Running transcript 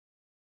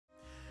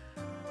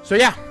So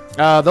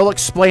yeah, they'll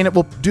explain it.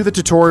 We'll do the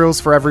tutorials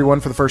for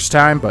everyone for the first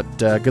time, but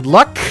good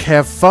luck,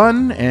 have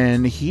fun,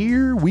 and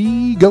here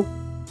we go.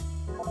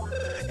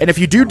 And if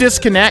you do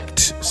disconnect,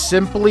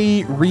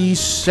 simply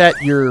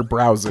reset your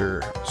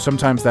browser.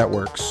 Sometimes that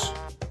works.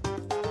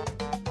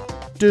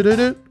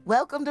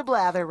 Welcome to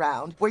Blather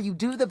Round, where you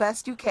do the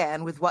best you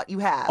can with what you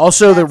have.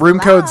 Also, the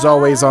room code's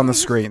always on the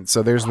screen,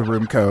 so there's the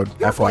room code,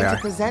 You're going FYI.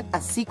 to present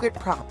a secret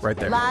prompt. Right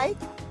there. Like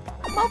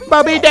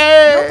Moby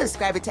Dick! You'll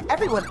describe it to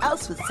everyone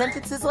else with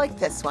sentences like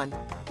this one.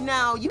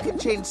 Now, you can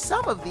change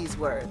some of these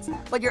words,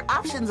 but your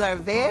options are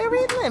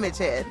very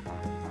limited.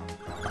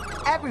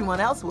 Everyone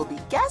else will be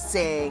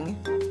guessing,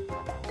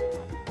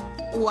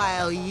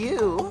 while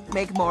you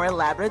make more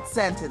elaborate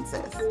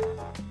sentences.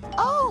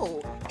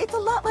 Oh, it's a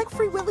lot like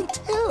Free Willy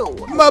too.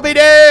 Moby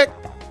Dick!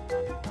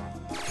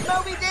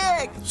 Moby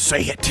Dick!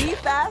 Say it. Be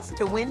fast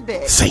to win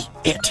big. Say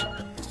it.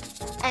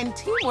 And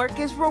teamwork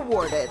is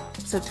rewarded,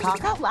 so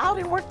talk out loud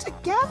and work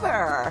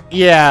together.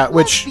 Yeah,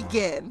 Let's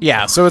begin.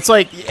 Yeah, so it's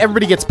like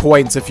everybody gets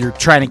points if you're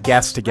trying to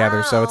guess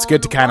together, so it's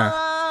good to kind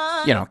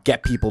of, you know,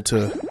 get people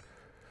to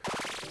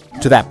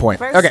that point.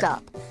 First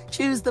up,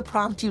 choose the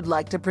prompt you'd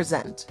like to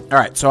present. All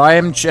right, so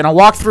and I'll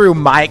walk through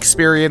my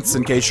experience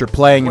in case you're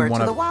playing and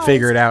want to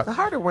figure it out. The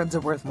harder ones are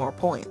worth more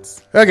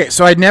points. Okay,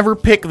 so I never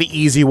pick the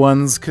easy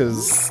ones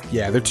because,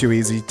 yeah, they're too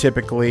easy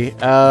typically.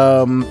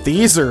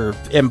 These are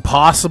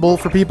impossible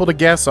for people to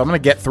guess, so I'm going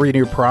to get 3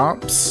 new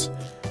prompts.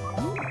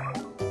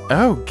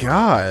 Oh,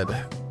 God.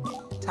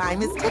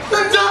 Time is ticking.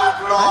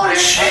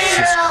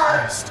 Jesus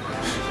Christ.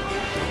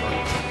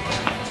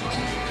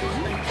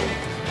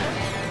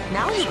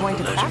 Now you're going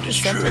to craft a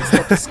sentence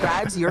that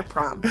describes your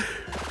prompt.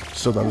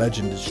 So the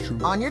legend is true.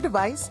 On your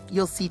device,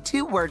 you'll see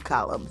 2 word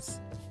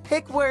columns.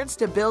 Pick words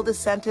to build a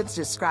sentence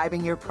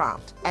describing your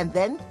prompt, and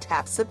then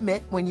tap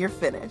submit when you're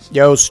finished.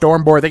 Yo,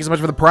 Stormboard, thank you so much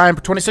for the Prime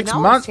for 26 you can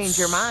always months. Change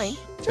your mind.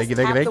 Thank you,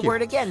 tap thank the you.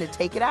 word again to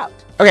take it out.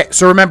 Okay,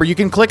 so remember, you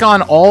can click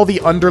on all the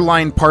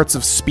underlined parts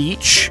of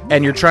speech,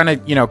 and you're trying to,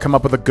 you know, come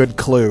up with a good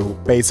clue,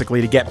 basically,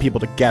 to get people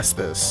to guess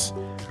this.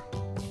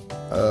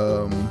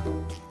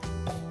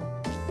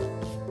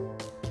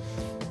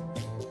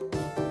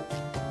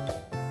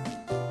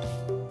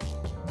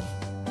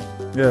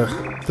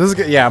 Yeah, this is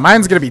good. Yeah,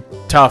 mine's gonna be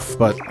tough,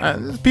 but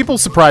people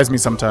surprise me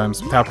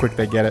sometimes with how quick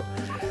they get it.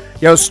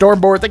 Yo,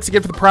 Stormboard, thanks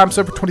again for the Prime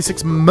sub for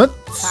 26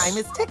 months. Time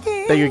is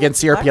ticking. Thank you again,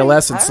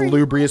 CRPLS and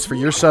Salubrious for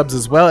your subs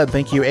as well, and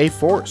thank you, A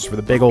Force, for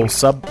the big old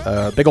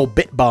big old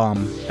bit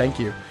bomb. Thank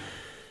you.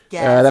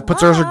 That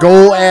puts our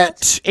goal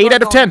at 8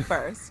 out of 10.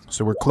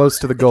 So we're close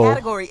to the goal. The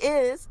category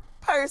is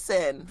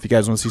person. If you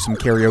guys want to see some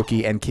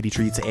karaoke and kitty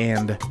treats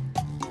and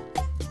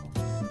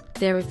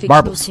they're a fictional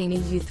marbles. teeny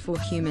youthful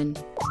human.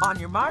 On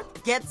your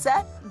mark, get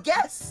set,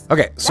 guess.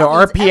 Okay, so That our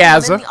means everyone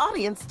Piazza. in the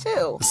audience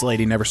too. This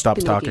lady never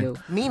stops talking.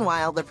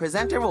 Meanwhile, the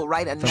presenter will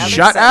write another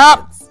Shut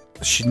sentence.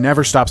 up! She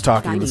never stops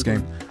talking in this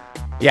game.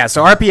 Yeah,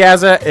 so our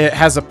Piazza, it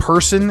has a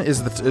person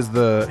is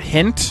the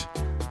hint,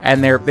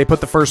 and they put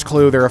the first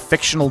clue. They're a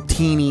fictional,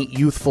 teeny,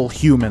 youthful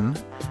human.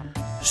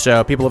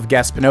 So people have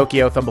guessed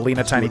Pinocchio,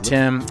 Thumbelina, Tiny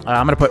Tim.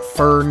 I'm gonna put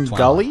Fern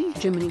Gully.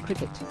 Germany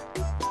cricket.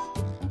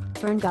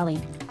 Fern Gully.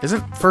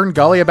 Isn't Fern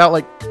Gully about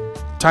like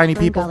tiny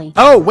Fern people? Gully.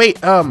 Oh wait,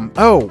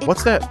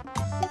 what's that?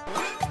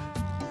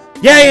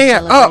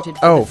 Yeah.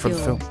 Oh, for the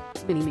film.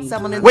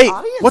 Someone in Wait, the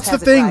audience what's the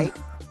has it thing? right.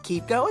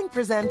 Keep going,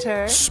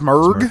 presenter.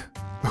 Smurg?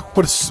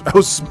 What is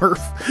Smurf?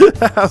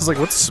 I was like,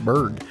 what's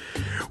Smurg?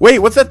 Wait,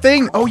 what's that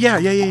thing? Oh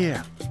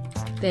yeah.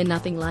 They're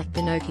nothing like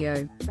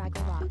Pinocchio.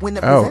 When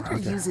the presenter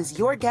uses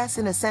your guess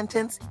in a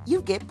sentence,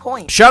 you get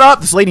points. Shut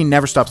up! This lady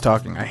never stops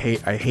talking. I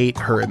hate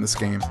her in this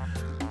game.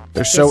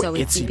 They're so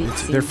itsy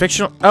bitsy. They're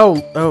fictional. Oh,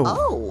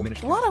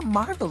 what a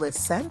marvelous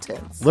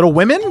sentence. Little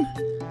Women?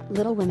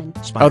 Little Women.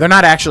 Oh, they're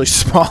not actually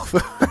small.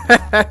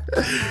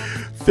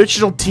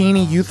 Fictional,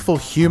 teeny, youthful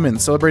human.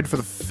 Celebrated for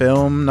the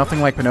film.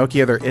 Nothing like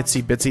Pinocchio. They're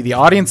itsy bitsy. The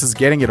audience is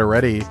getting it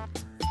already.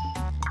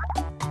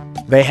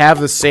 They have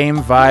the same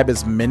vibe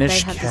as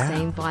Minish Cap. They have the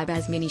same vibe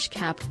as Minish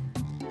Cap.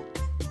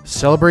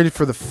 Celebrated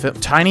for the film.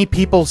 Tiny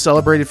people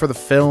celebrated for the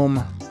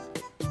film.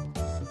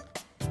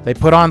 They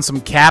put on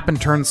some cap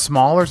and turn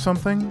small or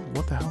something?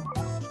 What the hell?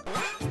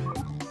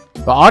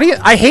 The audience...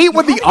 I hate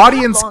when the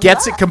audience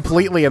gets it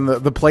completely and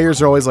the players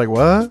are always like,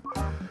 what?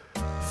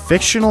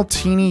 Fictional,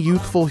 teeny,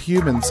 youthful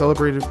human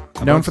celebrated...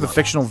 Known for the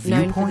fictional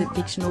viewpoint? Known for the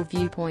fictional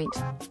viewpoint.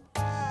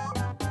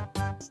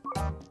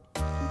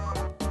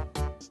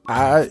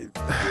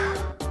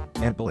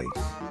 Ant belief.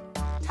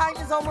 Time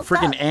is almost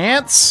Freaking up.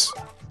 ants?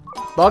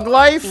 Bug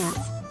Life?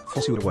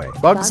 We'll see what away.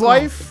 Bugs Bug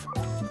Life?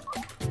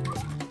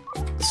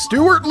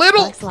 Stuart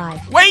Little? Bugs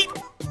Life. Wait!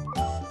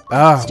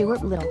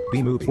 Stuart Little.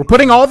 B-movie. We're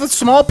putting all the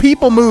small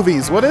people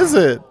movies. What is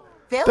it?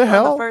 Failure The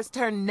hell? on the first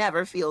turn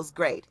never feels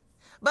great,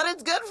 but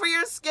it's good for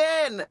your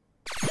skin.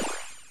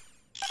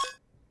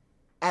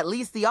 At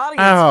least the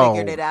audience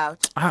figured it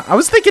out. I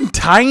was thinking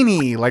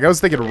tiny. Like, I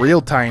was thinking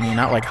real tiny,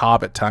 not like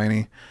Hobbit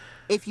tiny.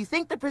 If you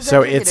think the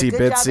So presenter did a itsy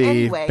good job bitsy,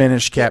 anyway,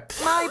 Minish Cap.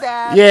 my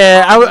bad.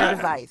 Yeah, on your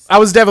device. I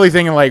was definitely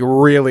thinking like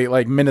really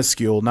like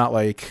minuscule, not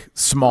like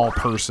small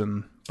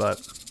person.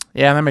 but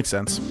yeah, that makes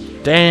sense.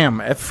 Damn,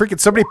 freaking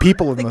so many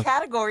people in The the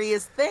category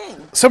is thing.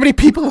 so many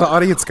people in the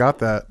audience got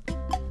that.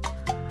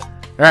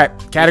 All right,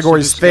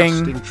 categories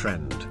thing.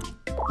 Trend.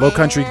 Low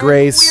Country And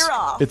Grace. we're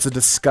off. It's a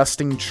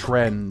disgusting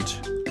trend.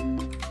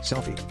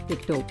 Selfie.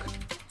 TikTok.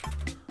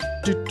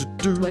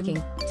 Do-do-do.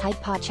 Twerking. Tide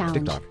Pod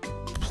Challenge. TikTok.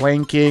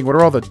 Planking. What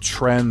are all the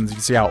trends? You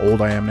can see how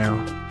old I am now.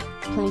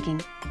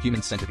 Planking.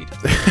 Human centipede.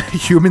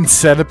 Human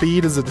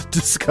centipede is a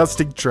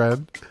disgusting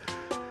trend.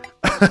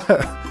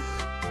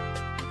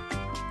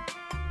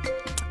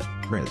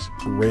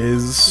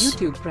 Riz.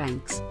 YouTube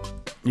pranks.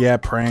 Yeah,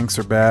 pranks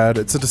are bad.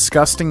 It's a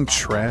disgusting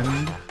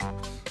trend.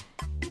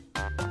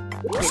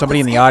 Somebody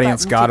in the Skip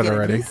audience button got to it get a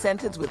already. new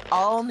sentence with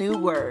all new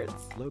words.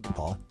 Logan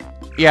Paul.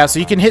 Yeah, so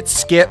you can hit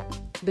skip,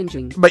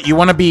 Binging. but you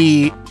want to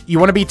be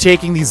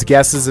taking these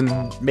guesses and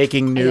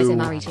making new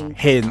ASMR eating.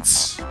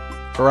 hints,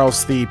 or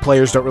else the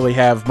players don't really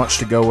have much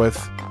to go with.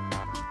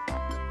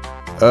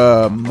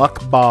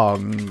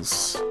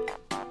 Mukbangs.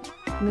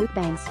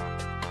 Mukbangs.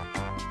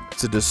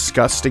 It's a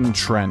disgusting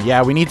trend.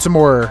 Yeah, we need some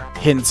more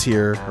hints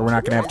here, or we're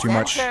not gonna have too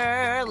much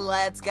Center,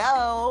 let's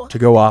go. to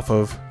go off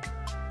of.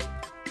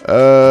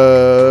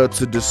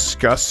 It's a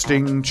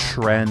disgusting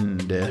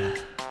trend.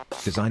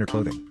 Designer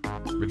clothing.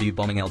 Review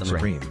bombing Elden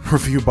Ring. Supreme.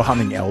 Review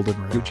bombing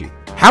Elden Ring. Gucci.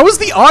 How is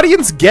the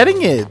audience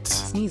getting it?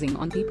 Sneezing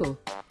on people.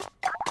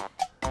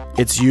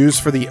 It's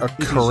used for the It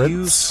is occurrence.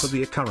 used for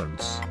the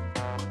occurrence.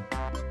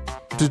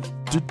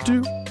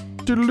 Kim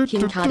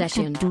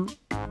Kardashian.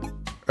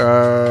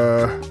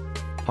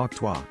 Hawk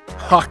toi.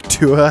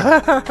 Hawktua.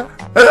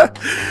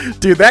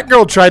 Dude, that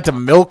girl tried to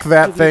milk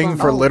that thing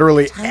for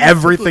literally time is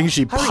everything ticking.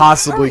 she Hurry,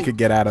 possibly hurry. could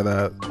get out of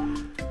that.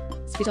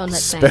 Spit on that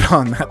Spit thing.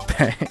 on that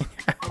thing.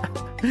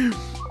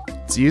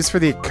 It's used for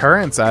the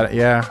occurrence.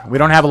 Yeah, we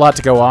don't have a lot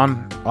to go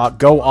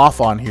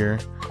off on here.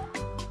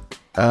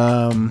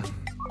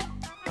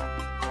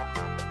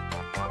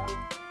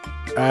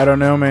 I don't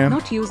know, man.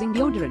 Not using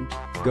deodorant.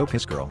 Go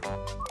piss girl.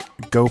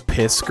 Go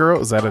piss girl?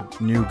 Is that a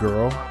new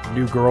girl?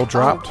 New girl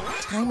dropped? Oh,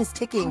 time is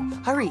ticking.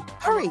 Hurry,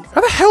 hurry.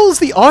 How the hell is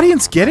the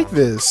audience getting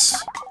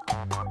this?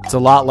 It's a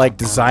lot like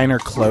designer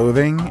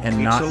clothing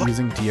and not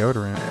using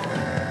deodorant.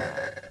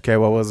 Okay,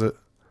 what was it?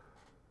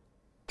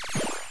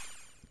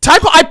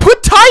 Tide Pod! I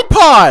put Tide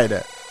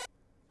Pod!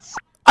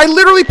 I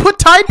literally put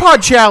Tide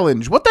Pod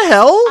challenge. What the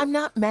hell? I'm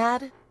not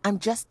mad. I'm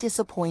just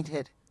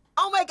disappointed.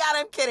 Oh my god,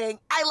 I'm kidding.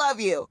 I love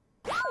you.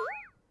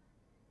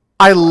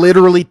 I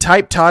literally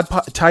typed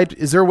Tide.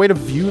 Is there a way to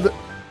view the?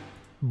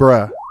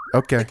 Bruh.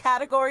 Okay. The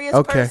category is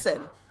Okay.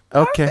 person.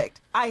 Okay.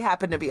 Perfect. I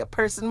happen to be a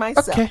person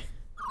myself. Okay.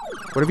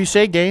 Whatever you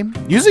say, game.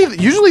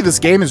 Usually this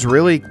game is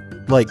really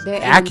like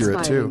They're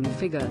accurate too. inspiring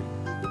figure.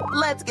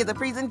 Let's get the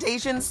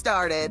presentation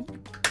started.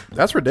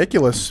 That's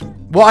ridiculous.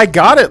 Well, I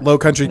got it, Low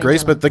Country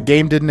Grace, but the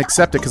game didn't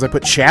accept it because I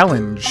put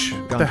challenge.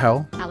 What the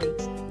hell? Ali.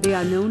 They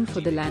are known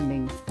for the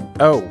landing.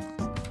 Oh,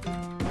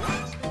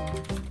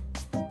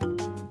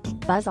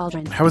 Buzz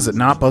Aldrin. how is it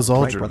not Buzz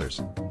Wright Aldrin?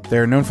 brothers.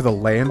 They're known for the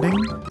landing?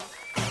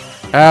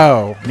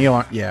 Oh,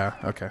 Neil. Yeah,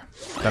 okay.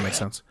 That makes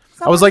sense.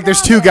 I was like,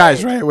 there's two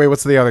guys, right? Wait,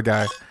 what's the other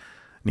guy?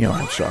 Neil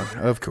Armstrong,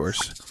 of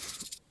course.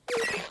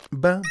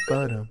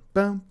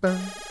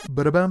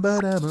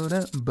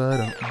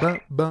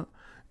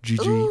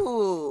 GG.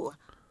 Ooh,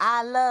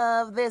 I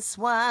love this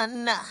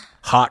one.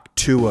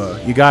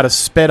 Hawktua. You gotta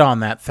spit on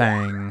that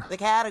thing. The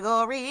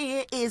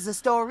category is a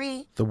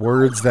story. The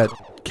words that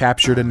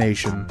captured a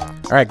nation.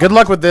 Alright, good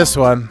luck with this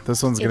one.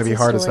 This one's gonna It's be a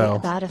hard as story hell.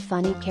 about a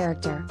funny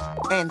character.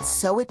 And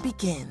so it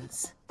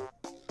begins.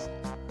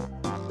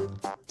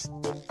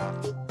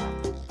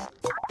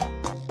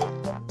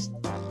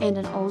 And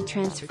an old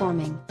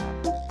transforming.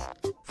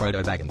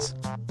 Frodo Baggins.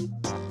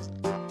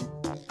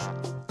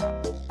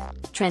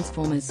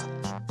 Transformers.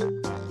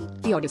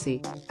 The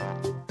Odyssey.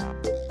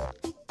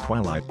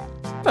 Twilight.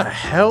 What the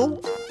hell?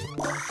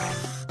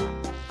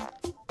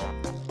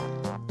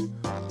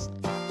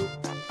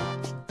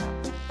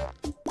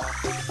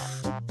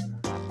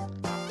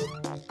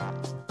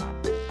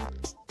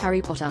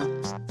 Harry Potter.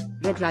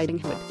 Red Riding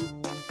Hood.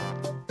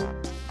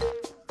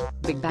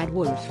 Big Bad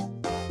Wolf.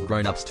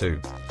 Grown Ups 2.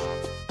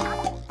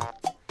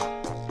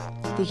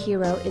 The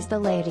hero is the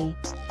lady.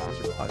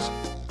 Wizard of Oz.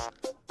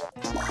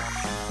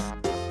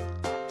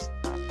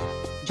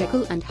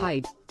 Jekyll and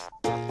Hyde.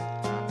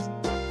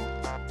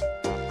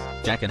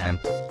 Jack and Am.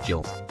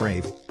 Jill.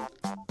 Brave.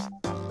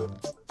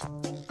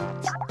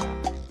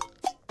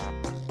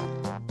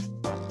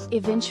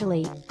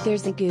 Eventually,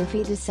 there's a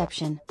goofy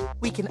deception.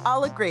 We can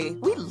all agree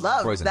we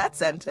love Frozen. that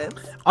sentence.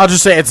 I'll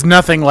just say it's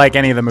nothing like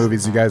any of the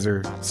movies you guys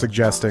are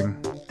suggesting.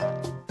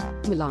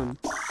 Milan.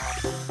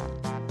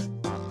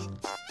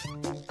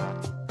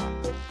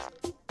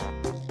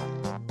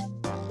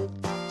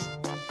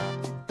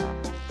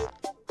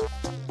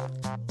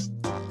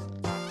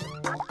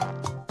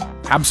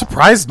 I'm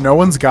surprised no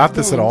one's got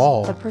this at Then,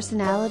 all. The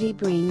personality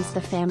brings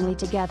the family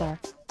together.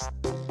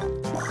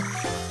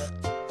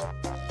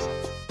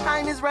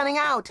 Time is running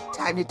out.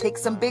 Time to take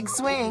some big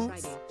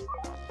swings.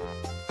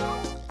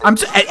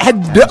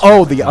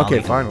 Oh, the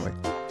okay, finally.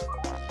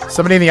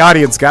 Somebody in the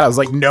audience got it. I was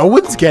like, no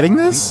one's getting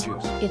this?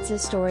 Beetlejuice. It's a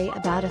story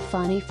about a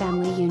funny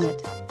family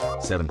unit.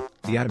 7.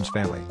 The Addams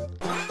Family.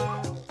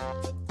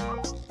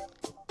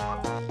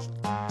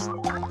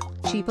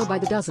 Cheaper by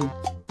the dozen.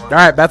 All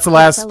right, that's the It's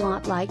last. a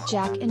lot like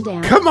Jack and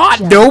Dan. Come on,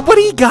 Just-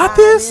 nobody got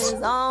this? Time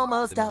is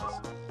almost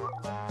up.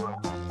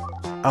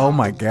 Oh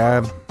my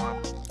god.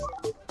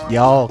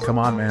 Y'all, come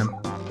on, man.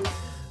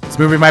 This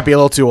movie might be a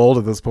little too old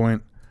at this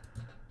point.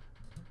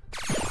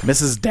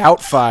 Mrs.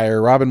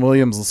 Doubtfire. Robin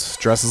Williams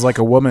dresses like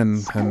a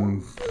woman,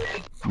 and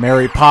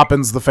Mary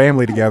Poppins the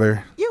family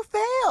together. You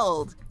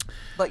failed.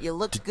 But you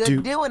looked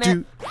good doing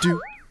it.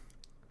 do.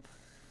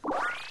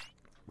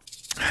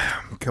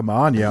 Come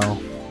on,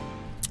 y'all.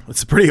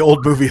 It's a pretty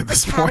old movie at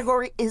this point.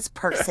 Category is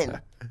person.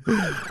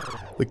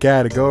 The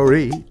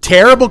category.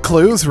 Terrible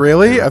clues,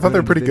 really? I thought they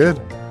were pretty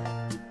good.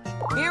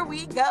 Here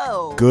we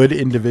go. Good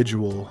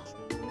individual.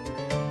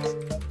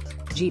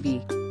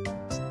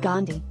 GB.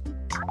 Gandhi.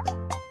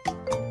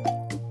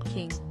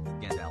 King.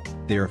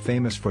 Gandalf. They are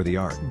famous for the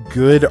art.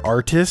 Good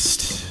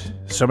artist.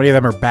 So many of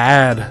them are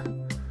bad.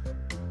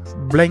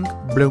 Blink,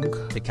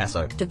 blunk.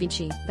 Picasso. Da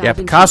Vinci. Da Yeah,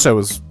 Vinci. Picasso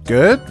was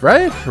good,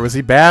 right? Or was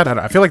he bad?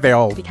 I feel like they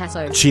all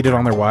Picasso. cheated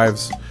on their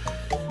wives.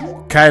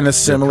 Kind of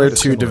similar kinda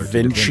to similar Da to Da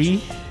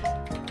Vinci.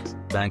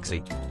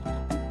 Banksy.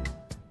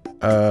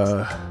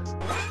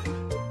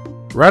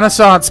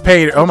 Renaissance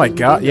painter. Oh my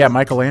god. Yeah,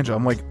 Michelangelo.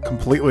 I'm like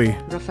completely.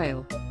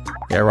 Raphael.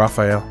 Yeah,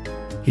 Raphael.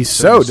 He's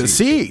so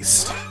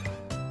deceased. deceased.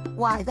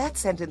 Why, that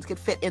sentence could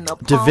fit in the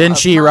Da palm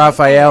Vinci, of my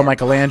Raphael, hand.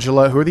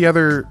 Michelangelo. Who are the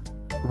other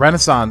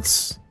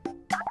Renaissance?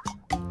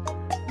 A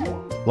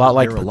lot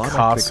like They're a lot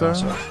Picasso. like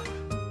Picasso.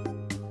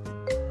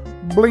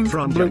 Blink,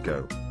 From blink.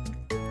 Gecko.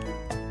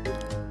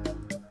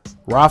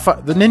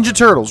 The Ninja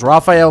Turtles.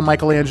 Raphael,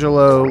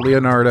 Michelangelo,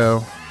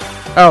 Leonardo.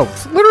 Oh,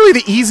 it's literally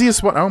the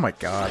easiest one. Oh my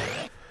god.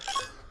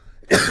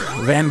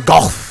 Van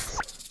Gogh.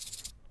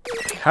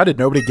 How did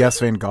nobody guess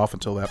Van Gogh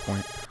until that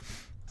point?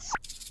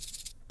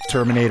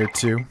 Terminator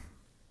 2.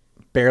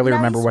 Barely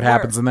remember Nice what work.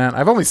 happens in that.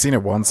 I've only seen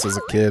it once as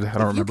a kid. I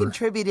don't If you remember.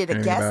 contributed a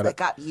anything guess about that it.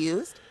 got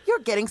used, you're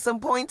getting some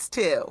points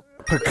too.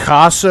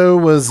 Picasso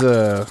was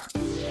a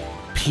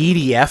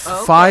PDF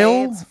Okay,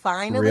 file? it's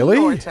finally Really?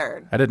 your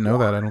turn. I didn't know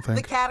that, I don't The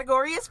think.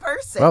 category is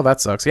person. Well, that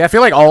sucks. Yeah, I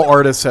feel like all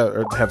artists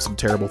have some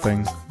terrible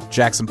thing.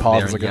 Jackson Pollock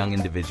They're is a like young a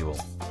individual.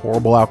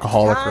 horrible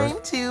alcoholic, Time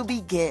right? to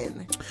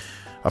begin.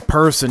 A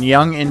person,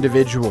 young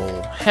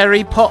individual.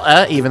 Harry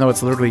Potter, even though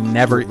it's literally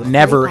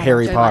never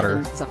Harry Joe Potter.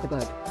 Biden,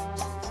 Zuckerberg.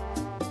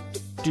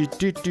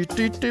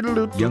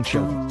 Young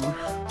Sheldon.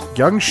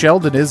 Young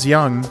Sheldon is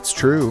young. It's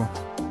true.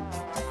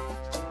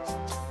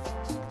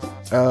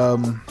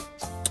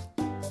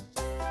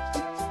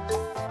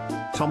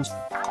 Tom's.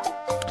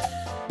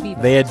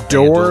 Bieber. They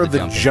adore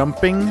the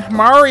jumping. jumping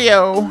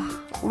Mario.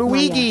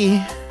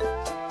 Luigi.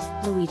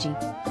 Luigi.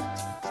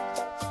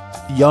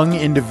 Young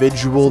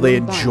individual, they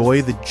Simone Biles.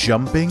 enjoy the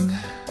jumping.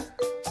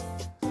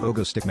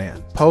 Pogo Stick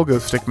Man. Pogo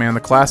Stick Man, the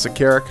classic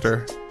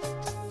character.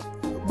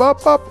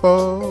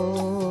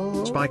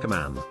 Ba-ba-ba. Spiker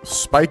Man.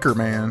 Spiker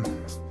Man.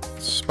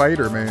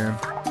 Spider-Man.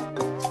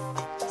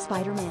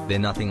 Spider-Man. They're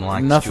nothing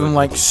like Nothing Stuart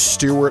like Little.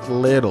 Stuart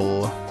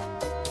Little.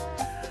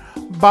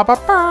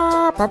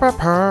 Ba-ba-ba,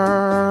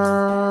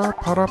 ba-ba-ba,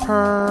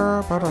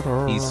 ba-da-ba,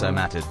 ba-da-da. He's so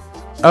matted.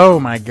 Oh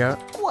my god.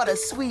 What a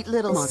sweet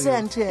little Mario.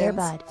 sentence. Air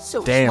Bud.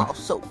 So Damn. small,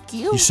 so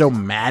cute. He's so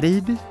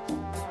matted?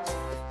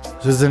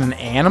 So is it an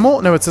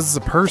animal? No, it says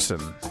it's a person.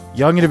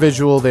 Young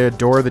individual, they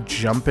adore the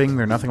jumping.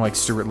 They're nothing like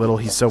Stuart Little.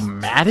 He's so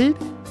matted?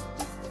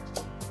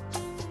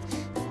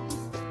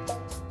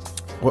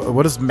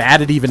 What does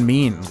matted even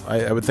mean?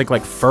 I would think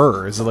like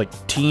fur. Is it like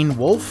teen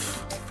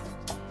wolf?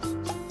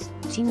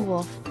 Teen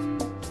Wolf.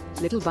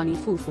 Little Bunny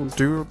Foo-Foo.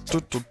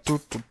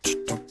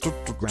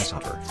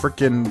 Grasshopper.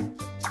 Freaking.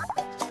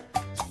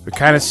 They're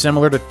kind of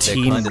similar to They're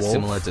Teen kind of Wolf.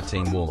 similar to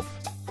Teen Wolf.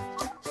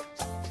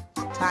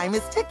 Time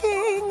is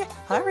ticking.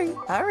 Hurry,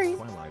 hurry.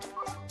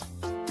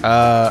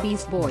 Twilight.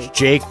 Beast Boy.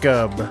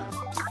 Jacob.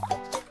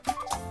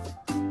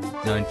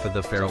 Known for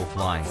the feral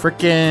flying.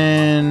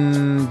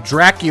 Frickin'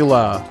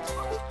 Dracula.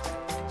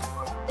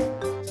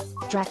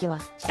 Dracula.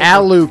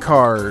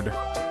 Alucard.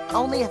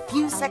 Only a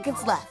few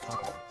seconds left.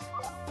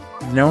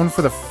 Known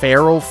for the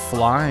feral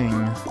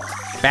flying.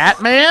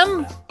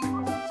 Batman?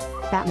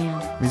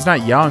 Batman. He's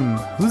not young.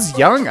 Who's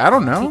young? I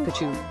don't know.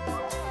 Pikachu.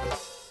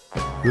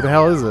 Who the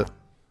hell is it?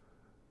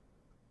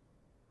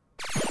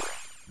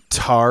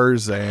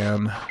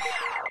 Tarzan.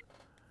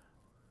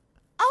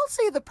 I'll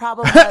say the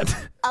problem was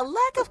a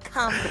lack of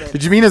confidence.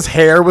 Did you mean his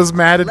hair was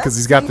matted because Let's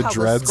he's got see the how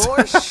dreads?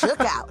 The score shook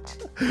out.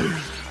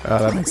 Oh,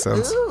 that makes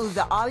sense. Ooh,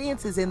 the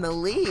audience is in the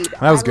lead.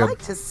 That was I'd good. Like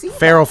to see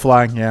Feral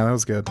flying. Yeah, that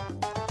was good.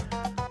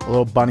 A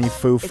little bunny If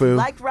you foo-foo.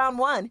 liked round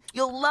one,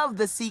 you'll love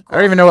the sequel. I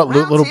don't even know what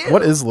Round little. two.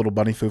 What is little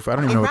bunny foo-foo? I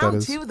don't even know In what that round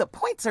is. two, the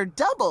points are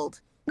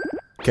doubled.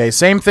 Okay,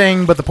 same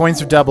thing, but the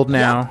points are doubled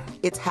now. Yep,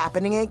 it's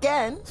happening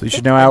again. So you should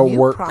Pick know a how it new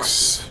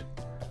works.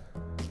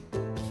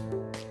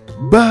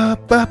 Ba,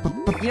 ba, ba,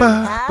 ba, You don't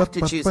ba, have to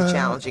ba, choose ba. a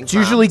challenging It's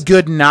usually prompt,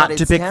 good not but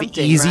to it's pick the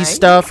tempting, easy right?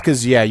 stuff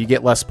because, yeah, you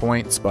get less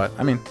points. But,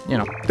 I mean, you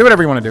know, do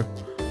whatever you want to do.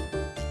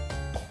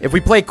 If we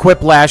play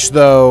Quiplash,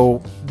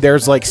 though,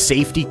 there's like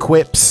safety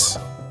quips,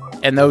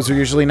 and those are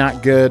usually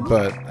not good,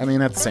 but I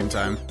mean, at the same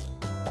time,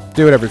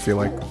 do whatever you feel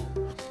like.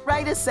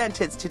 Write a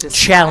sentence to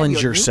describe Challenge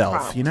your new yourself,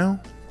 prompt. you know?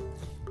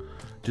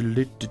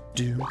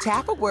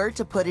 Tap a word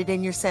to put it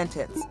in your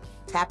sentence.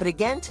 Tap it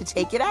again to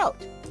take it out.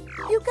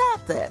 You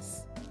got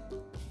this.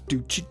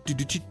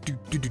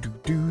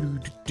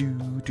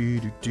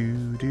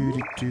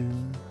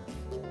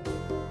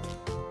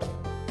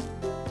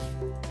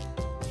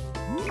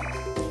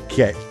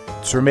 Okay,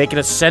 so we're making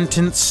a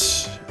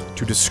sentence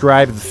to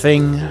describe the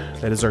thing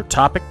that is our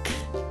topic.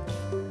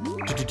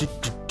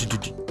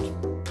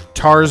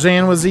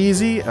 Tarzan was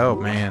easy? Oh,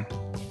 man.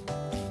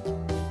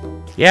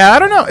 Yeah, I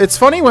don't know. It's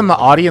funny when the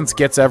audience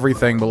gets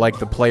everything, but, like,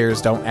 the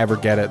players don't ever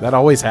get it. That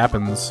always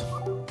happens.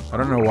 I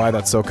don't know why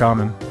that's so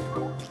common.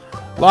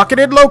 Lock it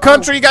in, Low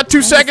Country. You got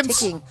 2 seconds.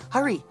 Ticking.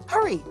 Hurry,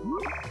 hurry.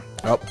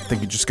 Oh, I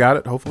think you just got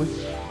it, hopefully.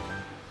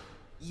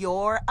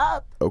 You're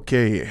up.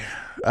 Okay.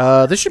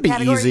 This should be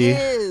Category easy.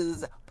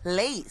 is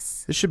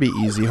place. This should be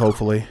easy,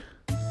 hopefully.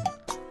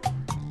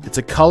 It's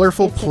a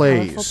colorful It's a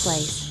place. colorful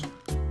place.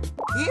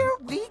 Here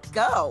we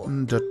go.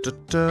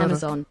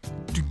 Amazon.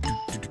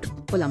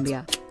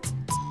 Colombia.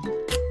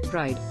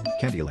 Pride.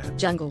 Candyland.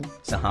 Jungle.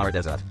 Sahara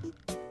Desert.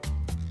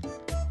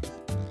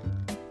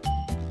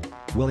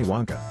 Willy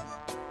Wonka.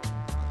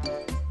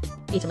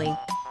 Italy.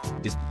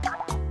 Dis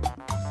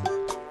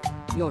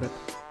Europe.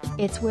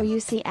 It's where you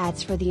see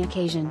ads for the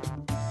occasion.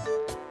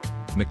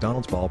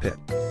 McDonald's ball pit.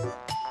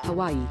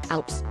 Hawaii.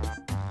 Alps.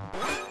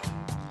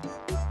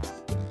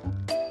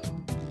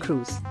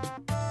 Cruise.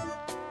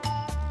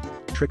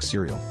 Trick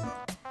cereal.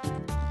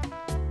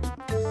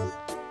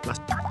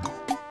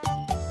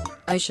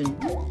 Ocean.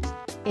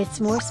 It's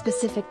more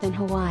specific than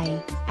Hawaii,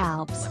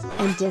 Alps,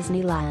 and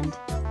Disneyland.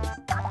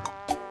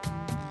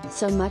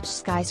 So much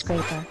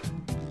skyscraper.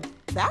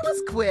 That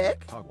was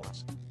quick.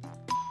 Hogwarts.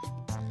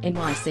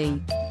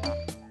 NYC.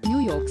 New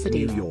York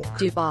City. New York.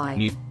 Dubai.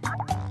 New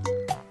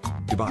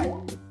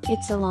Dubai.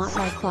 It's a lot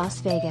like Las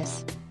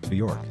Vegas. New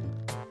York.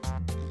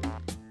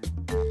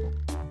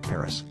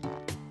 Paris.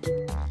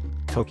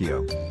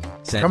 Tokyo.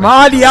 San Come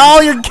on,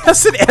 y'all. You're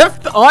guessing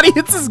F. The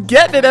audience is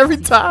getting it every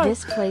time.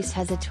 This place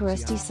has a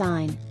touristy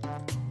sign.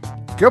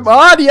 Come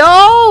on,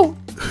 y'all.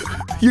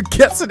 You're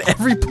guessing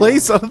every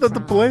place other than the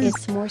place.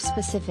 It's more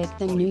specific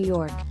than New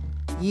York.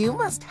 You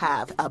must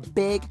have a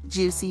big,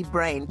 juicy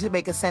brain to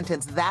make a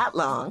sentence that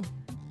long.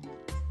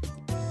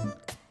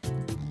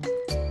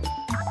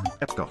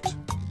 Epcot.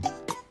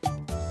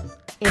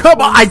 It's Come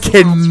where on. you I see ads for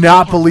the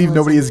cannot believe capitalism.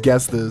 nobody has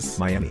guessed this.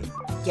 Miami.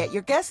 Get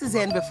your guesses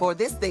in before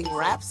this thing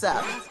wraps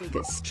up. Las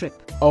Vegas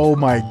Strip. Oh,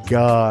 my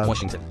God.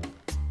 Washington.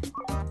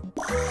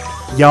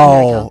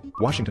 Y'all.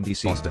 Washington,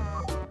 D.C. Boston.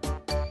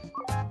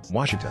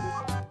 Washington.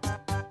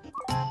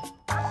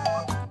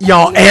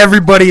 Y'all,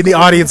 everybody in the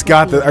audience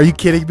got this. Are you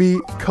kidding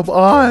me? Come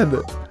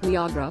on.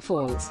 Niagara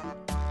Falls.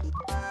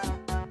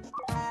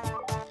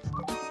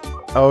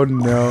 Oh,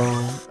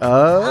 no.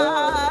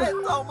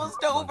 It's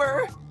almost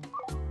over.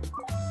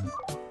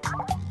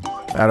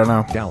 I don't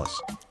know.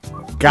 Dallas.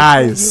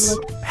 Guys,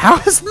 how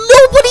has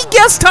nobody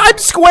guessed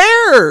Times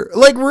Square?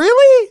 Like,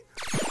 really?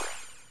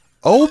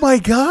 Oh my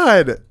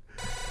God.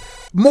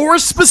 More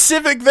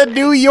specific than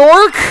New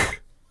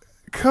York?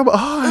 Come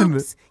on.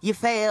 Oops, you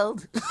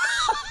failed.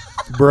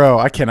 Bro,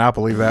 I cannot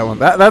believe that one.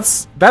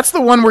 That's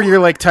the one where you're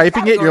like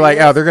typing it, you're like,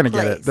 oh, they're gonna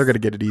get it. They're gonna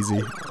get it easy.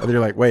 And then you're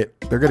like,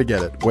 wait, they're gonna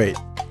get it. Wait,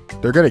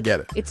 they're gonna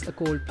get it. It's a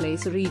cold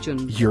place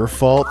region. Your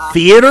fault.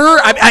 Theater?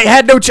 I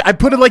had no I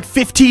put in like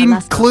 15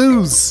 Alaska.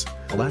 clues.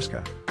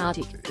 Alaska.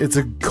 Arctic. It's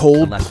a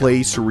cold Alaska.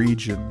 place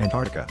region.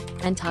 Antarctica.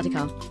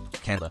 Antarctica.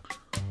 Canada.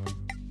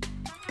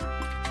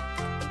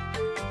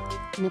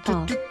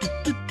 Nepal.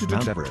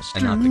 Mount Everest.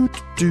 Antarctic.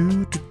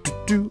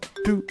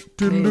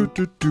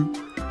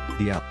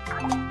 The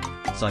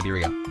Alps.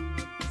 Siberia.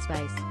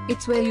 Space.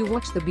 It's where you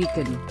watch the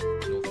beacon.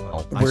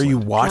 North Pole. Where you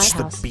Iceland. watch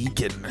the Lighthouse.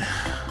 beacon.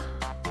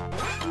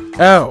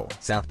 Oh.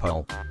 South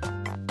Pole.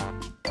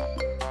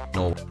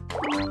 Norway.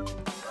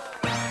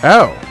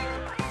 Oh.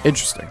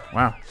 Interesting.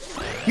 Wow.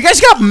 You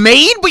guys got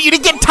Maine, but you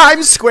didn't get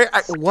Times Square.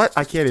 What?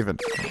 I can't even.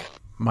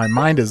 My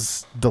mind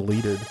is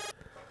deleted.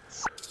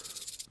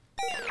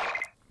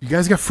 You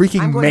guys got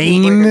freaking I'm going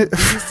Maine? to insert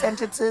these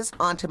sentences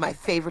onto my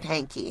favorite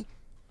hanky,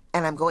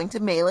 and I'm going to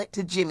mail it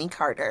to Jimmy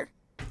Carter.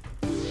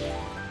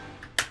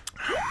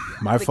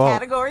 My The fault.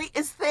 category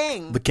is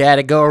thing. The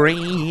category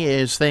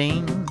is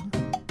thing.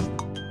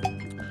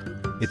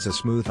 It's a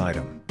smooth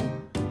item.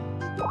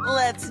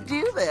 Let's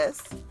do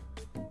this.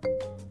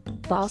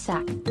 Ball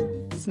sack.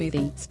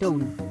 Smoothie.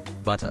 Stone.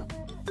 Butter.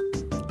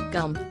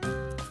 Gum.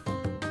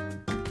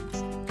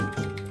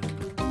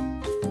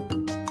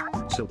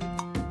 Silk.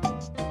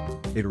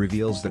 It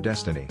reveals the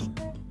destiny.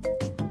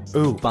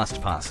 Ooh.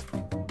 Bust pass.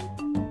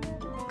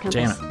 Compass.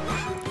 Damn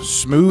it.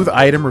 Smooth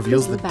item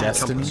reveals the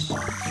Crystal bag. destiny.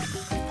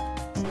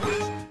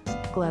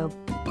 Globe.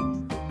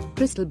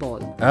 Crystal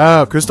ball.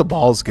 Oh, crystal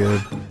ball's good.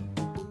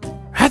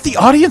 Had the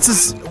audience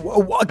is.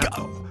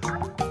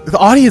 The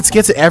audience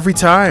gets it every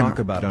time. Talk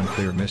about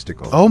unclear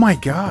mystical. Oh my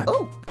God.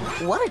 Oh,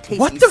 What a tasty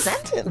What the?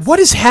 sentence. What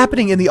is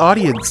happening in the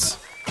audience?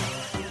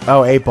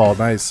 Oh, 8-ball,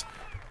 nice.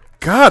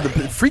 God, the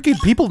freaking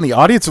people in the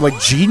audience are like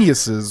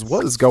geniuses.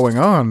 What is going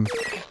on?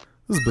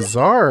 This is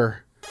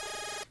bizarre.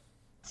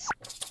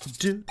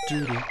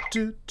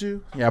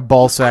 Yeah,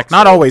 ball sack.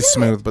 Not always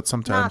smooth, but Not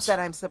sometimes. that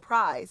I'm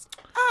surprised.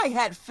 I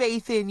had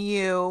faith in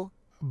you.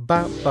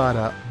 Ba ba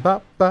da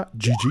ba ba.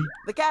 GG.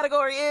 The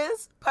category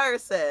is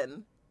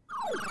person.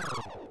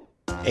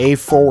 A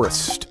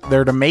forest.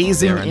 They're an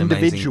amazing They're an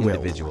individual.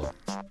 amazing individual.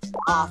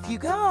 Off you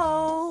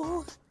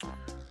go.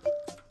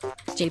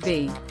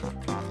 JB.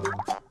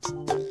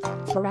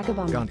 Barack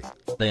Obama. Gandhi.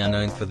 They are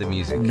known for the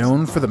music.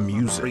 Known for the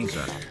music.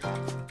 Frieza.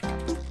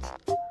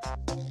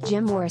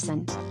 Jim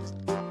Morrison.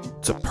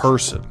 It's a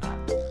person.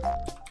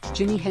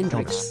 Jimi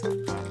Hendrix.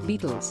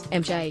 Beatles.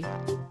 MJ.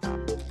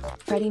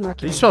 Freddie Did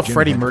Mercury. you spell Jimi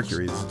Freddie Hendrix.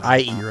 Mercury's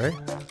I-E, right?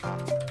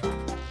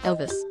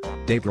 Elvis.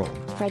 Dave Grohl.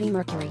 Freddie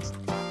Mercury.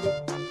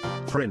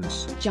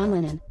 Prince. John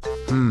Lennon.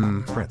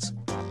 Prince.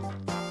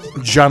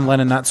 John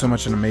Lennon, not so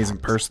much an amazing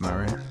person, though,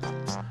 right?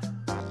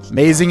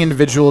 Amazing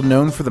individual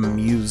known for the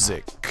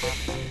music.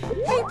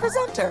 Hey,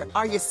 presenter,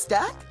 are you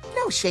stuck?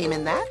 No shame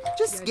in that.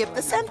 Just skip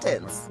the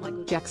sentence.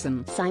 Michael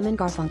Jackson. Simon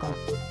Garfunkel.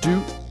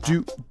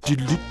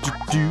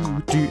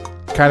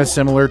 Kind of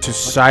similar to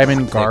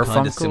Simon They're kind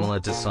Garfunkel. of similar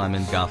to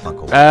Simon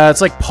Garfunkel.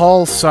 It's like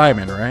Paul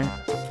Simon, right?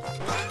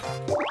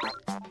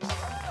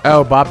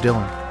 Oh, Bob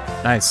Dylan.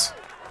 Nice.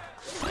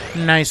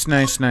 Nice,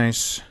 nice,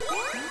 nice.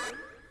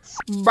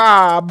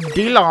 Bob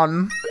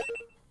Dylan.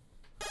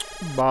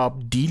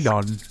 Bob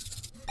Dylan.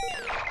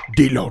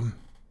 Dylan.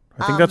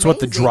 I think that's what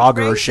the Amazing Draugr are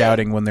phrasing.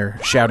 shouting when they're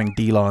shouting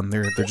Dylan.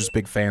 They're just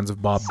big fans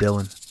of Bob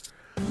Dylan.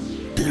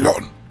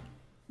 Dylan.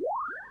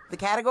 The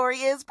category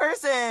is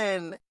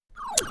person.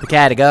 The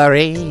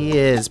category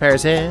is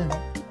person.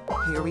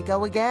 Here we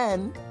go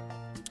again.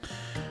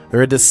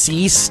 They're a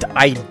deceased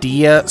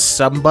idea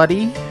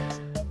somebody.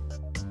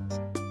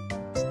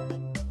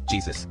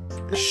 Jesus.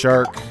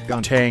 Shark,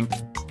 tank,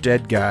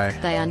 dead guy.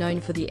 They are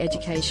known for the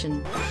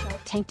education.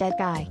 Tank Dead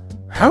Guy.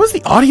 How is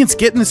the audience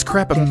getting this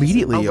crap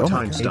immediately? Oh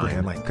my Albert god.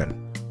 Einstein.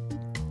 Lincoln.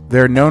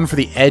 They're known for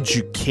the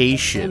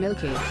education.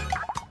 Milky.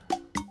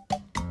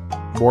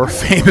 More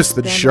famous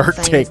than They're more Shark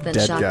famous Tank than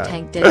dead Shark guy.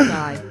 Tank Dead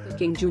Guy.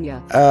 King Jr.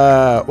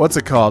 What's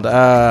it called?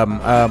 Oh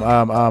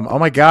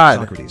my god.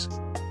 Socrates.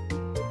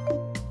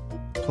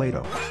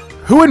 Plato.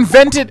 Who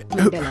invented...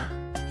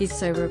 Mandela. He's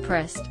so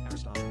repressed.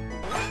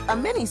 A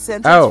mini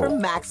sentence Oh. from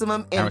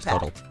Maximum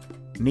Aristotle.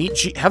 Impact.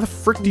 Nietzsche? How the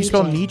frick do you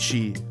spell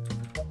Nietzsche.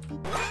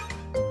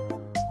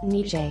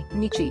 Nietzsche?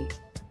 Nietzsche.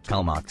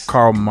 Karl Marx.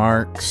 Karl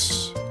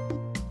Marx.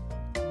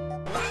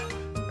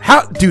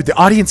 How... Dude, the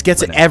audience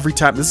gets it every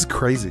time. This is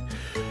crazy.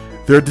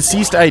 They're a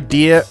deceased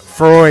idea.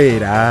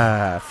 Freud.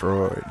 Ah,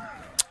 Freud.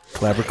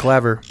 Clever,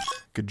 clever.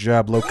 Good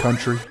job, Low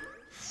Country.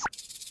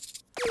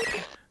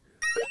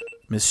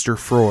 Mr.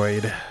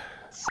 Freud.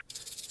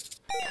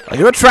 Are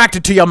you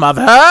attracted to your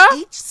mother?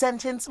 Each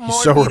sentence more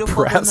so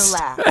beautiful repressed.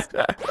 than the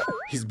last.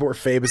 He's more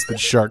famous than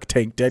Shark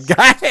Tank Dead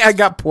Guy. I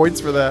got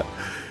points for that.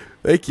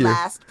 Thank you.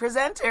 Last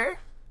presenter.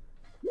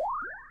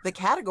 The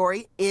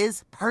category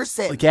is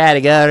person. The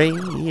category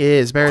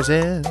is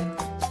person.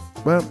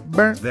 They're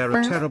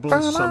a terrible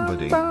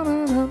somebody.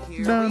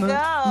 Here we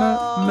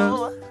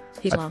go.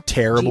 Hitler. A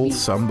terrible GB.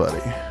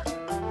 somebody.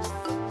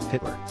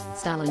 Hitler.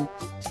 Stalin.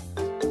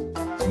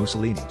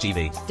 Mussolini.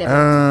 GB.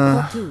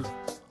 Devil. Who?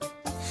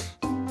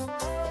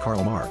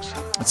 Karl Marx.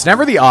 It's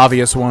never the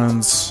obvious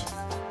ones.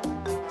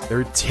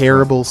 They're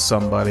terrible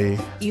somebody.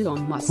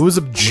 Elon Musk. Who's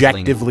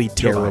objectively Joe Biden.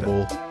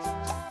 terrible?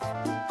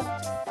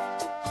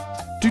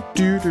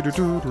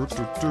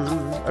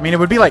 I mean, it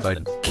would be like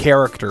Biden.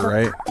 character,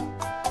 right?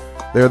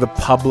 They're the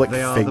public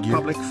They are figure. the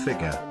public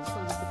figure.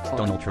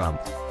 Donald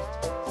Trump.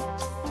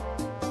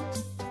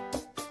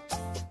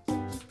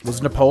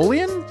 Was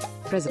Napoleon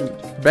President.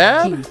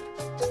 bad? King.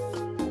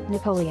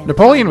 Napoleon.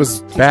 Napoleon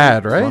was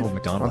bad, right? Ronald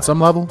McDonald. On some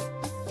level.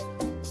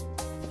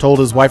 Told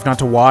his wife not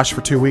to wash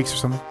for 2 weeks or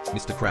something.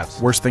 Mr.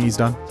 Krabs. Worst thing he's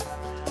done.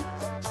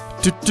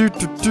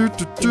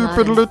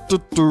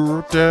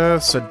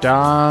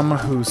 Saddam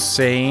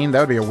Hussein. That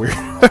would be a weird.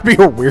 That'd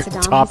be a weird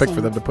Saddam topic for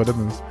Hussein. them to put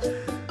in this.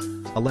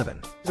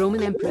 11.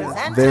 Roman Emperor.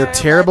 Presenter, They're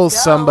terrible let's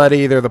go.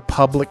 somebody. They're the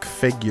public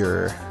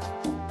figure.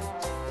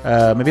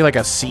 Maybe like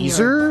a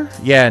Caesar?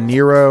 Yeah,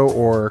 Nero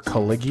or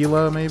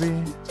Caligula,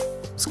 maybe?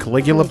 Is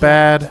Caligula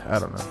bad? I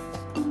don't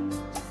know.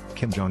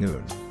 Kim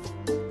Jong-un.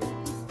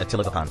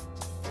 Attila the Hun.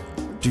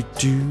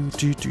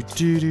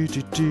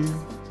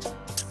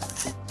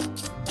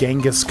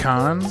 Genghis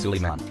Khan.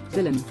 Suleiman.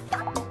 Villain.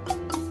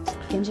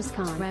 Genghis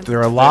Khan.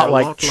 They're a lot They're a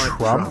like lot like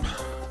Trump.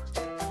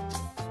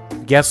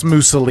 Guess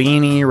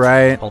Mussolini,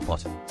 right? Pol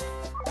Pot.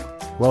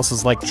 Who else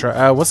is like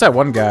Trump? What's that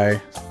one guy?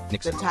 The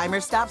Nixon. timer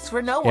stops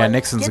for no one. Yeah,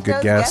 Nixon's Get a good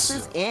those guess.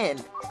 guesses in.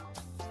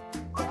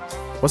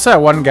 What's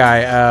that one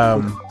guy?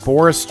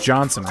 Boris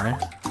Johnson, right?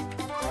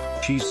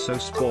 She's so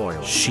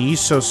spoiled. She's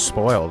so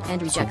spoiled.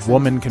 Andrew So Jackson.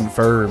 woman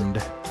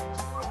confirmed.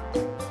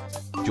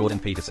 Jordan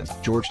Peterson.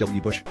 George W.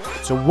 Bush.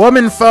 It's a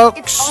woman, It's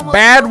folks. almost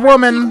Bad over.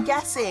 woman. Keep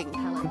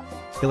guessing.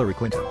 Hillary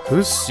Clinton.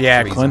 Who's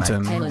yeah, Theresa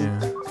Clinton. May.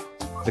 Yeah.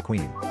 The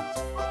Queen.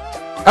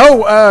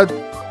 Oh,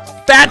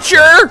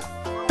 Thatcher.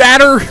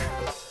 Thatcher.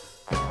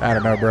 I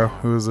don't know, bro.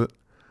 Who is it?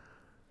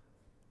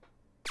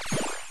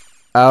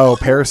 Oh,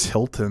 Paris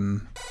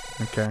Hilton.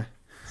 Okay.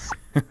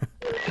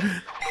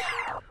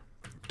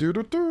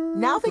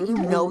 Now that you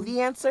know the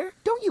answer,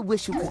 don't you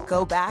wish you could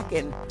go back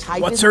and type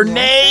What's in her the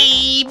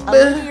answer? name? A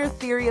linear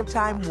theory of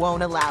time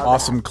won't allow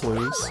Awesome that.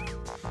 clues.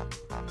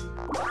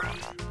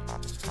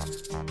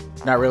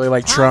 Not really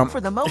like Time Trump,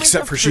 for the moment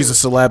except of for she's a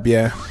truth. celeb,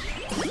 yeah.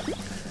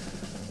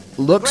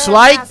 Looks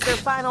like... Grandmaster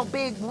final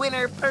big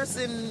winner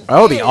person.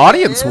 Oh, the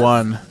audience is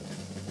won.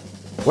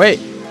 Wait,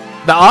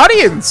 the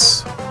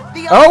audience!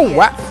 The Oh, audience.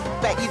 wow.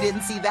 Bet you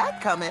didn't see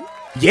that coming.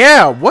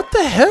 Yeah, what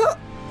the hell?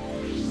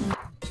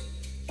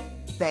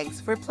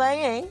 Thanks for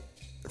playing.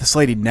 This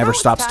lady never Now it's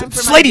stops. time for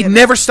This my lady dinner.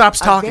 never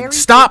stops A talking. very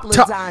Stop quick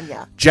talking. lasagna.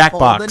 Hold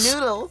Jackbox. the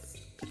noodles.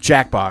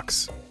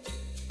 Jackbox.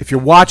 If you're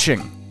watching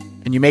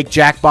and you make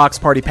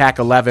Jackbox Party Pack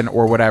 11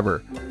 or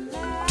whatever,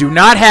 do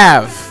not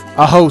have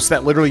a host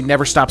that literally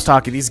never stops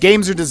talking. These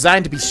games are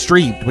designed to be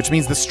streamed, which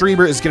means the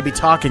streamer is going to be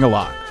talking a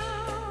lot.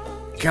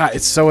 God,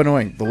 it's so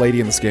annoying. The lady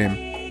in this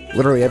game.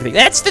 Literally everything.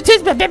 That's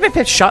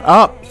the shut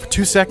up for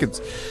 2 seconds.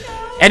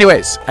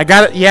 Anyways, I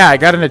got it. Yeah, I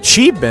got an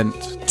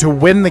achievement to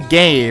win the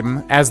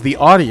game as the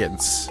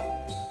audience.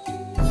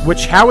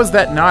 Which, how has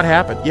that not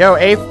happened? Yo,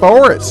 A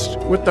Forest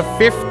with the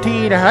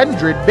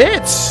 1500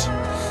 bits.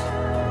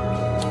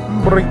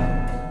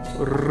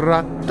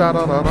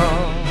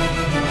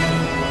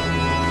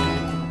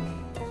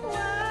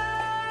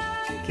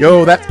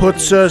 Yo, that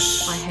puts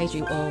us... I hate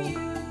you all.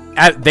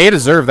 They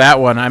deserve that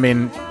one. I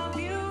mean,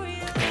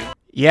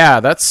 yeah,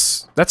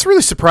 that's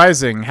really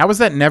surprising. How has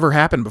that never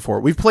happened before?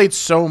 We've played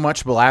so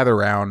much Blather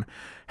Round.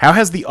 How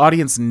has the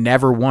audience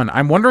never won?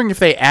 I'm wondering if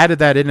they added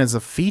that in as a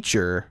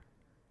feature.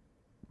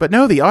 But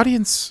no, the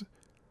audience...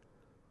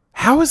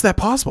 How is that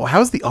possible? How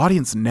has the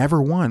audience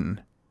never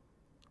won?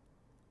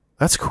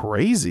 That's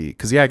crazy.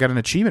 Because, yeah, I got an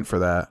achievement for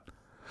that.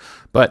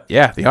 But,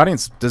 yeah, the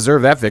audience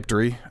deserved that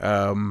victory.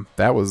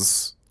 That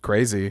was...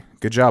 crazy.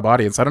 Good job,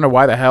 audience. I don't know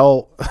why the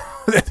hell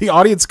the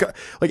audience got,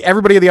 like,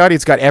 everybody in the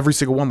audience got every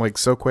single one, like,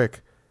 so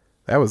quick.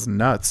 That was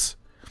nuts.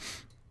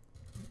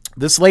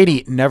 This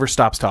lady never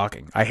stops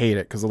talking. I hate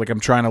it because, like, I'm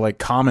trying to, like,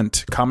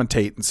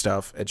 commentate and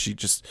stuff, and she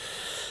just,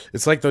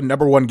 it's like the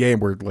 #1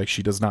 game where, like,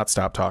 she does not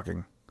stop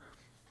talking.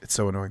 It's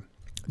so annoying.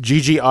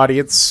 GG,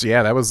 audience.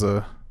 Yeah, that was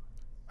a,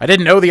 I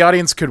didn't know the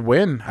audience could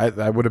win.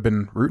 I would have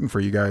been rooting for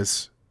you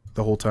guys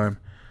the whole time.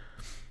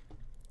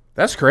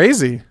 That's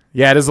crazy.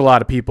 Yeah, it is a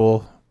lot of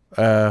people.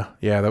 Yeah,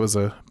 that was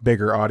a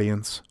bigger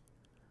audience.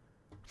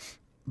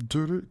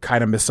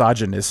 Kind of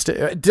misogynistic.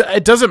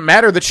 It doesn't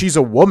matter that she's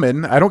a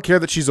woman. I don't care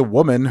that she's a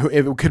woman.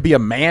 It could be a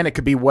man. It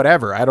could be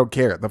whatever. I don't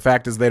care. The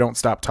fact is they don't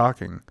stop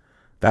talking.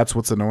 That's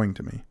what's annoying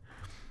to me.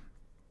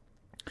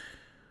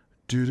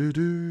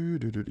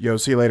 Yo,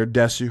 see you later,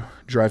 Desu.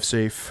 Drive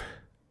safe.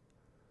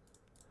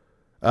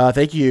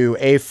 Thank you,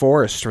 A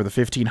Forest, for the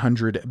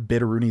 1500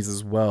 bitteroonies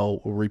as well.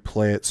 We'll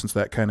replay it since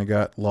that kind of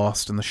got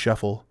lost in the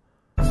shuffle.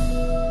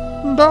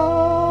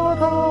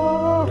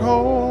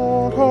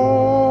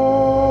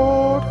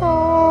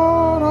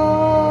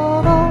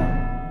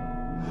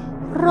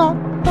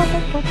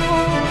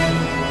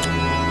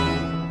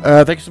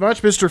 Thank you so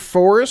much, Mr.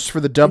 Forrest, for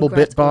the double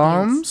bit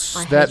bombs.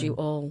 I That hate you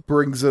all.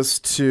 brings us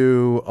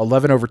to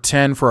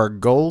 11/10 for our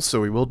goal,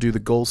 so we will do the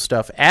goal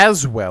stuff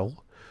as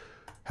well.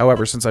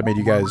 However, since I made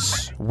you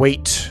guys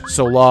wait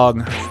so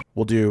long,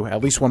 we'll do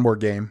at least one more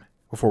game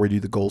before we do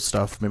the goal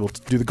stuff. Maybe we'll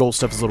do the goal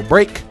stuff as a little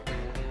break,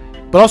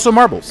 but also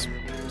marbles,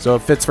 so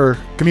it fits for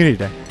Community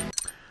Day.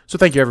 So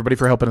thank you, everybody,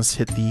 for helping us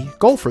hit the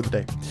goal for the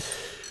day.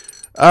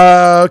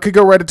 Could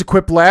go right into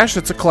Quiplash.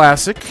 It's a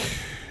classic.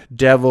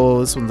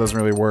 Devil. This one doesn't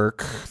really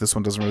work. This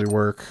one doesn't really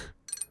work.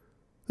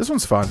 This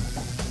one's fun.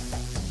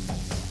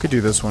 Could do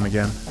this one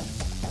again.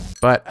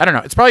 But, I don't know.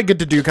 It's probably good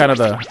to do kind of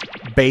the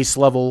base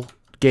level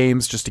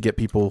games just to get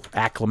people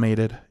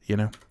acclimated, you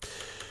know?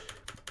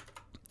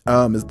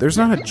 There's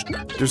not a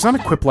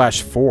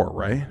Quiplash 4,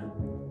 right?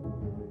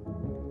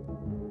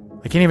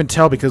 I can't even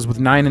tell because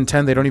with 9 and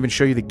 10 they don't even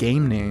show you the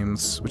game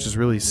names, which is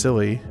really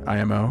silly,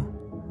 IMO.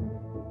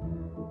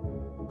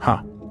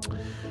 Huh.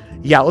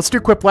 Yeah, let's do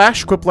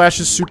Quiplash.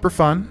 Quiplash is super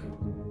fun.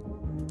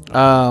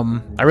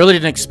 I really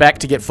didn't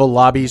expect to get full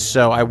lobbies,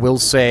 so I will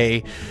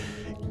say,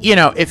 you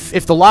know,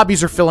 if the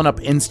lobbies are filling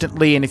up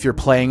instantly and if you're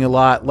playing a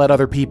lot, let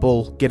other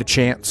people get a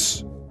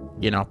chance,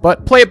 you know.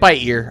 But play it by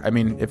ear. I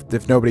mean,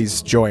 if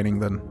nobody's joining,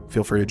 then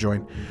feel free to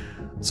join.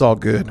 It's all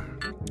good.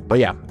 But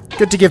yeah,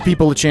 good to give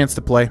people a chance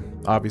to play,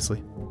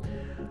 obviously.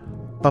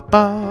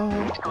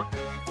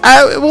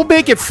 We'll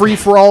make it free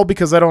for all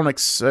because I don't,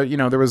 you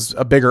know, there was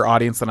a bigger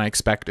audience than I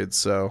expected,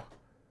 so...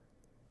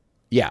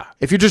 Yeah,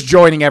 if you're just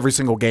joining every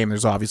single game,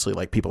 there's obviously,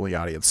 like, people in the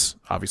audience.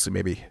 Obviously,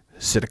 maybe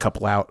sit a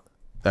couple out.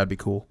 That'd be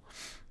cool.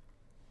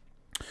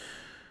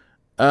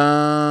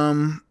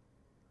 My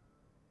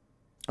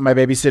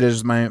babysitter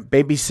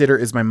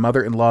is my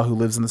mother-in-law who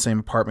lives in the same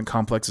apartment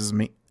complex as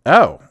me.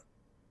 Oh.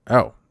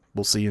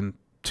 We'll see you in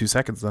 2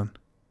 seconds, then.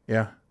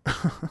 Yeah.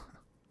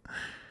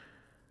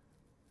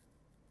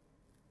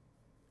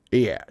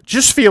 Yeah,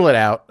 just feel it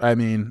out. I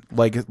mean,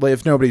 like,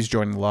 if nobody's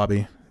joining the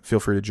lobby, feel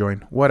free to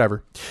join.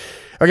 Whatever.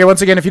 Okay,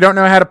 once again, if you don't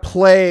know how to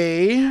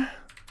play,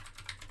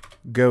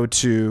 go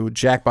to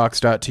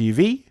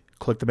jackbox.tv,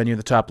 click the menu at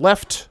the top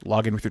left,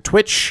 log in with your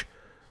Twitch,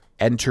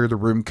 enter the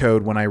room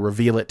code when I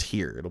reveal it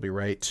here. It'll be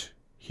right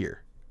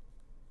here.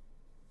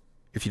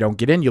 If you don't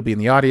get in, you'll be in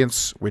the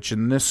audience, which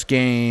in this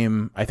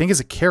game, I think is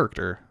a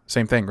character.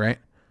 Same thing, right?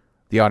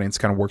 The audience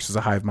kind of works as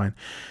a hive mind.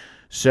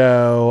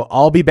 So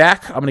I'll be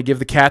back. I'm going to give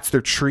the cats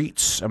their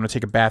treats. I'm going to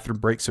take a bathroom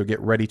break, so get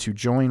ready to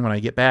join when I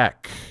get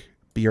back.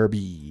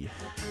 BRB.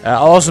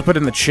 I'll also put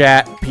in the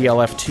chat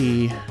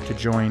PLFT to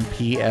join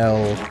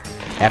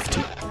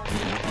PLFT.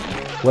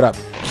 What up,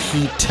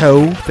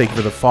 Keto? Thank you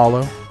for the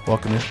follow.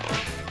 Welcome in.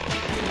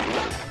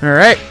 All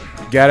right.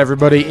 Got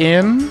everybody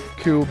in.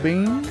 Cool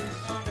beans.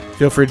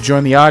 Feel free to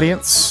join the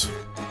audience.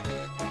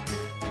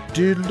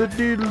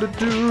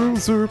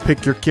 Doodle-a-doodle-a-doodle.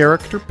 Pick your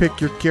character.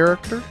 Pick your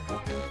character.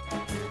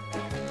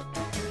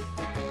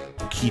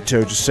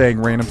 Keto just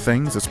saying random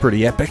things. That's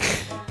pretty epic.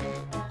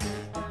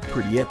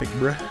 Pretty epic,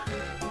 bruh.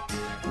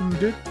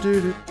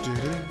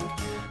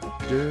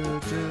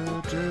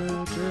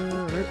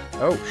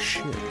 Oh,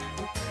 shit.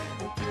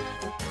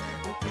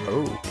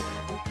 Oh.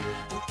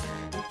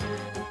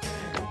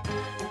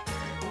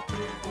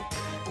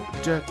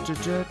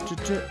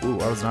 Ooh,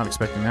 I was not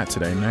expecting that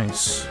today.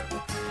 Nice.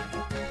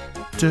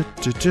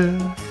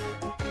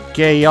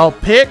 Okay, y'all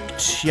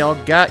picked. Y'all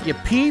got your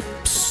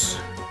peeps.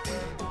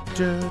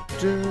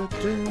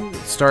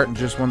 Start in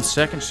just 1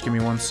 second. Just give me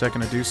 1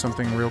 second to do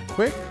something real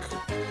quick.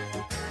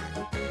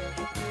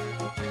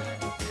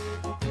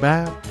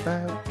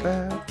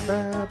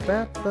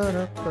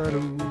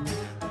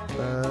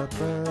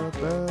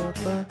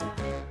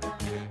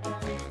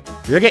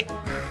 Okay,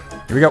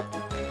 here we go.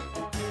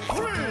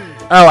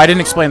 Oh, I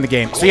didn't explain the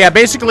game. So yeah,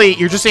 basically,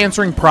 you're just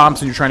answering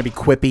prompts and you're trying to be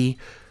quippy.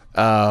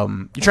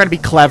 You're trying to be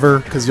clever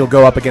because you'll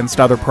go up against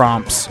other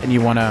prompts and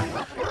you want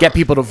to get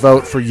people to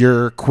vote for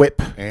your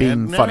quip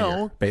being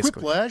funnier,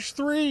 basically. Quiplash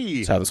 3.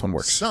 That's how this one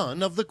works.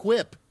 Son of the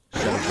Quip.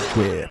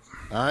 Quip.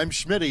 I'm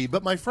Schmitty,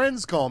 but my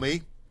friends call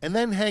me, and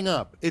then hang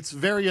up. It's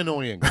very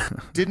annoying.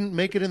 Didn't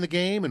make it in the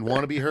game and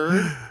want to be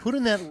heard? Put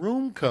in that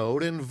room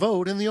code and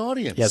vote in the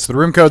audience. Yes, the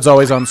room code's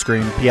always on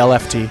screen.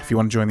 PLFT if you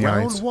want to join the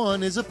audience. Round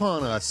 1 is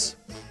upon us.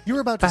 You're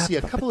about to see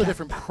a couple of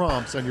different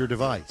prompts on your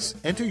device.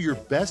 Enter your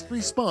best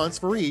response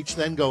for each,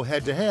 then go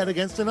head-to-head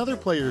against another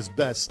player's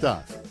best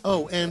stuff.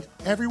 Oh, and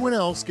everyone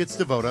else gets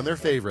to vote on their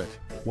favorite.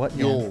 What?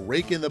 You'll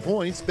rake in the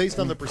points based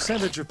on the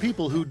percentage of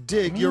people who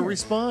dig your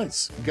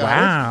response. Got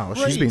Wow, it?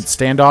 she's Great. being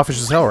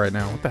standoffish as hell right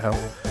now. What the hell?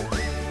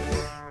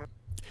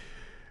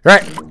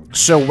 Alright,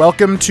 so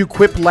welcome to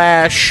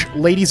Quiplash,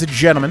 ladies and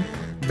gentlemen.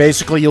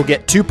 Basically, you'll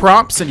get 2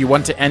 prompts, and you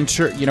want to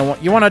enter,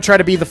 you want to try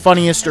to be the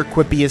funniest or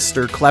quippiest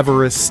or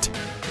cleverest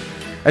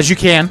as you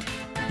can.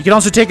 You can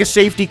also take a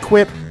safety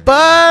quip,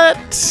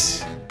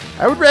 but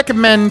I would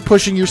recommend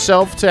pushing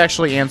yourself to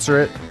actually answer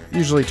it.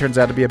 Usually turns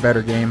out to be a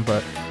better game,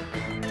 but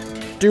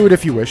do it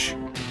if you wish.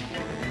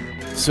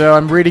 So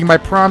I'm reading my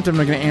prompt. I'm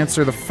going to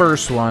answer the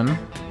first one.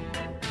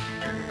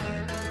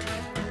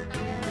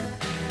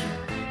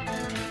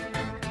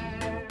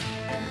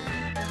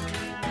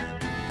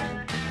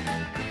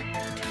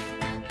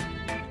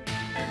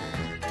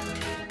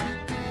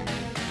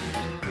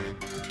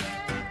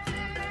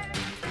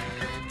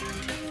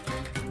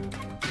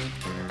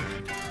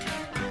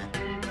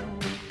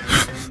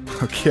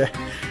 Okay.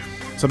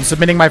 So I'm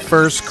submitting my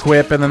first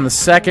quip, and then the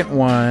second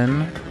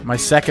one, my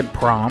second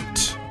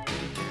prompt.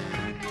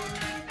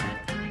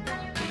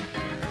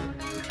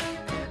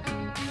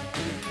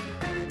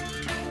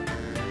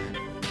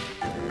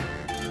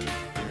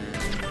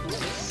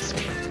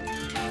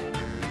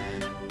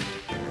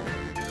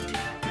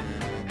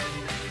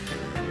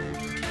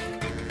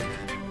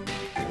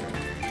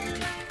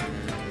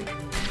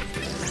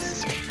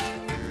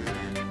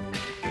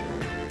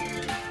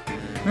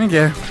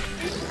 Okay.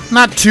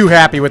 Not too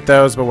happy with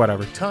those, but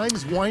whatever.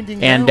 Time's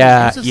winding And,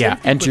 down. Use a yeah,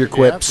 safety enter your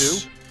quip if you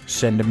have quips. to.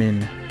 Send them in.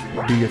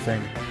 Do your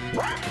thing.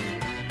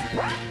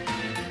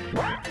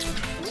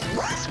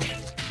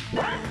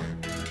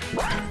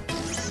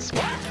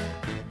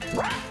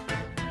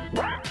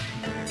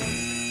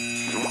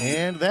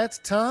 And that's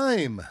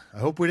time. I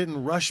hope we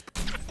didn't rush.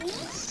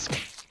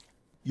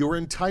 Your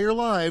entire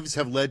lives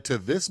have led to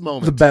this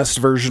moment. The best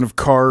version of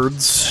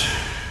cards.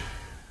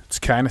 It's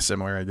kind of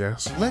similar, I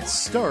guess. Let's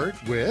start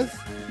with,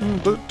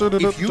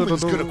 if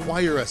humans could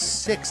acquire a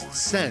sixth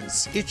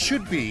sense, it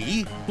should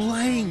be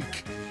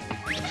blank.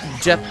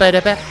 Have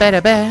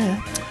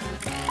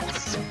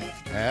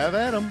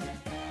at 'em.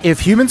 If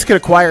humans could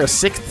acquire a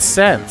sixth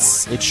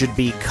sense, it should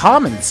be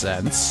common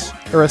sense,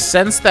 or a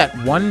sense that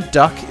one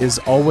duck is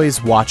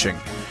always watching.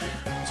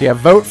 So yeah,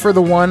 vote for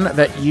the one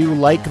that you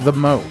like the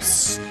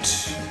most.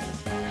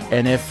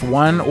 And if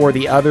one or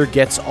the other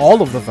gets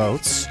all of the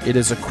votes, it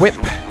is a quip.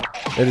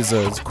 It is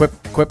a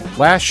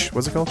quiplash.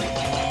 What's it called?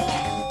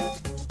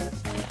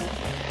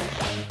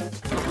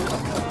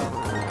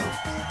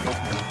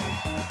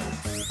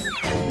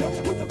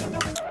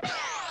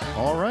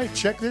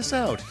 check this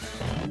out.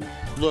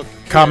 Look,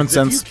 Common kids,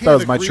 if sense. you can't That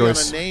was my agree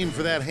choice. on a name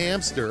for that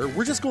hamster,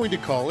 we're just going to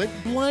call it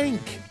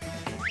blank.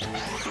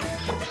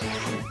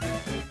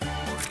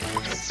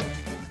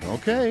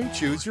 Okay,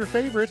 choose your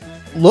favorite.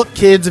 Look,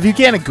 kids, if you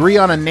can't agree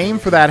on a name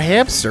for that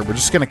hamster, we're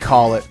just going to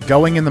call it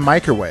going in the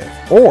microwave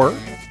or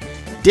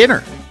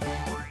dinner.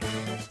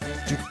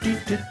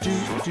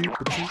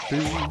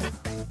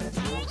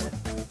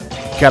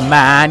 Come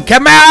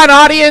on,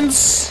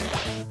 audience!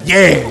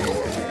 Yeah!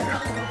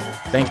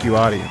 Thank you,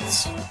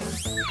 audience.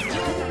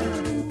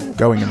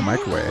 Going in the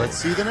microwave. Let's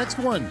see the next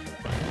one.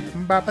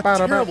 A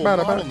terrible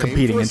model name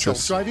Competing for a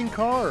interests. self-driving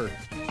car.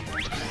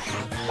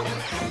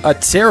 A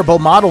terrible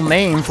model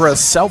name for a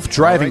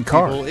self-driving All right,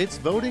 car. people, it's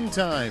voting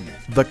time.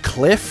 The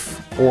Cliff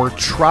or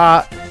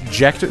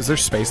Trajectory. Is there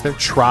space there?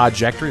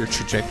 Trajectory or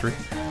Trajectory?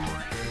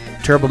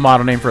 Terrible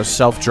model name for a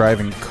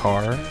self-driving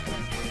car.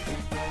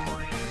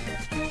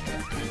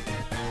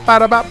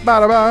 Ba-da-ba,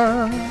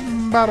 ba-da-ba.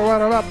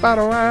 Ba-da-ba-da-ba,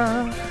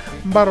 ba-da-ba.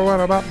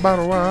 Ba-da-ba-da-ba,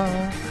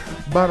 ba-da-ba.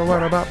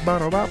 Ba-da-ba-da-ba,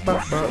 ba-da-ba,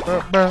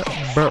 ba-da-ba.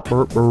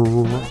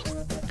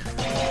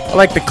 I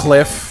like the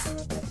Cliff.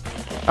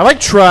 I like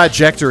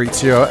Trajectory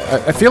too.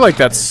 I feel like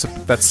that's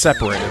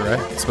separated, right?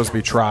 It's supposed to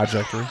be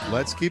Trajectory,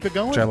 Let's keep it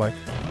going. which I like.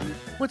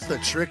 What's the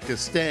trick to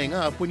staying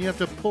up when you have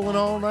to pull an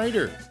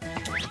all-nighter?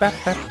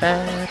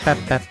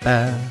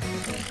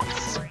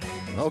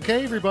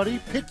 Okay, everybody,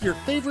 pick your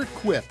favorite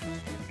quip.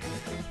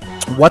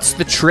 What's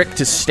the trick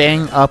to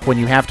staying up when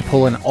you have to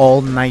pull an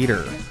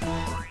all-nighter?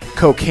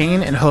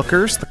 Cocaine and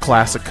hookers, the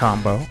classic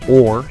combo.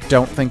 Or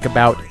don't think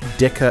about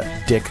dicka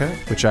dicka,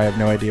 which I have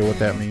no idea what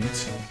that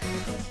means.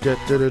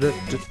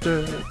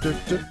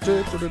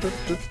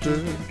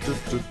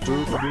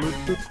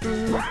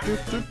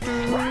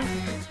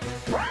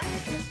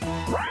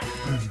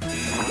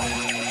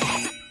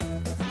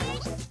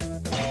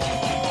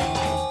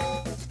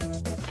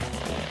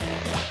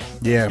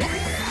 Yeah.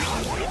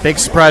 Big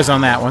surprise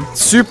on that one.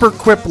 Super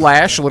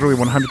Quiplash, literally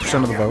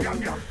 100% of the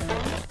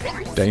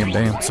vote.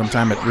 Damn.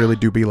 Sometime it really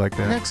do be like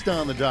that. Next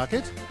on the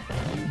docket,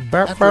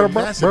 after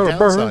massive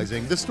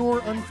downsizing, the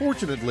store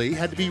unfortunately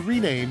had to be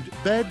renamed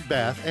Bed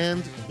Bath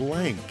and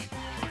Blank.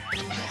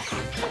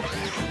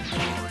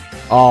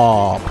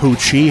 Aw,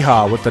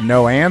 Poochieha with the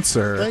no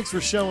answer. Thanks for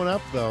showing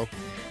up, though.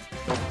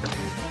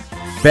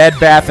 Bed,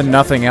 Bath, and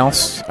nothing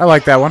else. I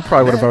like that one.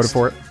 Probably would have voted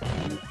for it.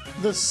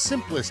 The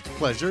simplest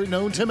pleasure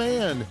known to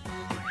man.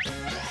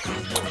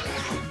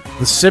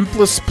 The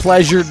simplest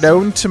pleasure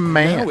known to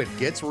man. Now it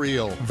gets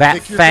real. That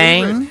Pick your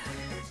Fang,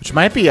 favorite. which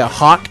might be a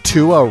Hawk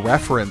Tua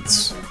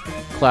reference.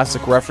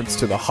 Classic reference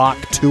to the Hawk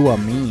Tua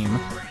meme.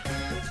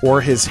 Or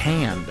his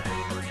hand.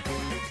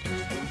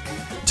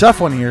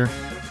 Tough one here.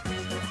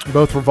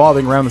 Both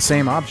revolving around the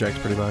same object,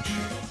 pretty much.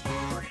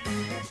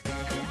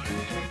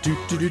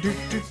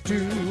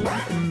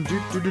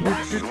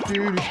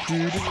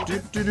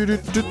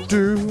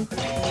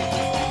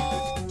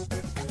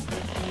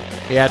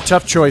 Yeah,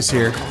 tough choice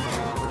here.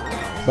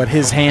 But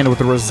his hand with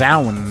a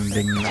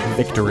resounding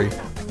victory.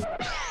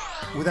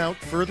 Without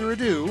further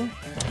ado,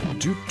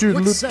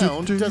 what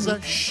sound does a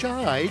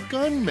shy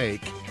gun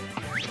make?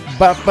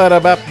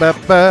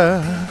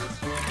 Ba-ba-da-ba-ba-ba.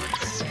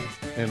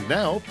 And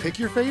now, pick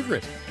your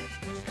favorite.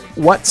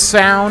 What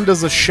sound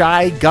does a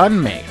shy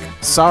gun make?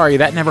 Sorry,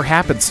 that never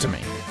happens to me.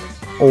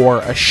 Or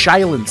a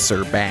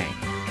silencer bang.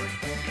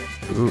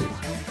 Ooh.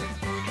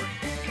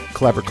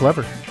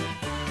 Clever.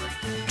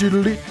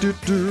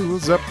 Doodly-doo-doo,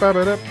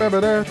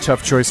 zap-ba-ba-da-ba-ba-da.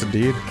 Tough choice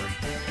indeed.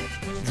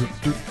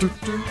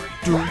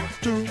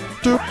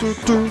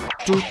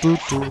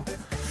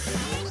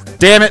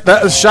 Damn it,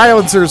 the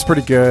silencer is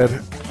pretty good.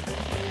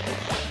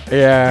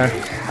 Yeah,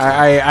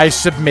 I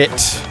submit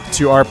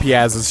to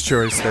RPaz's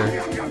choice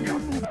there.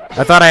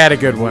 I thought I had a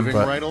good one,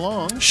 Moving but right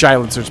along,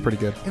 silencer's pretty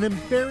good. an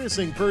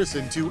embarrassing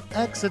person to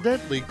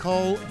accidentally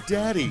call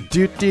daddy.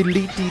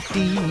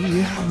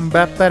 Doo-dee-lee-dee-dee,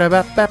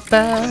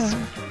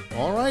 ba-ba-da-ba-ba-ba.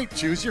 All right,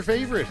 choose your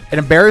favorite. An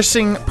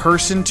embarrassing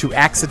person to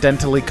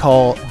accidentally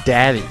call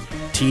daddy.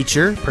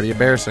 Teacher, pretty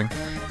embarrassing.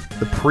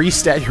 The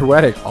priest at your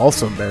wedding,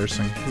 also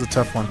embarrassing. This is a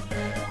tough one.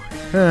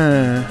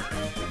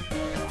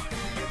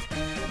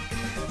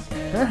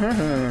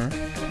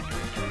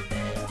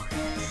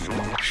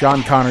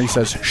 Sean Connery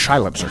says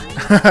silencer.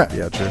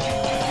 Yeah, true.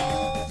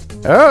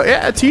 Oh,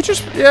 yeah,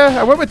 teachers. Yeah,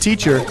 I went with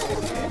teacher.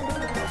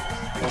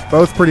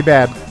 Both pretty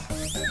bad.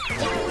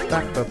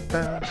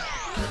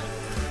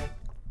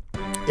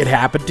 It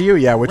happened to you?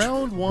 Yeah,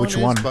 Round one which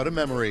is one? but a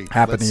memory.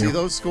 Happened Let's to see you?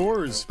 those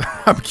scores.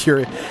 I'm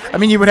curious. I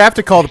mean, you would have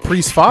to call the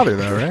priest father,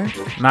 though,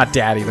 right? Not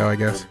daddy, though, I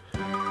guess.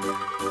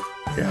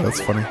 Yeah,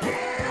 that's funny.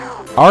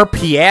 Our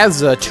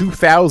Piazza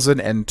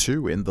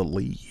 2002 in the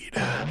lead.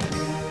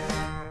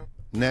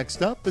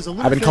 Next up is a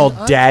little I've been thing called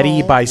I daddy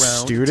call by round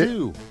student?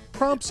 two.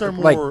 Prompts are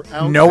Like, more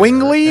out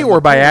knowingly there, and or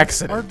the by points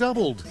accident? Are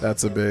doubled.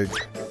 That's a big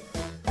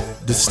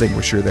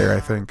distinguisher there, I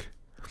think.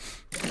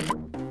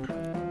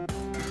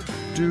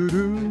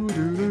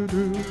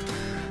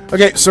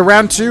 Okay, so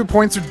round two,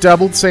 points are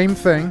doubled, same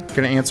thing.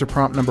 Gonna answer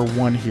prompt number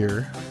one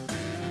here.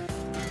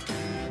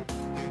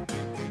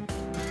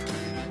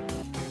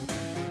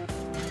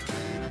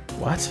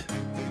 What?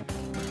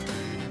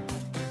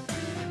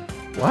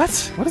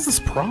 What? What is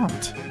this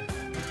prompt?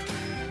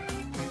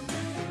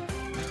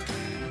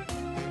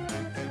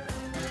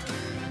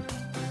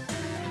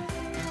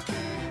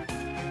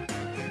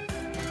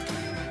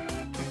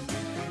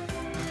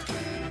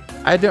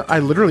 I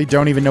literally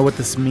don't even know what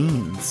this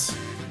means.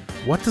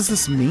 What does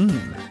this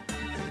mean?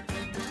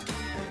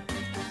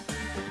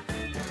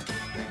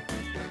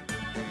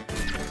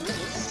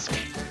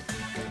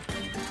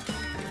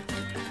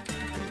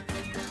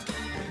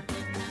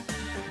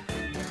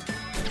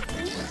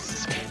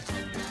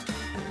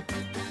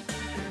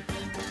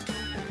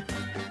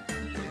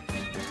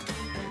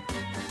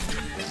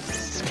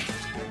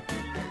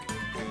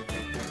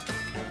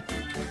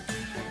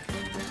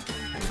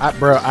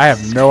 Bro, I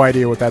have no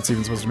idea what that's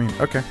even supposed to mean.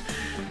 Okay.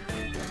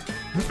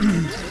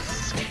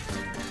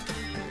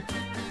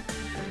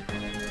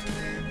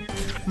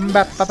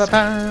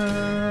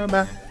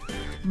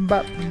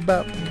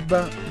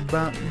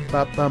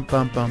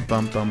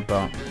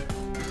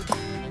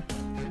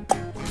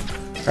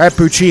 Alright,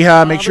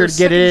 Puchiha, make sure to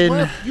get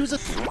in.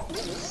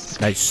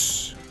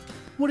 Nice.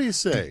 What do you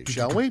say,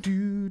 shall we?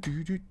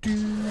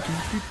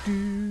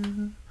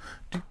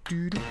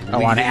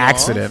 Oh, on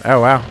accident.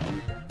 Oh, wow.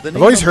 I've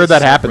always heard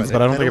that happens,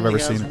 but I don't think I've ever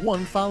seen it.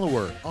 One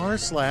follower,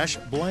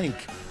 r/blank.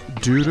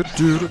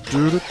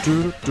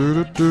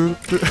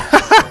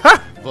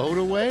 Vote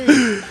away.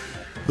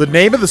 The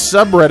name of the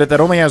subreddit that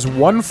only has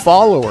one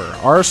follower,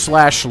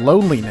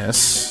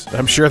 r/loneliness.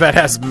 I'm sure that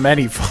has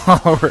many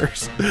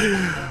followers.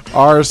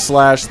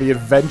 r/the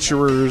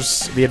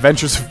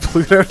adventures of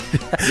Pluto.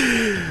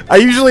 I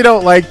usually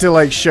don't like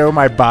to show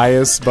my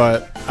bias,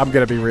 but I'm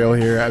gonna be real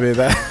here. I mean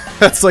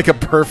that's like a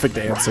perfect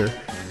answer.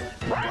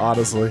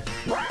 Honestly.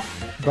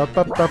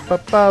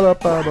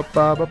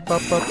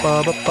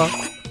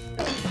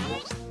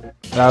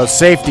 That was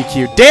safety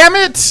cue. Damn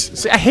it!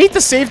 See, I hate the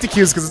safety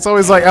cues because it's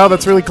always like, oh,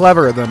 that's really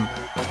clever. And then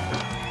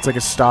it's like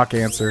a stock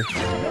answer.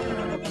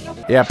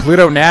 Yeah,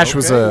 Pluto Nash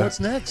was a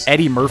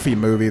Eddie Murphy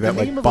movie that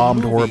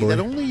bombed horribly. That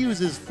only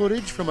uses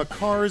footage from a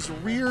car's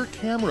rear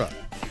camera.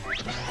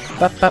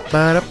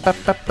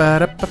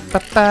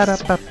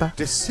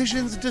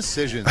 Decisions.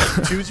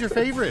 Choose your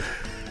favorite.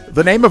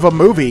 The name of a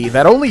movie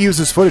that only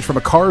uses footage from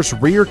a car's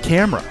rear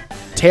camera.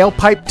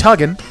 Tailpipe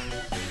Tuggin'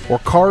 or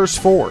Cars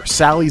 4,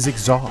 Sally's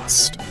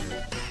Exhaust.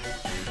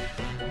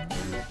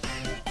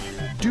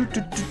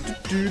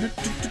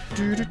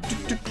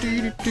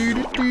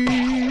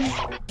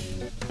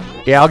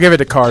 Yeah, I'll give it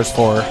to Cars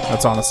 4.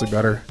 That's honestly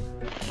better.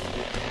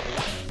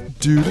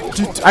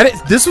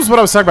 This was what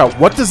I was talking about.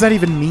 What does that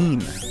even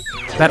mean?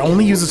 That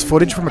only uses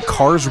footage from a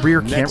car's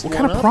rear camera? What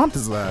kind of prompt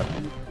is that?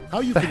 How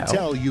you can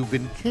tell you've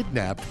been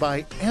kidnapped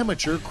by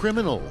amateur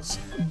criminals.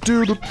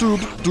 Here's the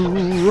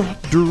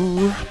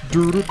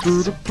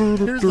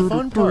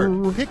fun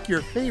part. Pick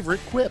your favorite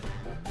quip.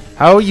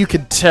 How you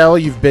could tell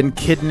you've been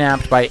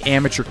kidnapped by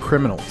amateur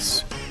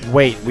criminals.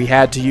 Wait, we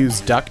had to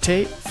use duct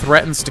tape?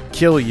 Threatens to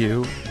kill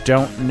you.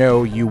 Don't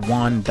know you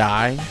won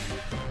die.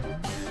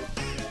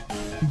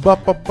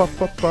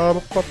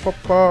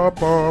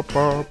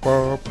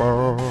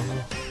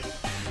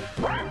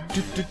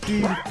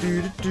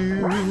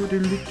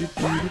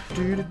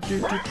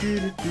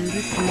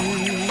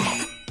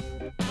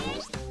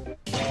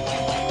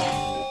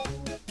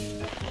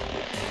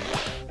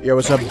 Yo,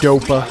 what's up,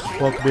 Dopa?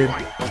 Welcome in.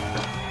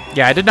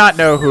 Yeah, I did not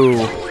know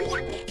who.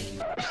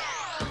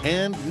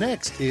 And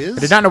next is.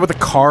 I did not know what the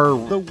car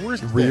the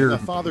worst rear. Thing a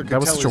father could That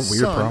was tell such a his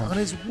weird son problem. On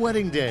his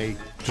wedding day.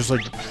 Just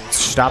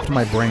stopped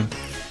my brain.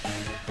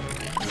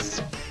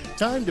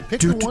 Time to pick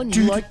the one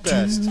you like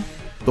best.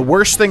 The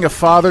worst thing a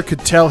father could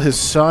tell his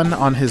son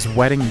on his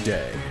wedding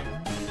day.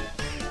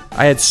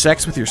 I had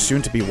sex with your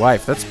soon-to-be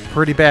wife. That's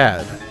pretty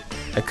bad.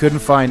 I couldn't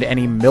find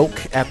any milk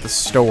at the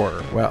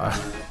store. Well,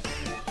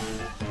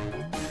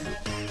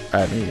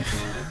 I mean,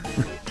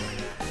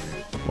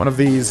 one of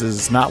these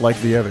is not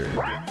like the other.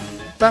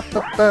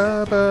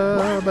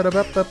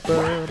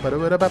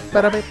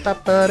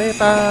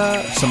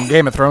 Some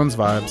Game of Thrones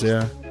vibes,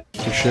 yeah,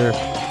 for sure.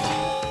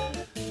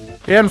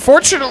 Yeah,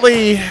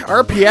 unfortunately,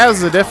 our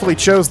Piazza definitely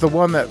chose the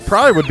one that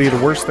probably would be the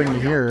worst thing to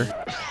hear.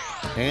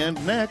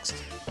 And next,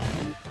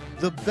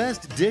 the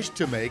best dish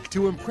to make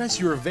to impress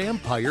your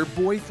vampire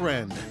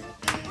boyfriend.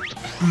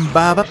 And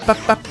now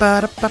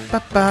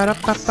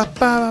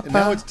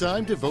it's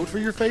time to vote for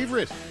your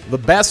favorite. The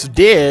best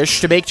dish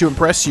to make to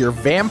impress your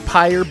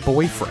vampire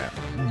boyfriend.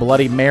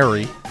 Bloody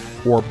Mary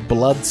or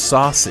blood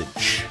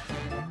sausage.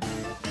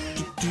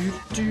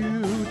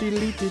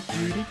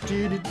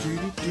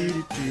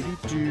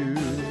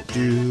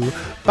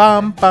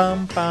 Bum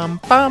bum bum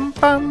bum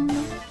bum.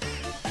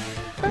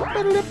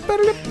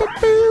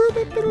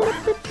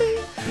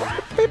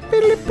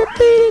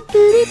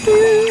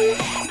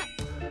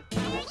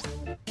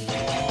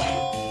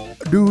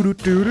 Do do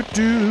do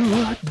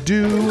do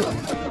do.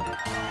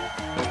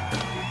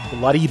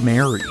 Bloody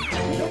Mary.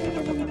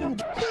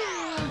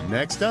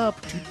 Next up,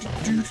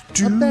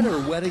 a better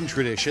wedding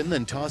tradition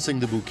than tossing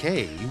the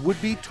bouquet would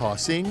be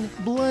tossing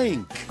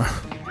blank.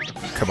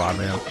 Come on,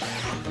 man.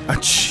 Oh,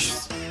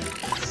 jeez.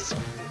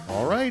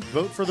 All right,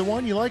 vote for the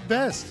one you like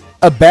best.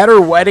 A better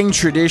wedding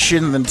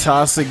tradition than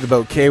tossing the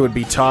bouquet would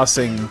be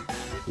tossing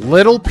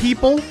little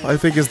people, I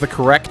think is the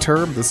correct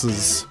term. This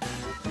is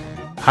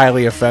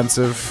highly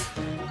offensive.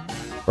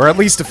 Or at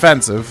least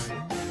offensive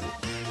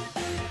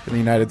in the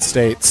United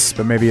States,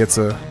 but maybe it's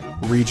a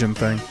region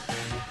thing.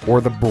 Or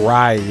the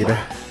bride.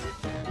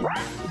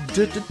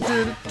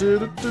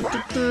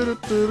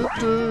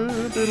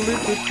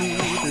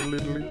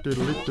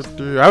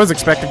 I was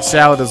expecting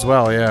salad as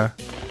well, yeah.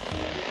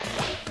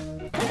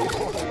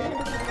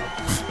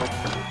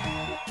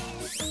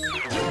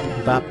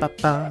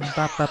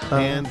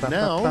 And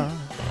now,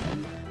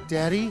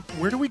 Daddy,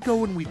 where do we go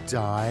when we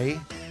die?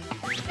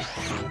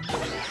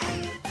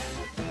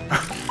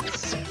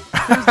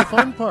 Here's the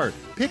fun part.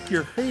 Pick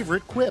your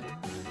favorite quip.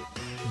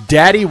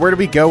 Daddy, where do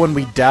we go when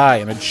we die?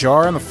 In a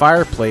jar in the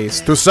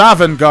fireplace. To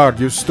Savangard,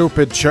 you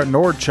stupid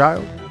Nord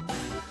child.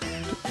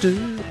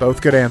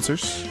 Both good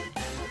answers.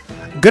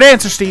 Good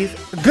answer, Steve.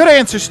 Good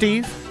answer,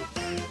 Steve.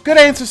 Good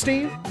answer,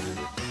 Steve.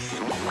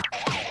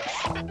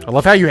 I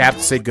love how you have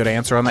to say good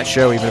answer on that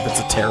show, even if it's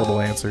a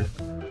terrible answer.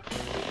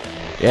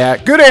 Yeah,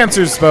 good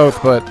answers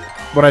both, but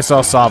when I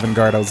saw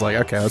Savangard, I was like,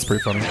 okay, that's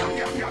pretty funny.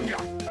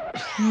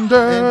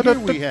 And here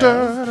we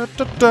have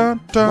what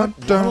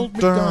Ronald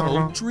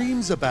McDonald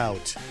dreams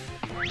about.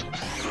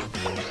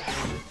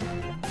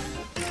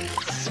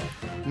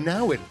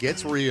 Now it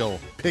gets real.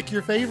 Pick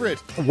your favorite.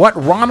 What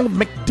Ronald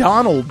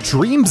McDonald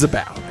dreams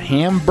about?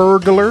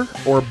 Hamburglar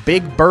or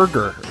Big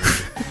Burger?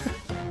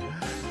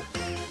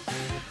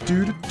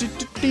 To the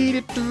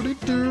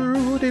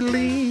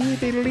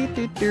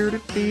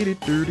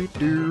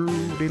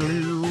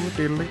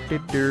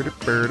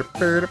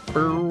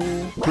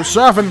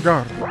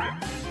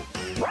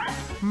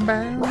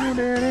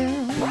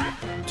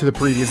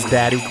previous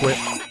daddy quip.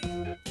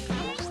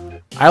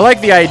 I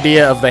like the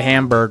idea of the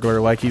Hamburglar,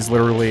 like he's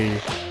literally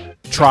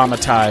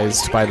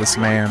traumatized by this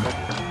man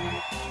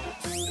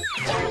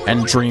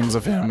and dreams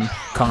of him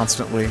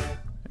constantly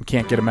and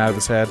can't get him out of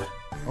his head.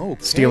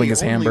 Okay, stealing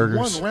his only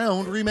hamburgers. One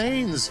round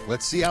remains.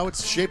 Let's see how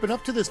it's shaping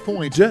up to this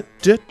point. Did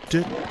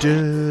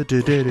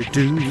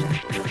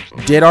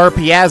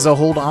Arpiazza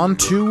hold on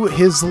to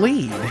his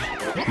lead?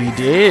 He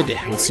did,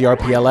 with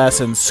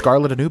CRPLS and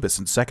Scarlet Anubis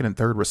in second and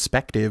third,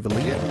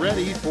 respectively. Get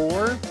ready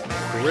for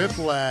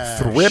Thriplash.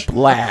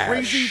 Thriplash. A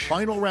crazy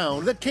final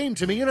round that came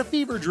to me in a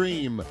fever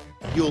dream.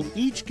 You'll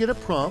each get a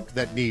prompt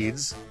that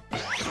needs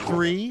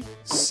 3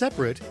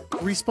 separate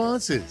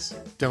responses.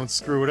 Don't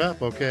screw it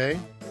up, okay?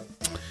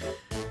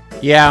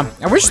 Yeah,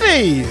 I wish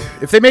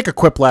if they make a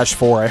Quiplash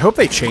 4, I hope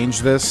they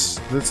change this.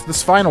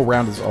 This final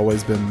round has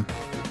always been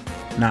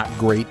not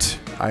great,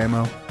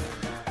 IMO.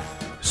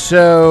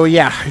 So,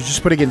 yeah, you're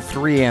just putting in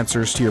 3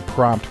 answers to your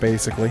prompt,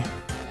 basically.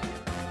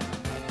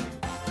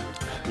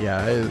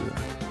 Yeah,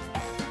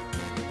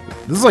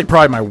 this is like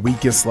probably my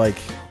weakest, like,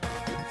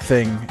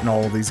 thing in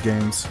all of these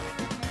games.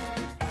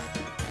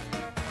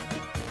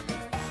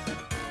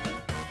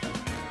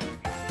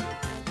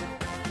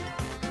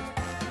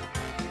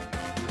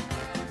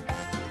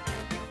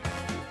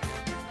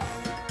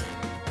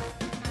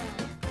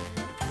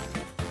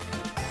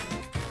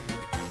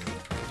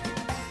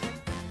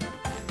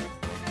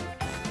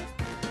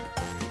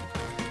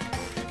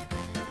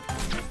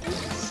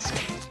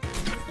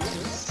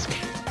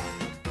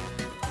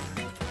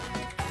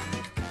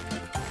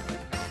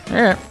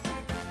 Yeah.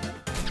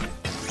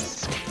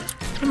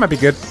 That might be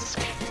good.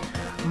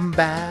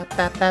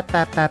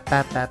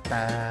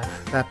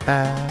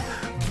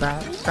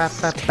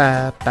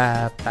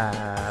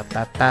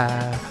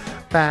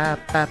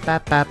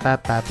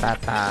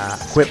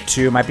 Quip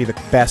 2 might be the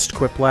best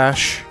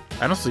Quiplash.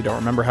 I honestly don't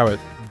remember how it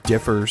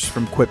differs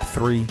from Quip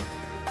 3.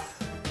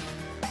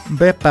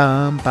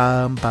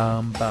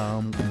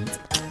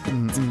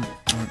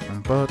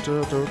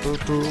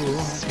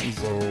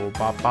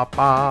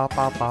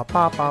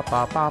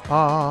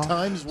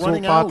 Time's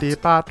running out.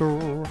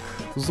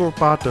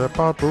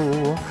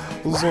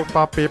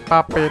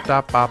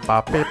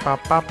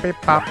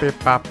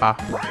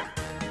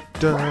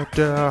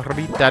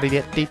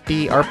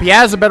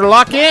 Arpiazza better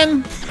lock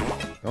in.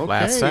 Okay,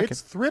 Last second.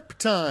 it's Thrip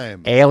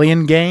time.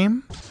 Alien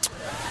game.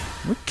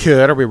 We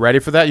could. Are we ready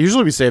for that?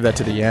 Usually we save that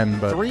to the end,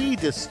 but 3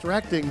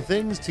 distracting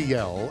things to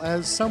yell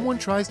as someone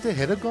tries to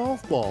hit a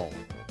golf ball.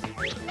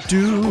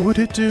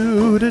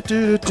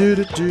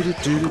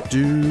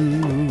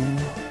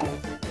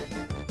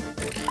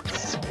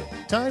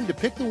 Time to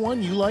pick the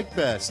one you like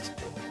best.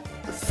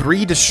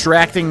 3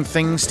 distracting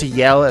things to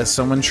yell as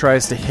someone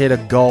tries to hit a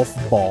golf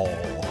ball.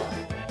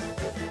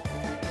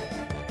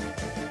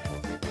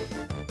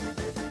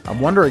 I'm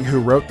wondering who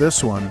wrote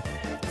this one.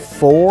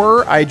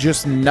 4, I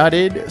just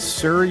nutted,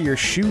 sir, your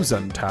shoes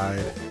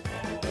untied.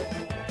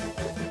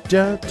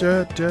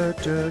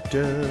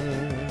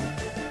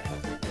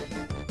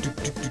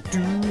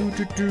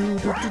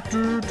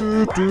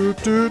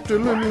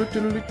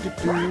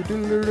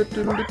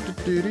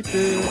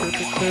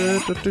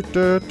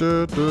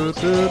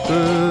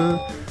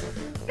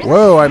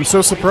 Whoa, I'm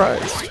so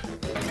surprised.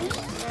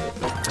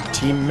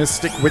 Team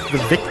Mystic with the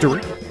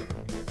victory.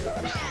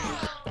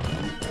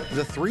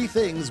 The 3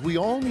 things we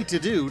all need to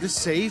do to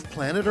save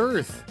planet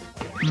Earth.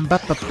 All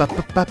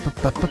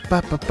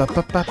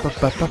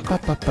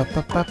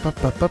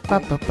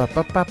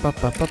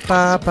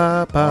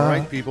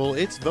right, people,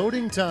 it's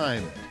voting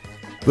time.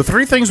 The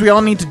 3 things we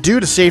all need to do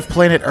to save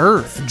planet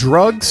Earth.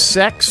 Drugs,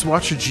 sex,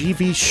 watch a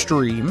GV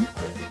stream.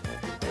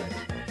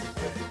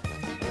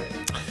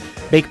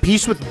 Make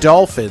peace with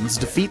dolphins,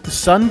 defeat the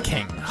Sun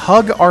King,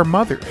 hug our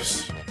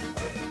mothers.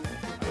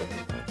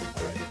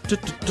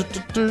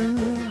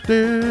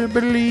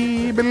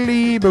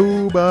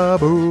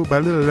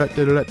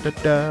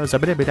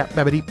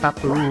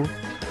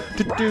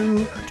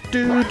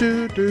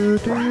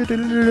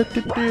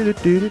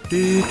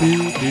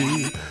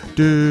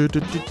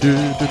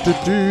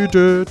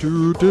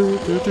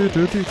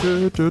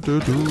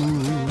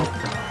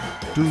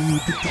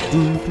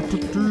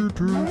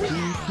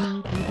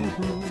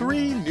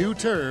 Three new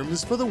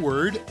terms for the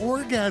word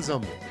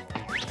orgasm.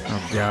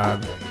 Oh,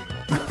 God.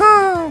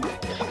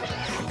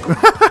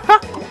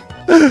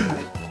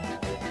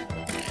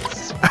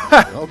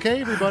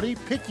 Okay, everybody,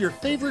 pick your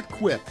favorite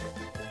quip.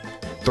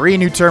 3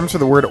 new terms for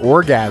the word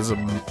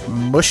orgasm.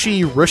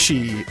 Mushy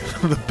rushy.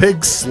 The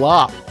big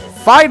slop.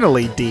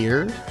 Finally,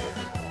 dear.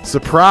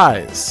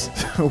 Surprise.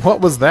 What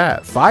was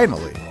that?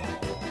 Finally.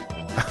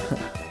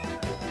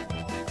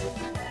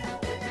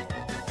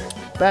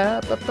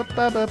 Yeah,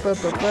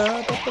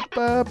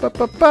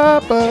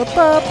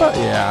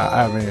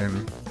 I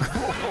mean,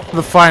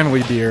 the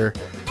finally, dear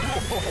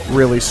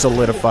really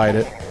solidified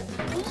it.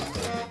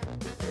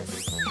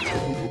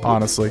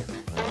 Honestly.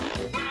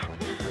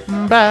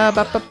 3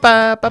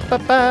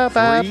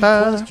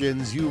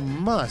 questions you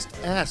must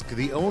ask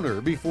the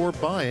owner before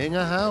buying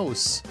a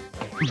house.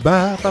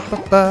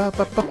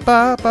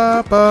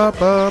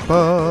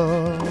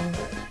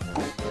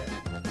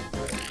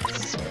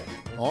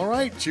 All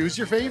right, choose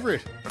your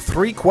favorite.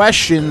 3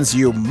 questions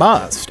you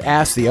must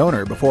ask the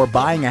owner before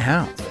buying a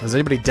house. Has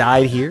anybody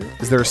died here?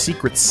 Is there a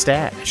secret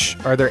stash?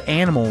 Are there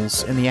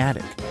animals in the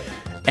attic?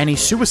 Any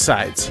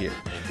suicides here?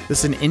 This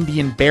is an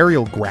Indian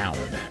burial ground.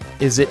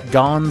 Is it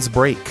Gon's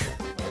break?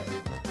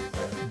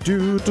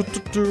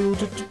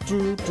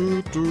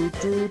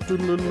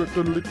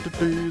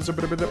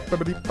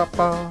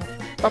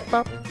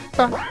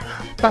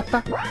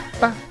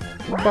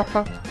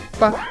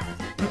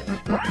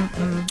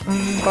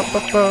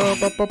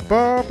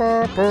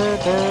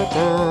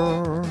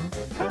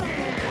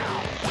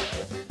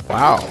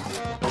 Wow.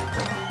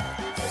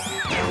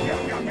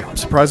 I'm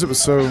surprised it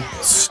was so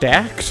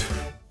stacked.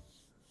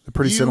 They're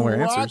pretty similar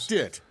You answers. rocked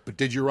it, but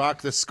did you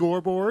rock the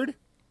scoreboard?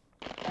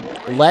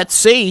 Let's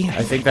see.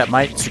 I think that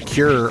might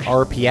secure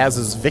our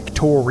Piazza's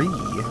victory.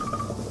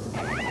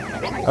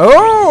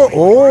 Oh!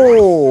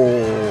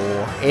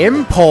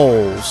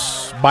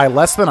 Impulse by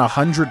less than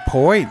 100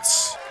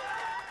 points.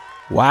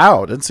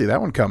 Wow, didn't see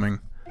that one coming.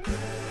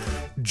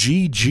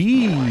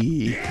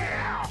 GG.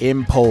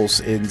 Impulse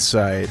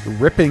Insight,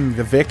 ripping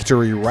the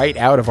victory right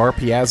out of our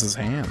Piazza's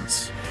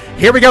hands.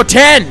 Here we go.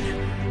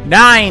 10,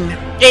 9,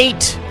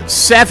 8,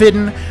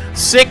 7,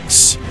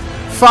 6,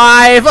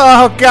 5,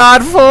 oh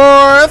God,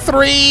 4,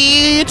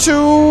 3,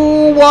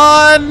 2,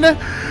 1.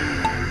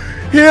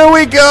 Here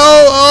we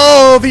go.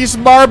 Oh, these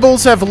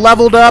marbles have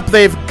leveled up.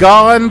 They've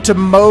gone to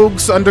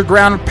Moog's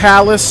underground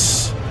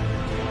palace.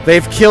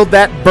 They've killed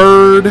that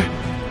bird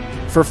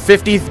for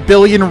 50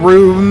 billion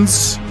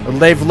runes.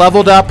 They've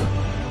leveled up.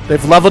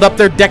 They've leveled up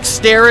their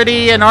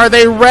dexterity, and are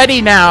they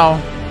ready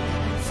now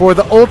for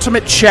the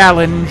ultimate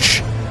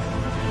challenge?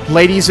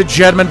 Ladies and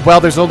gentlemen, well,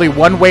 there's only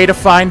one way to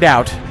find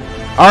out.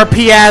 Our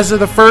Piazza,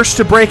 the first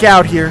to break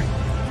out here,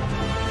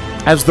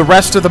 as the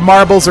rest of the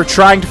marbles are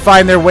trying to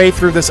find their way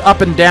through this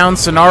up and down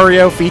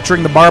scenario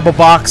featuring the marble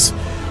box.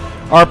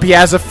 Our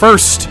Piazza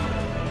first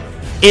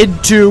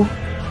into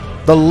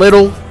the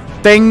little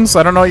things.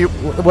 I don't know,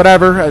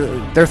 whatever.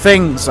 They're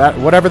things,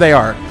 whatever they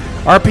are.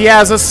 Our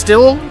Piazza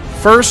still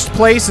first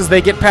place as they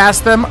get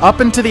past them,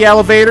 up into the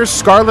elevators.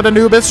 Scarlet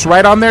Anubis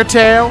right on their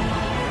tail.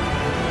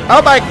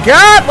 Oh my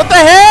God, what the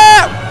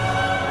hell?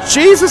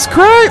 Jesus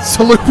Christ.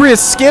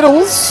 Salubrious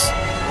Skittles.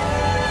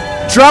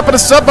 Dropping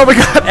us up, but we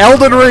got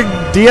Elden Ring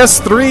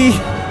DS3.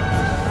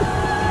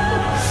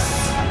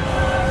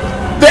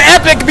 The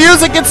epic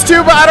music gets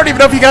too much. I don't even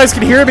know if you guys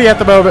can hear me at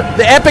the moment.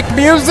 The epic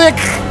music.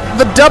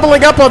 The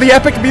doubling up on the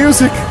epic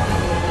music.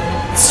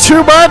 It's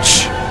too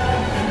much.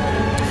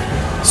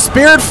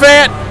 Spirit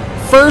Fat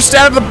first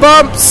out of the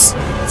bumps.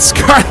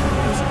 Scar.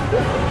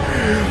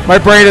 My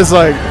brain is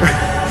like.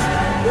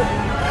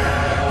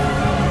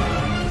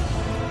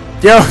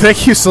 Yo,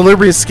 thank you,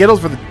 Salubrious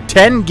Skittles, for the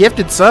 10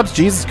 gifted subs.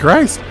 Jesus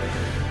Christ.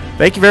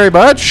 Thank you very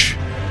much.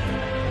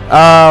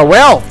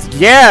 Well,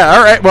 yeah,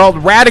 alright. Well,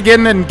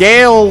 Radigan and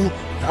Gale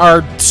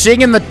are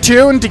singing the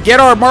tune to get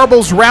our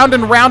marbles round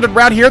and round and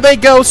round. Here they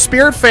go.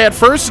 Spirit Fan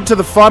first into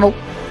the funnel.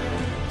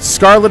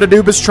 Scarlet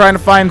Anubis trying to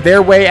find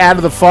their way out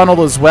of the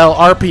funnel as well.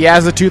 Our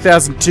Piazza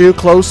 2002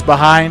 close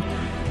behind.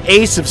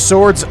 Ace of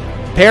Swords,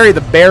 Parry the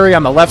Berry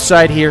on the left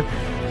side here.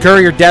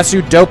 Courier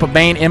Desu,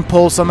 Dopamine,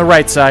 Impulse on the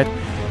right side.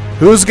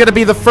 Who's going to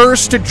be the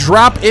first to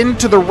drop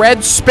into the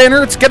red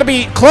spinner? It's going to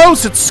be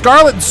close. It's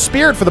Scarlet and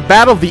Spirit for the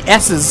Battle of the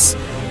S's.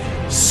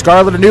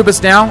 Scarlet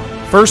Anubis now,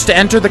 first to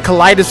enter the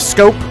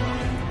kaleidoscope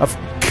of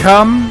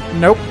cum.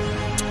 Nope.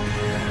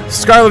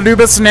 Scarlet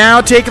Anubis now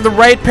taking the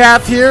right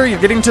path here.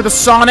 You're getting to the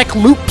sonic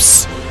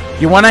loops.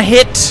 You want to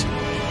hit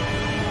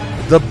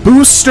the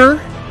booster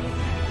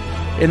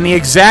in the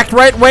exact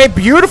right way.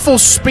 Beautiful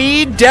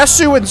speed.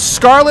 Desu and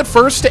Scarlet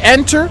first to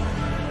enter.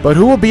 But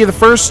who will be the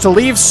first to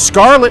leave?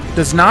 Scarlet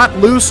does not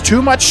lose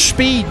too much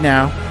speed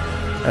now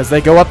as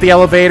they go up the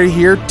elevator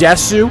here.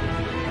 Desu.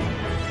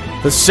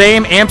 The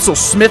same. Amsel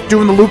Smith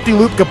doing the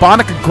loop-de-loop.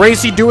 Gabonica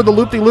Gracie doing the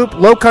loop-de-loop.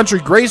 Low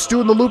Country Grace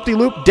doing the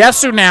loop-de-loop.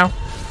 Desu now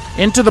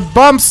into the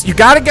bumps. You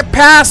got to get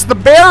past the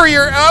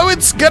barrier. Oh,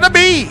 it's going to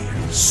be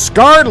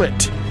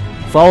Scarlet.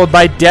 Followed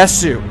by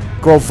Desu.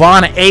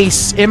 Grohlvana,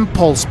 Ace,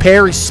 Impulse,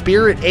 Perry,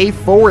 Spirit, A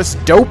Forest,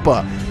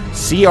 Dopa,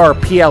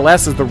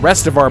 CRPLS as the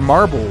rest of our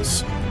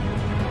marbles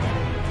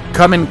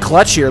come in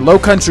clutch here. Low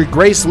Country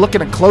Grace looking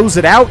to close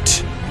it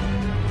out.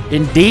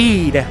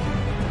 Indeed.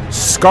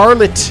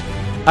 Scarlet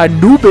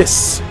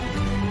Anubis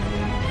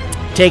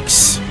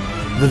takes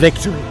the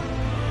victory.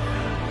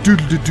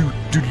 Doodle-doo,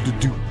 doodle-doo,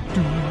 doodle-doo.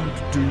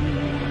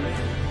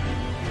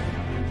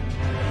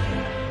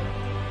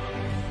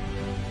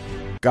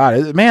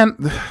 God, man.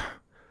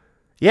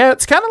 Yeah,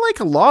 it's kind of like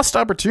a lost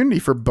opportunity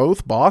for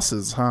both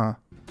bosses, huh?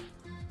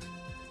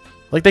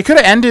 Like, they could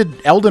have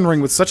ended Elden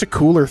Ring with such a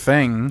cooler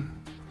thing.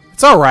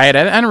 It's alright,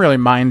 I didn't really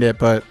mind it,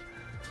 but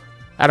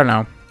I don't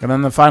know. And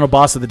then the final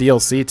boss of the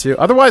DLC, too.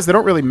 Otherwise, they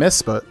don't really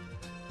miss, but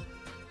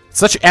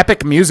such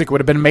epic music. Would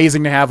have been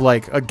amazing to have,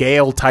 like, a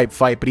Gale-type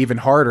fight, but even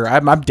harder.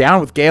 I'm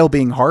down with Gale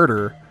being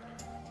harder.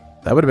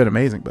 That would have been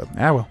amazing, but,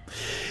 well.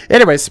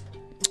 Anyways,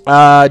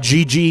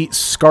 GG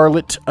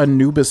Scarlet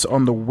Anubis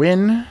on the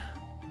win.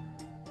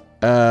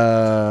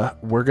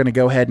 We're gonna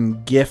go ahead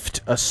and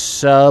gift a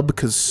sub,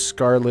 because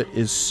Scarlet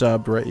is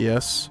subbed, right?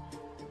 Yes.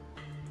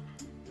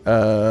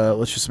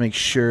 Let's just make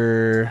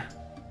sure.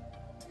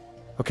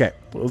 Okay,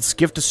 let's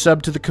gift a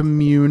sub to the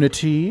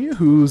community.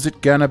 Who's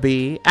it gonna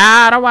be?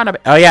 I don't wanna be.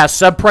 Oh yeah,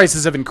 sub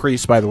prices have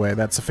increased, by the way.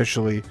 That's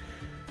officially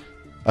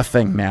a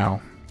thing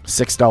now.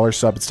 $6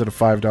 sub instead of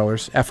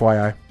 $5.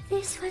 FYI.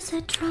 This was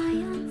a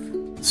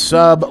triumph.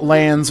 Sub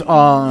lands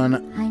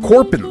on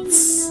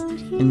Corpins.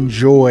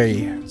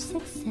 Enjoy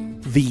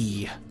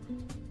the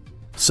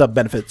sub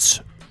benefits.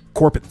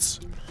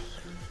 Corpins.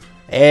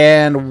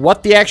 And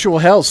what the actual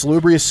hell?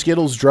 Salubrious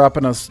Skittles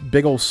dropping a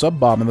big old sub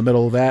bomb in the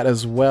middle of that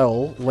as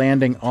well.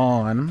 Landing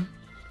on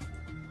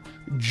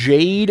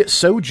Jade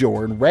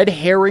Sojourn, Red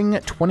Herring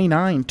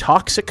 29,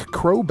 Toxic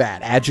Crobat,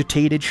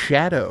 Agitated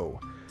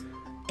Shadow,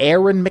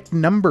 Aaron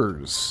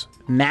McNumbers,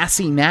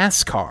 Nassy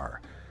NASCAR,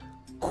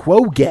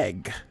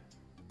 Quogeg,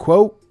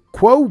 Quogu,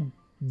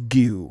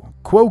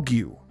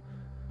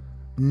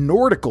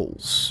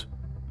 Nordicals,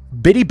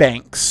 Biddy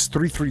Banks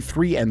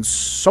 333, and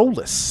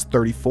Solus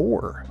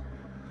 34.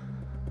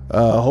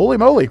 Holy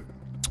moly.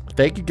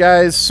 Thank you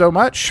guys so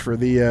much for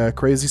the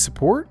crazy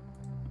support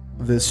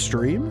this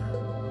stream.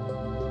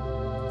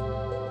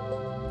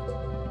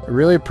 I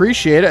really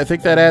appreciate it. I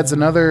think that adds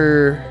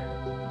another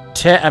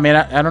 10. I mean,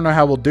 I don't know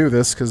how we'll do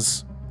this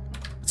because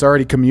it's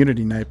already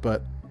community night,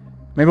 but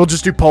maybe we'll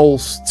just do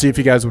polls, see if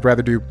you guys would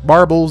rather do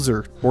marbles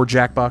or more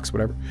jackbox,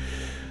 whatever.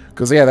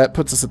 Because, yeah, that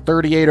puts us at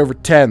 38 over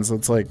 10, so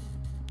it's like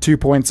 2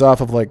 points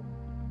off of like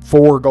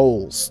 4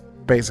 goals,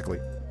 basically.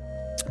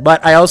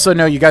 But I also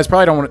know you guys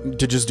probably don't want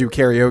to just do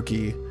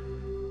karaoke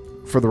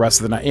for the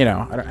rest of the night. You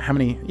know, I don't, how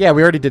many? Yeah,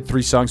 we already did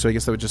 3 songs, so I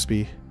guess that would just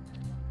be...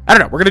 I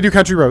don't know. We're going to do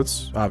Country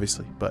Roads,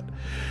 obviously. But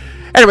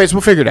anyways, we'll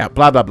figure it out.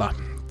 Blah, blah, blah.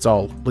 It's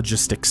all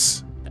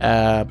logistics.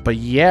 But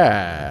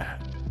yeah.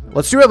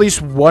 Let's do at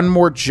least one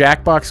more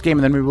Jackbox game,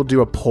 and then we will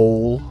do a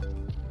poll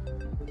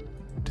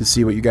to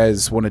see what you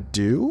guys want to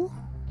do.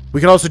 We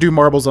can also do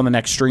marbles on the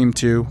next stream,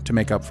 too, to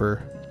make up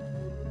for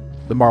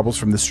the marbles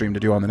from this stream to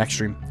do on the next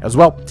stream as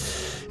well.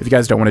 If you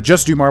guys don't want to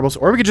just do marbles,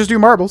 or we could just do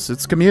marbles.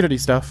 It's community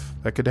stuff.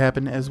 That could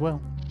happen as well.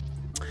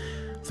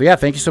 So yeah,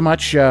 thank you so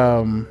much,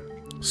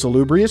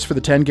 Salubrious for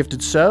the 10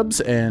 gifted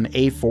subs, and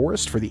A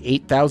Forest for the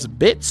 8,000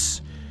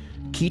 bits.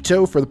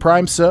 Keto for the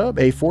Prime sub,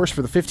 A Forest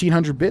for the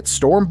 1,500 bits,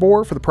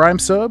 Stormbore for the Prime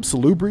sub,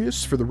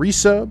 Salubrious for the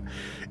resub,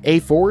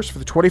 A Forest for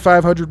the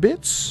 2,500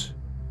 bits,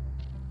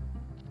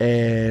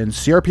 and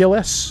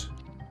CRPLS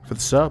for the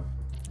sub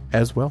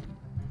as well.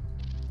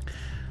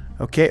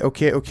 Okay.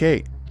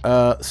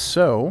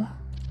 So,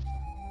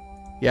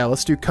 yeah,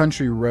 let's do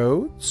Country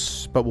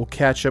Roads, but we'll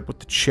catch up with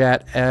the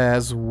chat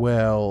as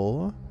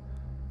well.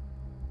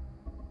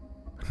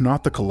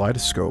 Not the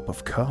kaleidoscope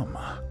of cum.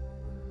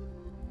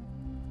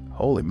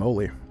 Holy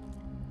moly.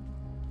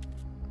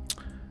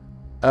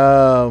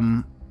 Yeah,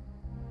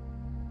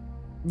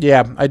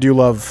 I do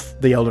love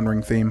the Elden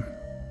Ring theme.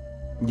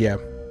 Yeah.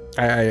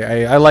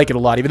 I like it a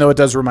lot, even though it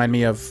does remind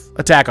me of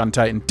Attack on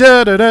Titan.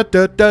 Well, that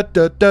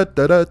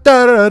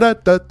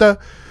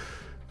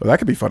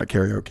could be fun at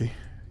karaoke,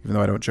 even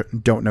though I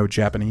don't know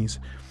Japanese.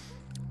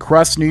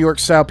 Crust, New York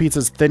style pizza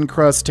is thin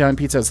crust. Italian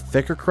pizza has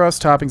thicker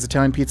crust. Toppings,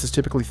 Italian pizza is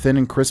typically thin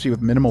and crispy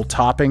with minimal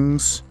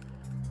toppings.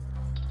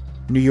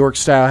 New York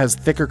style has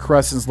thicker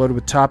crust and is loaded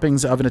with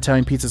toppings. Oven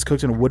Italian pizza is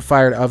cooked in a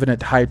wood-fired oven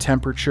at high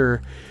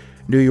temperature.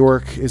 New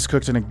York is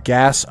cooked in a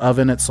gas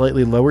oven at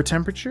slightly lower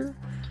temperature.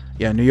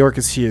 Yeah, New York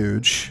is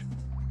huge.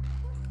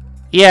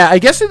 Yeah, I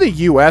guess in the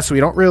U.S. we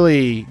don't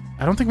really...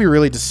 I don't think we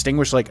really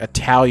distinguish, like,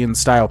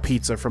 Italian-style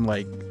pizza from,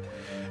 like...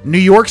 New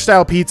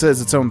York-style pizza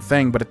is its own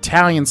thing, but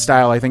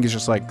Italian-style, I think, is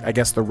just, like, I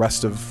guess the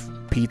rest of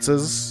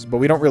pizzas. But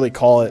we don't really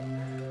call it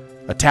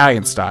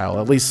Italian-style.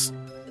 At least,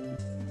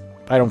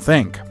 I don't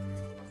think.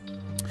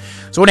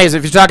 So anyways,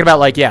 if you're talking about,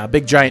 like, yeah, a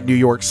big giant New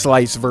York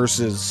slice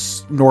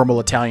versus normal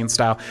Italian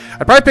style,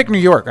 I'd probably pick New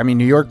York. I mean,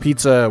 New York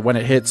pizza, when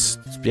it hits,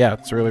 yeah,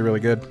 it's really, really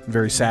good.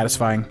 Very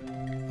satisfying.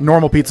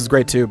 Normal pizza's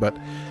great, too, but...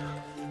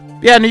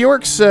 Yeah, New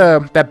York's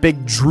that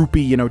big,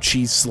 droopy, you know,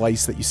 cheese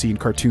slice that you see in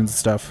cartoons and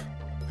stuff.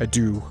 I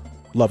do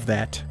love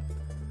that.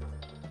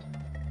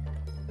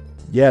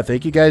 Yeah,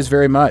 thank you guys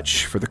very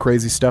much for the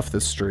crazy stuff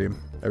this stream.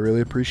 I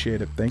really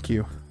appreciate it. Thank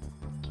you.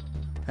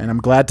 And I'm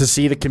glad to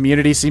see the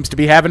community seems to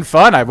be having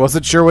fun. I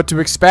wasn't sure what to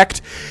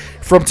expect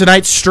from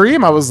tonight's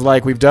stream. I was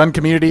like, we've done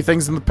community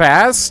things in the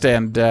past,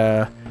 and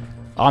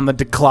on the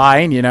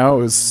decline, you know,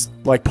 it was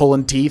like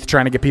pulling teeth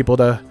trying to get people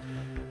to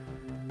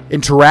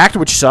interact,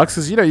 which sucks,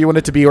 because, you know, you want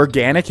it to be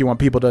organic. You want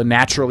people to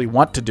naturally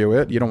want to do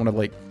it. You don't want to,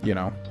 like, you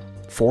know,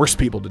 force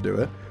people to do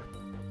it.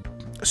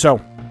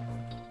 So,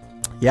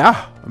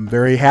 yeah, I'm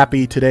very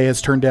happy today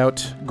has turned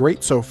out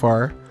great so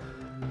far.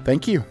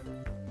 Thank you.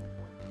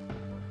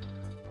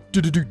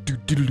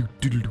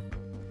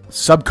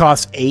 Sub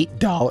costs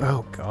 $8.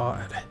 Oh,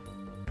 God.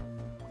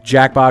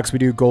 Jackbox, we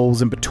do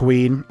goals in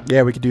between.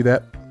 Yeah, we could do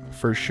that.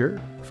 For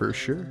sure. For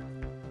sure.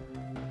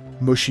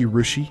 Mushy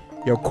Rushy.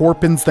 Yo,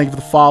 Corpins, thank you for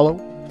the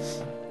follow.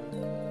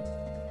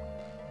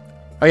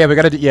 Oh, yeah, we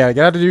gotta do,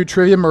 gotta do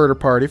Trivia Murder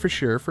Party for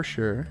sure. For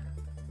sure.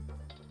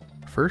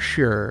 For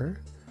sure.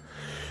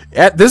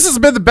 This has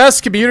been the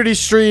best community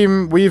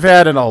stream we've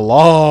had in a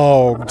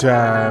long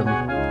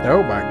time.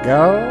 Oh, my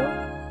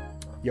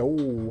God.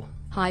 Yo.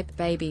 Hype,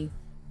 baby.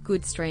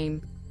 Good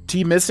stream.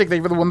 T Mystic, thank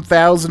you for the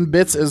 1,000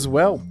 bits as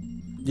well.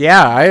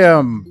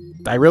 Yeah,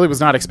 I really was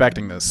not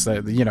expecting this.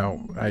 You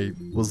know, I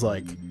was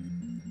like...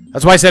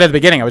 That's why I said at the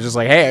beginning, I was just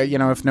like, hey, you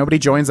know, if nobody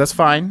joins, that's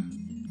fine.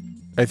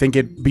 I think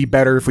it'd be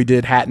better if we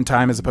did Hat in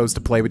Time as opposed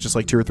to play with just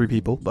like 2 or 3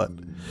 people, but...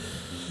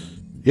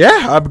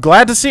 Yeah, I'm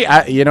glad to see.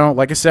 You know,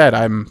 like I said,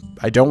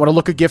 I don't want to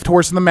look a gift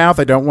horse in the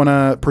mouth. I don't want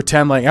to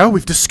pretend like, oh,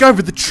 we've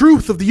discovered the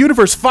truth of the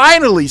universe.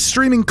 Finally,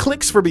 streaming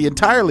clicks for me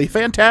entirely.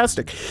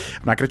 Fantastic.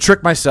 I'm not going to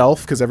trick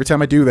myself, because every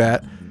time I do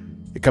that,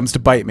 it comes to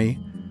bite me.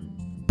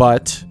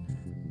 But,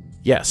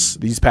 yes,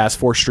 these past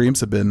 4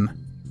 streams have been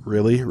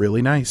really,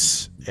 really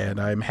nice.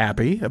 And I'm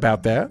happy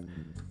about that.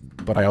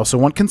 But I also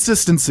want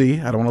consistency.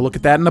 I don't want to look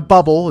at that in a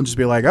bubble and just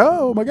be like,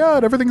 oh my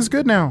God, everything's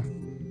good now.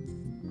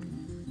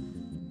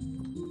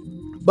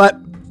 But,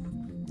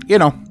 you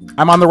know,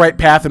 I'm on the right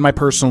path in my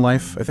personal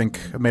life. I think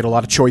I've made a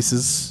lot of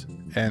choices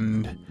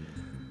and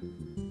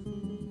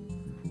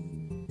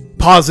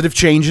positive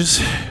changes.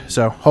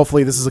 So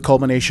hopefully this is a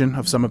culmination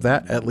of some of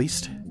that, at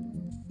least.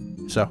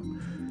 So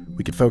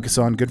we can focus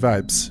on good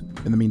vibes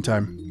in the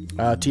meantime.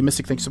 Team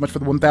Mystic, thanks so much for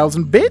the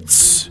 1,000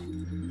 bits.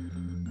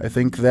 I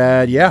think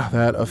that, yeah,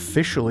 that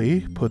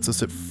officially puts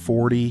us at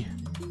 40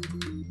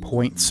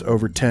 points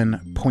over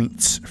 10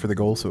 points for the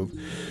goal. So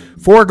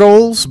 4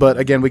 goals, but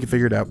again, we can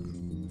figure it out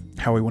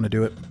how we want to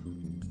do it.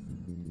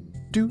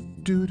 Do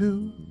do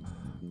do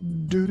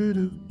do do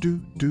do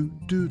do do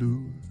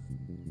do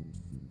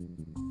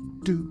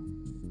do.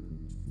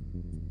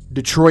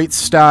 Detroit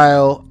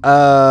style.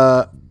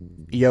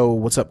 Yo,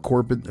 what's up,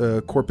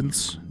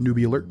 Corpins?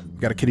 Newbie alert.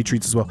 Got a kitty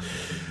treats as well.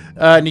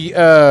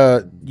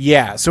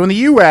 Yeah. So in the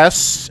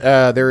U.S.,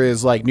 there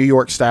is like New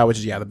York style, which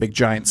is the big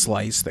giant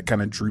slice that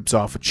kind of droops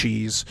off of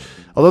cheese.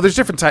 Although there's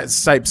different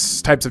types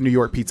of New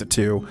York pizza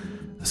too.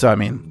 So I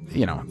mean,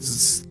 you know,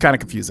 it's kind of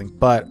confusing.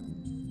 But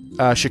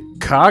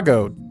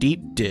Chicago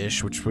deep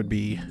dish, which would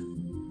be.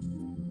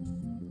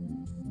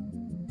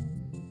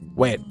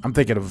 Wait, I'm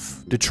thinking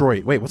of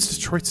Detroit. Wait, what's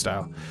Detroit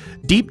style?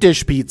 Deep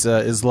dish pizza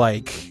is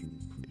like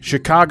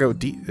Chicago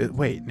deep.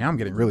 Wait, now I'm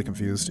getting really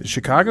confused. Is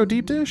Chicago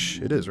deep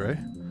dish? It is, right?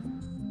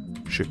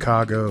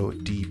 Chicago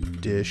deep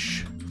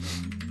dish.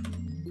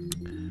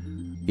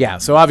 Yeah,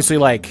 so obviously,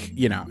 like,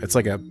 you know, it's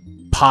like a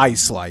pie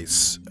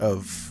slice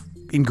of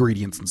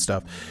ingredients and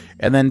stuff.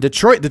 And then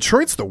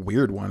Detroit's the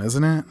weird one,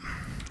 isn't it?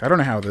 I don't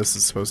know how this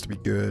is supposed to be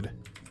good.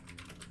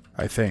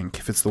 I think,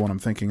 if it's the one I'm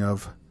thinking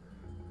of.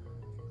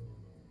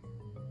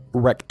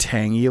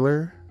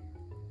 Rectangular.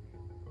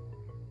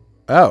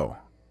 Oh,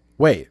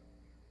 wait.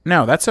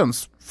 No, that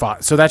sounds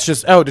fine. So that's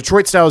just, oh,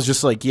 Detroit style is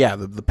just like, yeah,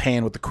 the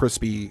pan with the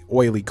crispy,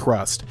 oily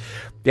crust.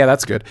 Yeah,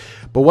 that's good.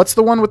 But what's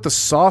the one with the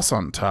sauce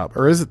on top?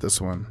 Or is it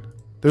this one?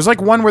 There's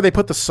like one where they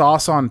put the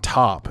sauce on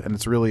top, and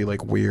it's really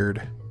like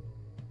weird.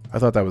 I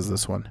thought that was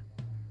this one.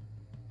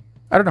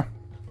 I don't know.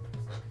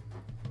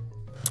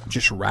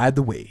 Just ride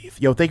the wave.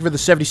 Yo, thank you for the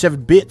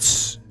 77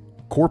 bits.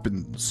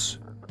 Corpins.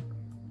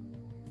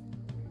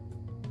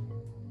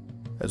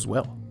 as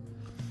well.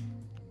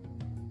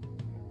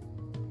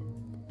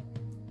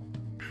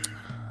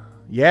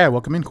 Yeah,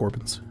 welcome in,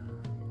 Corbins.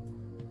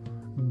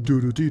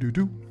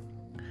 Do-do-do-do-do.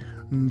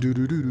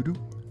 Do-do-do-do-do.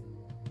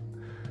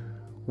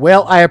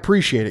 Well, I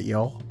appreciate it,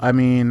 y'all. I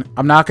mean,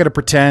 I'm not going to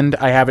pretend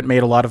I haven't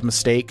made a lot of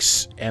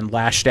mistakes and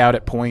lashed out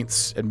at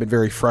points and been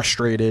very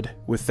frustrated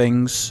with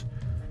things.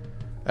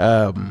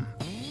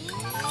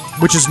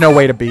 Which is no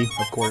way to be,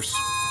 of course.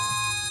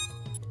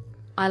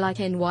 I like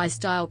NY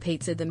style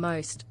pizza the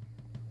most.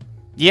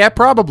 Yeah,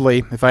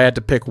 probably, if I had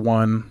to pick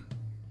one.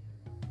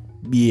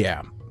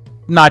 Yeah.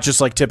 Not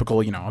just like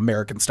typical, you know,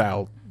 American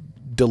style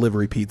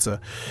delivery pizza.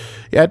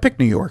 Yeah, I'd pick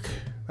New York.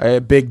 A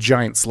big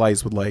giant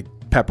slice with like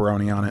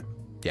pepperoni on it.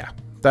 Yeah,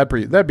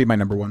 that'd be my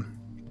number one.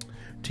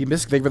 Team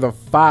Biscuit, thank you for the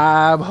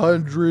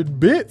 500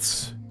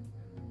 bits.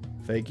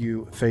 Thank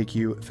you, thank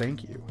you,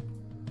 thank you.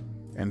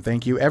 And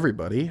thank you,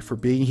 everybody, for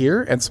being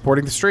here and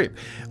supporting the stream.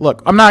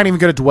 Look, I'm not even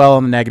going to dwell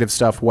on the negative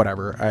stuff,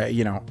 whatever.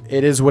 You know,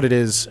 it is what it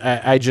is.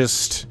 I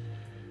just...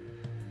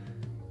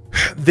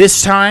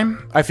 This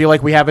time, I feel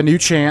like we have a new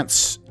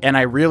chance, and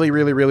I really,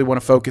 really, really want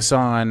to focus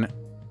on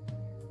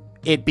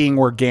it being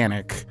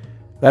organic.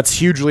 That's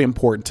hugely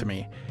important to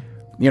me.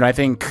 You know, I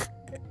think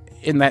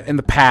in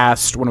the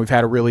past, when we've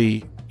had a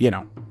really, you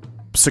know,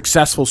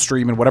 successful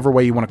stream in whatever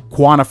way you want to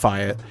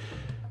quantify it,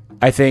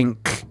 I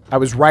think I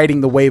was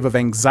riding the wave of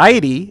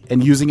anxiety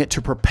and using it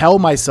to propel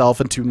myself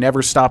into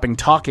never stopping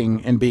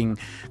talking and being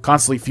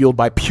constantly fueled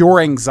by pure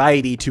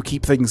anxiety to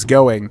keep things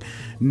going,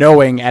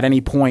 knowing at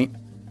any point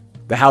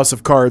the house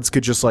of cards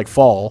could just like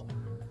fall.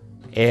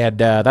 And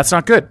that's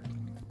not good.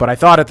 But I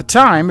thought at the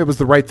time it was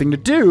the right thing to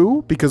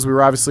do because we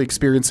were obviously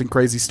experiencing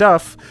crazy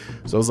stuff.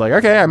 So I was like,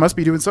 okay, I must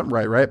be doing something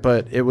right, right?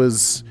 But it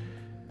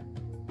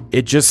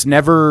just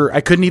never,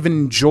 I couldn't even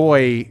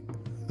enjoy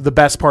the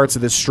best parts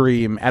of this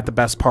stream at the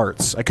best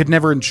parts. I could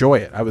never enjoy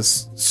it. I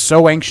was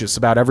so anxious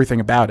about everything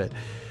about it.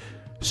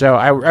 So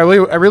I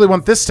really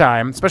want this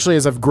time, especially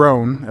as I've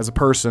grown as a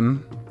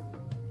person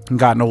and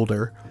gotten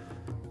older,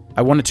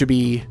 I want it to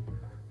be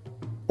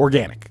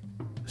organic.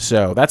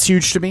 So that's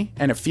huge to me,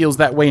 and it feels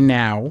that way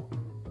now,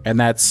 and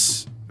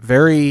that's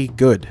very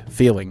good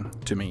feeling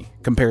to me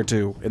compared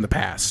to in the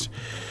past,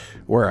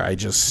 where I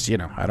just, you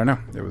know, I don't know.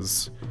 It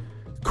was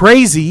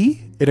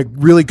crazy in a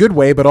really good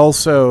way, but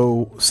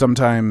also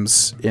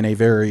sometimes in a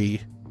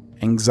very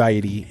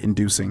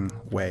anxiety-inducing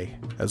way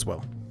as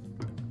well.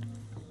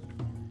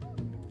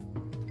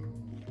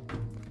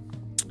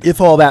 If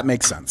all that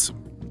makes sense.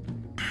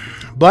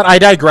 But I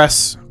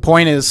digress.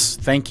 Point is,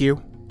 thank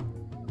you.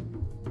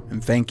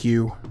 And thank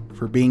you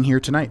for being here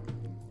tonight.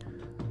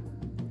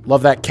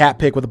 Love that cat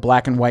pic with a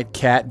black and white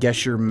cat.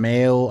 Guess you're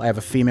male. I have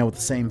a female with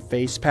the same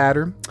face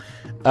pattern.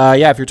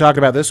 Yeah, if you're talking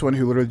about this one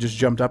who literally just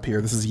jumped up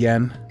here, this is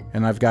Yen.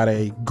 And I've got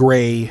a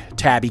gray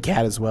tabby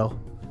cat as well.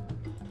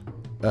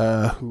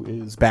 Who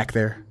is back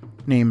there.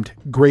 Named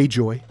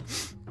Greyjoy.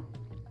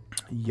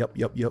 Yup.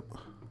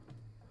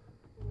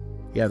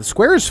 Yeah, the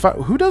square is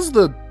fine. Who does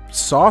the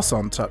sauce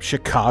on top?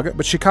 Chicago?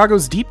 But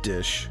Chicago's deep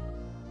dish.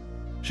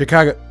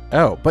 Chicago...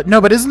 Oh, but no,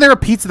 but isn't there a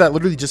pizza that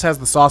literally just has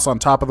the sauce on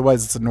top?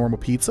 Otherwise, it's a normal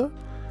pizza?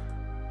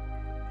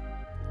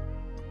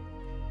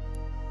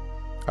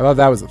 I thought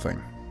that was the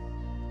thing.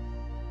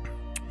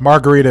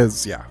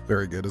 Margaritas, yeah,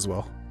 very good as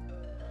well.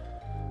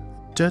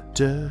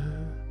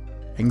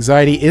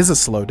 Anxiety is a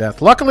slow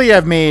death. Luckily,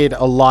 I've made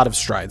a lot of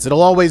strides.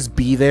 It'll always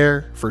be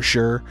there, for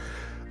sure.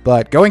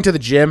 But going to the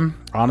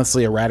gym,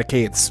 honestly,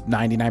 eradicates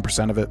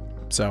 99% of it.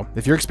 So,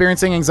 if you're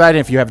experiencing anxiety,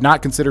 if you have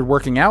not considered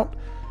working out,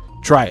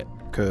 try it.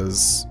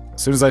 Because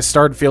as soon as I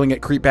started feeling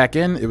it creep back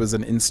in, it was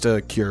an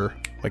insta cure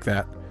like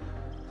that.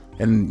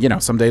 And, you know,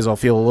 some days I'll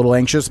feel a little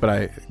anxious, but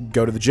I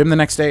go to the gym the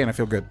next day and I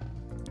feel good.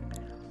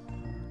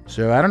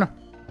 So, I don't know.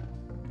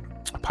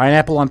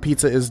 Pineapple on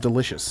pizza is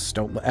delicious.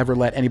 Don't ever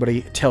let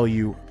anybody tell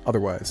you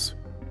otherwise.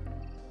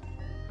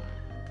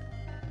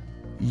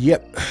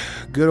 Yep.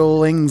 Good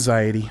old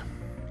anxiety.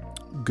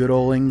 Good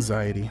old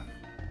anxiety.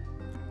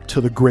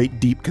 Till the great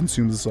deep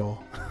consumes us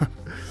all.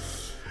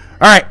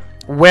 Alright.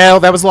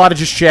 Well, that was a lot of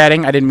just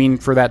chatting. I didn't mean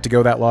for that to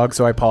go that long,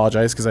 so I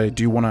apologize, because I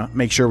do want to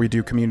make sure we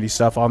do community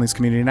stuff on these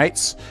community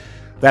nights.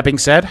 That being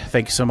said,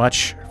 thank you so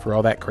much for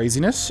all that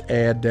craziness.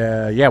 And,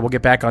 yeah, we'll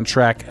get back on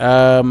track.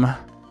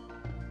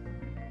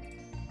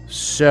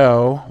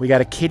 So, we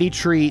got a kitty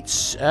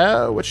treats.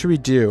 What should we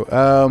do?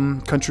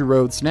 Country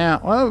roads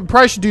now. Well, we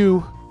probably should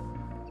do...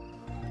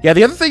 Yeah,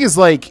 the other thing is,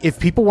 like, if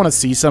people want to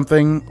see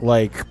something,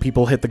 like,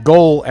 people hit the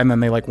goal and then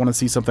they, like, want to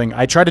see something,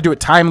 I try to do it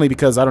timely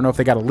because I don't know if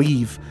they got to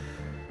leave,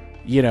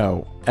 you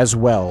know, as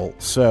well.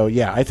 So,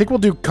 yeah, I think we'll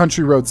do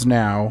country roads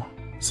now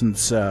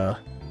since,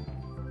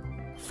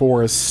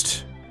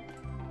 Forrest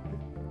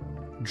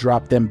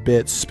dropped them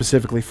bits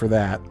specifically for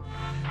that.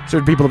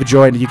 Certain people have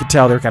joined, and you can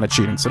tell they're kind of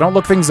cheating. So don't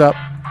look things up.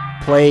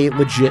 Play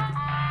legit.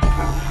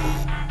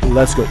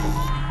 Let's go.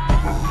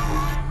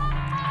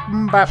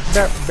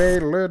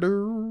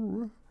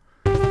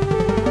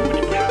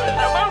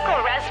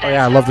 Oh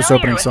yeah, I love this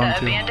opening song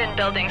too.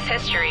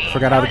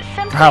 Forgot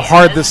how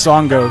hard this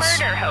song goes.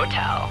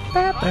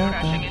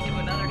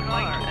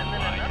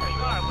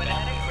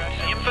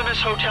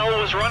 hotel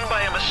was run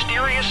by a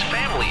mysterious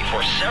family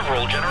for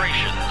several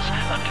generations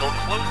until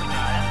close.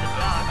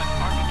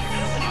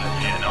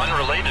 In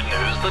unrelated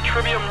news, the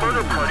Trivia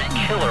Murder Party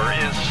killer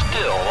is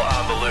still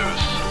on the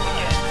loose.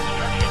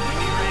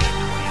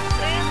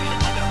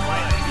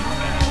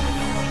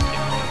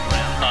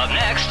 Up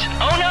next,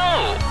 oh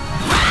no!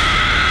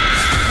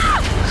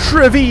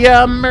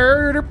 Trivia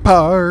Murder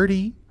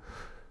Party.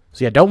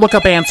 So yeah, don't look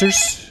up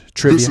answers.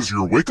 Trivia. This is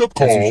your wake-up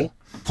call.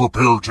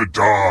 Prepare to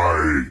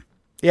die.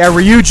 Yeah,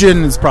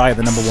 Ryujin is probably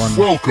the number one.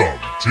 Welcome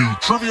to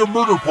Trivia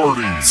Murder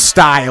Party.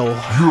 Style.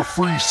 Your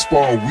free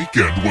spa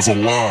weekend was a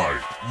lie,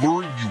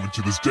 luring you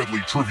into this deadly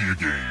trivia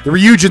game. The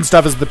Ryujin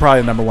stuff is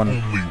probably the number one.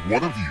 Only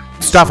one of you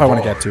stuff survive. I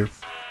want to get to.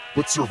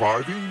 But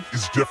surviving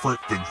is different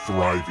than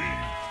thriving.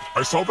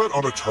 I saw that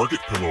on a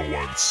Target pillow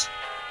once.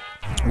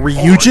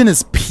 Ryujin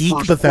is peak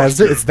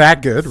Bethesda? It's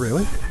that good,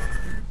 really?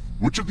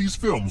 Which of these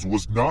films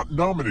was not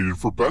nominated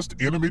for Best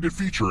Animated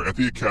Feature at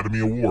the Academy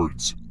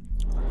Awards?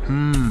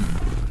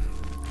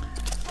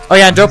 Oh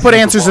yeah, and don't put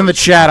answers in the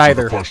chat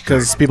either,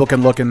 because people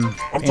can look and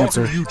answer. I'm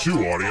talking to you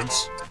too,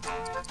 audience.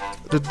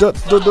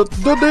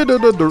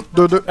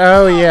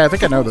 Oh yeah, I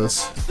think I know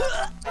this.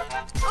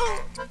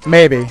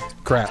 Maybe.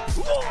 Crap.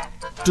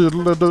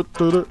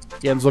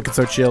 Yen's looking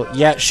so chill.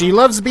 Yeah, she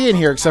loves being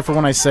here, except for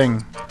when I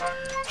sing.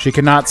 She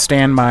cannot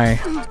stand my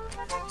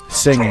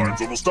singing.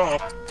 Time's almost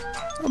up.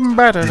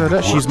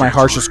 She's my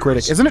harshest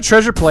critic. Isn't it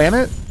Treasure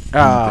Planet?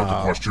 Got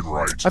the question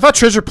right. I thought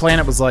Treasure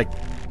Planet was like...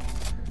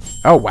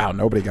 Oh wow,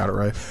 nobody got it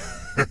right.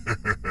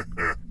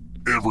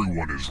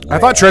 Everyone is wrong. I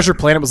thought Treasure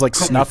Planet was like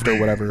snuffed or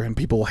whatever, and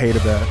people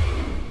hated that.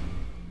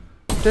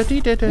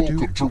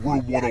 Welcome to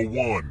Room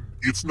 101.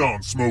 It's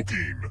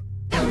non-smoking.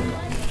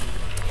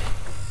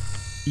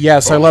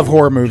 Yes, I love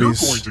horror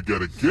movies. You're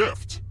going to get a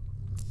gift.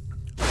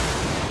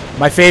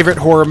 My favorite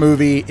horror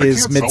movie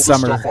is I can't Midsommar. sell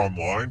this stuff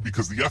online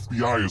because the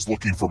FBI is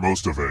looking for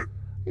most of it.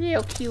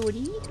 Little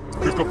cutie.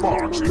 Pick a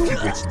box and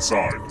keep what's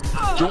inside.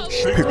 Don't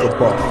shake Pick them a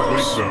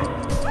box. or wake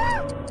them.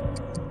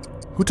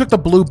 Who took the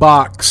blue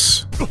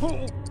box?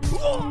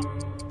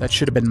 That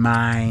should have been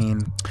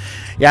mine.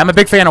 Yeah, I'm a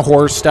big fan of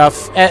horror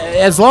stuff.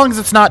 As long as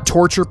it's not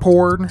torture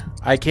porn,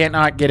 I can't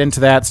not get into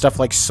that. Stuff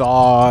like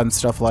Saw and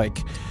stuff like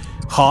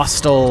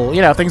Hostel.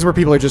 You know, things where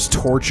people are just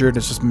tortured.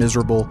 It's just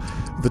miserable.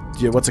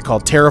 What's it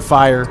called?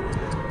 Terrifier.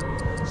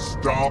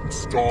 Stop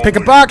stalling. Pick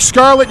a box,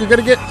 Scarlet. You're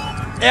gonna get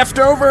effed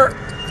over.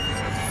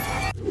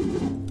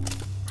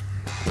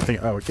 I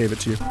think. Oh, it gave it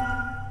to you.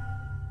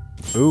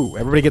 Ooh,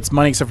 everybody gets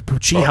money except for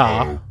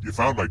Puchiha. You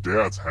found my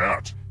dad's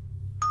hat.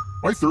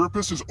 My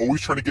therapist is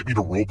always trying to get me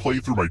to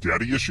roleplay through my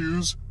daddy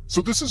issues,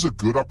 so this is a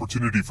good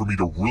opportunity for me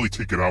to really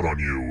take it out on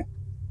you.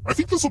 I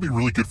think this will be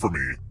really good for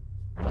me.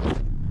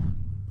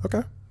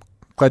 Okay.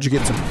 Glad you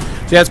get some.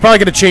 So yeah, it's probably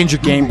going to change your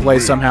gameplay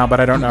somehow,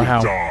 but I don't know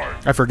how. Die.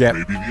 I forget.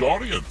 Maybe the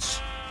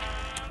audience.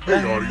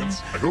 Hey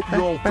audience, I hope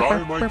you all die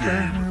in my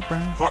game.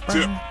 Hot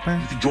tip,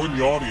 you can join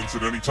the audience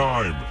at any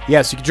time.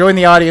 Yes, you can join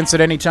the audience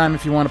at any time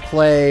if you want to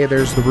play.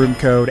 There's the room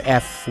code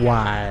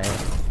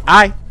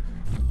FYI.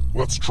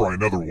 Let's try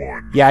another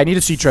one. Yeah, I need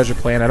to see Treasure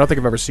Planet. I don't think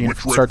I've ever seen it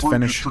from start to Which red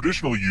fruit is finish.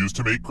 traditionally used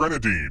to make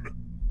grenadine?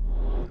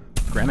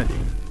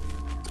 Grenadine.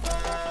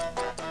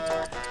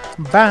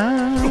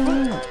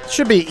 Bye.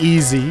 Should be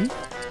easy,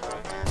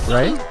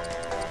 right?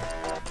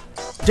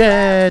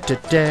 Da, da,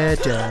 da,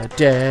 da,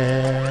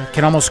 da.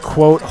 Can almost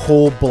quote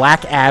whole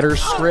Blackadder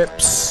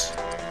strips.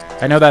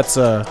 I know that's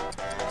a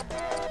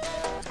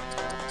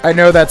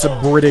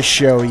British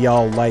show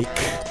y'all like.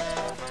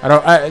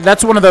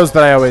 That's one of those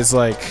that I always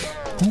like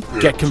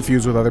get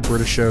confused with other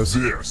British shows.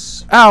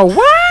 This. Oh,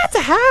 what?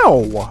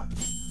 How?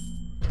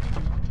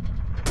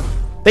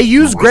 They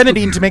use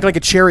grenadine to make like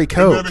a cherry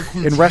coke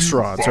in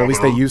restaurants, or at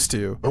least they used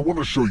to. I want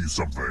to show you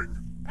something.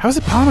 How is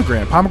it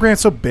pomegranate?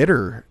 Pomegranate's so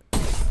bitter.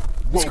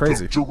 It's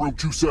crazy. To room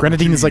 217.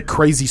 Grenadine is like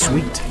crazy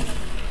sweet.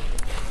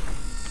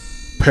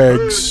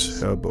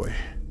 Pegs. Oh boy.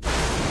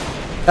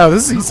 Oh,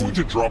 this is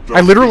easy.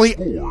 I literally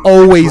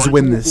always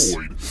win this.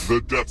 The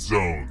death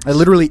zones. I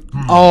literally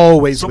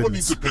always win Someone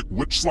this. needs to pick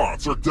which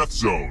slots are death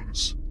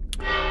zones.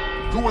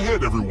 Go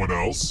ahead, everyone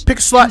else. Pick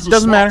a slot, Choose a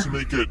doesn't slot matter. To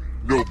make it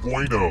no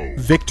bueno.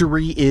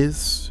 Victory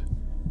is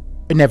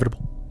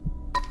inevitable.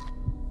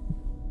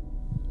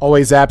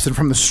 Always absent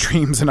from the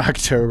streams in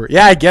October.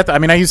 Yeah, I get that. I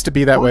mean, I used to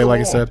be that way, like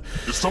I said.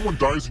 If someone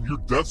dies in your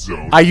death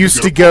zone, I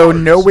used to go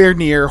nowhere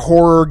near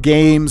horror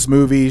games,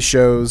 movies,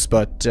 shows,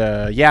 but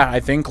yeah,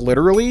 I think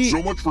literally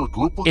so much for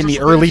group in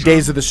the early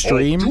days of the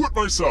stream, I'll do it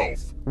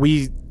myself.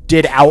 we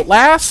did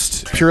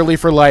Outlast purely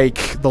for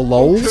like the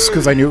lulz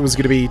because I knew it was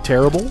going to be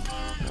terrible.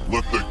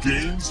 Let the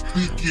games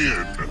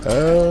begin.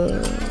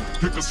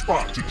 Pick a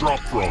spot to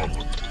drop from.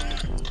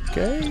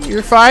 Okay,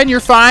 you're fine,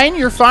 you're fine,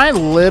 you're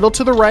fine. Little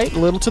to the right,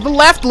 little to the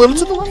left, little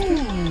to the left.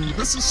 Ooh,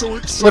 this is so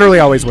exciting. Literally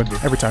always win,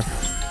 every time.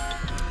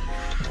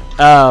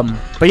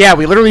 But yeah,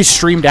 we literally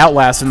streamed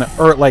Outlast in the,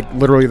 or like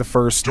literally the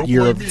first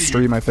year of the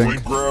stream, I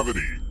think. Gravity.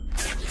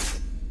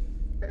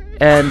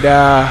 And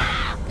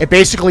it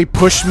basically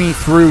pushed me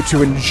through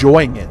to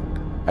enjoying it,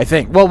 I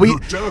think. Well, Your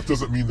death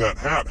doesn't mean that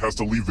hat has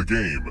to leave the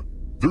game.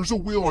 There's a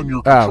wheel on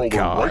your controller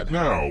God. right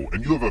now,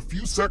 and you have a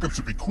few seconds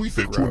to bequeath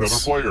it to another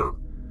Gross. player.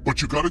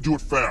 But you gotta do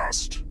it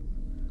fast.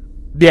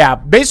 Yeah,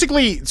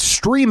 basically,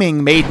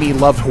 streaming made me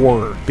love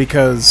horror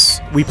because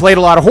we played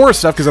a lot of horror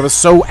stuff because I was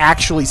so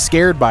actually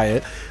scared by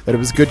it that it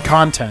was good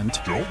content.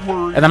 Don't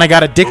worry. And then I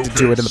got addicted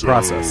to it in the so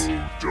process.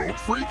 Don't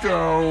freak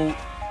out.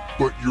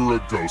 But you're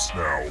a ghost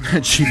now.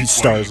 Cheesy Keep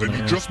stars playing, in and it,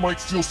 you yeah. just might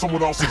steal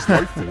someone else's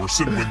life force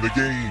and win the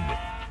game.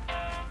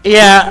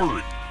 Yeah. Don't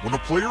worry. When a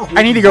player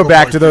I need to go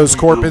back to those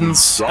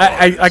Corpins.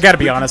 I gotta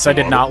be honest, I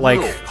did not like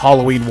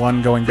Halloween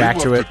 1 going back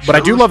to it. But I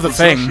do love The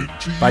Thing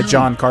by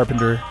John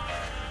Carpenter.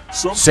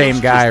 Same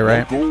guy,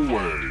 right?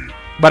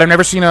 But I've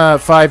never seen a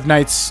Five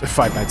Nights.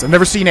 I've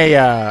never seen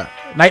a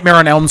Nightmare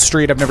on Elm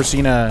Street. I've never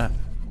seen a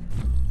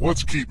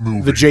Let's keep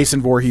moving. the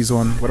Jason Voorhees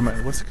one. What am I?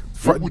 What's it?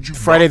 What would you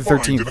Friday the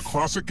not find 13th. in a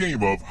classic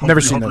game of Hungry,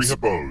 Never seen Hungry those.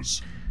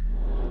 Hippos?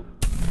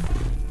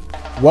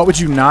 What would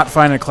you not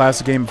find in a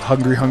classic game of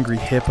Hungry Hungry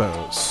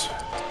Hippos?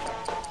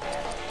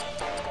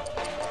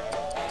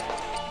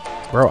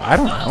 Bro, I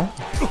don't know.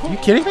 Are you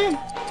kidding me?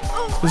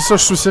 This is so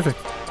specific.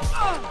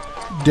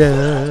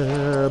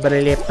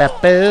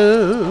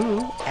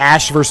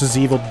 Ash versus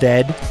Evil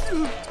Dead.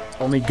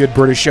 Only good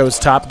British show is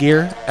Top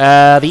Gear.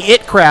 The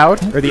IT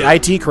crowd, or the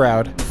IT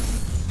crowd.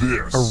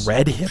 This. A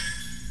red hip.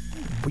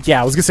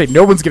 Yeah, I was gonna say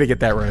no one's gonna get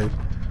that right.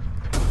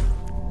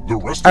 The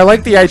rest I of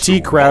like the you are IT so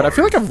crowd. I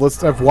feel like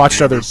hard. I've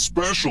watched other.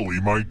 Especially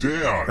my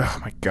dad. Oh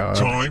my god.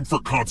 Time for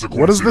consequences.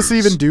 What does this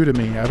even do to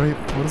me? I don't.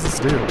 What does this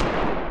do?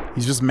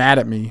 He's just mad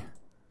at me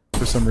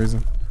for some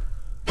reason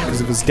because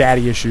of his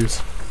daddy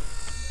issues.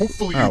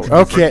 Hopefully you Oh, can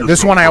okay. defend This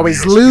yourself one I from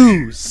always ESP.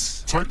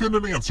 lose. Type in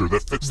an answer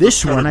that fits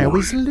This the one I category.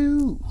 always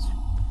lose.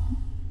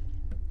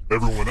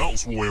 Everyone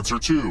else will answer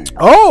too.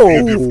 Oh!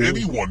 And if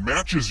anyone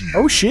matches you,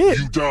 Oh, shit.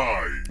 you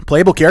die.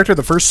 Playable character of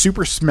the first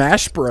Super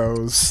Smash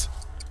Bros.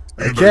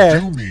 And Okay. I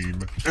do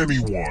mean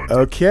anyone.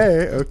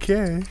 Okay.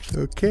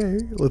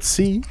 Let's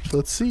see.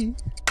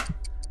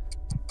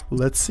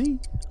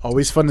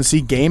 Always fun to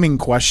see gaming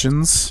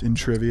questions in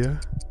trivia.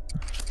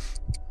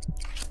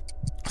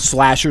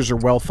 Slashers are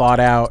well thought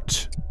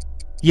out.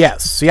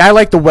 Yes. See, I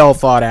like the well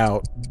thought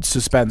out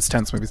suspense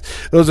tense movies.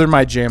 Those are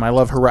my jam. I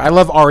love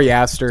Ari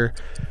Aster,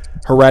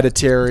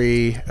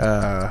 Hereditary,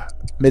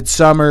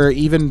 Midsummer,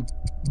 even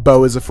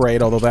Beau is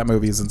Afraid, although that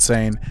movie is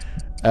insane.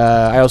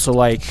 I also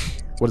like,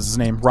 what is his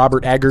name?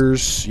 Robert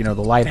Eggers, you know,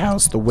 The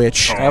Lighthouse, The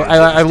Witch.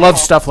 I love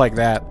stuff like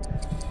that.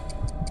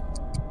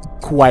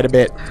 Quite a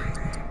bit.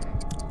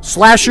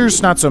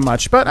 Slashers, not so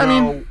much, but I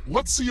mean,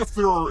 let's see if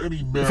there are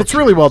any matches. if it's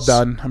really well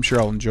done, I'm sure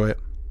I'll enjoy it.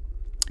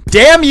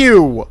 Damn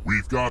you!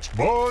 We've got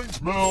Mind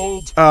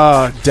Meld.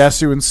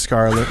 Desu and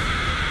Scarlet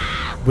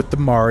with the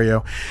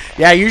Mario.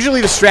 Yeah,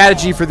 usually the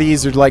strategy for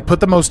these are to, like,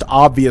 put the most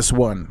obvious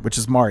one, which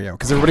is Mario,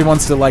 because everybody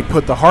wants to, like,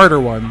 put the harder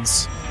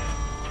ones.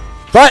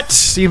 But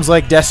seems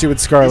like Desu and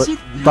Scarlet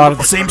thought of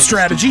the same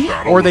strategy,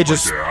 or they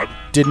just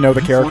didn't know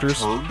the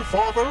characters. Returned,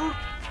 Father?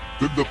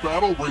 Then the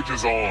battle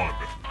rages on.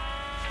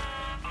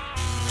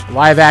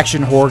 Live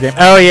action horror game.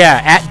 Oh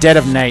yeah, At Dead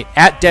of Night.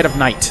 At Dead of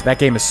Night. That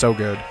game is so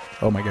good.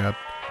 Oh my god.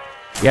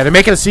 Yeah, they're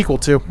making a sequel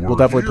too. We'll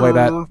definitely play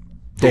that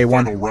day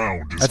one.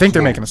 I think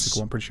they're making a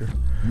sequel, I'm pretty sure.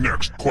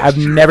 Next question. I've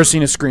never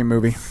seen a Scream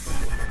movie.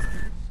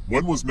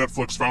 When was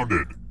Netflix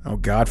founded? Oh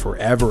god,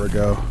 forever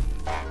ago.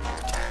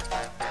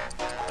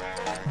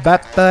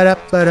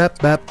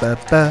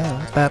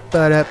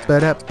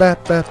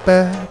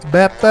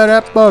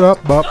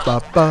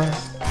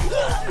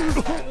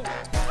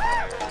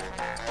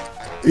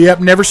 Yep,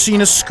 never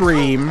seen a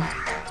Scream.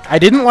 I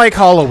didn't like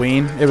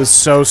Halloween. It was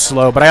so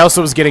slow, but I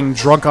also was getting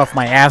drunk off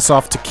my ass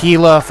off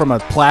tequila from a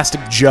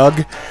plastic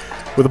jug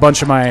with a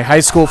bunch of my high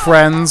school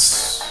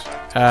friends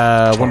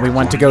when we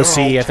went to go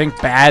see, I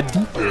think,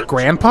 Bad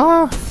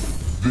Grandpa?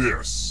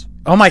 This.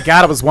 Oh my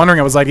god, I was wondering,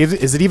 I was like,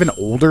 is it even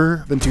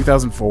older than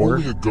 2004?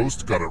 Only a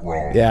ghost got it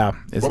wrong. Yeah,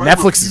 But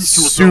Netflix I is refuse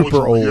to super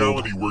acknowledge a old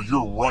reality where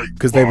you're right,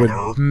 because they would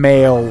Father.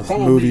 mail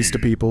Follow movies me. to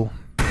people,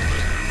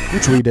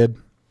 which we did.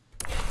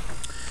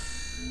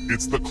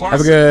 It's the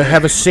classic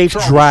Have a game, safe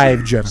Chalice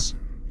drive, Saves.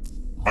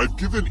 Jenna. I've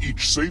given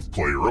each safe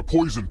player a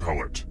poison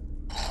pellet.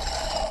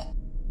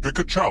 Pick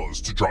a chalice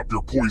to drop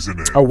your poison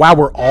in. Oh wow,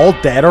 we're all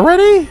dead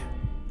already?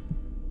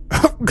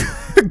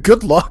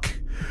 Good luck.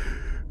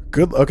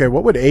 Okay,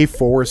 what would A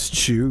Forest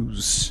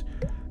choose?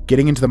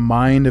 Getting into the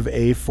mind of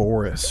A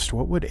Forest.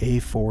 What would A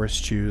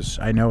Forest choose?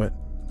 I know it.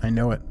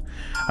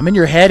 I'm in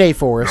your head, A Now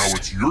Forest.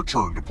 it's your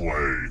turn to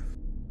play.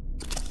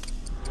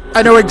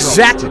 I know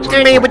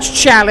exactly which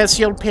chalice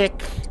you'll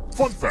pick.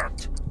 Fun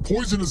fact,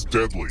 poison is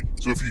deadly,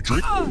 so if you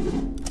drink...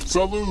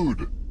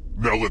 Salud!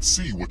 Now let's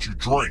see what you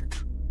drank.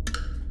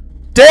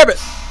 Damn it!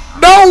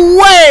 No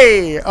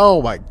way!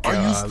 Oh my god.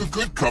 I used the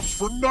good cups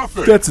for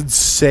nothing! That's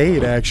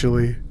insane,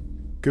 actually.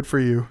 Good for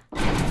you.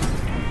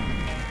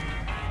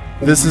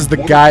 This is the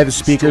guy, the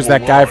speakers,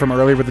 that guy from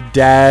earlier with the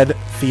dad,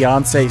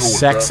 fiance,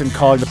 sex, and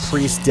calling the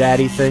priest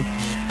daddy thing.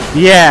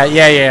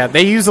 Yeah.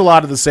 They use a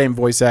lot of the same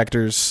voice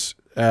actors.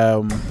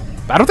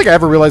 I don't think I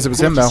ever realized it was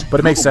him, though, but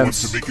it makes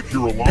sense.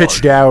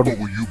 Pitch down. But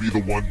will you be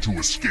the one to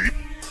escape?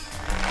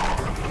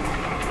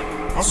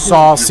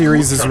 Saw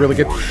series is really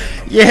good.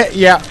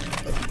 Yeah.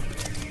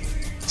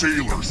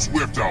 Taylor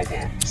Swift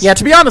albums. Yeah,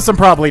 to be honest, I'm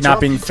probably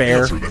not being Tap each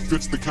fair. answer that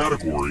fits the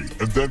category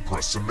and then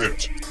press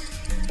submit.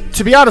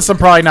 To be honest, I'm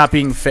probably not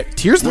being fair.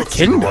 Tears of the Let's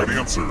see the Kingdom. right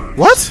answers.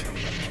 What?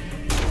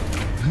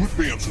 You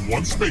advance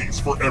 1 space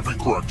for every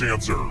correct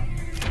answer.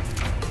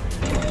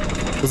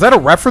 Was that a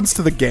reference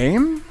to the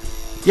game?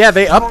 Yeah,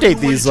 they update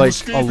these like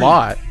a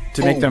lot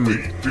to make them.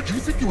 Wait, did you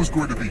think it was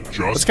going to be just?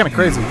 That's kind of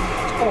crazy.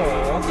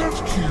 Aw,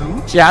 that's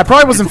cute. Yeah, I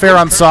probably wasn't fair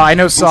on Saw. I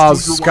know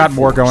Saw's got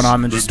more going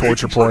on than just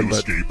torture porn,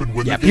 but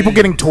yeah, people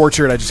getting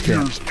tortured, I just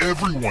can't. Here's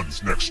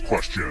everyone's next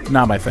question.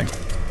 Not my thing.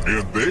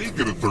 And they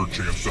get a third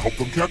chance to help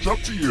them catch up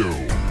to you.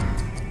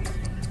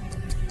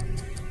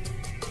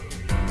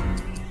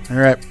 All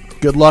right.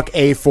 Good luck,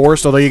 A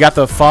Force. Although you got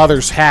the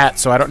father's hat,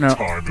 so I don't know.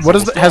 What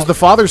is has the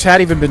father's hat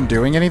even been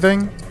doing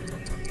anything?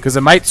 Because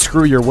it might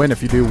screw your win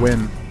if you do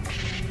win.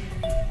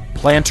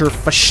 Plantar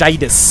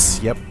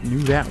fasciitis. Yep, knew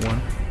that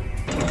one.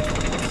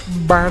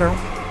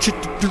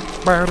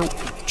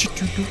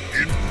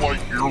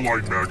 In-flight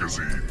airline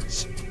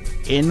magazines.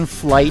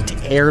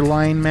 In-flight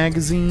airline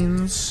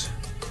magazines.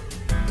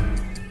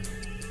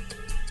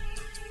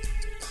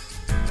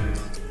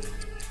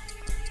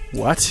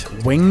 What?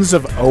 Wings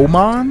of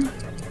Oman?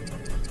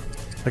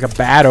 Like a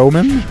bad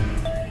omen?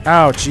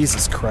 Oh,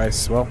 Jesus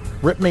Christ. Well,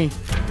 rip me.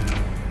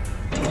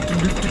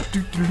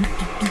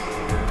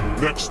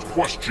 Next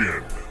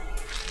question.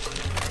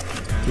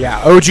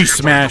 Yeah, OG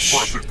Smash.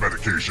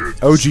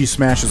 Medications. OG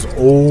Smash is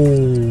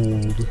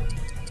old.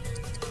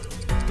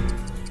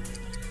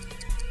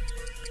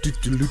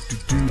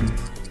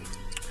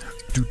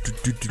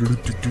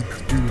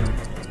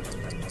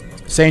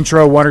 Saints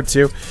Row 1 or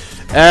 2.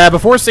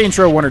 Before Saints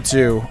Row 1 or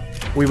 2,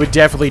 we would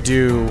definitely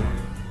do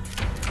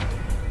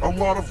a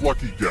lot of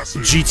lucky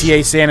guesses.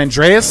 GTA San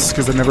Andreas,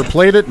 because I've never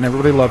played it and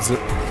everybody loves it.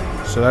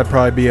 So that'd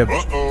probably be a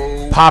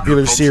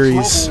popular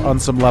series on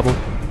some level.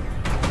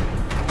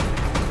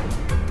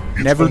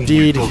 Never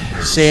did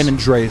San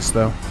Andreas,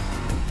 though.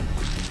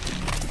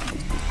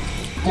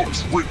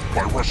 Books written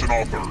by Russian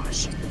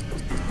authors.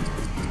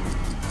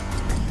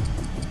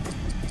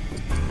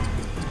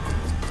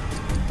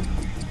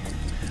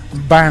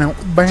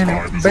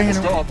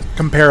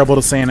 Comparable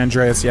to San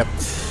Andreas, yep.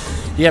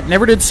 Yep,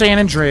 never did San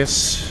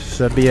Andreas.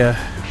 So that'd be a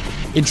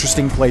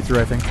interesting playthrough,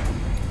 I think.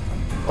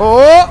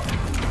 Oh!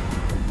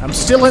 I'm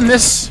still in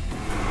this.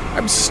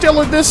 I'm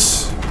still in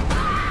this.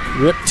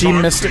 Rip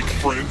Team Mystic.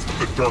 Friends with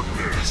the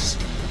darkness.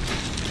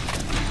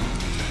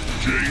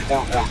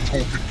 J.R.R.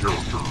 Tolkien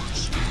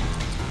characters.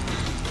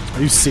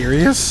 Are you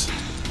serious?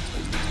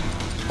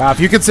 Wow, if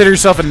you consider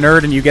yourself a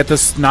nerd and you get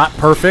this not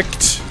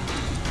perfect,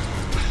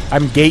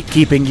 I'm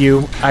gatekeeping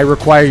you. I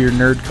require your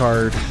nerd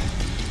card.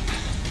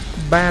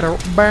 Batter.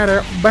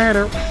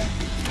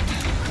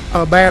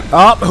 Oh,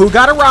 who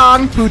got it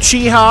wrong?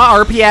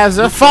 Uchiha,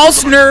 Arpiazza.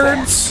 False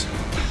nerds!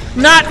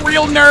 Not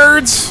real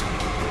nerds!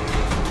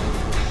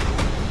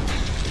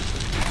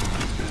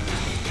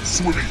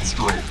 Swimming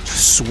strokes.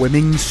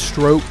 Swimming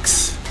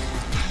strokes.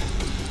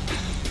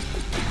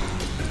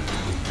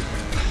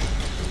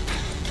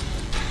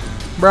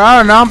 Bro, I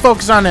don't know. I'm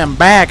focused on them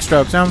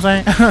backstrokes, you know what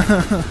I'm saying?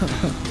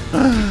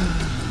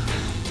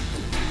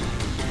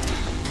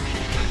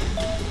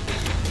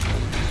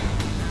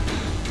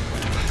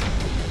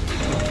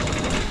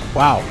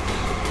 Wow.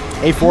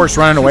 A-Force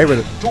running away with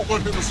it. Don't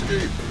let him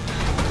escape.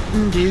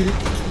 You need a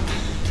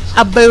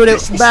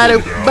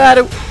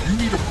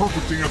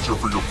perfect answer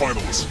for your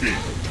final escape.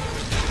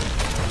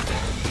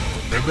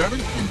 And that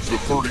includes the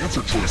third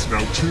answer choice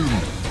now, too.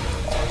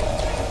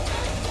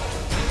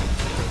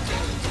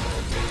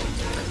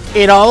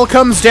 It all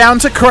comes down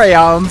to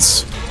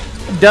crayons.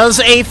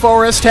 Does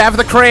A-Forest have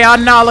the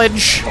crayon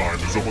knowledge? Time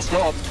is almost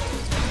up.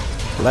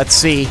 Let's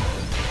see.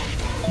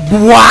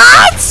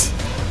 What?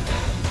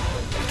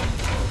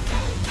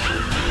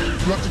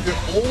 You have to get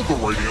all the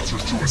right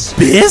answers to escape.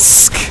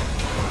 Bisque?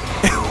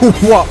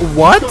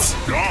 What?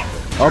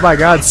 Oh my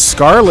god,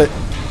 Scarlet.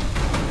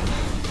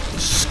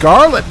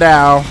 Scarlet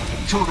now.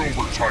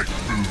 Turnover type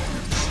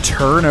foods.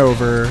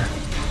 Turnover.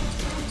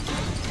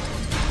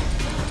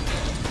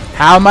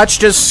 How much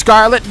does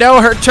Scarlet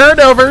know her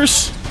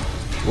turnovers?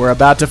 We're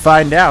about to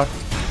find out.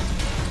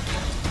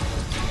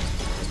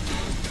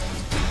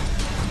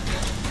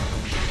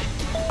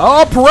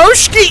 Oh,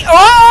 Peroshki!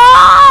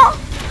 Oh!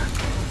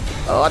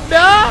 Oh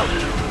no!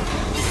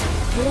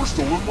 More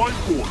stolen life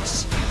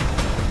force.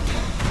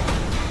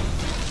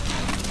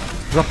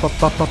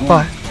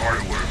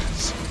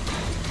 Islands.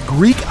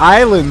 Greek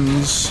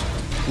islands.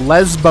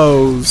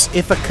 Lesbos,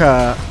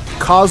 Ithaca,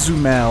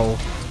 Cozumel.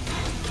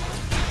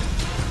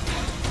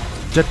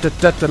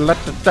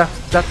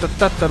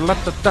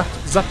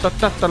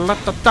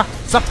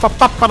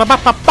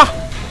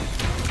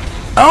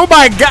 Oh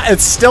my god,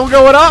 it's still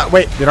going on.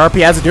 Wait, did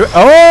Arpiazza do it?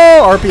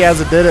 Oh,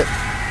 Arpiazza did it.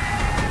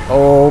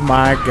 Oh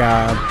my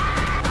god.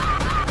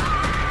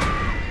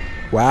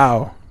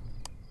 Wow.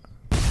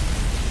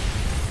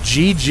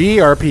 GG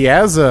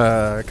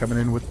Arpiazza coming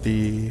in with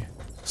the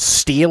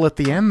steal at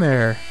the end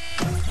there.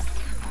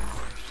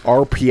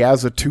 Our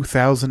Piazza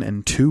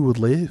 2002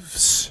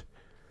 lives.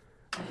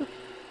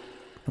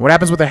 What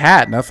happens with the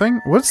hat?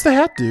 Nothing? What's the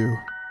hat do?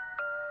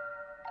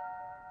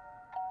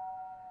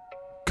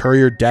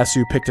 Courier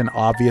Desu picked an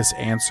obvious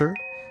answer.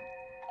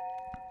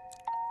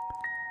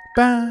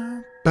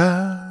 Ba,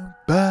 ba,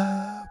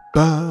 ba,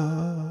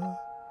 ba.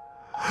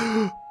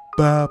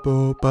 Ba,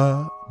 ba,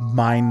 ba.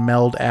 Mind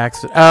meld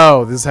accident.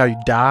 Oh, this is how you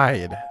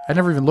died. I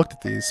never even looked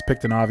at these.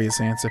 Picked an obvious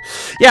answer.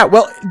 Yeah,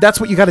 well, that's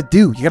what you gotta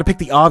do. You gotta pick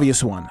the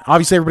obvious one.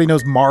 Obviously, everybody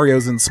knows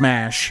Mario's in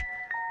Smash.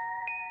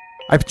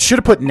 I should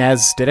have put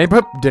Nez. Did I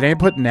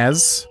put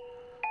Nez?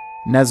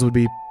 Nez would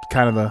be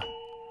kind of the...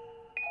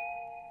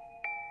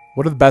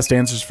 What are the best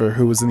answers for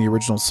who was in the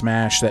original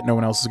Smash that no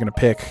one else is gonna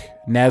pick?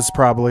 Nez,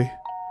 probably.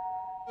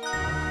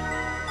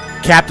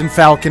 Captain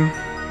Falcon.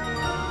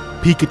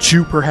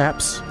 Pikachu,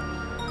 perhaps.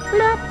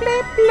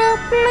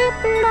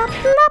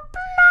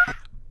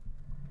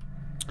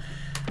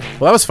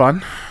 Well, that was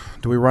fun.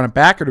 Do we run it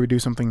back or do we do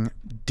something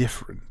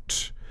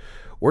different?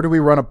 Or do we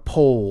run a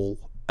poll?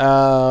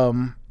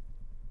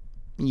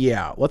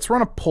 Yeah, let's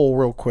run a poll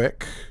real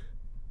quick.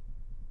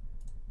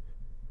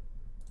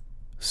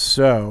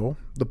 So,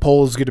 the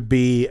poll is going to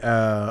be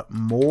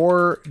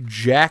more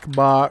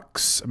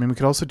Jackbox. I mean, we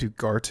could also do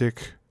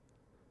Gartic.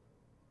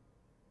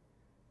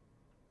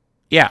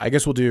 Yeah, I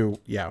guess we'll do...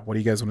 Yeah, what do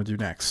you guys want to do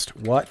next?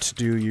 What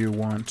do you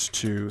want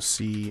to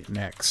see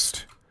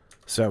next?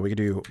 So, we could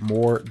do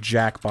more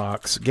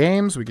Jackbox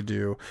games. We could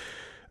do...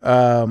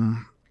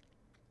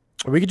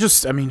 we could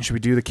just... I mean, should we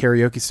do the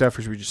karaoke stuff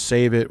or should we just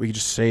save it? We could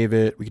just save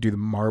it. We could do the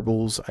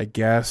marbles, I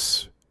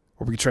guess.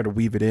 Or we could try to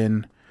weave it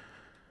in.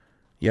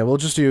 Yeah, we'll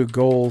just do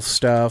goal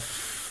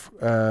stuff,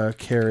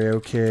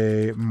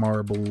 karaoke,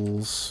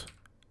 marbles.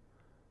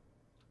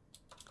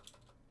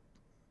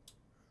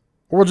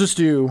 Or we'll just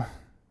do...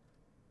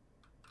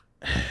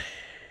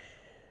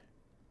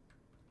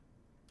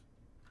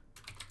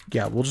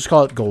 Yeah, we'll just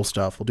call it goal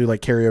stuff. We'll do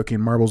like karaoke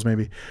and marbles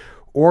maybe.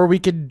 Or we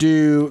could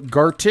do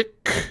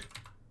Gartic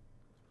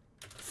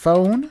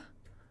Phone.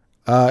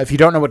 If you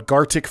don't know what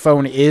Gartic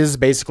Phone is,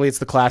 basically it's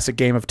the classic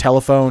game of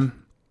telephone.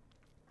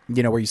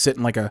 You know, where you sit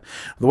in like a...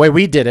 The way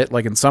we did it,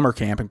 like in summer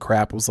camp and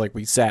crap, was like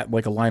we sat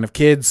like a line of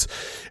kids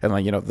and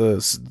like, you know,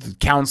 the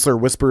counselor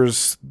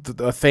whispers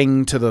a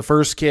thing to the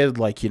first kid,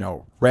 like, you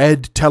know,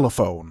 red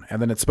telephone.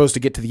 And then it's supposed to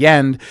get to the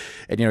end.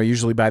 And, you know,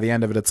 usually by the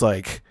end of it, it's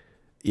like,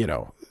 you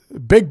know,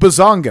 big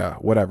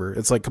bazonga, whatever.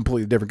 It's like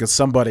completely different because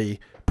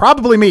somebody,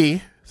 probably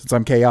me, since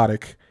I'm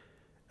chaotic,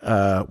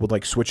 would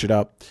like switch it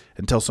up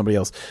and tell somebody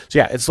else. So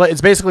yeah,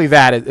 it's basically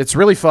that. It's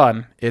really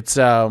fun. It's,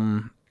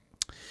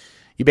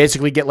 you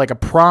basically get like a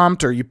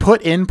prompt or you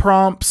put in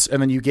prompts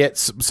and then you get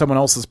someone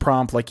else's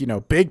prompt, like, you know,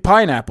 big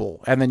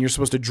pineapple. And then you're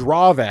supposed to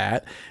draw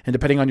that. And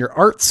depending on your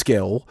art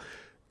skill,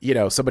 you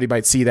know, somebody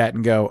might see that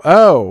and go,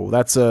 oh,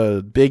 that's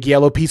a big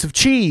yellow piece of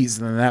cheese.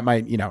 And then that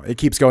might, you know, it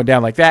keeps going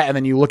down like that. And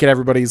then you look at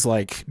everybody's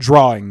like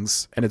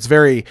drawings and it's a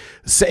very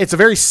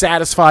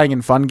satisfying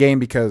and fun game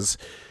because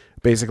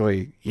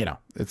basically, you know,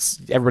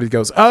 everybody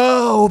goes,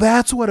 oh,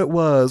 that's what it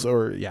was.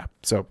 Or yeah,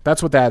 so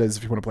that's what that is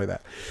if you want to play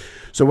that.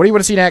 So what do you want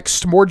to see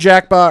next? More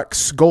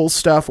Jackbox, goal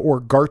stuff, or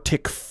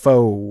Gartic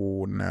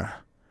Phone?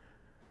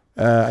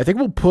 I think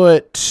we'll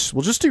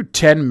just do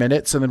 10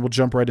 minutes and then we'll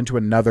jump right into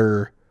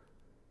another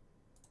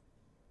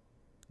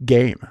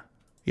game.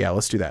 Yeah,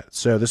 let's do that.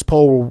 So this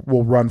poll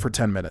will run for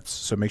 10 minutes.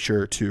 So make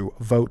sure to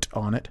vote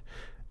on it.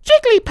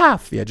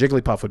 Jigglypuff. Yeah,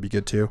 Jigglypuff would be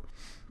good too.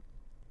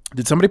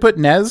 Did somebody put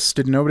Nez?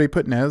 Did nobody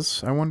put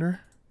Nez, I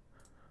wonder?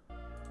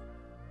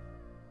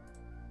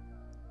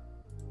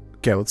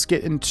 Okay, let's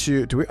get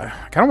into...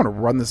 I kind of want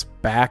to run this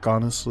back,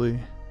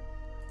 honestly.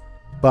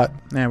 But,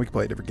 we can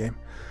play a different game.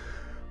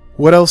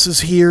 What else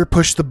is here?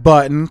 Push the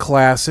button.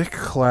 Classic.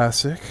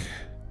 Classic.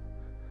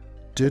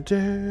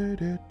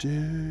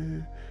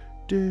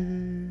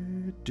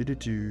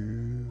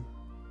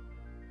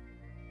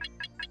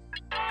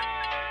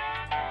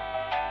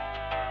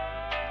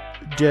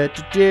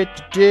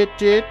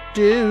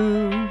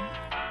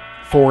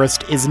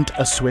 Forrest isn't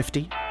a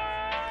Swiftie.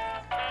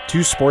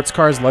 2 sports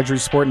cars, luxury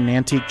sport, and an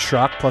antique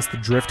truck, plus the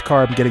drift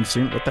car I'm getting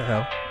soon. What the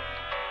hell?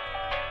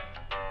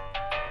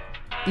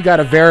 You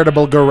got a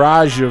veritable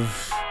garage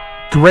of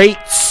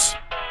greats.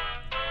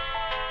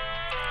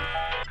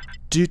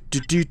 Do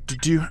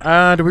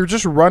we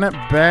just run it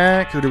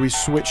back, or do we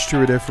switch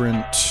to a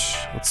different...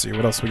 Let's see,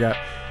 what else we got?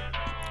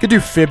 Could do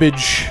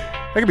Fibbage.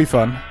 That could be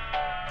fun.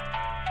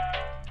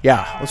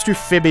 Yeah, let's do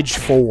Fibbage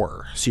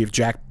 4. See if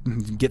Jack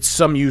gets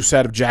some use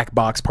out of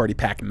Jackbox Party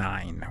Pack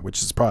 9,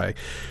 which is probably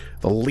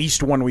the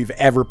least one we've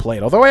ever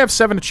played. Although I have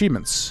 7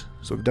 achievements,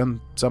 so we've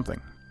done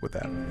something with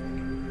that.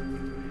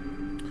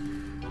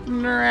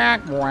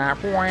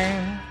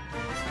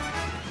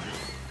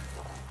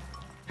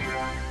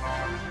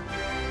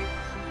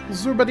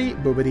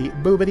 Zoobity, boobity,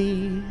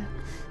 boobity.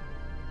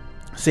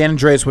 San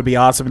Andreas would be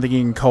awesome. I'm thinking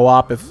you can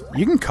co-op. If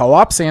you can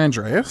co-op San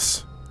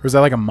Andreas, or is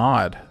that like a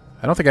mod?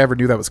 I don't think I ever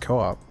knew that was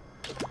co-op.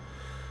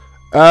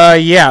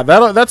 Yeah,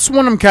 that's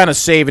one I'm kind of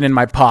saving in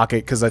my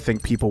pocket because I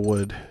think people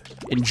would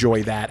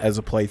enjoy that as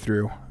a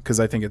playthrough. because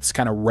I think it's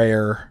kind of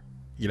rare,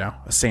 you know,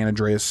 a San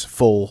Andreas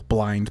full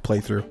blind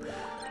playthrough.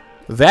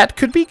 That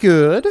could be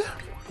good.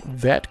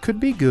 That could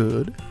be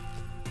good.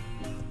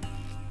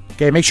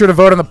 Okay, make sure to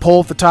vote on the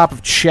poll at the top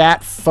of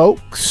chat,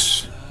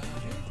 folks.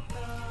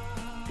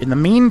 In the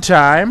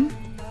meantime,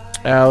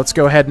 let's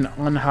go ahead and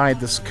unhide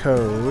this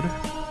code.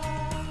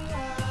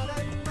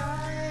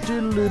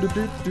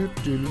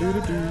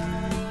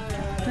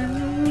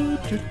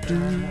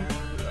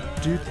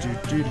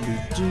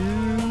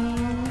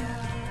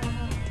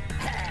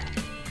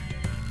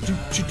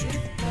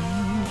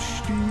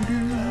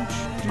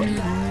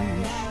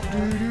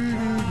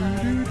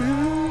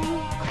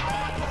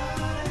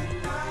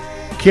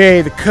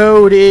 Okay, the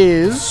code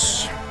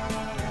is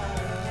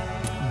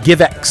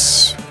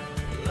GiveX.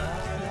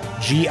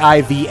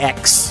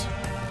 GIVX.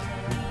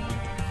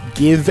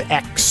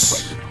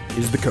 GiveX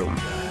is the code.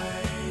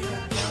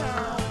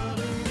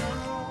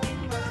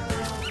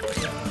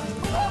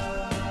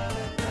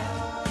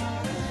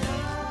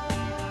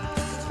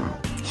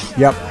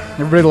 Yep,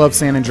 everybody loves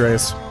San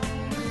Andreas.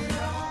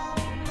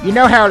 You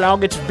know how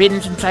long it's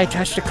been since I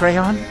touched a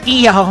crayon?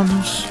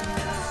 Eons.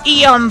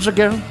 Eons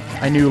ago.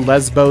 I knew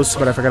Lesbos,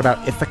 but I forgot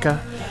about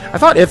Ithaca. I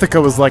thought Ithaca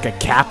was like a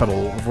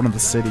capital of one of the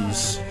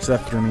cities, so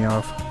that threw me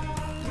off.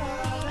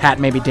 Hat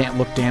maybe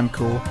look damn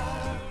cool.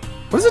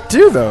 What does it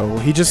do, though?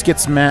 He just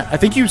gets mad. I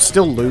think you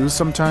still lose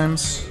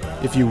sometimes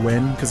if you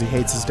win, because he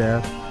hates his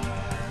dad.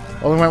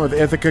 Only went with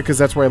Ithaca because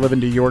that's where I live in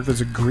New York.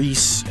 There's a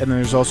Greece, and then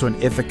there's also an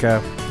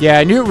Ithaca. Yeah,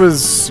 I knew it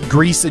was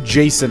Greece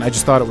adjacent. I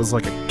just thought it was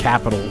like a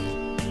capital.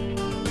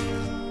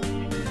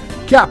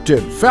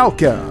 Captain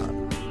Falcon.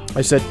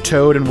 I said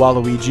Toad and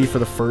Waluigi for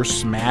the first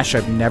Smash.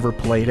 I've never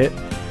played it.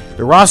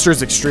 The roster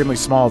is extremely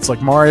small. It's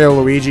like Mario,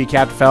 Luigi,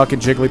 Captain Falcon,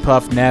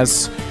 Jigglypuff,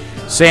 Ness,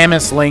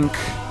 Samus, Link,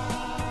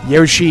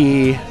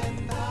 Yoshi,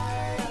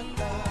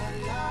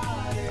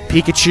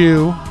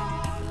 Pikachu,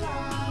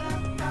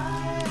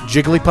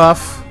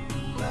 Jigglypuff.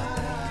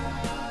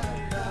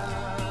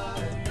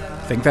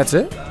 I think that's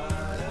it.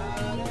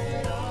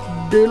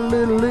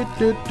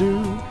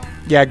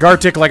 Yeah,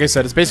 Gartic, like I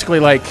said, it's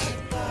basically like...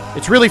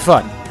 It's really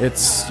fun.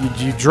 It's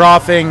you draw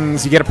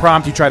things, you get a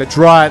prompt, you try to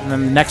draw it, and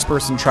then the next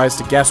person tries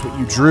to guess what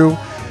you drew.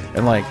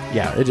 And like,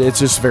 yeah, it's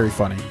just very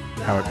funny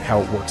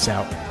how it works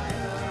out.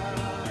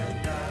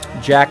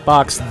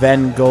 Jackbox,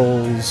 then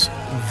goals,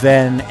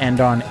 then end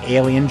on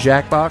Alien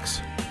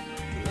Jackbox.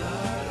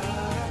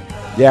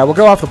 Yeah, we'll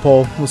go off the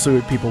poll. We'll see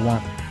what people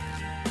want.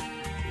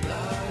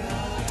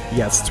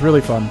 Yes, it's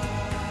really fun.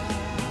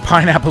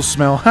 Pineapple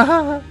smell.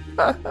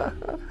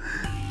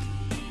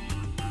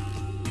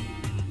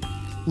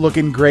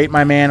 Looking great,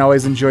 my man.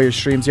 Always enjoy your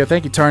streams. Yeah,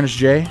 thank you, Tarnish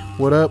J.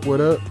 What up, what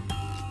up?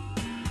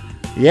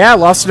 Yeah,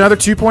 lost another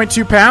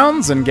 2.2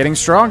 pounds and getting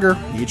stronger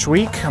each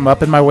week. I'm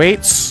up in my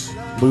weights.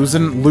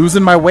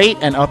 Losing my weight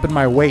and up in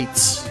my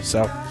weights.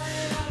 So,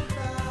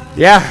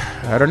 yeah,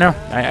 I don't know.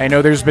 I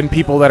know there's been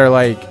people that are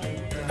like,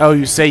 oh,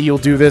 you say you'll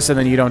do this and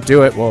then you don't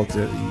do it. Well,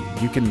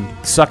 you can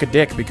suck a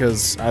dick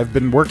because I've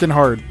been working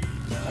hard.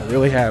 I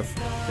really have.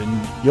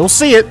 And you'll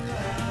see it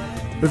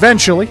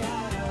eventually.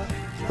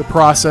 The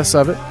process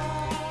of it.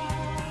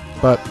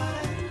 But,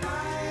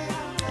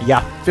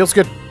 yeah, feels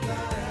good.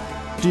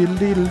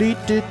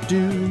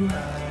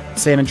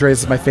 San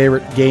Andreas is my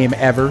favorite game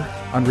ever.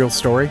 Unreal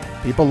Story.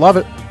 People love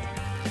it.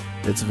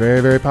 It's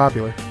very, very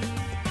popular.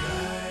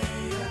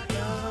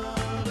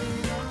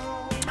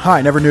 Huh,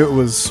 I never knew it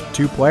was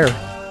two-player.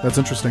 That's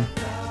interesting.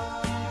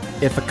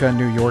 Ithaca,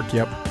 New York,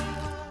 yep.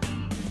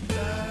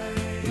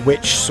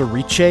 Which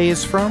Cerise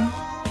is from?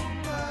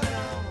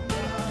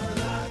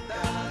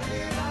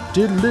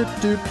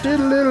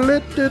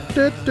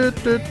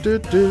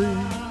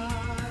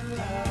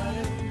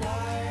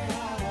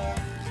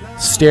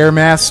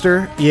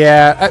 Stairmaster?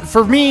 Yeah,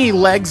 for me,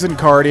 legs and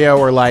cardio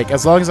are like,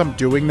 as long as I'm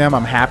doing them,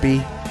 I'm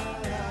happy.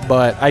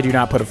 But I do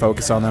not put a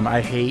focus on them.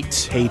 I hate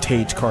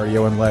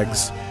cardio and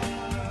legs.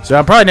 So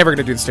I'm probably never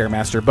going to do the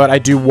Stairmaster, but I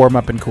do warm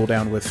up and cool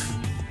down with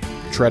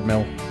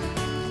treadmill.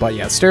 But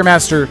yeah,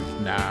 Stairmaster,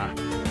 nah.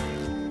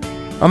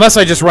 Unless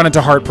I just run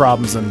into heart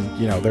problems and,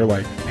 you know, they're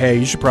like, hey,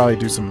 you should probably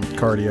do some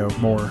cardio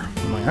more.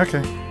 I'm like,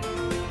 okay.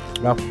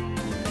 Well,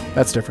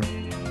 that's different.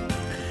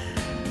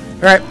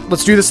 Alright,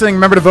 let's do this thing.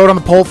 Remember to vote on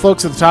the poll,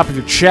 folks, at the top of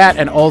your chat.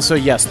 And also,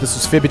 yes, this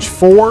is Fibbage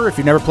 4. If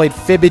you've never played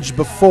Fibbage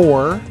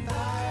before,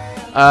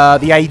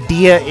 the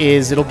idea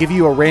is it'll give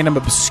you a random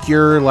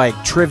obscure, like,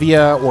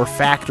 trivia or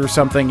fact or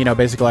something. You know,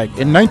 basically like,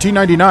 in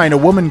 1999, a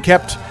woman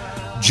kept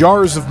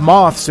jars of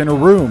moths in a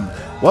room.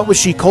 What was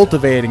she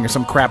cultivating or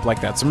some crap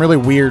like that? Some really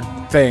weird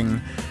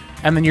thing.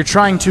 And then you're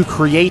trying to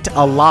create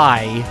a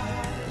lie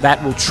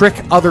that will trick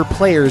other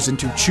players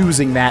into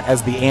choosing that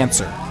as the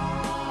answer.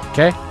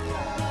 Okay?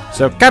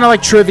 So, kind of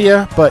like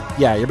trivia, but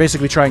yeah, you're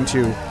basically trying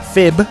to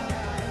fib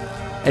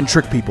and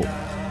trick people.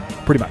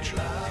 Pretty much.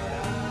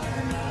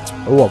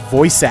 Oh,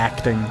 voice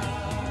acting.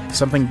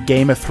 Something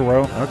Game of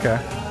Thrones. Okay.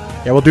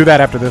 Yeah, we'll do that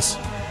after this.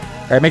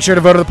 Alright, make sure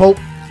to vote on the poll.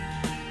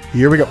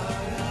 Here we go.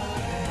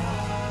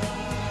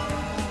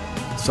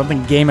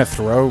 Something Game of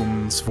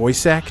Thrones.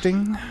 Voice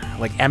acting?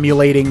 Like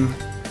emulating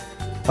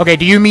Okay,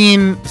 do you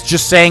mean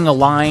just saying a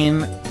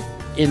line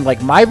in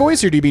like my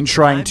voice, or do you mean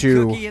trying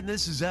to Cookie, and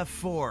this is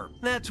F4.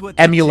 That's what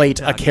emulate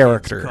a TikTok kids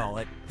character call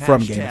it.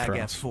 from Game of Hashtag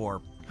Thrones?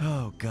 F4.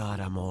 Oh God,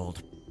 I'm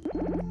old.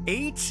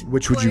 8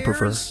 Which would you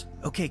prefer? players?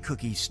 Okay,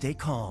 Cookie, stay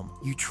calm.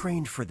 You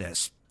trained for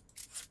this.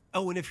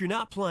 Oh, and if you're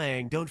not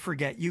playing, don't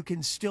forget you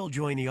can still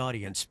join the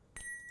audience.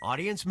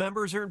 Audience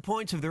members earn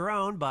points of their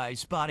own by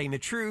spotting the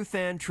truth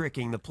and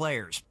tricking the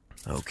players.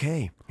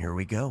 Okay, here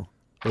we go.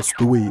 Let's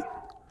do it.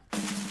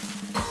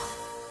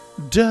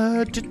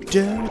 Da da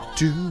da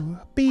do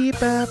beep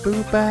ba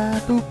boo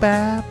ba boo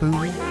ba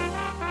boo.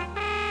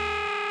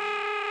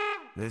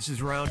 This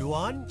is round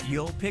 1.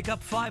 You'll pick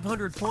up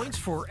 500 points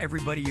for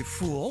everybody you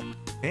fool,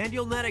 and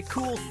you'll net a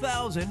cool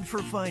 1,000 for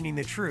finding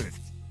the truth.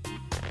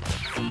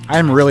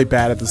 I'm really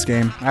bad at this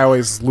game. I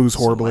always lose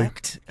horribly.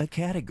 Select a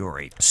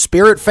category.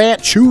 Spirit fan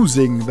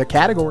choosing the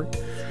category.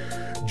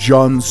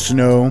 Jon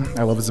Snow.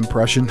 I love his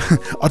impression.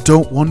 I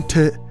don't want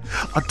it.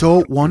 I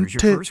don't want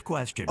Here's your it. first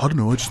question. I don't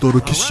know. I just thought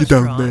I'd kiss you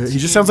down there. He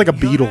just sounds like a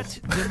beetle.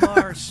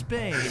 Restaurant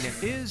Spain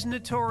is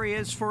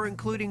notorious for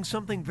including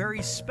something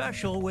very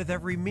special with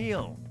every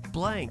meal.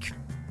 Blank.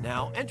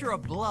 Now enter a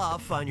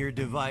bluff on your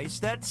device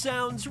that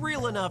sounds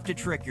real enough to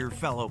trick your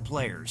fellow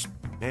players.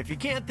 If you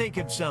can't think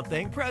of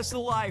something, press the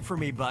Lie for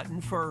Me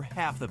button for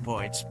half the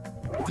points.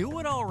 Do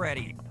it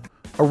already.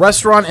 A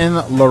restaurant in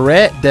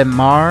Lloret de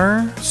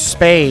Mar,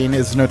 Spain,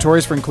 is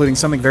notorious for including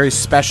something very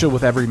special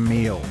with every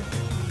meal.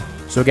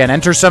 So again,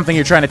 enter something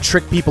you're trying to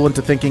trick people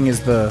into thinking is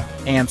the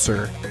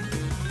answer.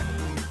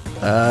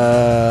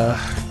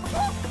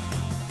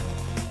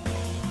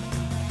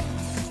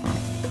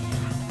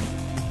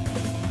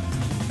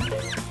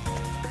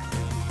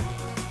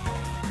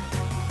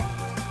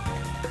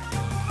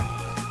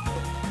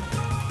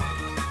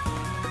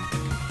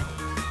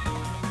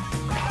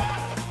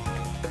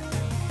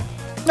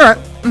 Alright,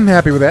 I'm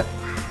happy with that.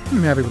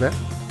 I'm happy with that.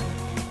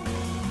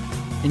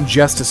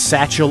 Ingest a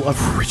satchel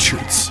of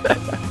Richards.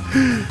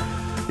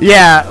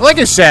 Yeah, like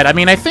I said, I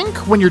mean, I think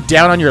when you're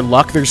down on your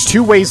luck, there's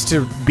two ways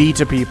to be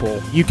to people.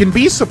 You can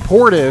be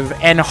supportive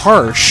and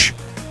harsh.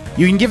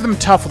 You can give them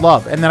tough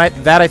love, and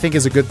then that I think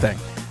is a good thing.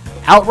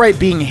 Outright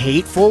being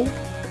hateful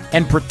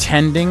and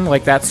pretending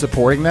like that's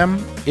supporting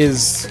them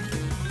is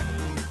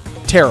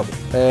terrible.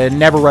 It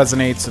never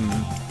resonates, and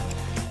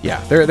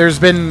yeah, there's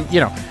been,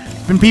 you know,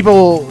 been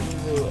people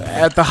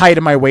at the height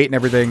of my weight and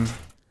everything.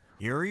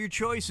 Here are your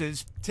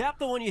choices. Tap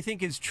the one you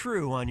think is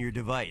true on your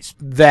device.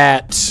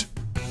 That,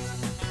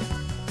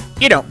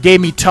 you know, gave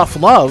me tough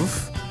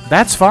love.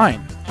 That's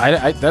fine.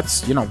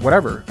 That's, you know,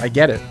 whatever. I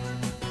get it.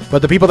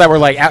 But the people that were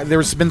like,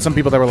 there's been some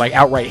people that were like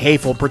outright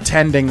hateful,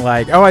 pretending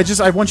like, oh,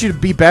 I want you to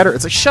be better.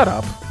 It's like, shut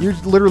up. You're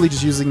literally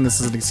just using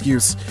this as an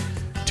excuse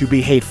to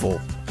be hateful.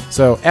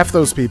 So F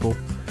those people.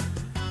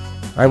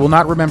 I will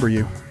not remember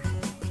you.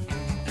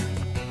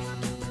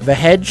 The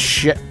head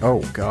shit. Oh,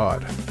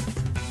 God.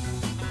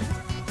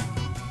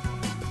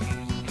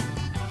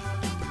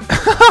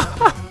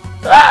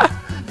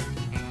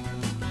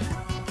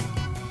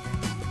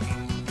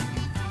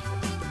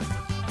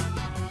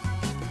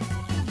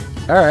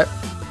 Alright.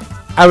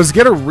 I was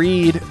gonna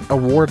read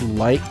award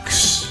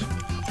likes.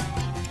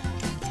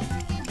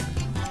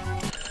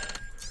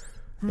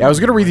 Yeah, I was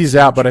gonna read these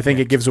out, but I think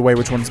it gives away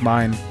which one's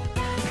mine.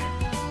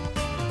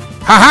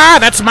 Haha,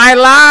 that's my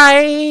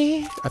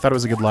lie! I thought it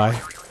was a good lie.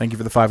 Thank you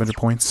for the 500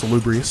 points,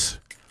 Salubrious.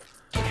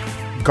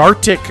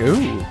 Gartic,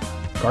 ooh.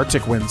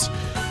 Gartic wins.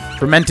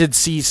 Fermented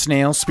sea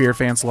snail, Spear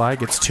Fans lie,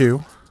 gets 2.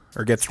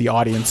 Or gets the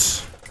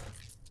audience.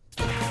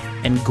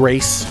 And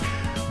Grace.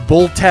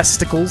 Bull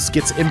testicles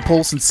gets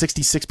impulse and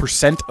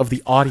 66% of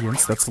the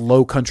audience. That's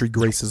Low Country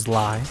Grace's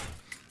lie.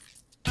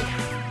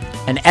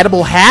 An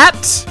edible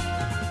hat?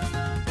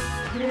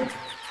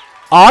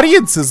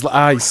 Audience's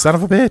lie. You son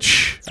of a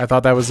bitch. I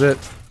thought that was it.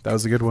 That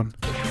was a good one.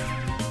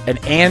 An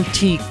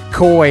antique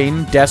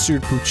coin,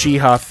 Desert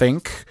Puchiha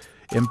think.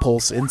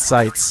 Impulse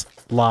Insights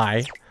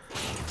lie.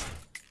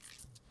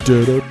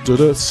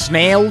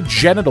 Snail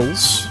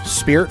genitals,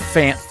 Spirit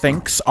Fant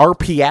thinks.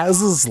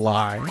 RPS's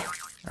lie.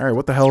 Alright,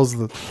 what the hell is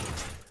the...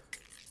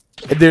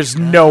 There's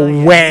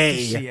no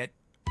way!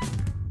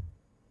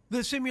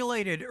 The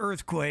simulated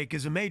earthquake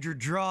is a major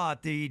draw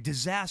at the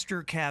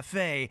Disaster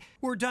Cafe,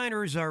 where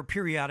diners are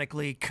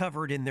periodically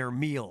covered in their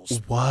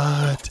meals.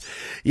 What?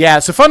 Yeah,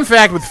 so fun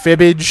fact with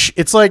Fibbage,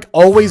 it's like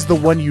always the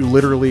one you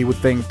literally would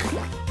think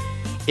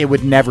it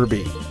would never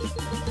be.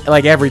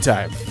 Like every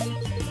time.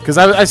 Because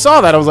I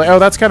saw that, I was like, oh,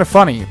 that's kind of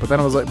funny. But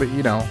then I was like, but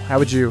you know, how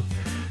would you...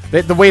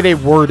 The way they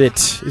word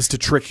it is to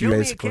trick you,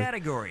 basically. Show me a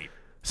category.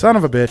 Son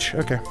of a bitch.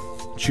 Okay.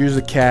 Choose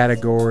a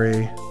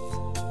category.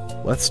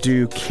 Let's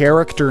do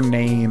character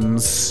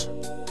names.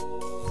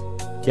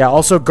 Yeah,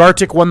 also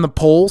Gartic won the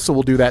poll, so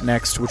we'll do that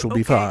next, which will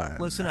be fine.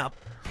 Listen up.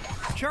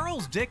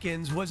 Charles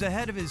Dickens was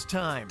ahead of his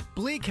time.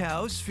 Bleak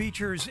House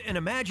features an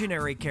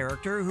imaginary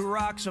character who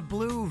rocks a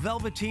blue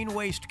velveteen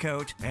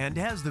waistcoat and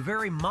has the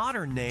very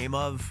modern name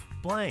of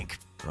blank.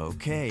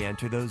 Okay,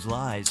 enter those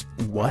lies.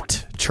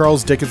 What?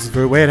 Charles Dickens is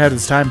way ahead of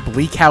his time.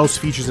 Bleak House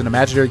features an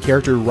imaginary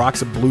character who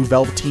rocks a blue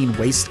velveteen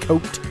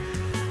waistcoat.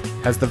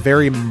 has the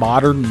very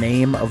modern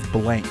name of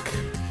blank.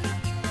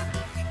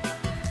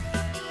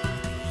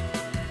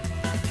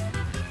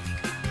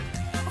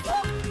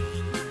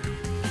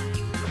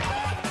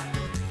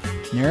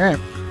 Alright.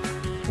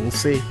 We'll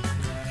see.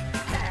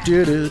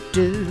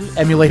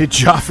 Emulated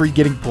Joffrey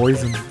getting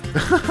poisoned.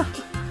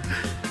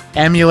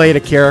 Emulate a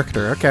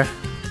character. Okay.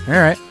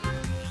 Alright.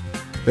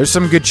 There's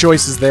some good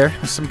choices there.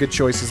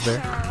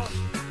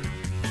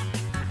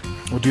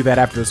 We'll do that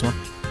after this one.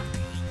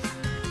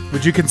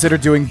 Would you consider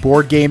doing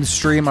board game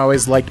stream? I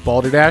always liked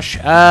Balderdash.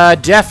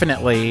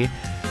 Definitely.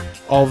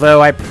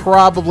 Although I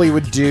probably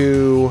would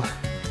do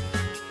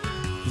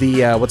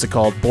the, what's it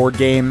called? Board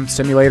game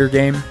simulator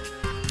game.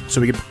 So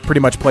we could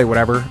pretty much play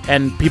whatever.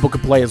 And people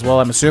could play as well,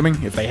 I'm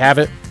assuming, if they have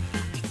it.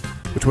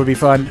 Which would be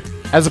fun.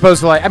 As opposed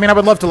to, like, I mean, I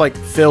would love to, like,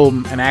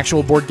 film an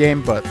actual board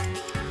game, but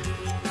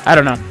I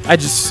don't know. I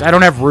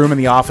don't have room in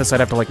the office. I'd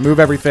have to, like, move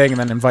everything and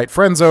then invite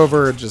friends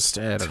over. Just,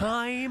 I don't know.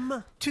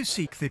 Time to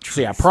seek the truth.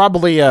 So yeah,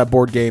 probably a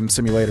board game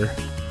simulator.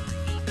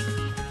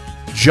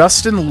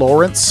 Justin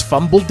Lawrence,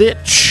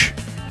 Fumbleditch,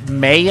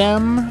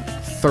 Mayhem,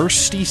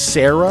 Thirsty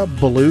Sarah,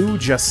 Blue,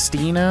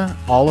 Justina,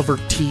 Oliver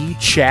T,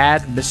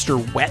 Chad,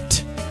 Mr.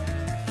 Wet,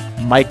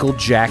 Michael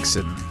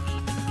Jackson.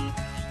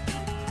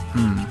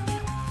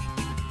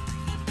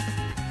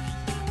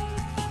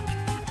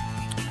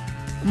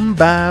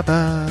 Ba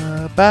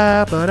ba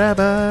ba ba da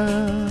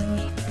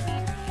ba.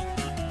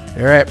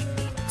 All right,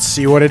 let's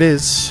see what it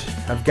is.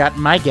 I've got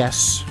my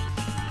guess.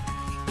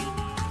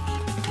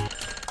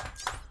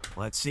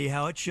 Let's see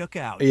how it shook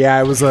out.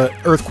 Yeah, it was a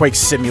earthquake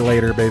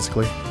simulator,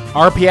 basically.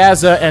 R.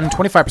 Piazza and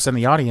 25% of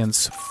the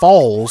audience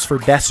falls for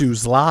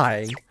Desu's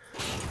Lie.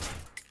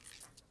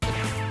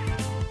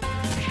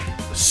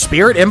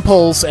 Spirit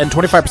Impulse and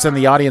 25% of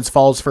the audience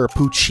falls for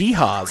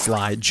Puchiha's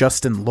Lie,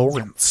 Justin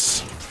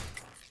Lawrence.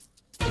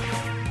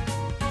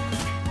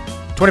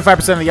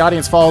 25% of the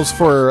audience falls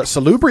for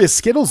Salubrious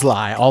Skittles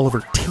Lie,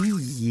 Oliver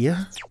T.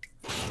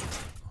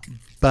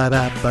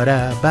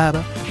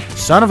 Ba-da-ba-da-ba-ba.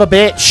 Son of a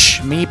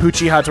bitch! Me,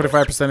 Puchiha,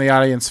 25% of the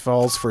audience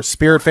falls for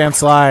Spirit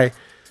Fans Lie.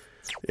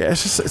 Yeah,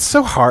 it's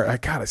so hard.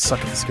 God, I suck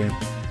at this game.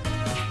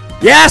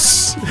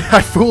 Yes!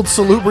 I fooled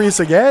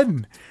Salubrious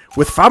again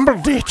with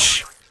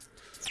Fumbleditch.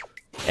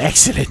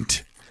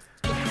 Excellent.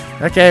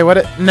 Okay,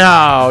 what?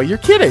 No, you're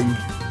kidding.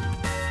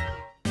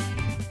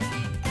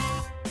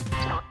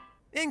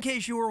 In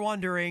case you were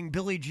wondering,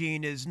 Billie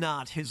Jean is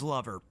not his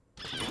lover.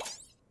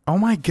 Oh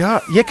my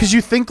god. Yeah, because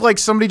you think like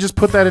somebody just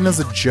put that in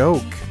as a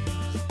joke.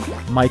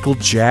 Michael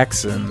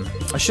Jackson.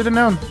 I should have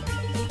known.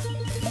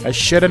 I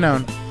should have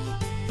known.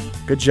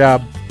 Good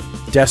job,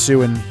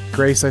 Desu and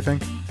Grace, I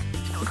think.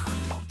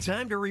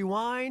 Time to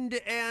rewind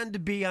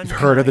and be unkind. You've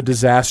heard of the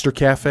Disaster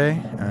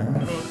Cafe?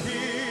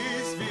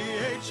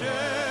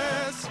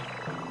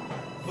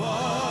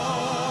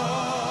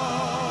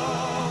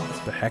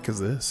 What the heck is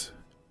this?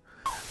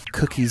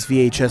 Cookies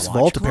VHS Watch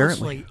Vault, closely.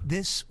 apparently.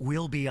 This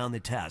will be on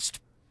the test.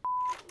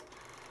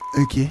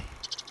 Okay.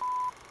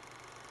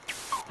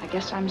 I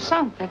guess I'm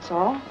sunk, that's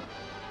all.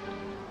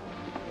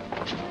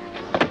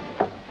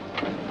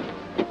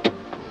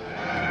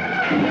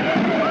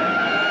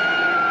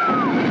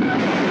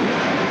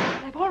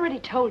 I've already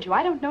told you,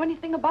 I don't know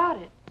anything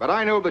about it. But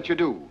I know that you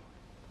do.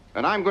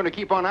 And I'm going to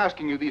keep on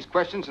asking you these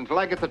questions until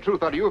I get the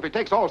truth out of you if it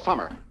takes all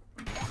summer.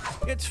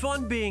 It's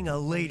fun being a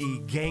lady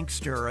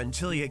gangster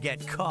until you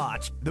get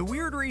caught. The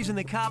weird reason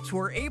the cops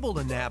were able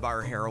to nab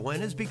our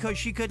heroine is because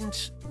she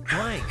couldn't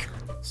blank.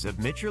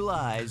 Submit your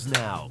lies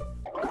now.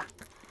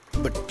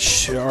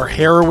 Our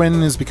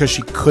heroine is because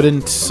she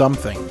couldn't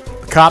something.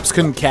 The cops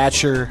couldn't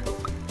catch her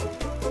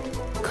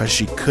because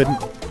she couldn't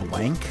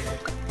blank.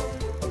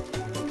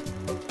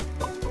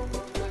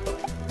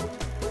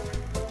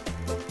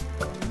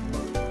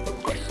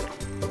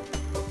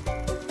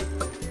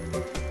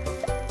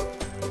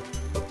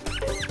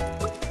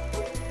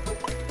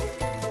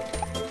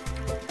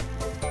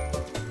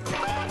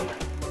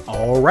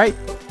 All right.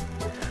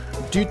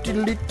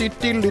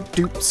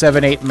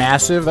 7-8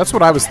 massive. That's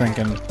what I was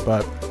thinking,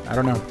 but I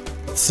don't know.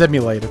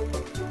 Simulated.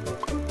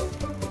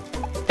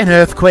 An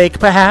earthquake,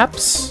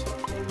 perhaps?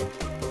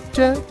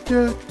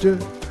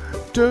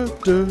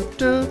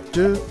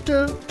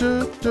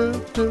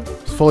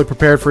 Fully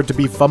prepared for it to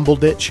be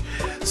Fumbleditch.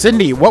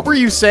 Cindy, what were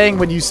you saying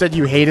when you said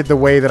you hated the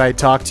way that I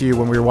talked to you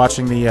when we were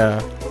watching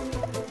the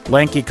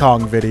Lanky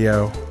Kong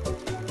video?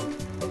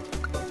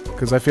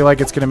 Because I feel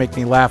like it's going to make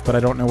me laugh, but I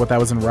don't know what that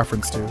was in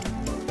reference to.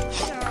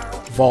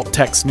 Vault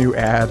Tech's new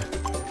ad.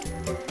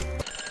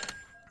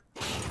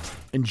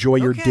 Enjoy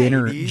your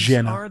dinner,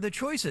 Jenna. Are the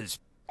choices.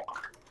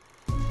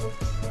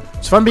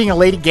 It's fun being a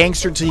lady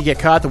gangster until you get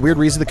caught. The weird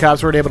reason the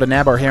cops weren't able to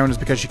nab our heroine is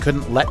because she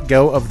couldn't let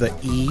go of the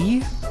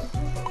E.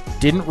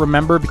 Didn't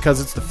remember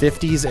because it's the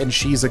 50s and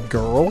she's a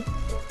girl.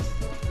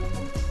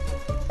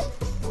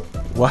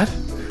 What?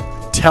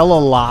 Tell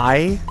a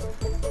lie?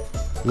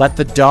 Let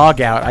the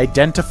dog out.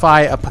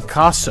 Identify a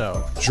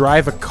Picasso.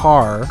 Drive a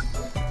car.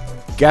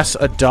 Guess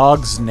a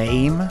dog's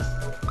name.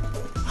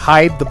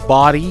 Hide the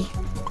body.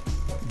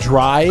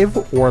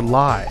 Drive or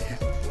lie.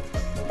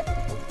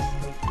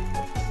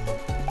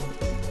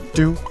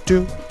 Do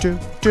do do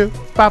do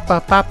ba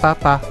ba ba ba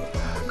ba.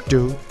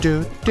 Do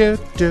do do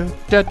do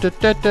da da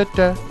da da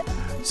da.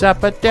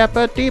 Zappa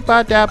dabba dee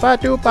ba dabba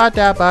doo ba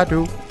dabba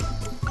doo.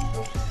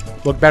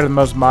 Look better than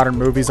most modern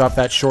movies off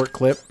that short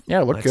clip.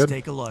 Yeah, look Let's good.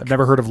 take a look. I've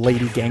never heard of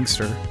Lady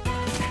Gangster.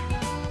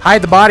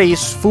 Hide the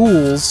bodies,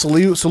 fools,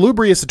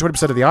 salubrious to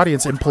 20% of the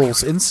audience,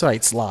 impulse,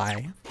 insights,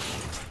 lie.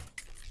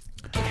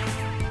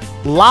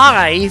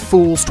 Lie,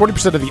 fools,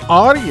 20% of the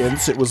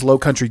audience, it was Low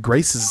Country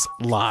Grace's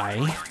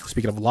lie.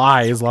 Speaking of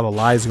lies, a lot of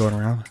lies going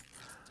around.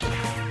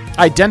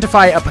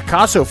 Identify a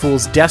Picasso,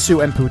 fools,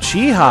 Desu and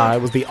Puchiha,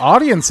 it was the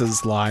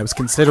audience's lie. I was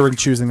considering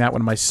choosing that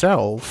one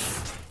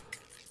myself.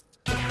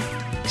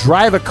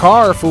 Drive a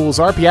car, fools,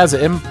 RPS,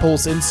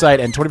 impulse, insight,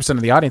 and 20%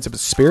 of the audience, it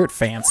was Spirit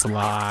Fans'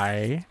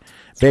 lie.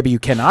 Baby, you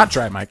cannot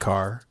drive my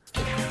car.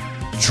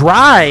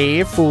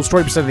 Drive, fools,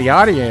 20% of the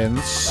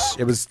audience.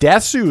 It was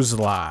Desu's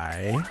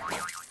lie.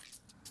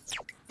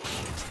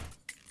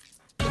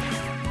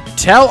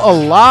 Tell a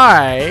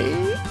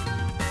lie.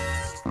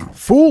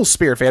 Fool,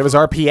 Spirit Fan. It was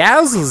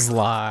RPS's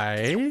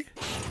lie.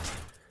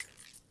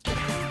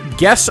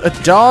 Guess a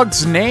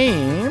dog's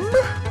name.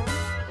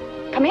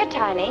 Come here,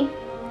 Tiny.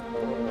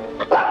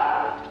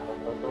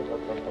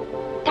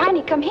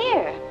 Tiny, come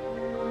here.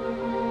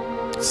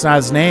 It's not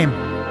his name.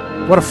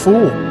 What a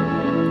fool.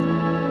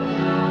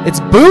 It's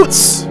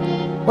Boots!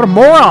 What a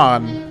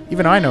moron!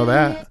 Even I know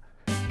that.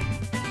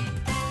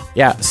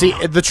 Yeah, see,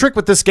 the trick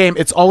with this game,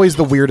 it's always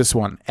the weirdest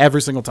one.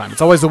 Every single time.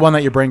 It's always the one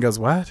that your brain goes,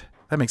 what?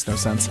 That makes no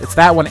sense. It's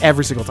that one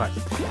every single time.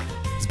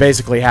 It's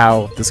basically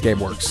how this game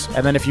works.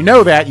 And then if you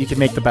know that, you can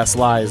make the best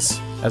lies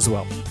as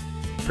well.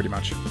 Pretty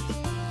much.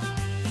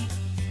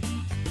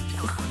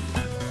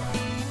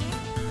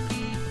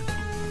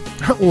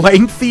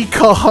 Lengthy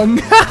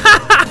Kong.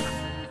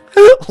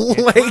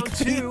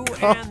 Lengthy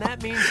Kong. And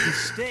that means the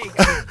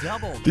stakes are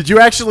doubled. Did you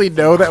actually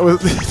know that was...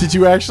 Did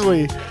you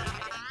actually...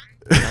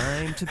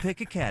 Time to pick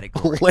a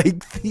category.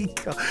 Lengthy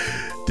Kong.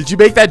 Did you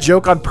make that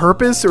joke on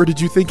purpose, or did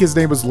you think his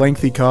name was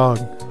Lengthy Kong?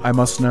 I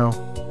must know.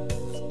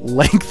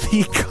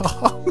 Lengthy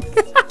Kong.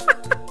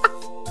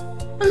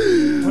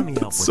 Let me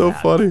help with So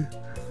that. funny.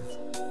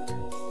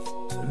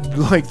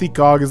 Lengthy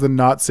Kong is the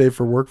not safe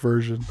for work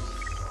version.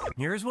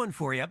 Here's one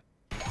for you.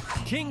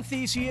 King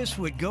Theseus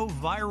would go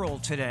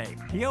viral today.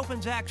 He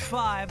opens Act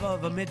 5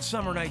 of A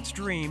Midsummer Night's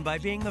Dream by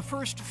being the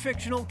first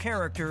fictional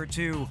character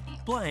to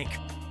blank.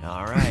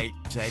 All right,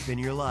 type in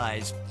your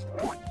lies.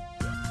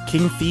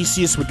 King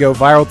Theseus would go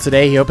viral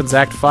today. He opens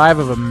Act 5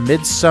 of A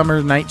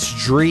Midsummer Night's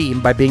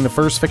Dream by being the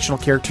first fictional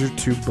character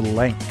to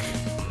blank.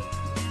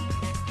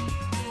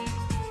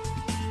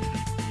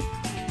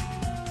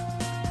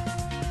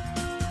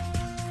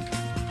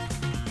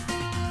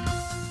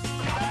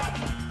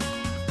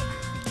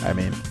 I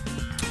mean,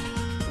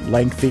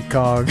 Lengthy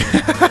Kong.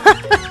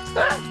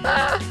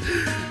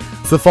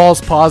 It's the false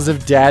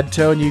positive dad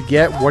tone you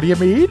get. What do you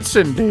mean,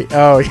 Cindy?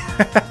 Oh,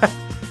 yeah.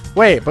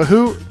 Wait, but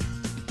who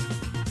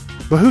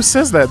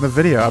says that in the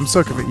video? I'm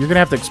so confused. You're gonna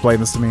have to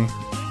explain this to me,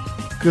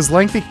 because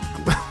Lanky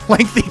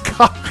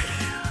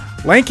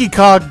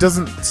Cog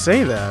doesn't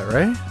say that,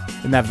 right?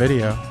 In that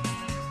video.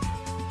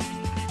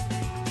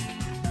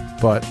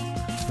 But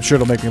I'm sure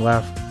it'll make me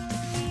laugh.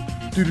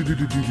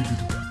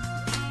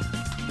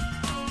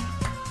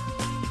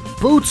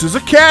 Boots is a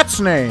cat's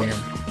name.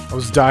 I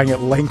was dying at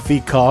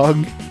Lengthy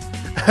Cog.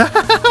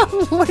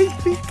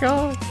 Lengthy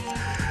Cog.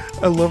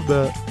 I love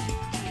that.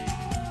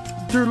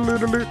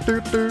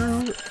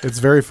 It's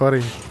very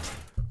funny.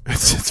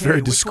 It's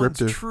very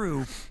descriptive.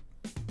 True.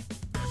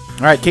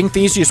 All right, King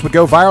Theseus would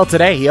go viral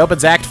today. He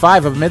opens Act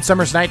 5 of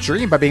Midsummer's Night's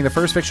Dream by being the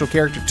first fictional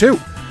character to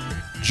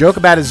joke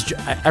about his...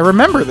 I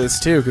remember this,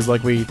 too, because,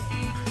 like, we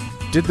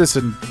did this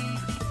in...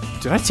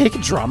 Did I take a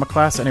drama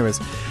class?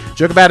 Anyways,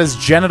 joke about his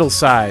genital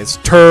size.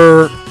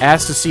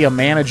 Asked to see a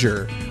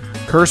manager.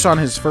 Curse on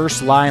his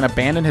first line.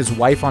 Abandon his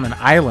wife on an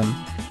island.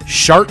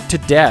 Shart to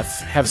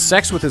death. Have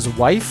sex with his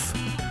wife.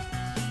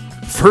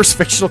 First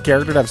fictional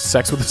character to have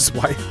sex with his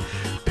wife.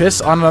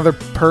 Piss on another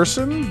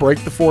person.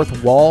 Break the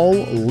fourth wall.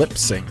 Lip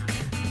sync.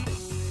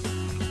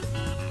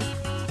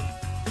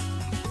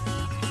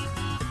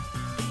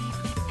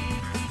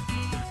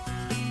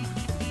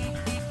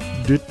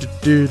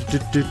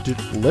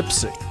 Lip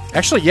sync.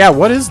 Actually, yeah,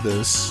 what is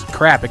this?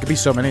 Crap, it could be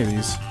so many of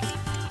these.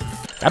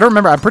 I don't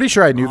remember. I'm pretty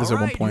sure I knew this at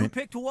one point. Who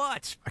picked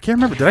what? I can't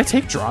remember. Did I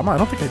take drama? I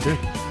don't think I did.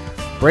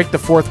 Break the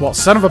fourth wall.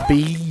 Son of a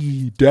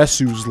bee.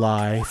 Desu's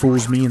lie.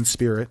 Fools me in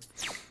spirit.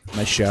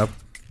 Nice show.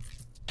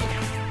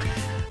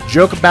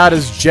 Joke about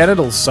his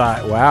genital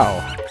size.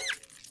 Wow.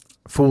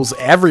 Fools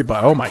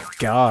everybody. Oh my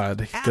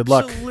god. Good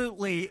luck.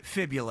 Absolutely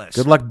fabulous.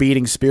 Good luck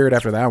beating spirit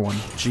after that one.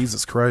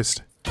 Jesus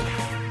Christ.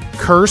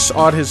 Curse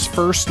on his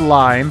first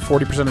line.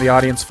 40% of the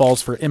audience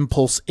falls for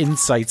impulse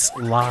insights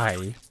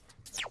lie.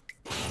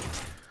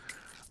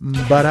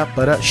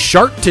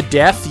 Shart to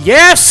death.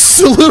 Yes!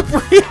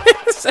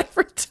 Salubrious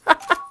every time.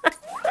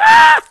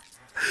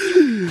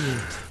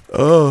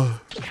 Oh,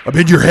 I'm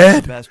in your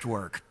head. Best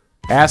work.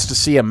 Asked to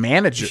see a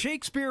manager.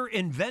 Shakespeare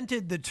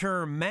invented the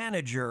term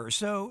manager,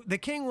 so the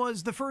king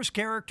was the first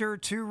character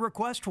to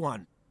request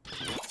one.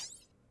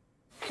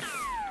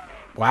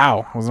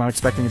 Wow, I was not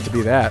expecting it to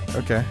be that.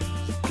 Okay.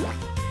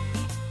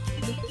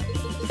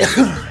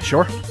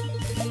 Sure.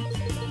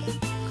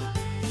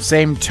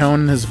 Same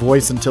tone in his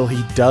voice until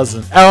he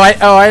doesn't. I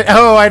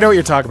know what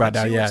you're talking about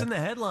now. Yeah. In the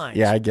headlines.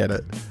 Yeah, I get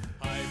it.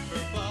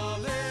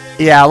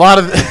 Yeah, a lot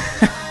of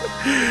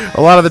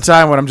the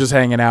time when I'm just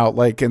hanging out,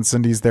 like, and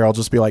Cindy's there, I'll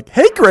just be like,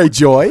 "Hey,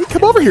 Greyjoy,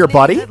 come over here,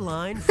 buddy.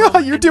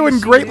 You're doing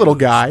great, little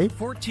guy."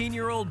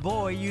 14-year-old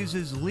boy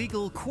uses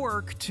legal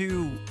quirk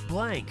to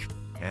blank.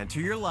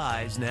 Enter your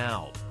lies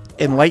now.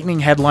 Enlightening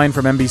headline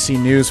from NBC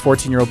News: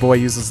 14-year-old boy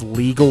uses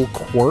legal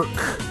quirk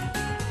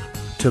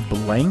to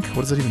blank.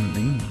 What does that even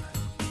mean?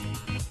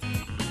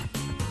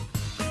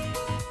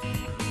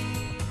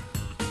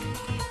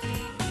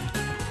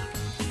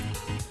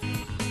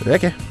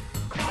 Okay.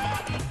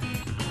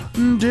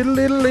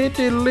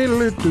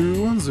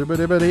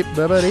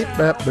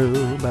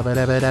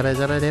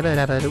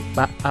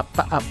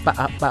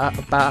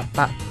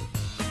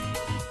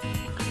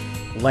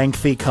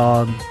 Lengthy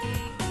Kong.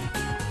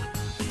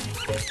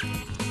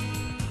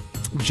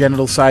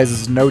 Genital size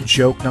is no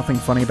joke. Nothing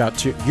funny about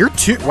two. You're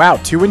two. Wow,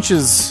 2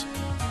 inches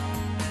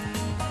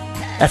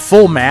at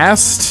full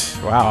mast.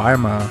 Wow,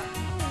 I'm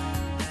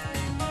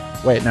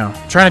Wait, no.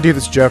 I'm trying to do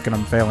this joke and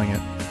I'm failing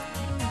it.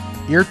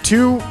 You're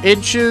 2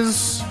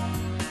 inches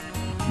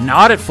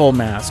not at full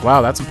mast.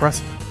 Wow, that's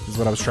impressive. Is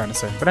what I was trying to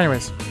say. But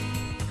anyways.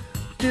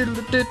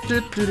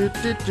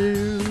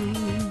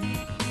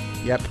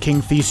 Yep,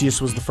 King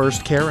Theseus was the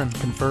first Karen.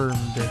 Confirmed.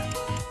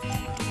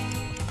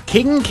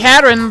 King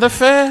Karen the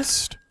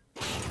First.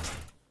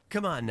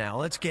 Come on now,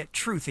 let's get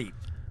truthy.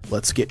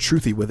 Let's get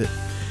truthy with it.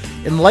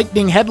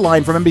 Enlightening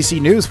headline from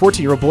NBC News: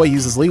 14-year-old boy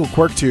uses legal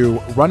quirk to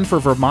run for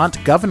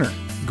Vermont governor,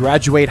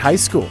 graduate high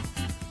school,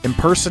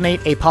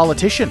 impersonate a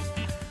politician,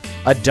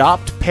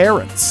 adopt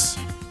parents,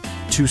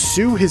 to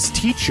sue his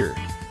teacher,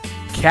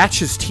 catch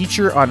his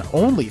teacher on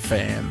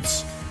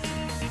OnlyFans,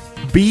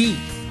 be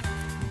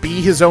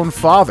his own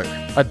father,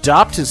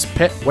 adopt his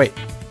pet. Wait.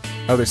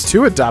 Oh, there's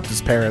 2 adopt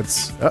his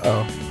parents.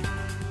 Uh-oh.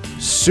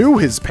 Sue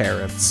his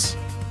parents.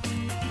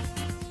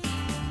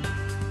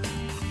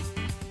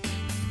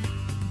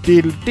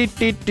 Diddle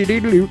diddle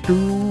diddle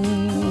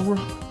doo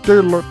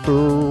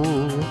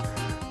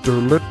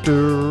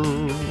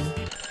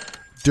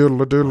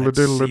diddle doo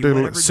diddle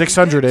diddle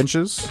 600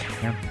 inches.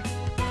 Yeah.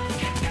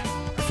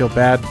 I feel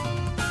bad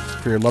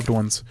for your loved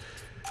ones.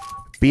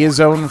 Be his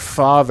own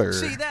father.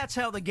 See, that's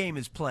how the game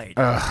is played.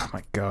 Oh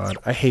my god,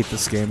 I hate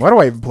this game. Why do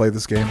I even play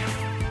this game?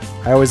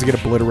 I always get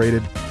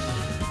obliterated.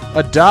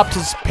 Adopt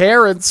his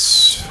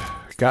parents.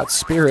 Got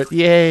spirit.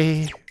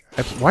 Yay.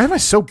 Why am I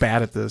so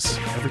bad at this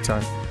every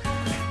time?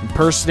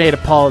 Impersonate a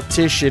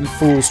politician.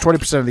 Fools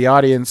 20% of the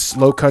audience.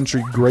 Low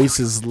country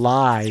graces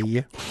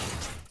lie.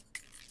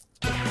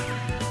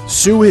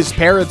 Sue his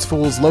parents.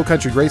 Fools low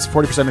country grace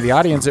 40% of the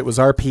audience. It was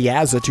our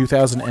Piazza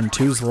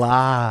 2002's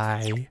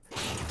lie.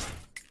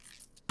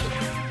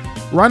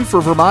 Run for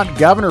Vermont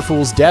governor.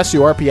 Fools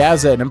Desu, our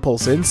Piazza, and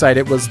Impulse Insight.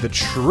 It was the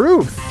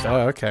truth.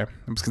 Oh, okay. I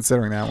was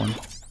considering that one.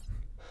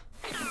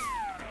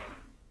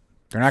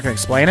 They're not going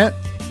to explain it?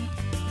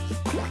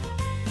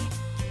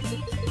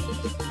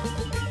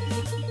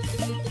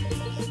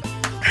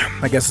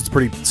 I guess it's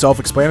pretty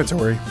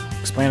self-explanatory.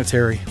 What's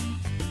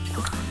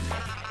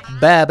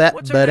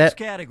our next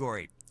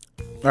category?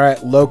 All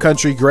right, Low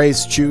Country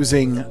Grace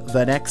choosing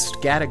the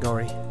next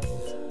category.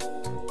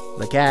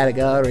 The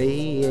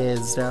category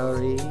is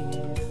story.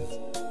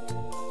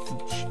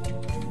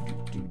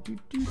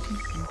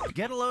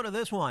 Get a load of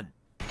this one.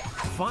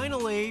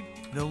 Finally,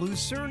 the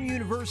Lucerne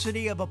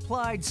University of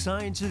Applied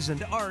Sciences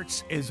and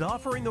Arts is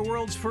offering the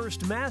world's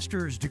first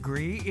master's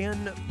degree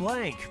in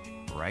blank.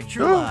 Write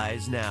your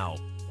lies now.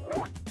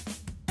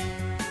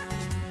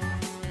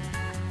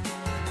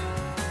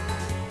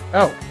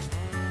 Oh.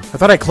 I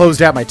thought I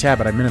closed out my tab,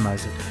 but I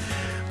minimized it.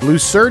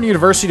 Lucerne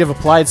University of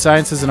Applied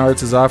Sciences and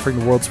Arts is offering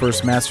the world's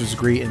first master's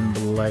degree in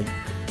blank.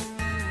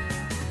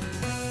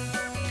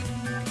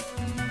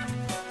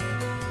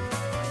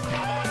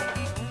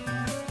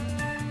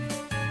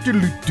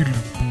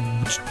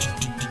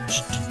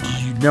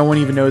 No one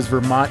even knows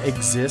Vermont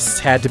exists.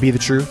 Had to be the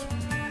truth.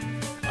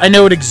 I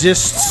know it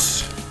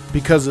exists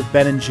because of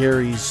Ben &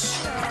 Jerry's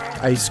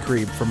ice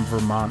cream from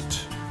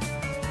Vermont.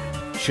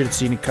 Should have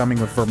seen it coming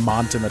with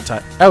Vermont in the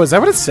title. Oh, is that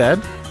what it said?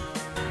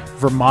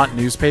 Vermont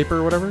newspaper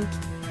or whatever?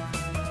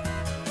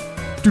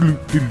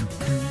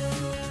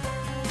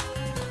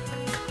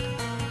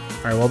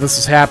 Alright, while this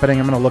is happening,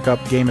 I'm going to look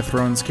up Game of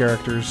Thrones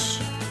characters.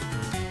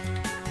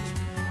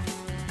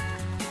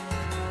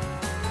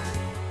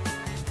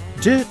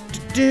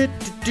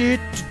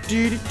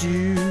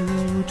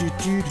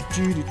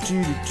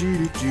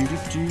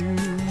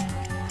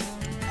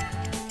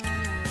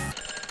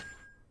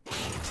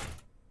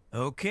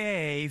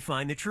 Okay,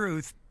 find the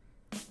truth.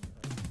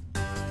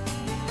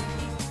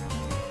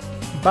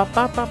 The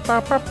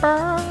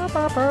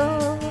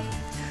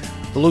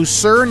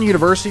Lucerne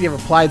University of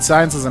Applied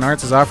Sciences and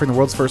Arts is offering the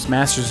world's first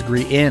master's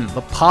degree in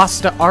the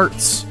pasta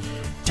arts,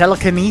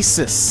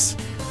 telekinesis,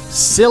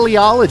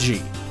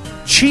 ciliology,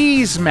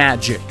 cheese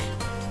magic,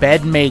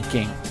 bed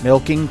making,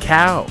 milking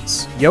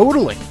cows,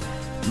 yodeling,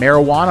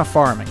 marijuana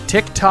farming,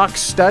 TikTok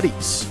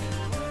studies,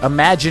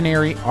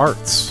 imaginary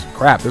arts.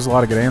 Crap, there's a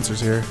lot of good answers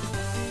here.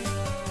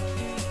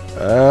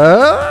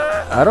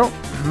 I don't...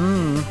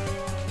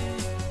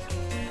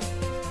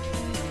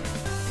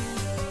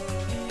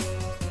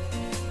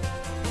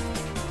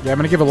 Yeah, I'm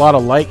going to give a lot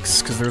of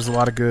likes because there's a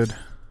lot of good.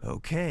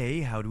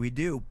 Okay, how do we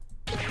do?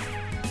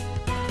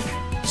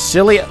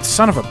 Silly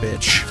son of a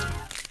bitch.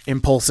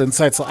 Impulse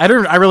insights. I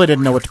really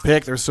didn't know what to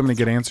pick. There's so many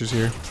good answers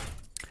here.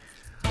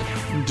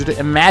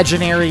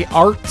 Imaginary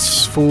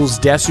arts. Fools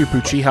Desu,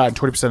 Puchiha, and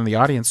 20% of the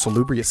audience.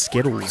 Salubrious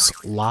Skittles.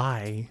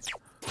 Lie.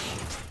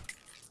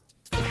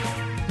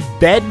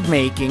 Bed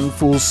making.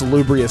 Fools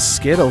Salubrious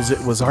Skittles. It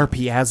was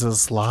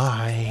Arpiazza's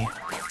lie.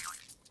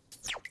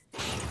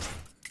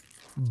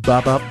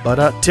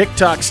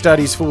 TikTok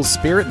studies. Fools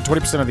Spirit, and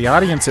 20% of the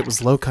audience. It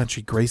was Low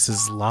Country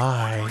Grace's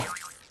lie.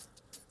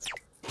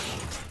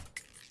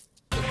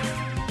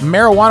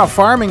 Marijuana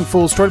farming.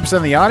 Fools 20%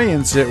 of the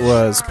audience. It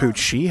was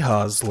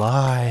Puchiha's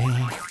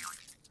lie.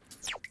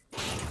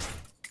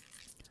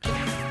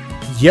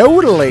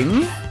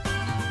 Yodeling.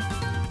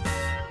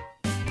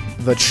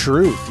 The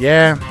truth.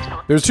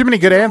 Yeah. There's too many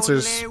good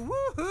answers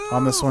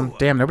on this one.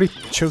 Damn, nobody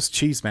chose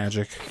cheese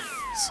magic.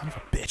 Son of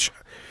a bitch.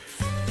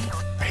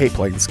 I hate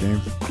playing this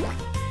game.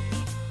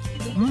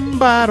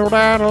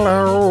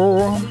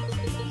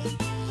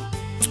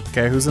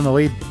 Okay, who's in the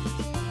lead?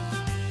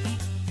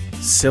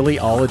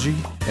 Sillyology.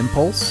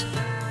 Impulse?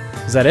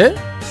 Is that it?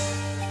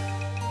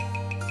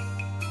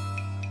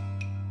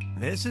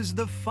 This is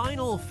the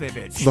final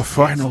fibbage. The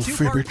final It's a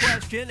two-part fibbage.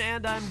 question,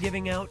 and I'm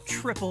giving out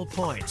triple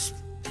points.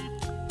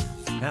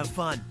 Have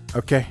fun.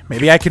 Okay,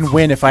 maybe I can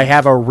win if I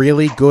have a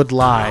really good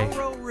lie.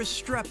 Mauro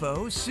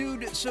Restrepo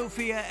sued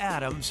Sophia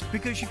Adams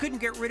because she couldn't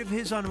get rid of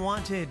his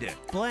unwanted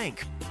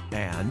blank.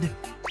 And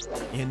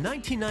in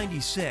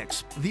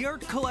 1996, the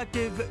art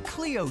collective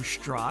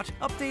Cleostrat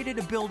updated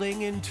a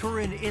building in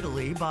Turin,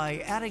 Italy by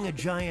adding a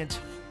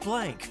giant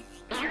blank.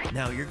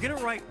 Now you're gonna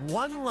write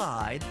one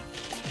lie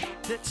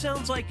that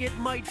sounds like it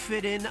might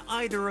fit in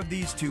either of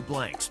these two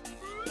blanks.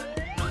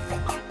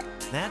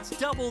 That's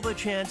double the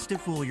chance to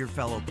fool your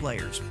fellow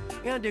players.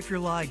 And if your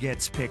lie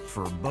gets picked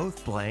for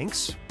both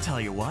blanks,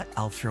 tell you what,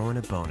 I'll throw in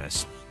a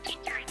bonus.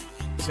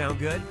 Sound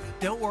good?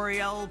 Don't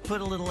worry, I'll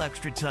put a little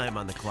extra time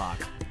on the clock.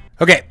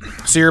 Okay,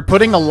 so you're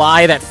putting a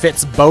lie that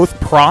fits both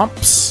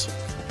prompts,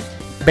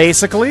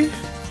 basically,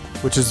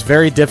 which is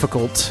very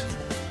difficult.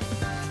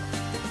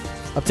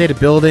 Update a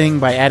building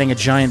by adding a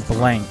giant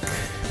blank,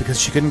 because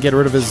she couldn't get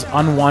rid of his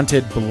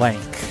unwanted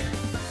blank.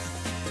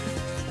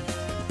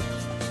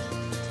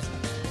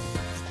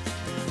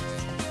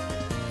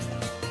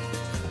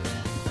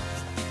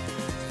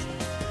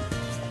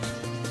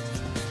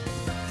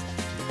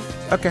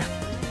 Okay.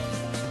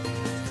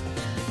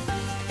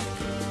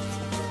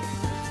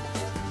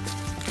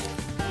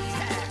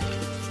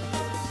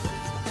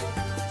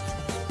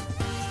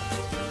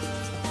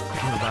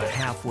 You're about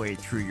halfway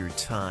through your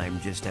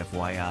time, just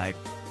FYI.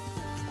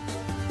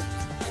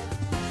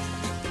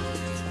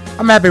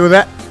 I'm happy with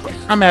that.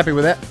 I'm happy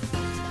with that.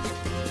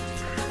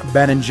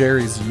 Ben and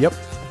Jerry's, yep.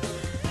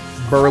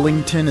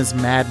 Burlington is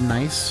mad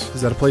nice.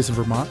 Is that a place in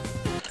Vermont?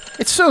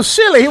 It's so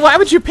silly. Why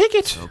would you pick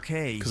it?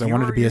 Okay. Because I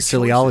wanted to be a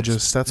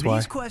sillyologist, that's why.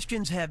 These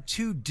questions have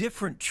two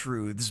different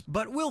truths,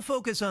 but we'll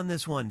focus on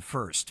this one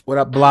first. What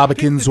up,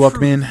 Blobikins?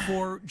 Welcome in.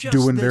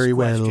 Doing very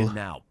well.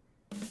 Now.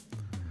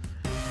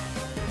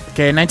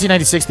 Okay, in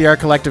 1996, the art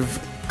collective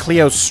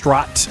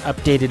Cleostrat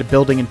updated a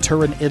building in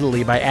Turin,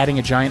 Italy by adding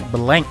a giant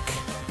blank.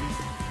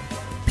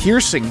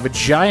 Piercing,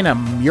 vagina,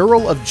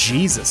 mural of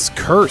Jesus,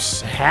 curse,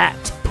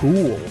 hat,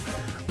 pool,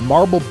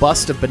 marble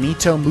bust of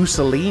Benito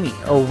Mussolini,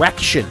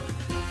 erection,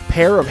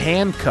 pair of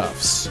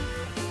handcuffs,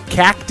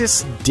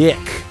 cactus dick.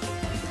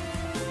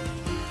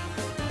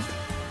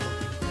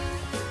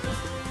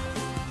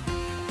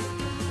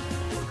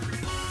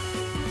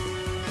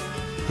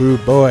 Ooh,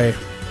 boy.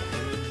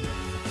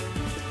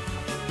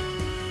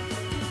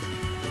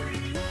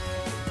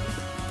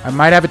 I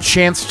might have a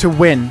chance to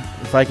win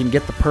if I can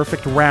get the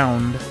perfect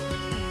round.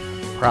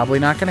 Probably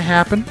not going to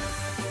happen,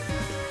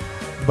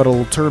 but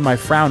it'll turn my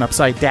frown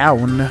upside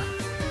down.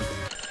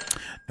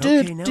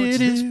 Okay, now it's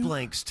this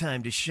blank's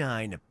time to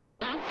shine.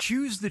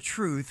 Choose the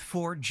truth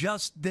for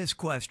just this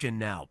question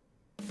now.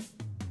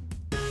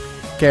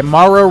 Okay,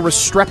 Mauro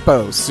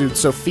Restrepo sued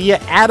Sophia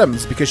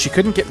Adams because she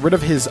couldn't get rid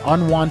of his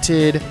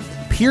unwanted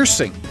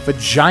piercing,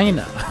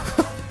 vagina,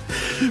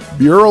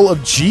 mural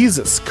of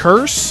Jesus,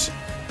 curse,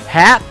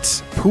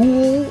 hat,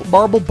 pool,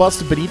 marble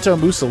bust of Benito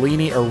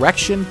Mussolini,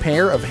 erection,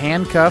 pair of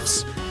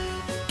handcuffs,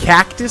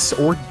 cactus,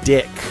 or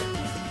dick.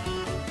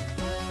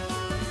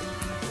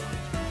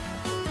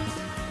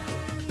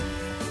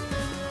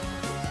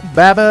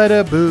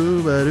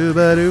 Ba-ba-da-boo,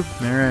 ba-doo-ba-doo.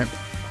 All right.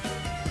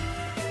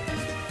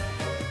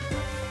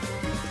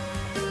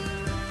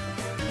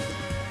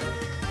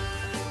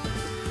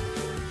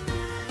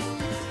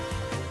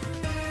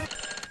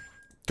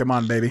 Come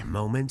on, baby.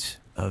 Moment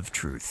of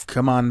truth.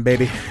 Come on,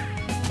 baby.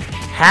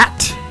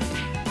 Hat.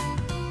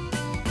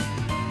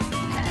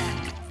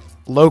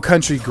 Low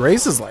Country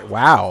Grace is like,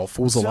 wow,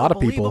 fools a lot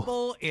of people.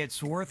 Believable,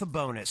 it's worth a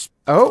bonus.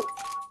 Oh.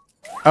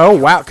 Oh,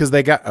 wow, because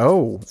they got...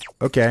 Oh,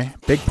 okay.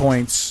 Big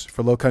points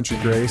for Low Country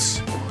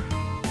Grace.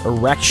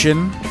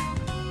 Erection.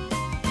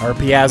 Our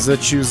Piazza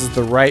chooses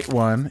the right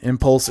one.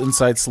 Impulse,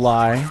 Insight,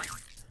 Sly.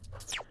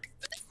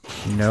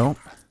 Nope.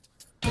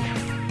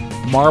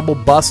 Marble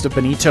Bust of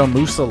Benito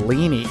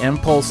Mussolini.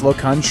 Impulse, Low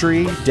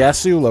Country.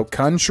 Desu, Low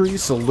Country.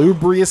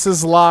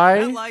 Salubrious's Lie.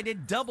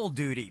 Highlighted double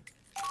duty.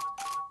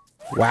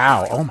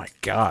 Wow. Oh my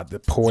god. The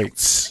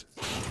points.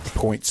 The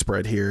point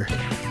spread here.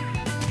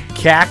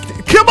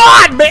 Come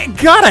on, man!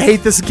 God, I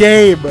hate this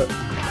game.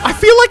 I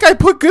feel like I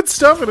put good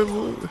stuff in it.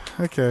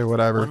 Okay,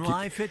 whatever. One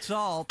life fits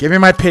all. Give me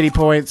my pity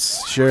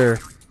points. Sure.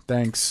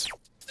 Thanks.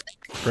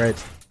 Great.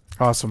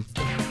 Awesome.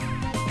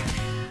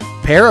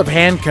 Pair of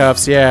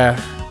handcuffs, yeah.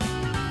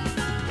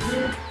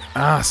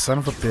 Ah, son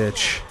of a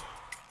bitch.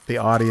 The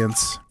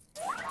audience.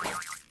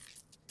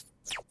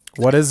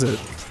 What is it?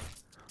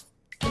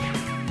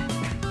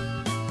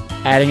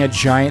 Adding a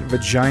giant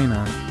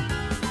vagina.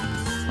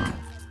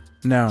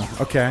 No.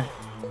 Okay.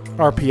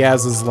 Our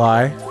Piazza's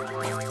Lie.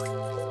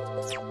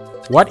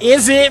 What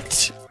is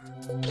it?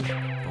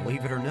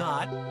 Believe it or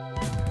not.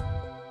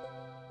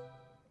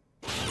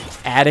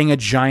 Adding a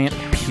giant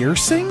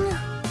piercing?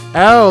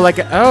 Oh, like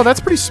oh,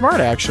 that's pretty smart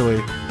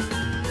actually.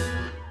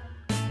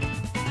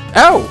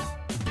 Oh.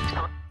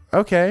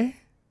 Okay.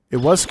 It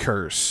was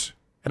Curse.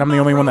 And I'm the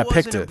only one that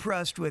picked it.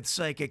 Impressed with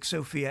psychic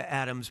Sophia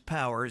Adams'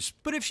 powers,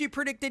 but if she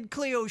predicted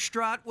Cleo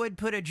Strott would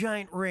put a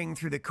giant ring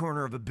through the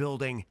corner of a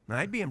building,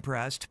 I'd be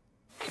impressed.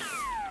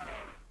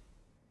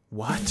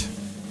 What?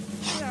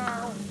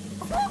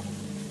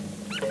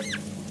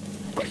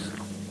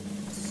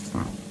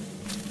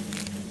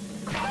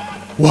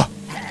 What?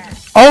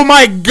 Oh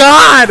my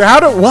god! How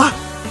do what?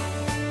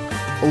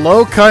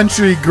 Low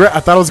Country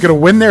I thought I was gonna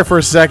win there for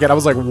a second. I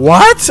was like,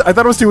 what? I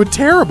thought I was doing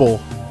terrible.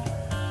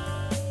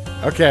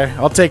 Okay,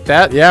 I'll take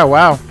that. Yeah,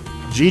 wow.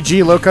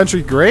 GG Low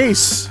Country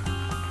Grace.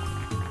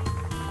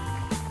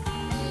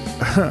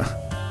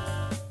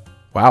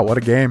 Wow, what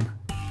a game.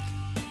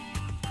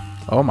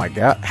 Oh my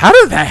god. How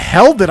did the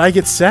hell did I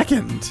get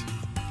second?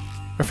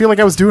 I feel like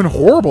I was doing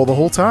horrible the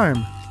whole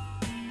time.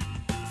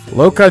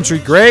 Low Country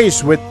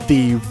Grace with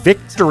the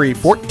victory,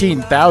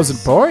 14,000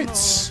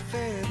 points.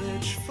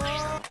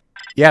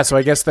 Yeah, so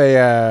I guess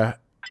they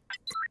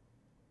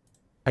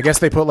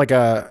put like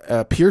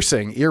a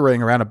piercing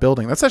earring around a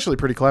building. That's actually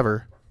pretty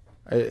clever.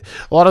 A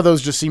lot of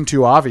those just seem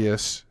too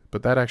obvious,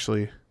 but that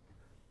actually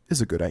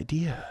is a good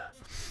idea.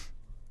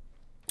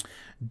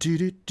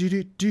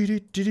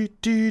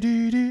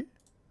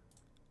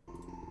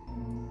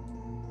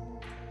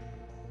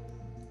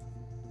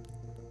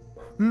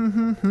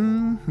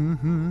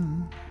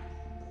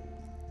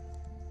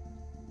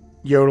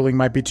 Yodeling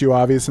might be too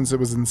obvious since it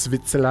was in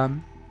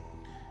Switzerland,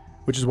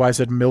 which is why I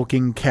said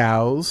milking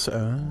cows.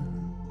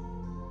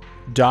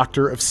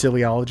 Doctor of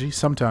Sillyology.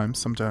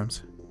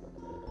 Sometimes.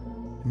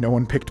 No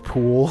one picked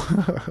pool.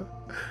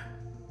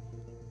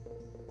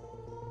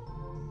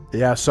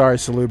 Yeah, sorry,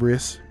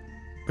 Salubrious.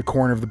 The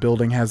corner of the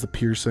building has the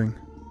piercing.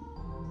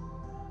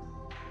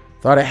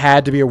 Thought it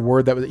had to be a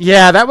word that was...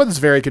 Yeah, that one's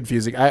very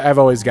confusing. I've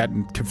always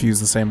gotten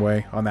confused the same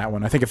way on that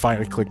one. I think it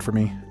finally clicked for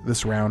me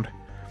this round.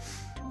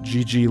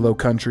 GG Low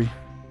Country.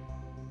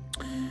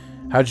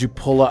 How'd you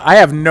pull up? I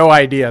have no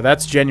idea.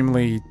 That's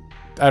genuinely...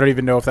 I don't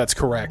even know if that's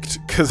correct,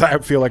 because I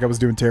feel like I was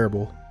doing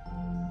terrible.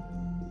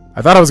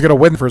 I thought I was going to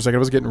win for a second. I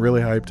was getting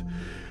really hyped.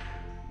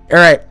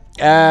 Alright,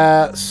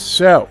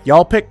 so,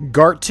 y'all pick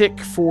Gartic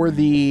for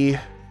the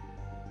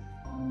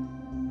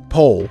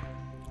poll,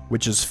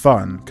 which is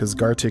fun, because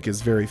Gartic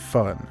is very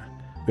fun.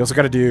 We also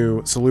got to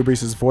do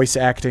Salubrious' voice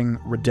acting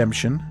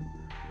redemption,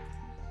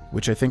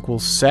 which I think will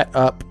set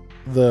up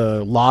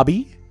the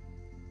lobby.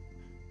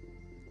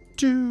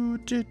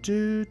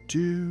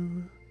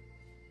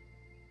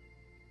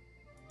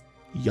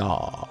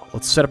 Yeah,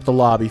 let's set up the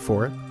lobby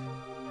for it.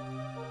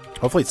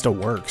 Hopefully it still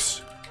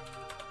works.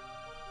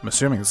 I'm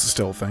assuming this is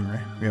still a thing,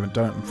 right? We haven't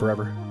done it in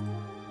forever.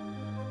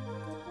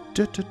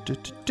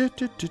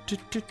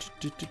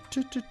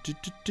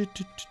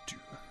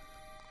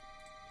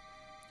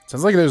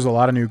 Sounds like there's a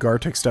lot of new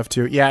Gartic stuff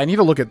too. Yeah, I need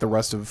to look at the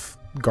rest of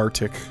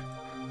Gartic.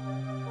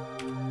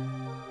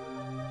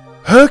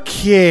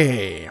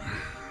 Okay.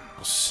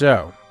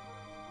 So,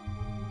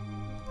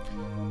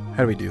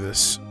 how do we do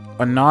this?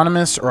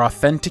 Anonymous or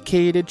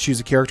authenticated. Choose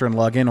a character and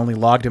log in. Only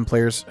logged in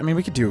players. I mean,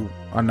 we could do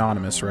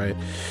anonymous, right?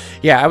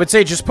 Yeah, I would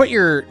say just put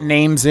your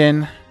names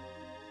in.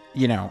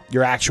 You know,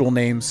 your actual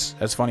names.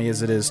 As funny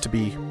as it is to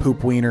be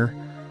Poop Wiener.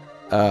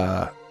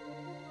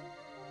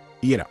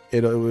 You know,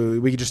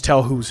 we can just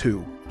tell who's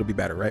who. It'll be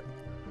better, right?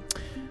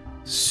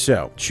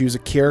 So, choose a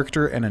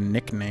character and a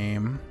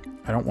nickname.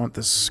 I don't want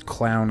this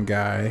clown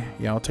guy.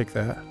 Yeah, I'll take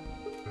that.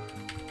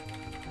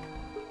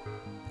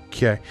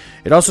 Okay.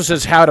 It also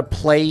says how to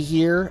play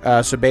here.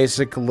 So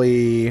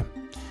basically,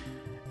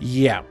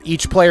 yeah,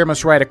 each player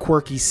must write a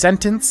quirky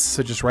sentence.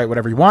 So just write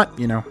whatever you want.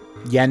 You know,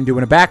 Yen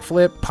doing a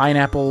backflip,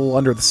 pineapple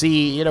under the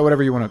sea, you know,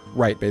 whatever you want to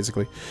write,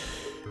 basically.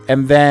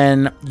 And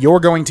then you're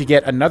going to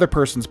get another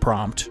person's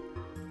prompt.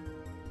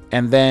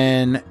 And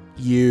then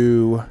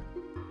you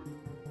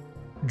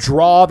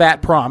draw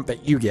that prompt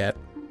that you get.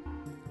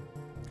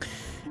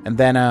 And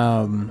then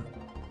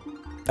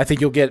I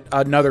think you'll get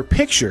another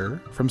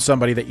picture from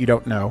somebody that you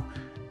don't know.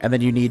 And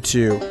then you need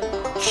to...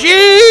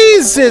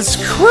 Jesus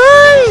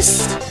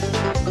Christ!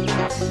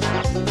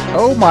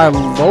 Oh my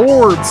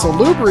lord,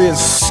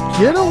 Salubrious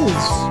Skittles!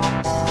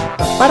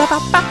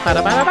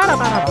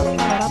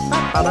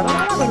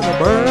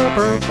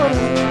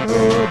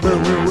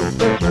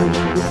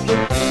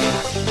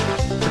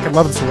 Freaking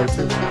love this alert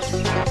too.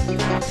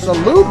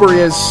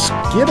 Salubrious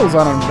Skittles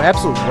on an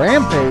absolute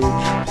rampage.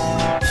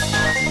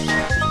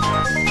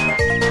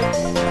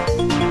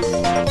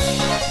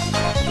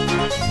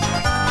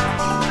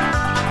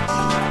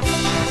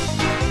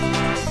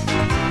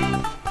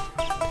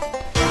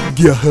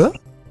 Yeah.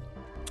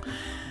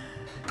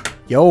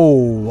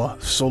 Yo,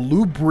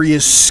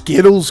 Salubrious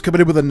Skittles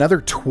coming in with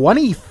another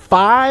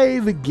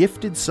 25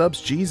 gifted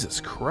subs. Jesus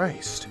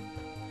Christ.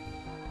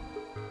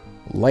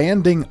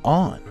 Landing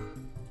on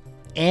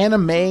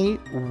Anime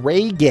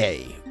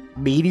Reggae,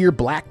 Meteor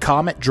Black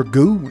Comet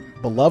Dragoon,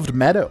 Beloved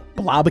Meadow,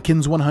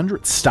 Blobikins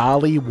 100,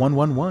 Stolly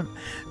 111,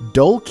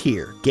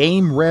 Dulkir,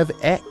 Game Rev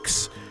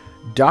X,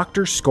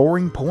 Dr.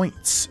 Scoring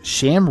Points,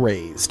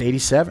 Shamraised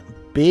 87,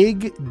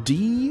 Big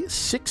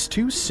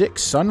D626,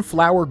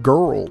 Sunflower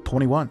Girl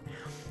 21,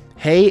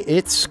 Hey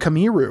It's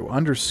Kamiru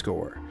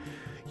 _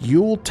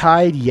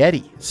 Yuletide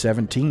Yeti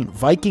 17,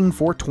 Viking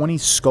 420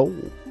 Skull,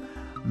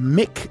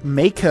 Mick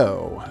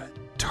Mako,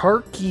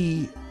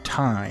 Tarky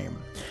Time,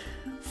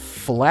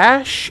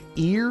 Flash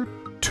Ear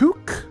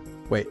Took,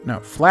 wait,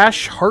 no,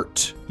 Flash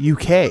Heart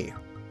UK,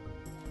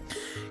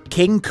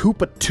 King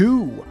Koopa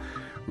 2,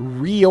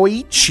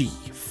 Ryoichi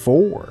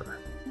 4,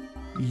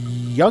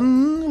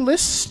 Young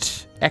List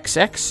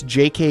XX,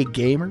 JK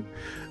Gamer,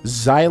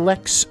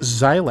 Xylex,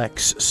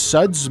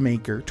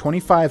 Sudsmaker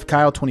 25,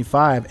 Kyle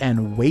 25,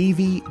 and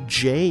Wavy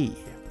J.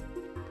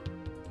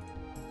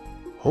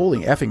 Holy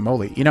effing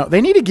moly. You know, they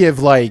need to give,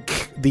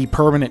 like, the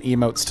permanent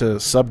emotes to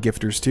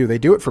sub-gifters, too. They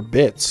do it for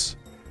bits.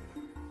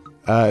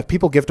 If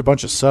people gift a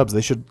bunch of subs,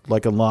 they should,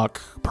 like, unlock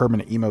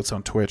permanent emotes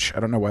on Twitch. I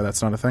don't know why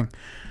that's not a thing.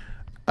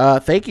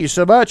 Thank you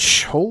so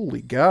much.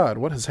 Holy God,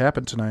 what has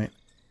happened tonight?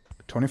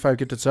 25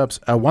 gifted subs.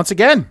 Once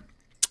again,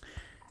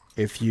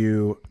 if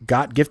you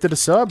got gifted a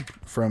sub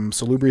from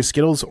Salubrious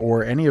Skittles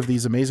or any of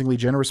these amazingly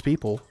generous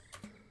people,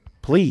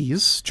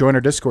 please join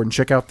our Discord and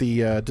check out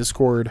the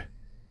Discord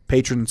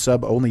patron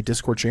sub only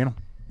Discord channel.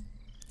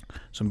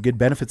 Some good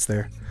benefits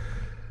there.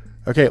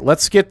 Okay,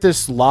 let's get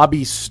this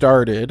lobby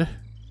started.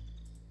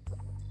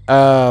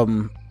 Yeah.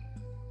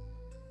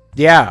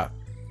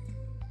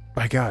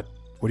 My God,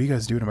 what are you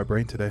guys doing to my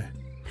brain today?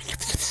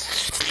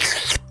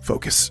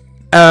 Focus.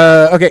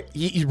 Okay,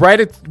 you write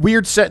a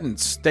weird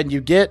sentence, then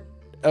you get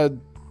a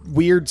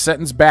weird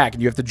sentence back,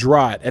 and you have to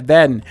draw it, and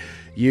then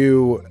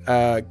you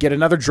get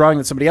another drawing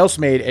that somebody else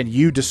made, and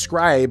you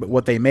describe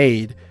what they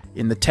made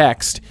in the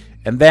text,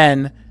 and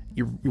then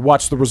you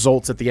watch the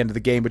results at the end of the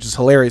game, which is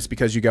hilarious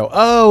because you go,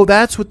 oh,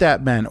 that's what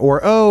that meant,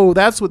 or oh,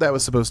 that's what that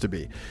was supposed to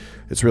be.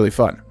 It's really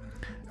fun.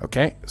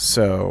 Okay,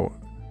 so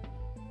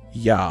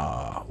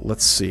yeah,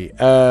 let's see.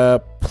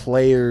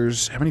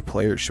 Players, how many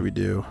players should we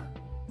do?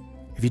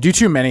 If you do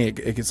too many,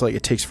 it gets like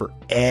it takes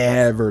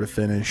forever to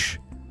finish.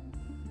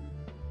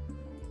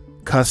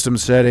 Custom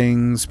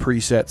settings,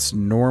 presets,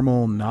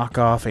 normal,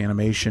 knockoff,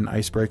 animation,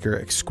 icebreaker,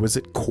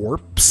 exquisite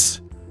corpse,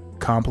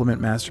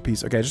 compliment,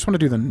 masterpiece. Okay, I just want to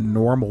do the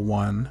normal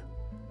one.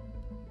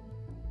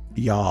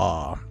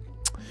 Yeah.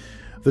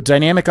 The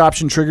dynamic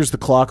option triggers the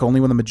clock only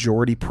when the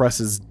majority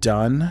presses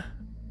done.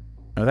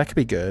 Oh, that could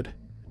be good.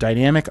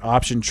 Dynamic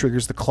option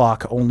triggers the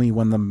clock only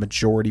when the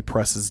majority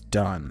presses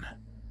done.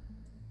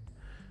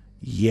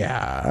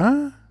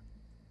 Yeah.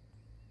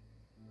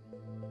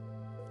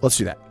 Let's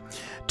do that.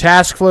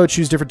 Task flow.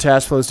 Choose different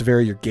task flows to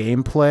vary your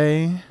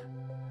gameplay.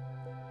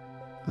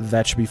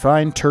 That should be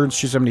fine. Turns.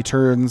 Choose how many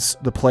turns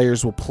the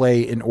players will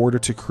play in order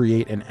to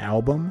create an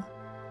album.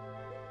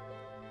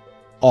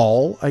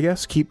 All, I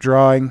guess. Keep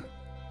drawing.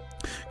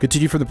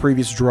 Continue from the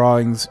previous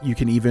drawings. You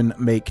can even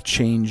make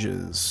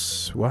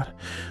changes. What?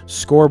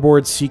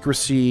 Scoreboard,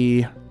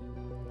 secrecy,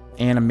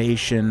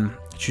 animation.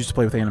 Choose to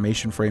play with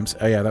animation frames.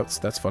 Oh yeah,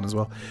 that's fun as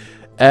well.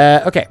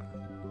 Okay.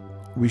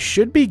 We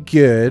should be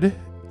good.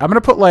 I'm going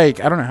to put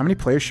like, I don't know, how many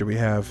players should we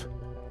have?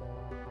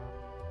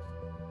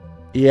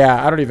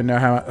 Yeah, I don't even know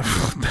how.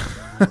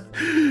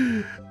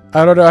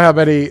 I don't know how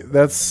many.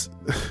 That's...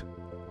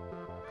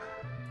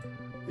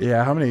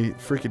 Yeah, how many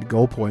freaking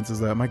goal points is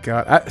that? My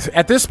God.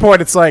 At this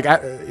point, it's like,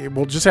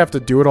 we'll just have to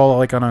do it all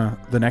like on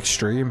the next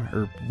stream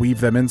or weave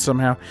them in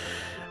somehow.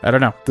 I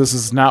don't know. This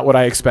is not what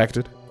I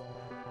expected.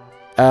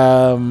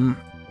 I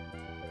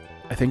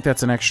think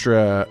that's an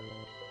extra...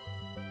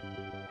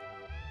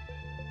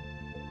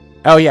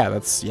 Oh, yeah,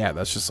 that's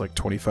just like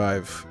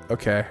 25.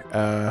 Okay.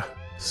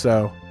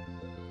 So...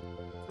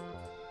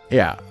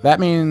 Yeah, that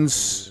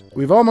means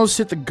we've almost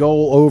hit the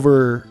goal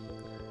over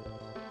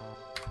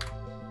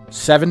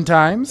 7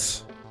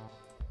 times.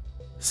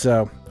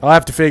 So I'll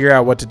have to figure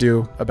out what to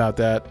do about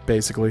that,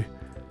 basically.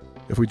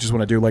 If we just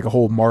want to do like a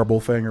whole marble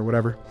thing or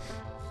whatever.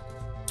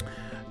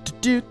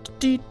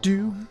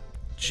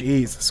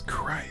 Jesus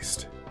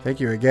Christ. Thank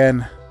you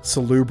again,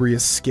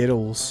 Salubrious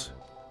Skittles.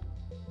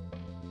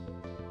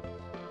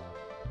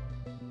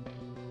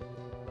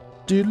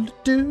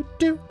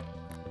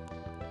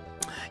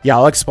 Yeah,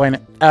 I'll explain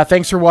it.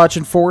 Thanks for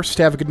watching, Forced.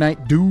 Have a good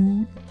night,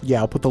 dude. Yeah,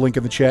 I'll put the link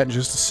in the chat in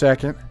just a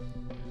second.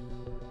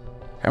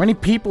 How many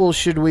people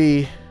should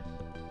we...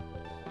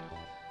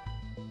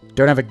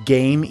 Don't have a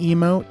game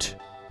emote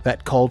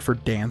that called for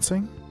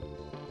dancing?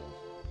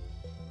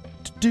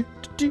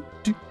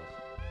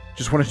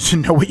 Just wanted to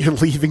know what you're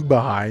leaving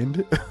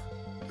behind.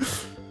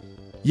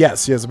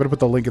 Yes, I'm gonna put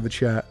the link in the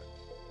chat.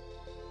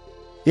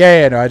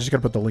 Yeah, no, I just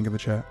gotta put the link in the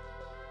chat.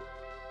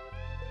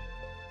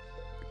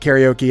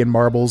 Karaoke and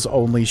marbles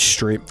only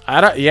stream.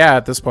 Yeah,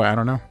 at this point, I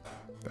don't know.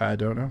 I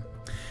don't know.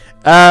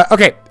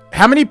 Okay,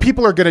 how many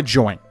people are gonna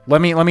join?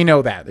 Let me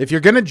know that. If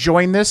you're gonna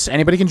join this,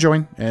 anybody can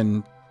join,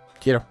 and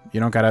you know, you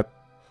don't gotta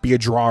be a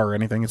draw or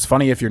anything. It's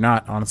funny if you're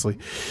not, honestly.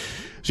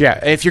 So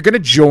yeah, if you're gonna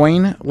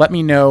join, let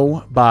me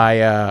know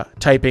by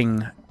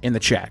typing in the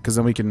chat, because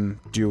then we can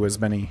do as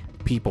many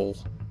people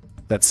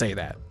that say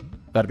that.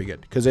 That'd be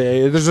good, because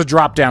there's a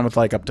drop down with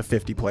like up to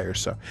 50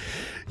 players. So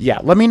yeah,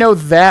 let me know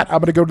that. I'm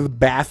gonna go to the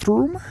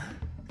bathroom,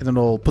 and then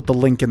I'll put the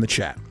link in the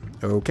chat.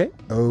 Okay.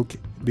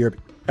 BRB.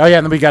 Oh yeah,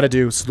 and then we got to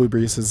do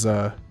Salubrious's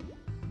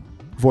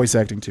voice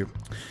acting too.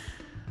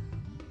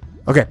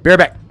 Okay, be right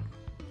back.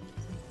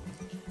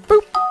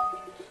 Boop.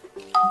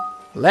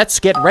 Let's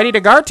get ready to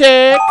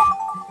Gartic.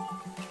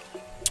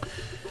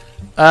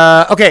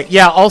 Okay,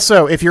 yeah,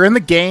 also, if you're in the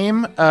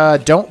game,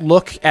 don't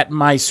look at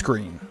my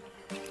screen.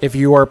 If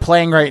you are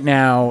playing right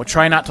now,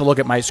 try not to look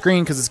at my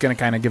screen, because it's going to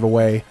kind of give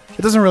away...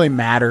 It doesn't really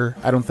matter,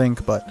 I don't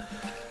think, but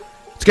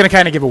it's going to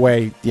kind of give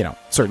away, you know,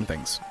 certain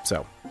things.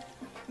 So,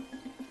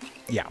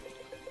 yeah.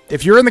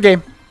 If you're in the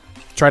game,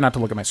 try not to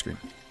look at my screen,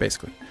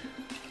 basically.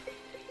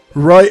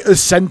 Write a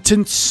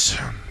sentence.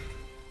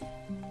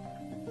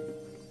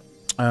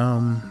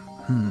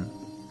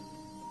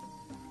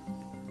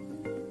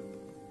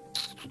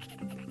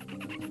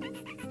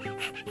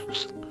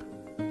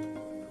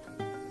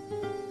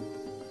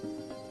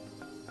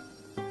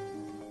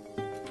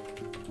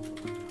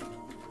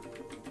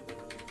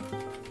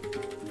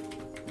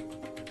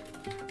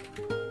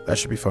 That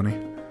should be funny.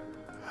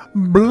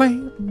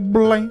 Blank,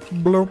 blank,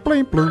 blow,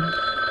 blank, blow.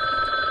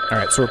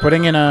 Alright, so we're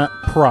putting in a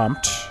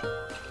prompt.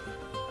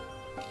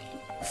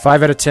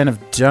 5 out of 10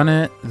 have done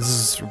it. This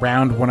is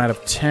round 1 out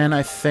of 10,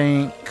 I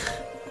think.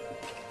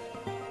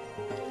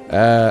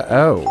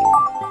 Oh.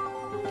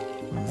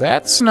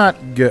 That's not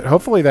good.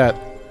 Hopefully that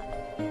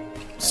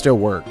still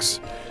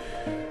works.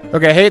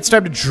 Okay, hey, it's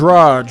time to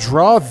draw.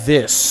 Draw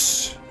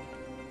this.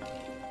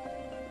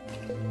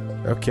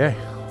 Okay,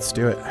 let's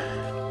do it.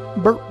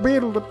 Oh,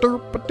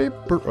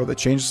 that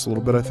changed just a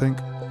little bit, I think.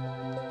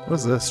 What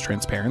is this?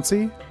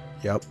 Transparency?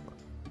 Yep.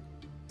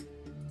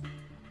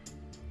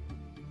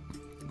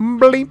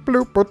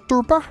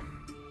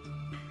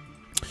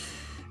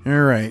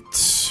 Alright.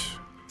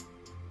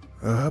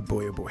 Oh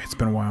boy, it's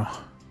been a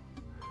while.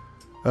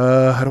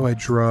 How do I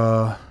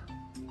draw?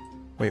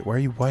 Wait, why are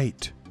you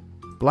white?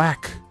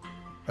 Black.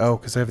 Oh,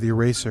 because I have the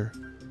eraser.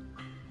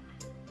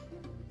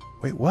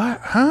 Wait, what?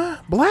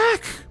 Huh?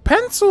 Black!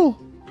 Pencil!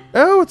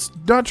 Oh, it's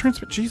not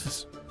transparent.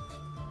 Jesus.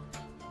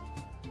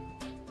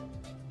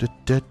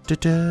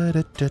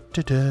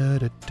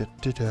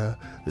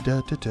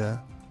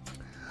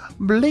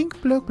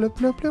 Blink, blow, blow,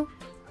 blow, blow.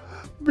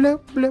 Blow,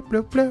 blow,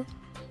 blow, blow.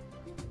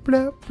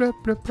 Blow, blow,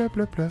 blow, blow,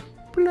 blow, blow.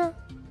 Blow,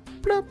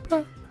 blow,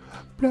 blow,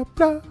 blow,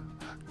 blow.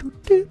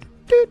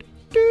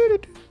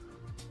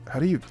 How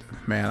do you...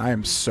 Man, I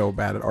am so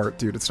bad at art,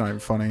 dude. It's not even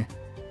funny.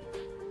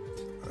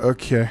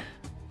 Okay.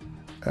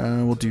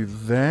 We'll do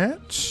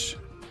that.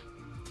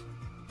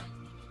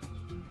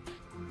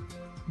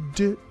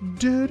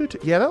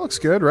 Yeah, that looks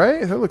good,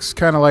 right? That looks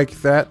kind of like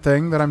that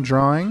thing that I'm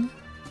drawing.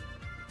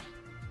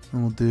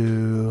 And we'll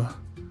do...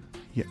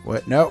 Yeah,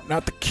 what? No,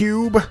 not the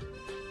cube.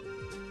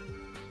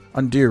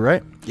 Undo,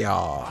 right?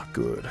 Yeah,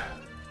 good.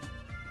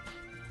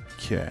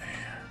 Okay.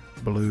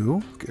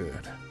 Blue,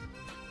 good.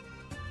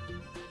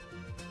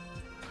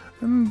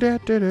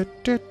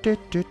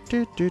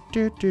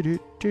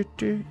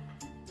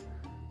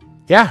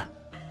 Yeah.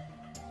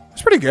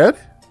 That's pretty good.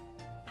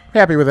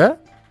 Happy with that.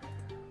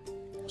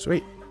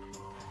 Sweet.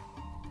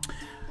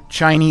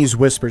 Chinese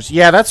Whispers.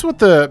 Yeah, that's what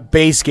the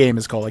base game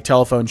is called, like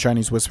Telephone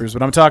Chinese Whispers.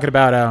 But I'm talking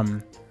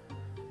about,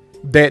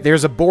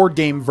 there's a board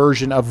game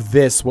version of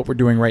this, what we're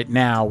doing right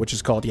now, which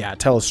is called, yeah,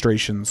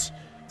 Telestrations.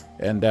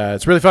 And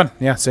it's really fun.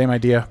 Yeah, same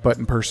idea, but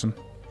in person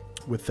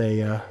with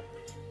a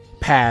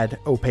pad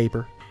o'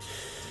 paper.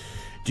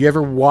 Do you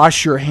ever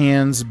wash your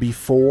hands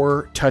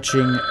before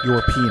touching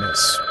your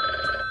penis?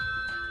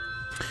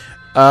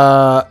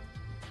 I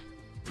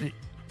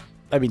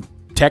mean,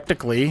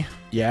 technically,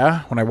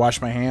 yeah. When I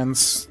wash my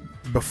hands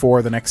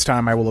before the next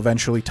time I will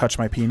eventually touch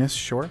my penis,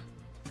 sure.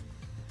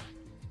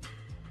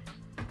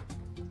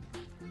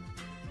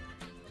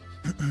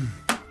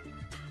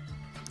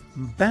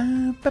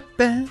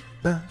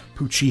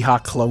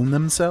 Uchiha clone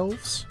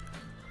themselves.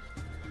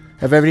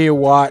 Have any of you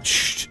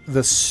watched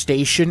The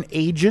Station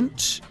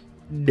Agent?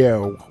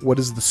 No. What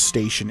is The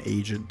Station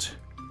Agent?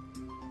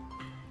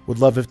 Would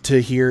love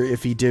to hear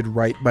if he did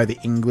right by the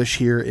English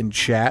here in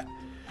chat.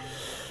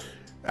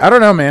 I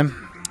don't know, man.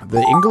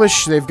 The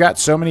English, they've got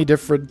so many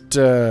different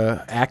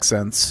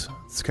accents.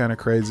 It's kind of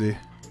crazy.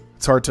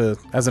 It's hard to,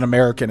 as an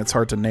American, it's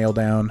hard to nail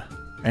down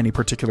any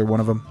particular one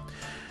of them.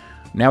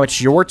 Now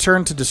it's your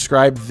turn to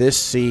describe this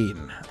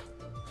scene.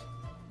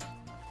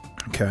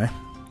 Okay.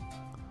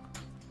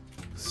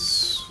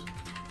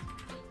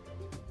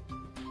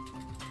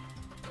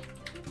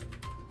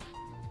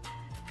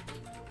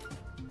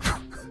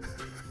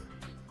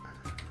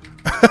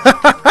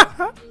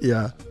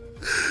 Yeah.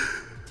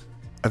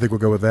 I think we'll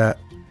go with that.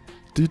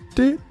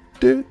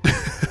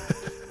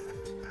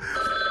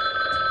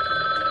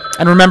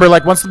 And remember,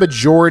 like, once the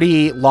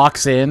majority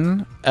locks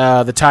in,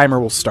 the timer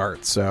will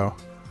start, so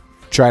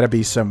try to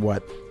be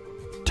somewhat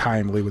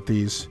timely with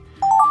these.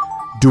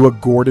 Do a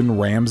Gordon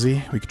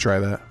Ramsay. We could try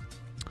that.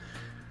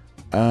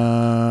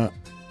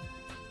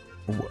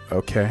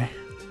 Okay.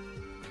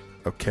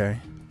 Okay.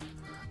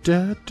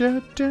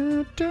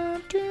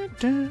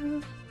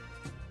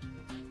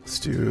 Let's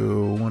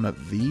do one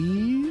of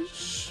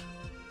these.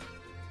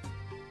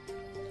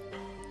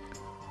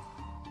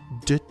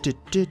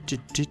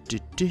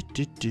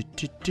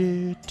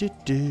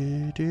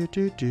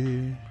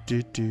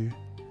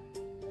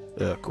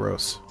 Ugh,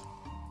 gross.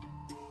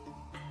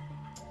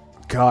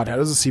 God, how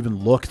does this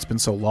even look? It's been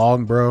so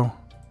long, bro.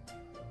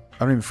 I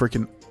don't even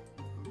freaking...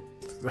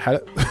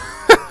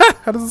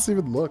 How does this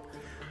even look?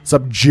 What's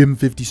up,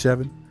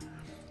 Jim57?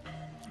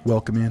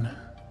 Welcome in.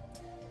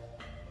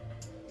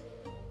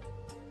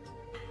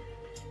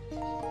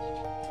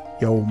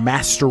 Yo,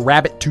 Master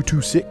Rabbit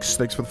 226.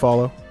 Thanks for the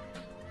follow.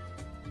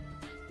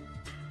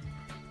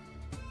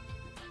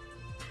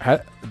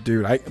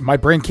 Dude, my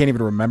brain can't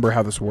even remember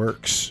how this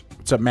works.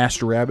 What's up,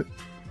 Master Rabbit?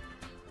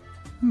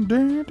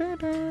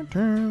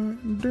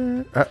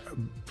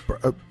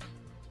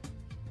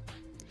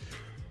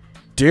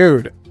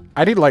 Dude,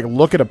 I need to like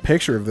look at a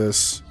picture of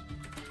this.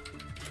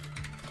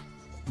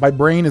 My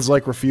brain is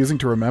like refusing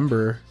to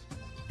remember.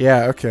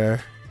 Yeah, okay.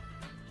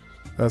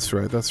 That's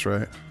right, that's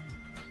right.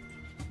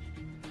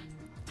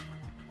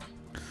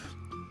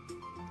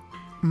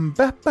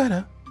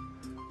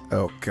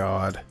 Oh,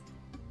 God.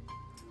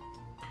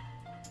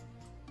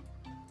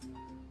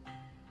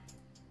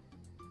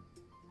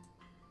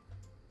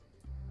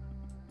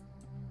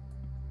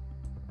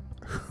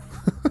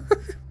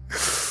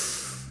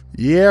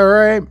 Yeah,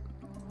 right.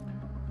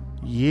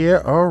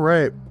 Yeah, all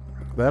right.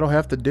 That'll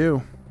have to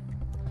do.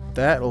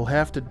 That'll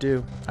have to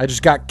do. I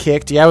just got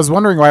kicked. Yeah, I was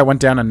wondering why I went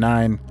down to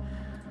 9.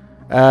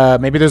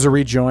 Maybe there's a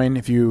rejoin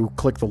if you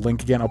click the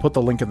link again. I'll put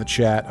the link in the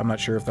chat. I'm not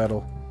sure if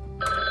that'll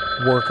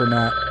work or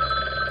not,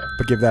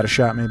 but give that a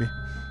shot maybe.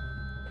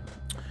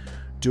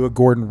 Do a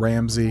Gordon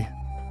Ramsay.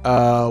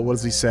 What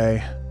does he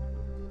say?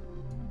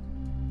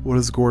 What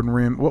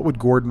would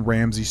Gordon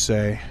Ramsay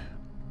say?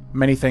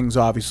 Many things,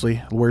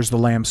 obviously. Where's the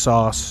lamb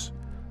sauce,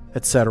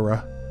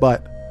 etc.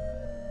 But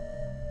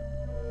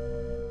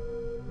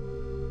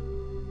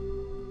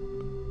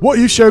what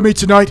you showed me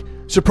tonight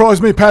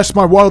surprised me past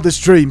my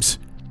wildest dreams.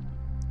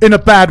 In a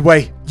bad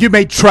way. You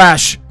made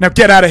trash. Now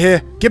get out of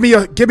here. Give me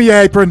your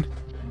apron.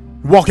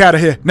 Walk out of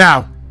here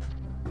now.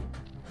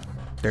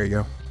 There you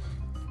go.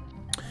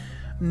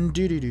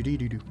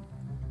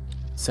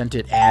 Sent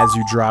it as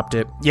you dropped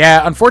it.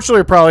 Yeah,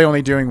 unfortunately, we're probably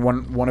only doing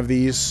one of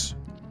these.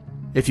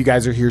 If you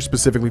guys are here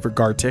specifically for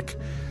Gartic,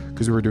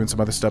 because we were doing some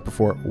other stuff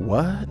before.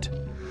 What?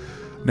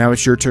 Now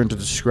it's your turn to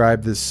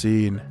describe this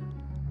scene.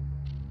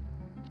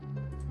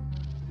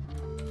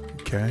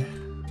 Okay.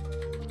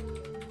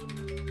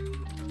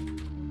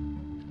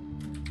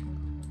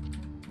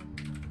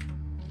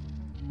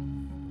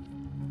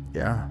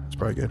 Yeah, it's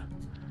probably good.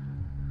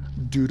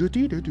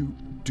 Do-do-dee-do-do.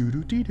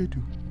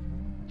 Do-do-dee-do-do.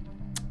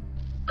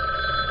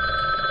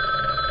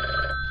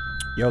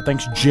 Yo,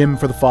 thanks, Jim,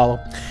 for the follow.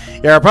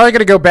 Yeah, we're probably going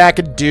to go back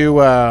and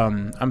do,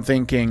 I'm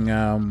thinking,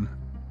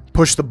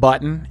 push the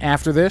button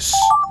after this,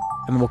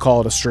 and then we'll call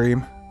it a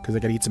stream, because I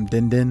got to eat some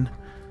din-din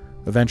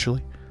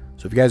eventually.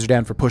 So if you guys are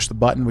down for push the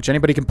button, which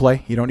anybody can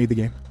play, you don't need the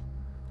game,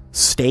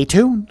 stay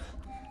tuned.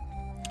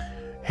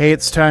 Hey,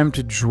 it's time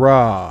to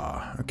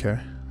draw. Okay,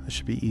 that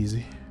should be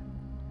easy.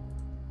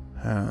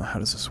 How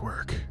does this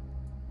work?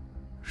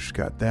 She's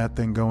got that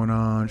thing going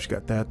on. She's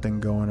got that thing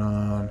going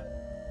on.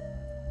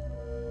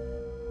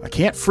 I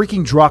can't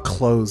freaking draw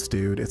clothes,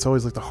 dude. It's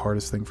always like the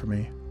hardest thing for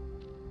me.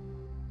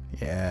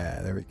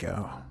 Yeah, there we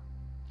go.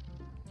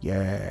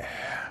 Yeah.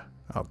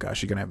 Oh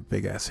gosh, you're gonna have a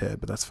big ass head,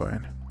 but that's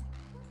fine.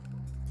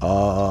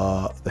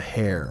 The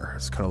hair.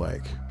 It's kind of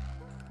like...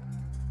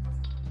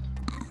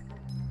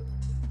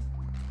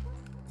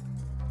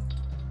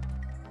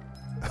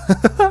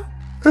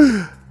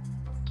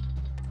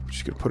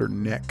 She's gonna put her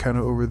neck kind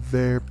of over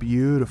there.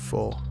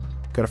 Beautiful.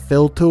 Got a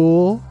fill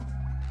tool.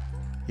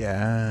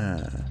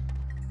 Yeah.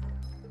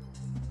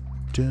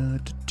 Da,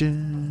 da,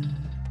 da.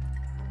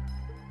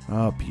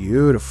 Oh,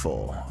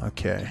 beautiful.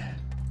 Okay.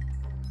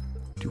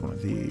 Do one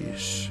of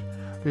these.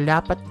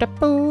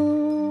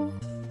 Lapatapu.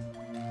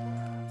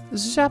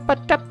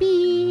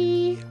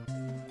 Zapatapi.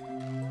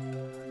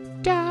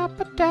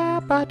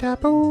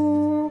 Dapadabadabu.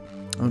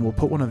 And we'll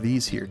put one of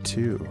these here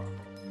too.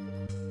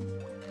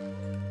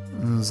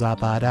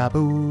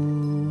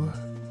 Zapadabu.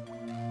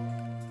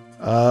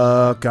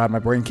 God, my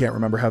brain can't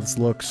remember how this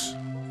looks.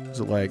 Is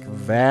it like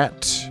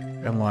that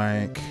and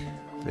like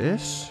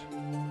this?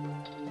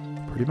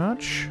 Pretty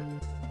much.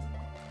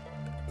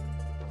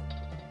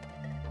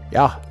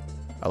 Yeah,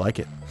 I like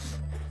it.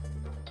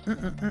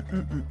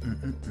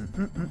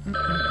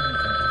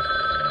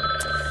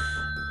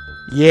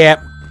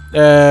 Yeah.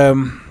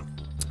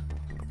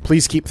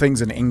 Please keep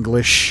things in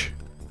English.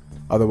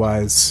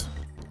 Otherwise,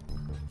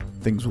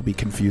 things will be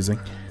confusing.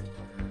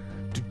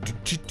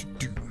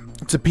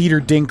 It's a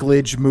Peter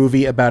Dinklage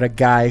movie about a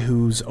guy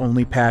whose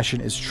only passion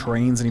is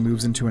trains and he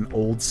moves into an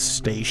old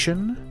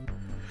station.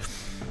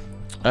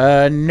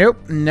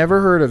 Nope, never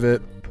heard of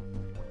it.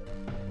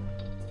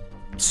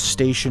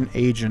 Station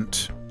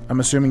Agent. I'm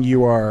assuming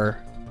you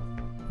are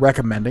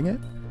recommending it.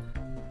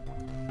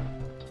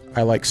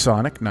 I like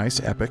Sonic. Nice,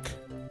 epic.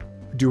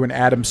 Do an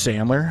Adam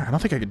Sandler. I don't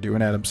think I could do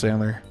an Adam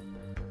Sandler.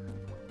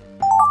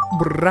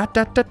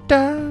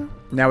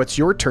 Now it's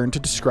your turn to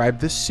describe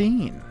this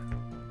scene.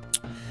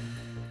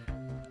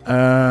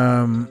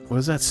 What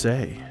does that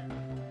say?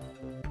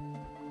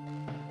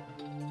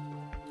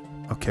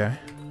 Okay.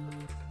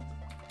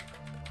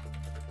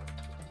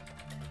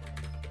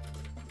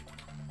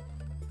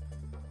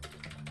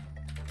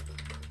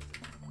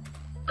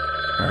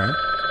 Alright.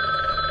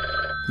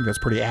 I think that's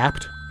pretty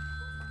apt.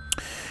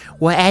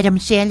 Well, Adam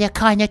Sandler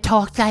kind of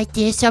talks like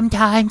this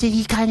sometimes, and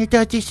he kind of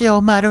does this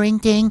little muttering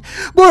thing,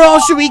 but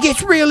also he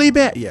gets really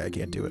bad. Yeah, I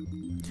can't do it.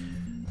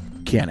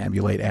 Can't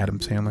emulate Adam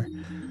Sandler.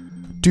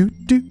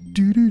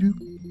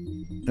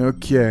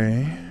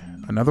 Okay.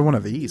 Another one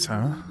of these,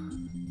 huh?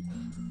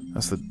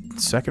 That's the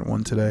second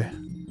one today.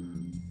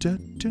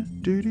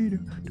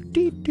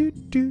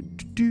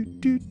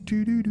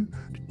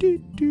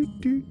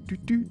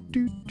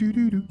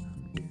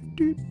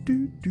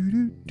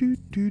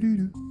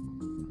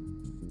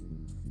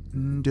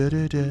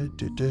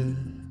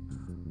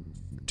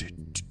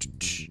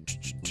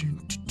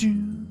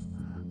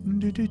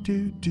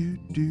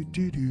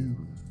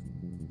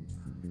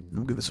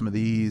 We'll give it some of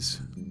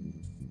these.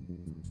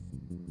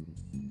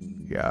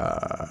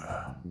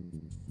 Yeah.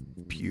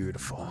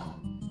 Beautiful.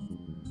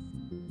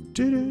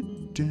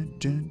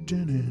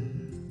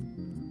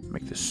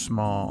 Make this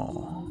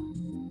small.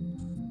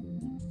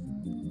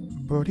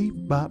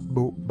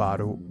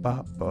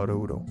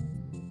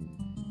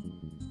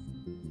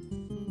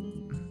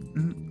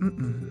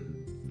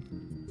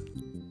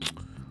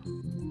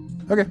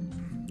 Okay.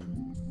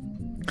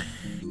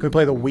 Can we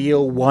play the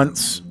wheel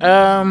once?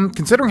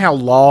 Considering how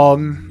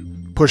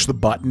long push the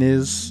button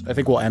is, I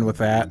think we'll end with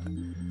that.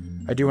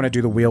 I do want to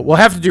do the wheel. We'll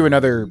have to do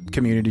another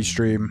community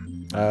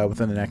stream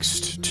within the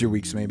next 2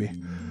 weeks, maybe.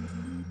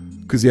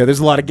 Because, yeah, there's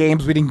a lot of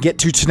games we didn't get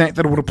to tonight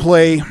that I want to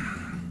play.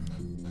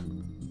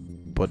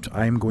 But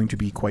I'm going to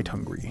be quite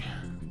hungry.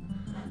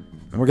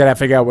 And we're going to have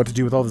to figure out what to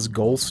do with all this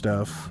goal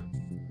stuff.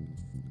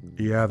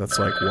 Yeah, that's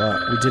like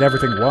what? We did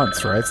everything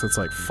once, right? So it's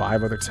like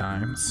 5 other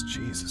times.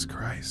 Jesus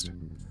Christ.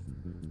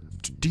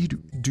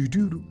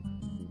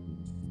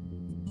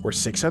 Or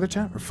 6 other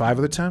times? Or 5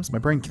 other times? My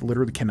brain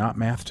literally cannot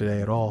math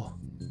today at all.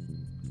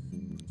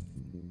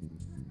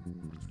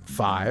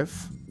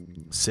 5.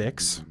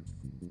 6.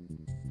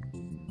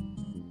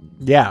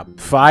 Yeah,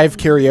 5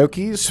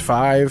 karaokes,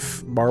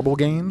 5 marble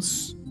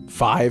games,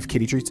 5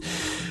 kitty treats.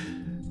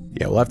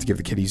 Yeah, we'll have to give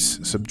the kitties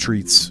some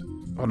treats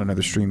on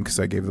another stream because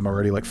I gave them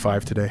already like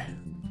 5 today.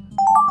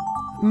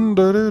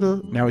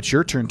 Now it's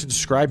your turn to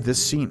describe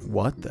this scene.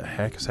 What the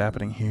heck is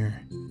happening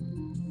here?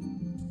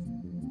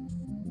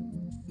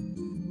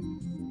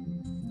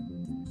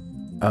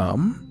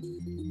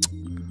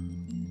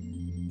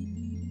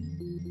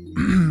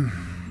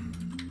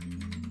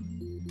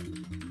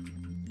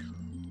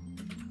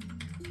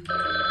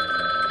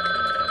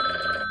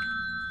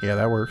 Yeah,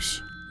 that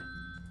works.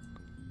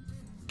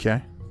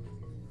 Okay.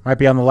 Might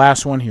be on the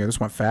last one here. This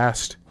went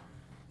fast.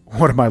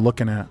 What am I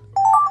looking at?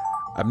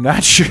 I'm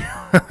not sure.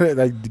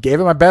 I gave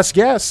it my best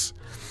guess.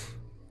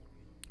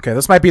 Okay,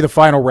 this might be the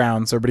final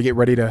round, so everybody get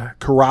ready to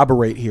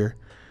corroborate here.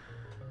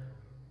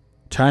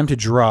 Time to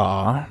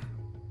draw.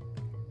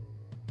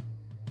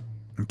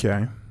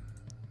 Okay.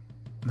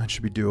 That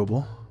should be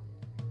doable.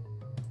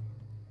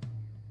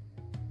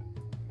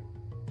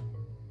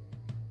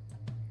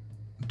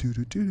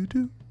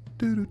 Do-do-do-do-do.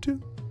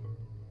 Do-do-do.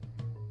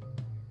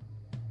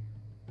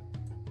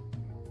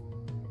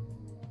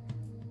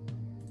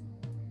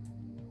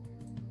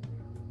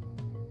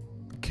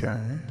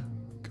 Okay.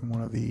 Get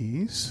one of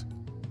these.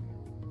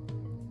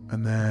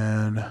 And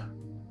then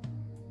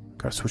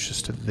gotta switch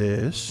this to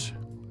this.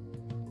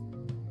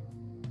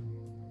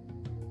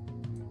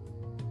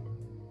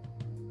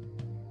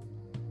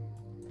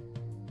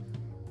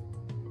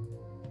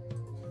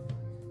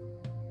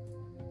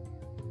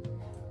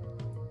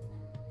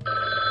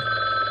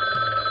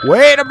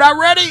 Wait, I'm not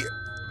ready.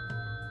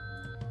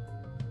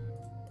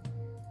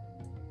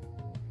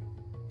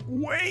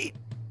 Wait.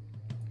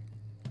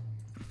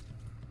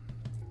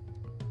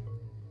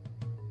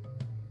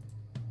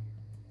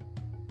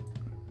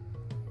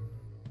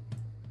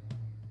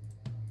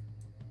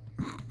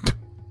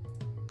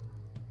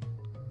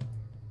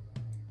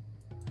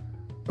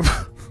 All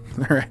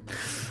right.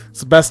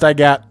 It's the best I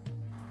got.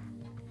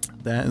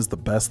 That is the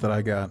best that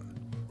I got.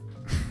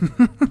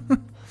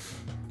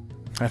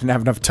 I didn't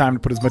have enough time to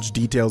put as much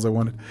detail as I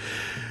wanted.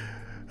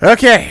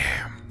 Okay.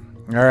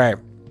 All right.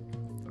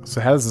 So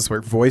how does this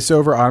work?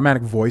 Voiceover,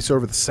 automatic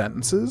voiceover the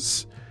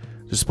sentences.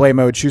 Display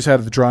mode, choose how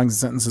the drawings and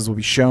sentences will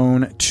be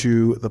shown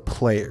to the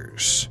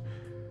players.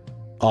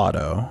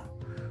 Auto.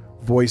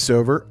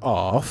 Voiceover,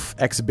 off.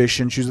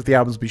 Exhibition, choose if the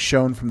albums will be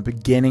shown from the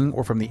beginning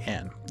or from the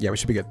end. Yeah, we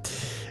should be good.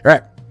 All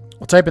right.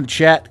 We'll type in the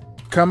chat.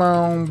 Come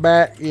on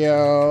back,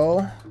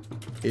 yo.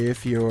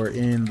 If you're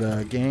in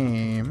the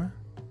game.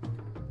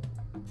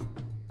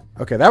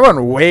 Okay, that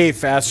went way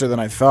faster than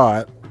I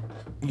thought.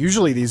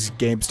 Usually these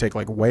games take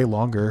like way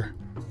longer.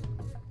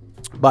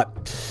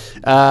 But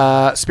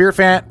Spirit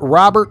Fant,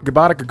 Robert,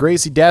 Gabotica,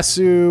 Gracie,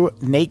 Desu,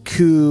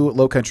 Neku,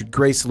 Low Country,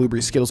 Grace,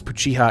 Salubria, Skittles,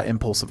 Puchiha,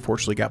 Impulse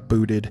unfortunately got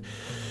booted.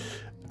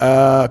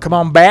 Come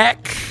on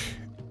back.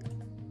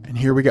 And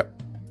here we go.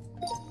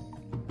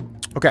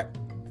 Okay.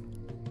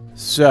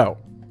 So,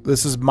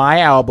 this is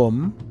my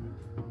album.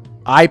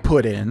 I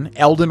put in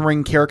Elden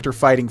Ring character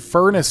fighting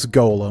Furnace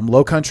Golem,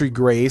 Low Country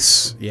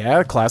Grace,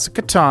 yeah, classic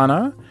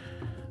katana.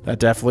 That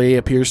definitely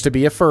appears to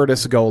be a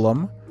Furnace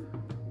Golem.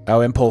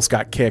 Oh, Impulse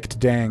got kicked,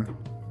 dang.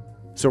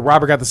 So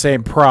Robert got the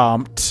same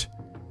prompt.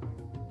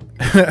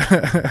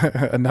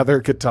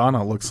 Another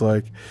katana, looks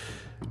like,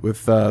 with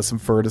some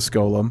Furnace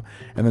Golem.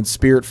 And then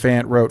Spirit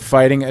Fant wrote,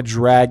 fighting a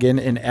dragon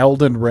in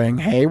Elden Ring.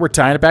 Hey, we're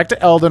tying it back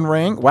to Elden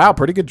Ring. Wow,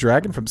 pretty good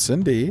dragon from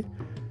Cindy.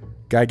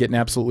 Guy getting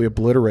absolutely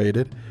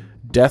obliterated.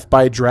 Death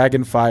by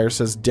Dragonfire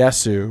says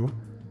Desu.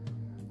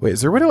 Wait,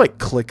 is there a way to, like,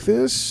 click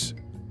this?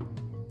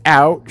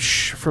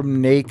 Ouch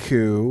from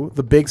Neku.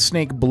 The big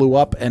snake blew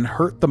up and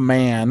hurt the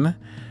man.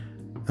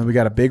 And we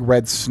got a big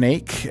red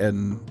snake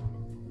and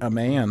a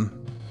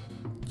man.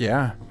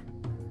 Yeah.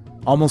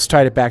 Almost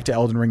tied it back to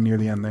Elden Ring near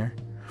the end there.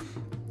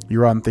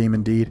 You're on theme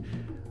indeed.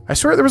 I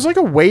swear there was, like,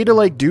 a way to,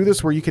 like, do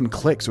this where you can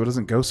click so it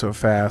doesn't go so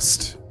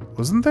fast.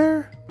 Wasn't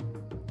there?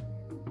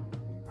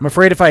 I'm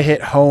afraid if I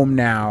hit home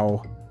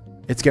now,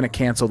 it's going to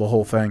cancel the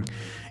whole thing.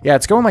 Yeah,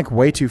 it's going like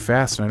way too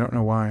fast, and I don't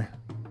know why.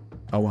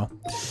 Oh, well.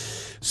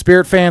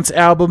 Spirit Fant's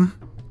album.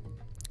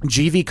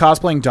 GV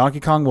cosplaying Donkey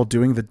Kong while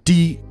doing the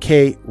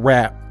DK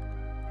rap.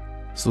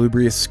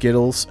 Salubrious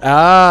Skittles.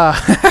 Ah!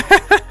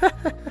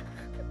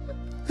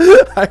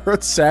 I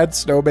wrote Sad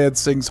Snowman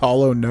Sings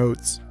Hollow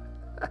Notes.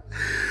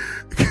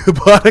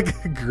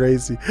 Gabotica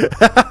Gracie.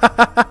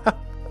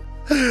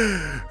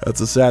 That's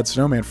a sad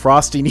snowman.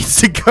 Frosty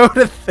needs to go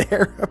to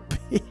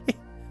therapy.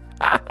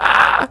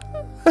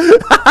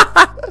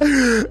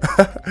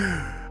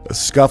 A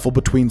scuffle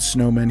between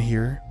snowmen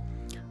here.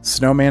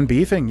 Snowman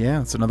beefing, yeah,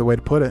 that's another way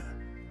to put it.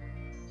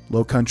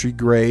 Low Country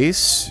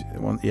Grace,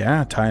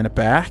 yeah, tying it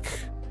back.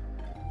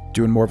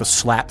 Doing more of a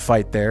slap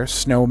fight there.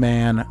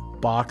 Snowman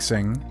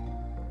boxing.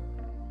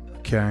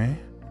 Okay.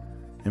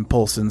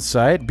 Impulse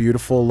Insight,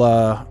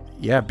 beautiful,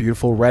 yeah,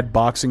 beautiful red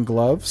boxing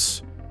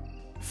gloves.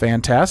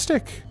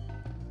 Fantastic.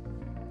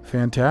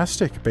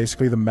 Fantastic.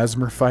 Basically the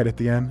Mesmer fight at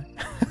the end.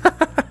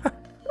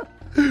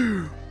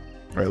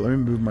 Alright, let me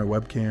move my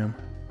webcam.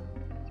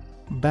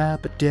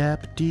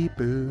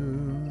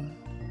 Ba-ba-da-ba-dee-boo.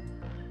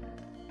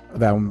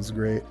 That one was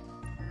great.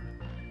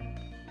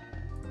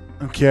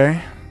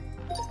 Okay.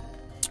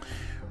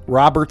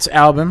 Robert's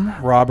album.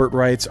 Robert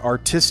writes,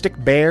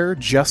 Artistic Bear,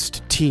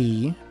 Just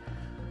Tea.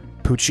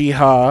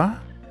 Puchiha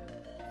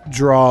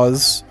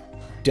draws...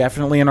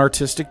 Definitely an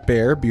artistic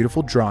bear.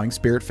 Beautiful drawing.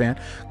 Spirit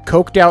Fan.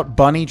 Coked out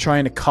bunny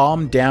trying to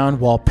calm down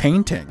while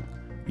painting.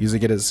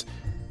 Using it as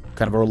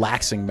kind of a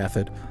relaxing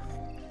method.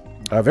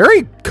 A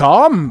very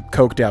calm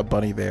coked out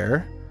bunny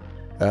there.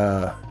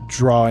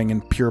 Drawing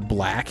in pure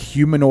black.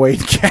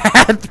 Humanoid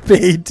cat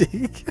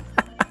painting.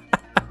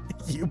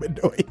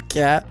 Humanoid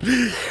cat.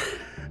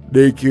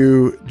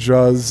 Neku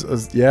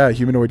draws, yeah,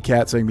 humanoid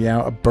cat saying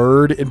meow. A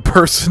bird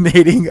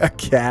impersonating a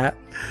cat.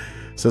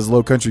 Says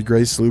Low Country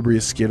Grace,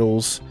 Salubrious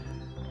Skittles.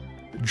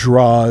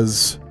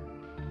 Draws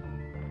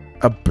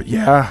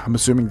yeah, I'm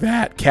assuming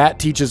that. Cat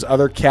teaches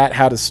other cat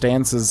how to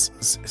stand,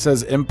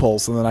 says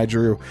Impulse, and then I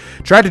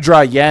tried to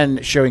draw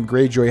Yen showing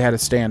Greyjoy how to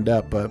stand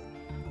up, but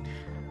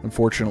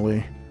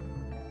unfortunately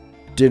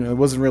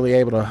wasn't really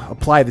able to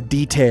apply the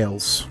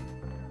details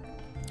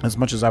as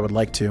much as I would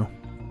like to.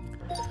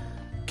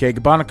 Okay,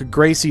 Gabonica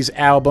Gracie's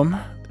album,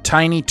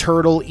 Tiny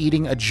Turtle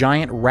Eating a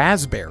Giant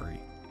Raspberry.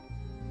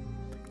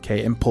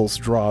 Okay, Impulse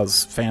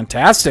draws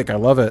fantastic. I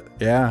love it.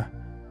 Yeah.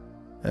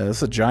 This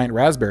is a giant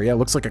raspberry. Yeah, it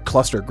looks like a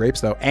cluster of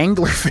grapes, though.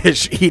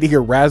 Anglerfish eating a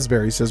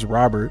raspberry, says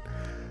Robert.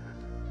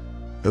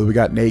 We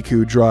got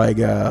Neku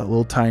drawing a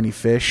little tiny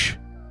fish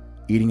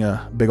eating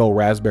a big old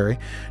raspberry.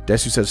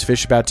 Desu says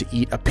fish about to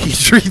eat a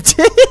petri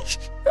dish.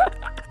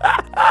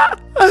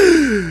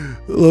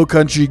 Low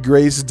Country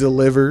Grace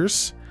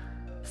delivers.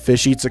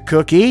 Fish eats a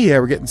cookie. Yeah,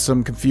 we're getting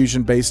some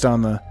confusion based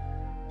on the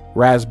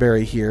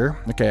raspberry here.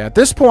 Okay, at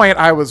this point,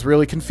 I was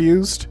really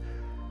confused.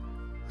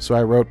 So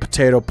I wrote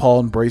Potato Paul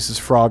embraces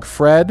Frog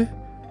Fred.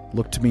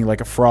 Looked to me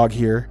like a frog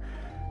here.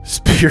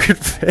 Spirit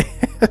Fan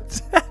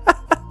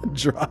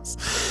draws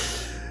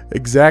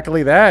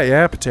exactly that.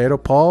 Yeah, Potato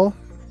Paul,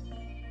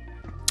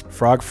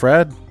 Frog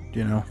Fred.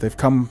 You know, they've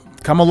come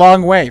a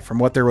long way from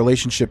what their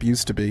relationship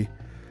used to be.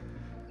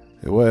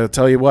 I'll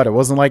tell you what, it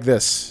wasn't like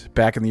this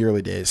back in the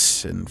early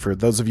days. And for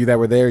those of you that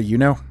were there, you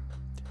know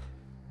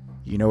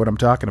what I'm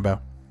talking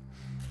about.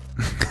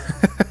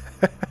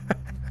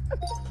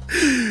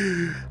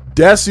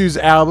 Desu's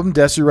album.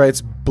 Desu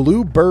writes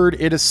Bluebird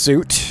in a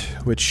suit,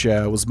 which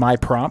was my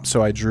prompt,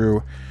 so I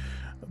drew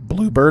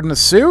Bluebird in a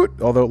suit,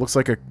 although it looks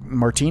like a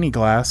martini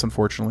glass,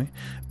 unfortunately.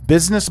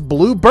 Business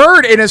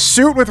Bluebird in a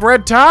suit with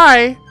red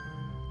tie.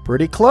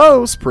 Pretty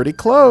close, pretty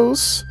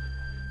close.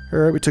 All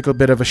right, we took a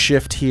bit of a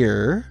shift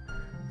here.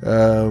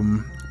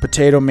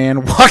 Potato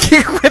Man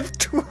walking with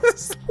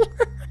Twizzler.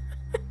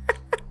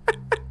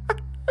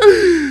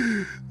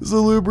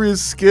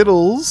 Salubrious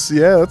Skittles.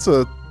 Yeah, that's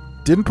a...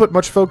 Didn't put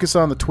much focus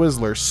on the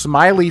Twizzler.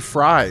 Smiley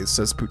Fries,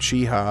 says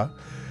Puchiha.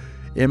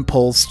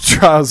 Impulse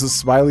draws a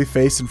smiley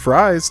face and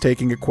fries,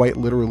 taking it quite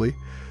literally.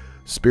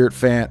 Spirit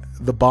Fant,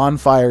 the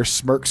bonfire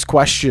smirks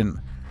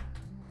question.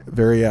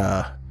 Very,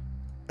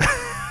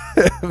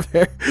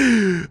 very,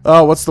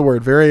 oh, what's the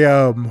word? Very,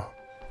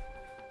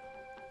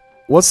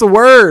 what's the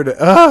word?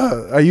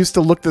 I used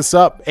to look this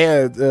up,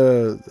 and,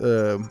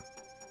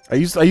 I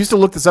used to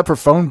look this up for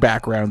phone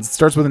backgrounds. It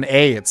starts with an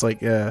A. It's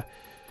like,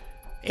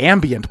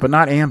 ambient, but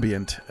not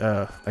ambient.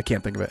 I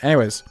can't think of it.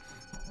 Anyways.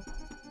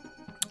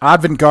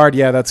 Avant-garde,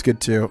 yeah, that's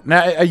good too.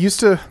 Now, I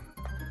used to...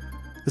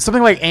 It's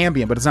something like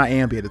ambient, but it's not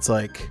ambient. It's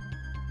like...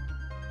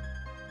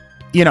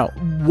 You know,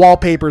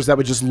 wallpapers that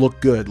would just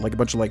look good. Like a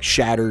bunch of, like,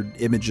 shattered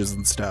images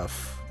and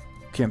stuff.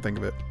 Can't think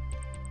of it.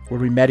 When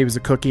we met, he was a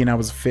cookie and I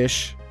was a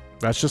fish.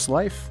 That's just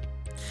life.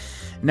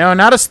 No,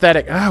 not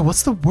aesthetic. Ah,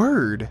 what's the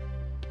word?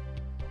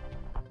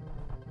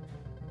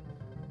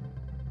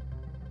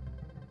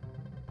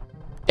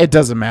 It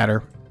doesn't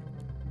matter.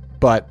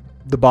 But...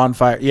 The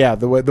bonfire, yeah,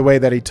 the way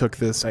that he took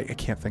this, I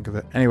can't think of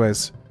it.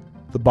 Anyways,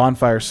 the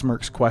bonfire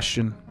smirks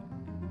question.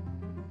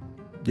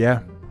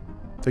 Yeah,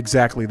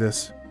 exactly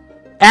this.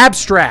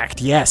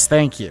 Abstract, yes,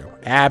 thank you.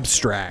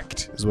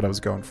 Abstract is what I was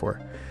going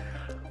for.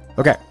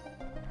 Okay,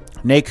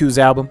 Neku's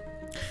album.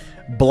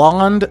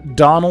 Blonde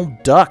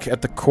Donald Duck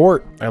at the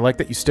court. I like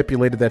that you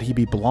stipulated that he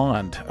be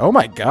blonde. Oh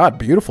my god,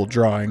 beautiful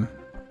drawing.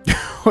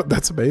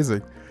 That's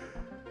amazing.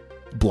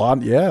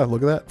 Blonde, yeah,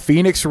 look at that.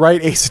 Phoenix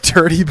Wright, Ace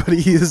Attorney, but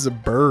he is a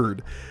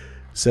bird,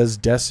 says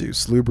Desu.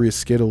 Salubrious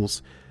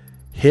Skittles.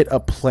 Hit a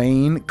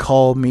plane,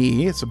 call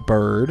me. It's a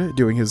bird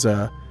doing his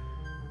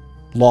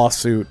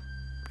lawsuit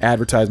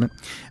advertisement.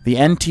 The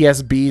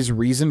NTSB's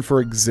reason for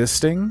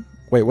existing.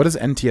 Wait, what is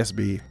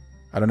NTSB?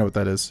 I don't know what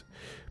that is.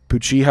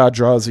 Puchiha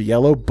draws a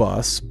yellow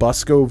bus.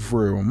 Bus go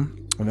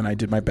vroom. And then I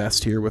did my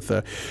best here with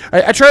the...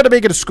 I tried to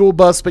make it a school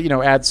bus, but, you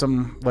know, add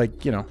some,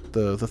 like, you know,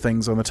 the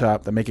things on the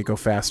top that make it go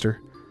faster.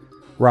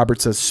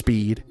 Robert says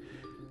speed.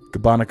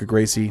 Gabanica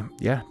Gracie,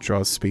 yeah,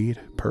 draws speed.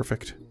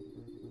 Perfect.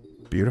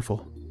 Beautiful.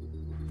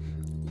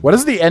 What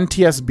is the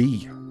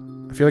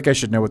NTSB? I feel like I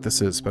should know what this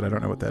is, but I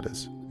don't know what that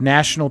is.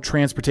 National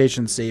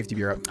Transportation Safety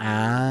Bureau.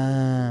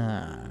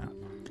 Ah.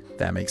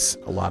 That makes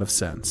a lot of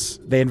sense.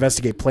 They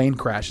investigate plane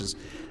crashes.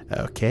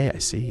 Okay, I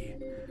see.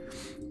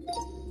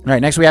 All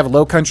right, next we have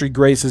Low Country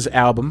Grace's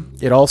album.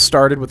 It all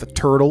started with a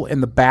turtle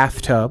in the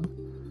bathtub.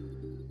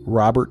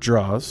 Robert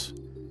draws.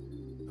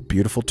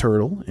 Beautiful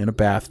turtle in a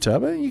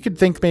bathtub. You could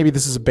think maybe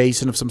this is a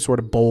basin of some sort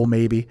of bowl,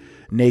 maybe.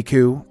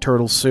 Neku,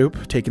 turtle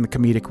soup, taking the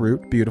comedic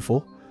route.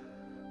 Beautiful.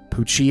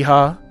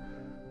 Puchiha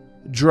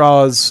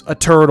draws a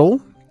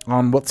turtle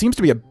on what seems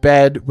to be a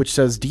bed, which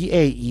says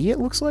DAE, it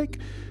looks like.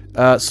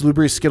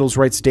 Salubrious Skittles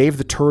writes, Dave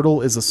the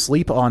turtle is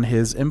asleep on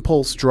his.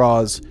 Impulse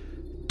draws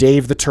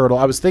Dave the turtle.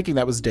 I was thinking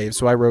that was Dave,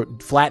 so I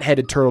wrote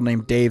flat-headed turtle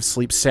named Dave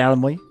sleeps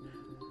soundly.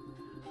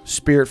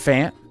 Spirit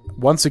Fant,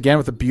 once again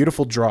with a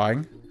beautiful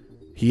drawing.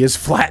 He is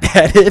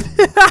flat-headed.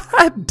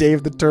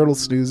 Dave the turtle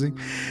snoozing.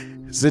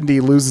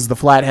 Cindy loses the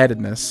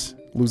flat-headedness.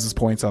 Loses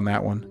points on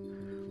that one.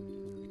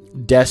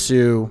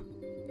 Desu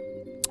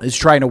is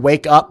trying to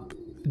wake up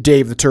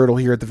Dave the turtle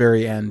here at the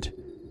very end,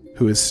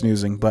 who is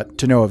snoozing, but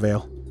to no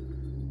avail.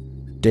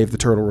 Dave the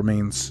turtle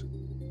remains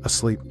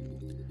asleep.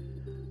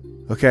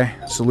 Okay,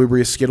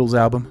 Salubrious Skittles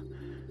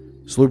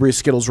album. Salubrious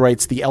Skittles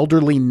writes, the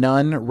elderly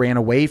nun ran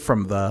away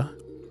from the...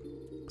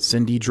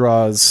 Cindy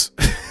draws...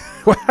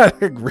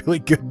 What a really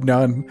good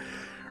nun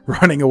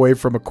running away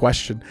from a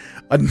question.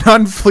 A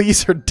nun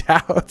flees her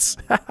doubts.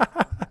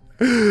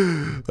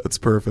 That's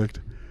perfect.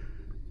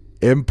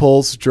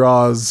 Impulse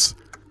draws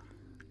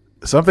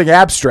something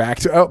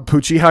abstract. Oh,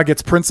 Puchiha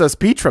gets Princess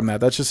Peach from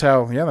that. That's just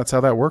how, yeah, that's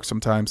how that works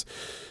sometimes.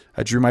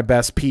 I drew my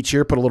best Peach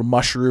here, put a little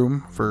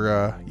mushroom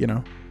for, you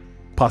know,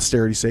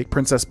 posterity's sake.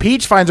 Princess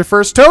Peach finds her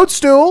first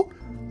toadstool.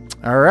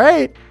 All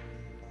right.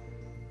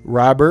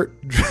 Robert,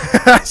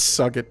 I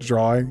suck at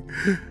drawing.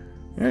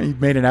 Yeah, he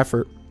made an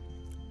effort.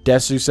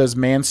 Desu says,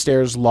 man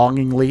stares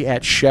longingly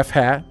at Chef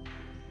Hat.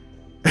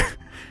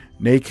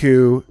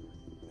 Neku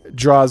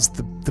draws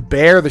the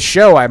bear, the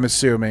show, I'm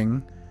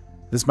assuming.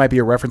 This might be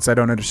a reference I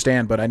don't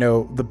understand, but I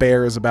know the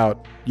bear is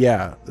about,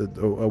 yeah,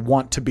 a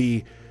want to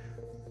be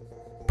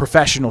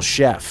professional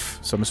chef.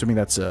 So I'm assuming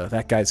that's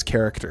that guy's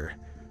character.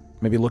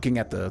 Maybe looking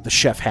at the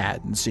chef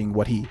hat and seeing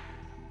what he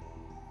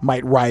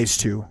might rise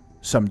to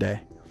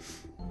someday.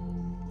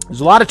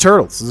 There's a lot of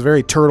turtles. This is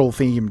very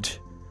turtle-themed.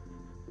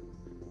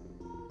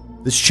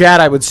 This chat,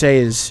 I would say,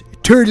 is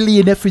turtly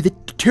enough for the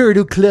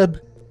Turtle Club.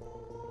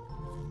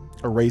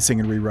 Erasing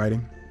and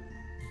rewriting.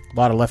 A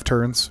lot of left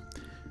turns.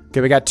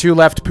 Okay, we got 2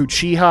 left,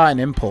 Puchiha and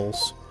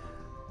Impulse.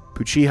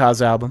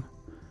 Puchiha's album.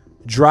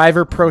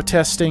 Driver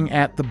protesting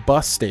at the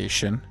bus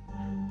station.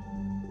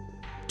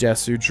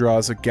 Desu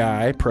draws a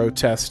guy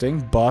protesting.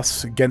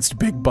 Bus against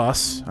big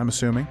bus, I'm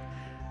assuming.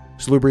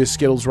 Salubrious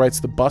Skittles writes,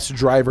 the bus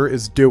driver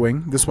is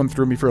doing. This one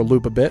threw me for a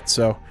loop a bit,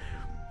 so,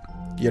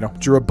 you know,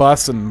 drew a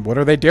bus, and what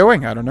are they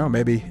doing? I don't know.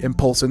 Maybe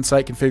Impulse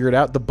Insight can figure it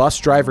out. The bus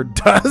driver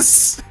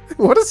does.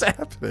 What is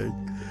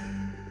happening?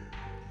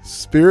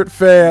 Spirit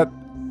Fan.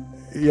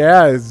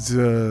 Yeah, it's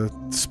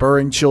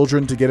spurring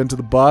children to get into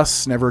the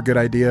bus. Never a good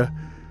idea.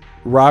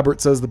 Robert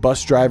says the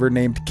bus driver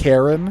named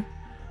Karen.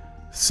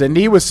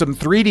 Cindy with some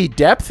 3D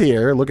depth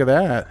here. Look at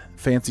that.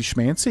 Fancy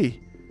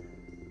schmancy.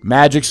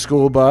 Magic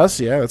School Bus.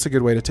 Yeah, that's a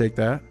good way to take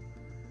that.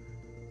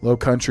 Low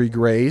Country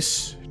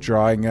Grace.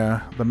 Drawing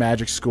the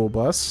Magic School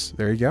Bus.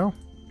 There you go.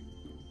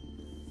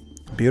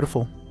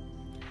 Beautiful.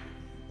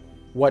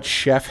 What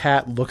Chef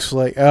Hat looks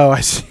like. Oh,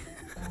 I see.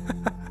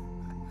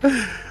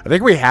 I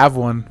think we have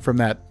one from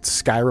that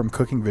Skyrim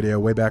cooking video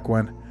way back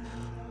when.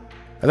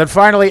 And then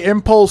finally,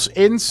 Impulse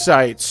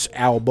Insights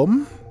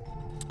album.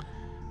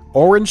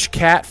 Orange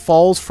Cat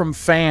Falls from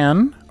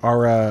Fan,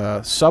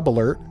 our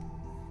sub-alert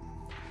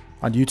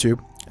on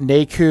YouTube.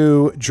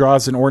 Neku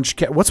draws an orange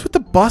cat. What's with the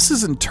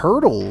buses and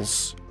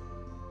turtles?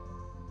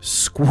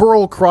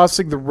 Squirrel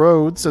crossing the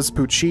road, says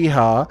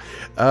Puchiha.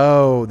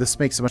 Oh, this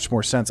makes much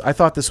more sense. I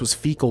thought this was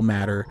fecal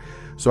matter,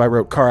 so I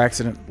wrote car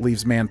accident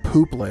leaves man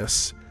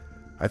poopless.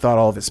 I thought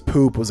all of his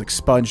poop was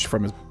expunged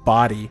from his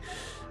body.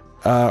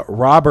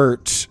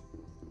 Robert...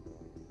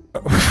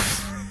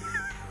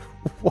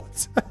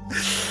 What's that?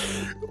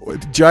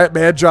 Giant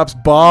man drops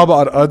bomb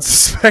on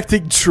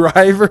unsuspecting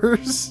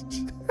drivers.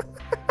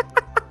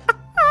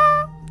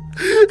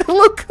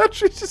 Hello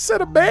Country just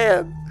said a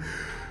man.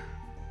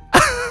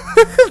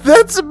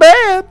 That's a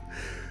man.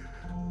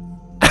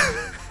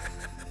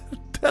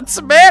 That's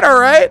a man, all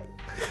right.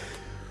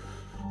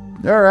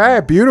 All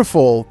right,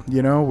 beautiful.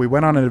 You know, we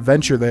went on an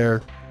adventure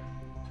there.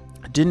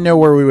 I didn't know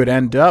where we would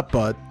end up,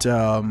 but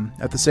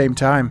at the same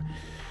time,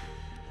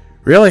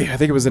 really, I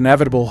think it was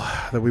inevitable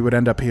that we would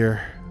end up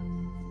here.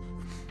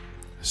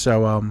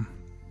 So,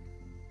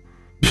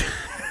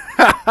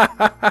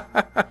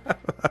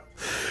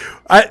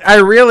 I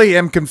really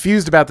am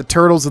confused about the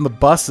turtles and the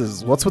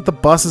buses. What's with the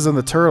buses and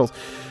the turtles?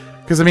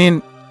 Because, I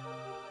mean,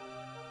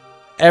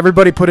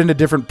 everybody put in a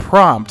different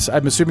prompt.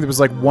 I'm assuming there was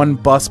like one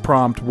bus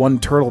prompt, one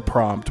turtle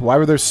prompt. Why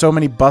were there so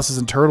many buses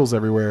and turtles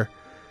everywhere?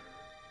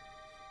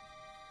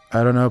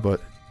 I don't know, but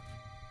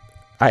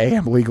I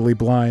am legally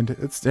blind.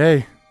 It's,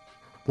 hey,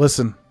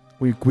 listen,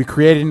 we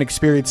created an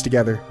experience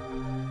together.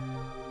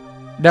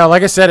 No,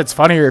 like I said, it's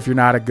funnier if you're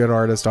not a good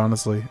artist,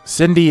 honestly.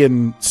 Cindy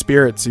and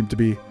Spirit seem to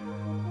be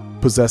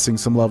possessing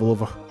some level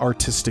of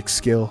artistic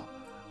skill.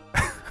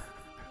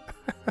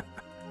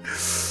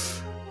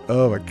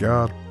 Oh my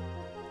god.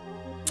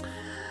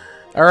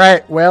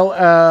 Alright,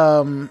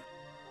 well,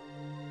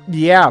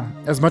 yeah,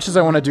 as much as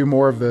I want to do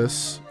more of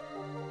this,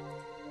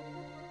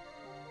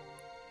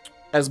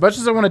 I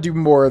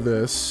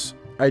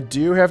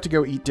do have to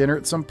go eat dinner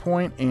at some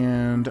point,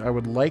 and I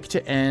would like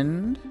to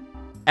end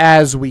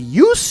as we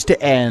used to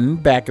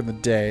end back in the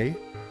day,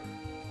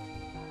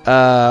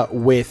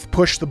 with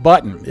Push the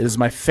Button. It is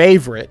my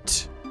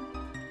favorite.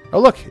 Oh,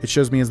 look, it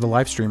shows me as the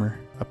live streamer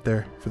up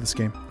there for this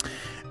game.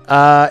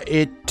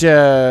 It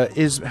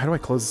is... How do I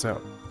close this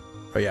out?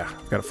 Oh, yeah,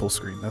 I've got a full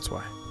screen. That's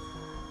why.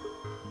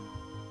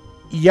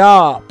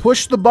 Yeah,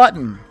 Push the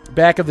Button.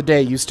 Back of the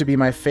day used to be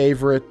my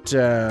favorite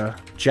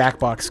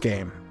jackbox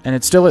game. And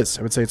it still is.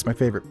 I would say it's my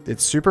favorite.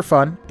 It's super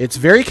fun. It's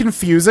very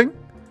confusing.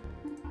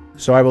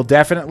 So I will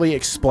definitely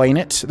explain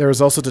it. There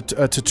is also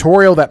a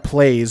tutorial that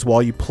plays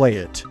while you play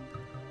it.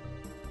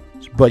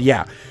 But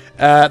yeah,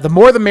 the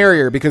more the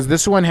merrier, because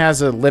this one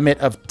has a limit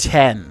of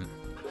 10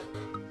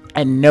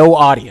 and no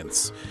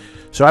audience.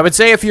 So I would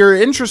say if you're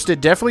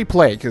interested, definitely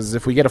play, because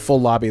if we get a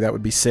full lobby, that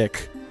would be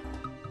sick.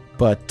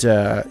 But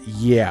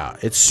yeah,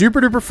 it's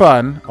super duper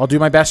fun. I'll do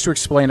my best to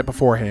explain it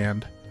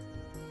beforehand.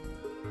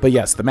 But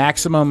yes, the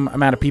maximum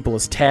amount of people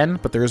is 10,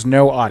 but there is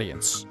no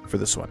audience for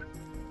this one.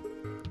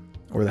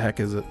 Where the heck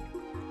is it?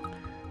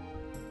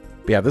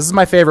 But yeah, this is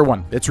my favorite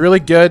one. It's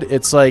really good.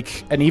 It's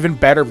like an even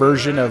better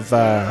version of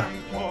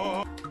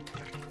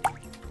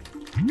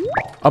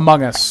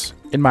Among Us,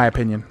 in my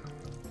opinion,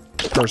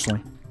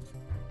 personally.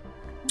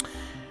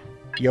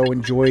 Yo,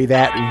 enjoy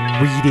that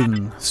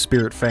reading,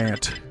 Spirit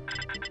Fant.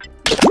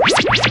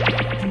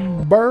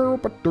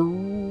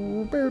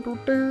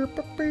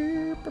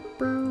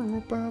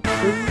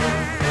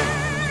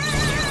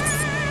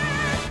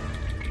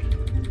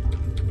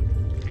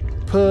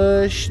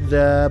 Push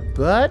the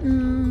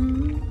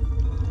button.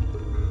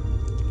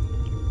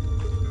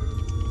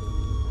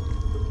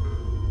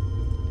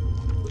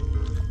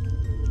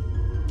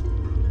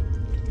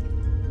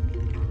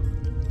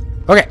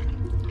 Okay.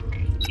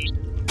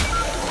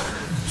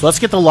 So let's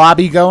get the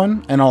lobby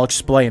going, and I'll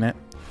explain it.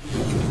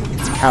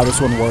 How this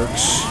one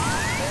works.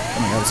 Oh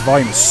my god, this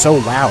volume is so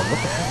loud.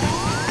 What the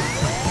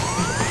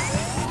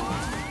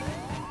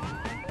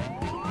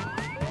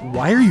heck?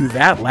 Why are you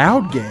that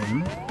loud,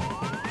 game?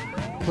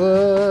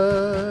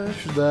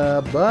 Push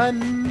the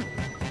button.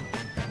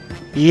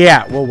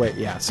 Yeah, we'll wait.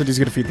 Yeah, Cindy's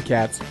gonna feed the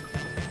cats.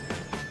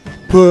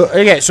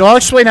 Okay, so I'll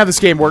explain how this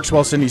game works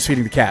while Cindy's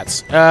feeding the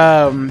cats.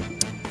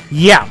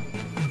 Yeah.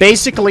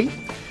 Basically,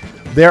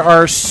 there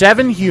are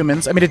 7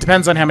 humans. I mean, it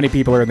depends on how many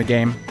people are in the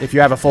game. If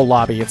you have a full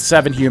lobby, it's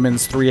 7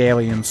 humans, 3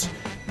 aliens.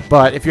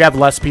 But if you have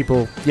less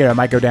people, you know, it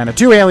might go down to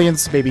 2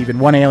 aliens, maybe even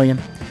 1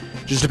 alien.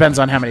 Just depends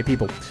on how many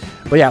people.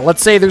 But yeah,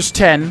 let's say there's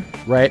 10,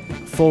 right?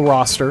 Full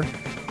roster.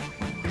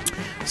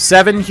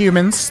 7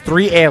 humans,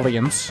 3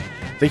 aliens.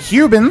 The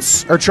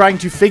humans are trying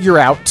to figure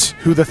out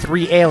who the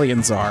 3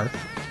 aliens are.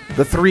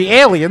 The 3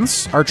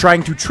 aliens are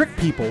trying to trick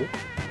people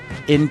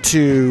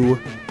into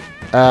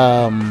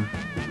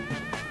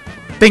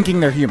thinking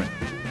they're human,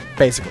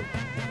 basically.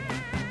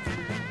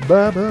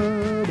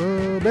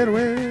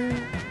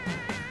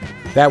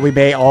 That we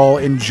may all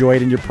enjoy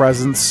it in your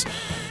presence.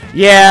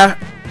 Yeah,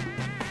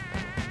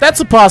 that's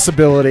a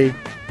possibility.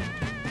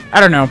 I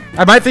don't know.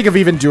 I might think of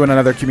even doing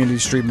another community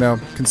stream, though,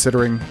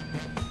 considering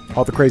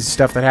all the crazy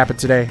stuff that happened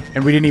today.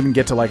 And we didn't even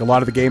get to, like, a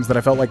lot of the games that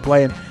I felt like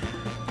playing.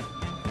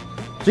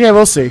 So, yeah,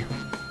 we'll see.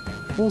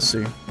 We'll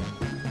see.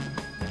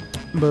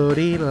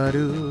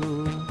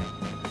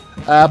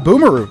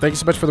 Boomeroo, thank you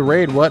so much for the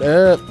raid. What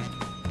up?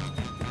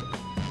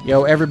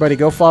 Yo, everybody,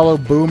 go follow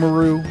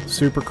Boomeroo.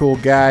 Super cool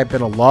guy.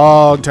 Been a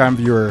long time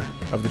viewer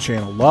of the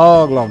channel.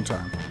 Long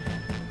time.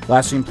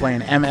 Last seen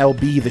playing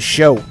MLB The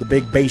Show, the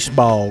big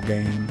baseball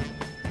game.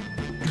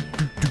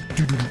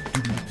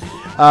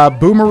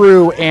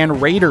 Boomeroo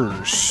and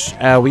Raiders.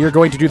 We are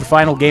going to do the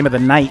final game of the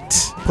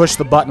night. Push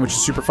the button, which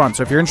is super fun.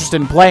 So if you're interested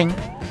in playing,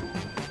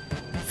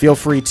 feel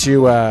free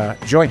to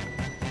join.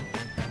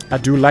 I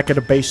do like it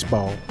a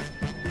baseball.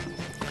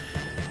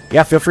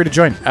 Yeah, feel free to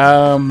join.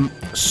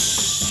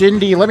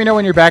 Cindy, let me know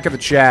when you're back in the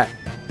chat.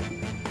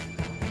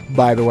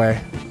 By the way.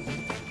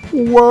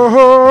 Whoa.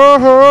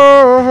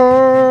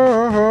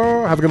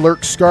 Have a good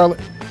lurk, Scarlet.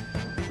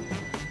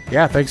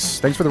 Yeah, thanks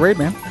for the raid,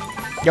 man.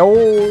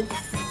 Yo.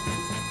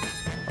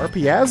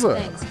 Arpiazza.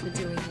 Thanks for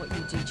doing what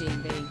you do,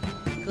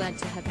 GMB. Glad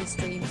to have the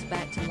streams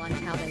back to like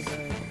how they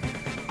were.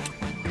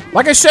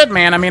 Like I said,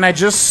 man, I mean, I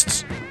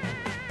just...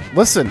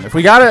 Listen, if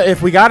we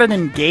got an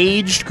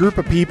engaged group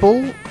of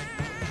people,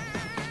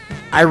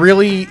 I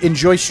really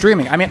enjoy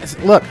streaming. I mean,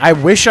 look, I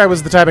wish I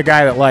was the type of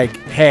guy that, like,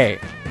 hey,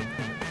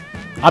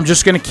 I'm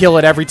just gonna kill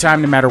it every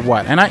time no matter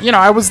what. And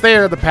I was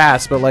there in the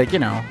past, but, like,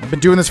 I've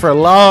been doing this for a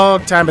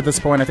long time at this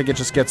point. I think it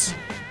just gets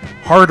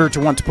harder to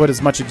want to put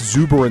as much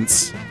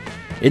exuberance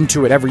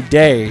into it every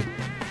day.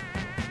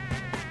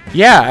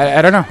 Yeah,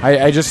 I don't know.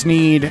 I just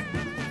need...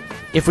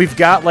 If we've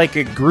got, like,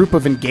 a group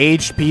of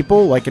engaged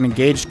people, like an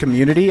engaged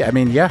community, I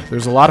mean, yeah,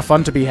 there's a lot of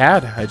fun to be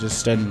had.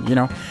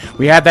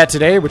 We had that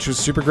today, which was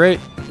super great.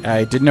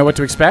 I didn't know what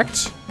to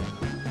expect,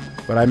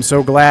 but I'm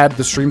so glad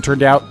the stream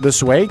turned out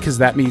this way, because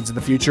that means in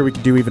the future we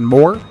can do even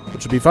more,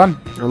 which will be fun.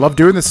 I love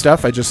doing this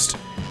stuff. I just...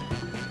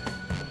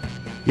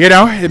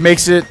 it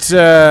makes it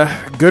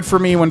good for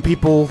me when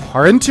people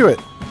are into it,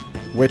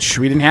 which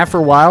we didn't have for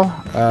a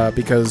while,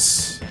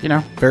 because,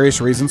 various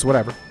reasons,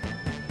 whatever.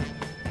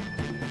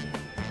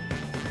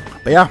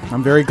 But yeah,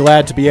 I'm very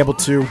glad to be able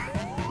to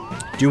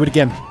do it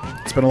again.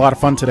 It's been a lot of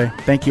fun today.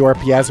 Thank you,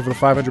 RPaz, for the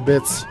 500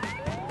 bits.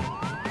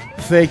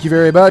 Thank you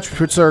very much.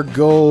 What's our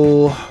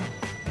goal?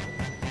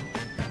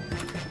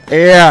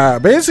 Yeah,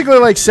 basically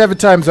like 7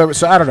 times over.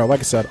 So I don't know. Like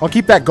I said, I'll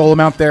keep that goal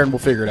amount there and we'll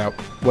figure it out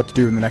what to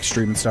do in the next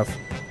stream and stuff.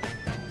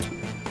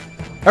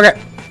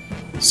 Okay.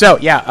 So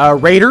yeah,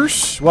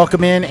 Raiders,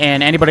 welcome in.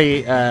 And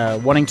anybody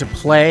wanting to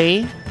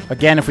play,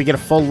 again, if we get a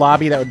full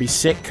lobby, that would be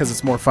sick because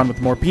it's more fun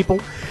with more people.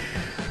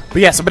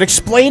 But yes, I'm going to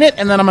explain it,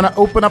 and then I'm going to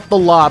open up the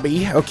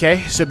lobby,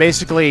 okay? So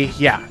basically,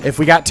 yeah, if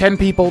we got 10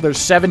 people, there's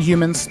 7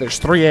 humans, there's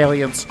 3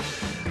 aliens.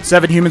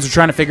 7 humans are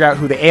trying to figure out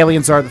who the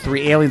aliens are. The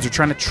 3 aliens are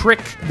trying to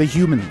trick the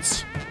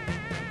humans.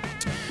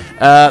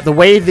 The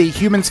way the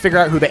humans figure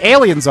out who the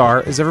aliens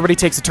are is everybody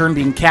takes a turn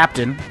being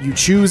captain. You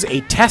choose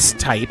a test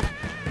type,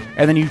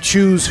 and then you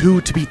choose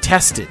who to be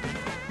tested.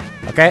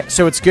 Okay?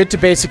 So it's good to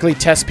basically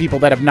test people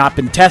that have not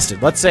been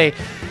tested. Let's say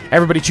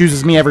everybody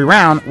chooses me every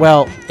round.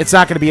 Well, it's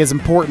not going to be as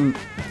important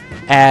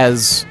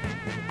as,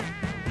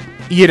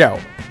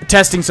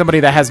 testing somebody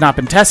that has not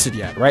been tested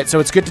yet, right? So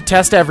it's good to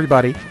test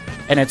everybody,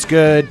 and it's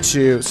good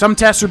to... Some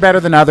tests are better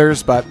than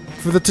others, but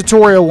for the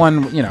tutorial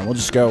one, you know, we'll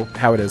just go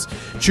how it is.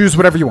 Choose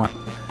whatever you want.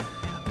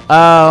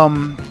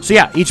 So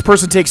yeah, each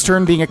person takes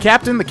turn being a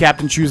captain. The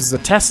captain chooses a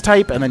test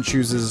type and then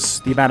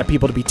chooses the amount of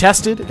people to be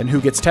tested and who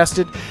gets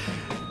tested.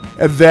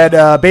 And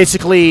then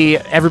basically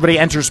everybody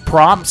enters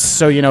prompts.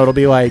 So, you know, it'll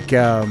be like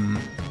a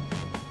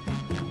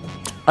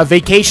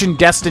vacation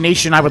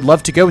destination I would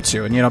love to go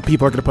to. And, you know,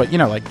 people are going to put, you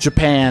know, like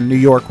Japan, New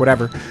York,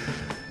 whatever.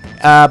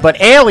 But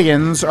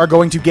aliens are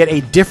going to get a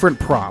different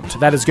prompt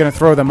that is going to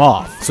throw them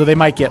off. So they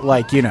might get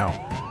like, you know,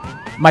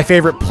 my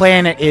favorite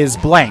planet is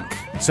blank.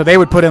 So they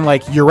would put in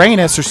like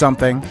Uranus or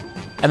something,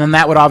 and then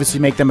that would obviously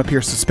make them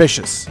appear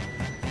suspicious,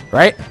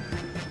 right?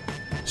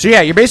 So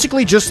yeah, you're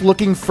basically just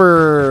looking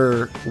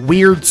for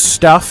weird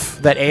stuff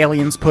that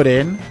aliens put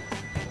in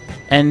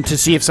and to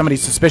see if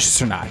somebody's suspicious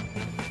or not.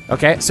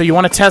 Okay, so you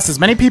want to test as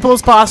many people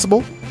as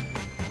possible,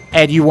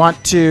 and you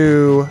want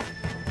to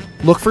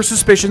look for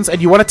suspicions,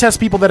 and you want to test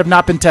people that have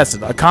not been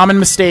tested. A common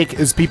mistake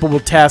is people will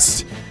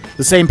test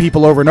the same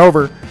people over and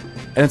over,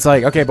 and it's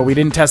like, okay, but we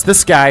didn't test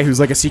this guy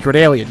who's like a secret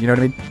alien, you know what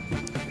I mean?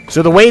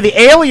 So the way the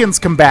aliens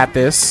combat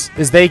this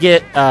is they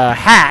get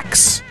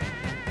hacks,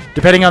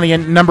 depending on the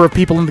number of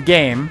people in the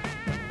game.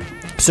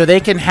 So they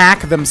can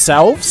hack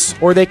themselves,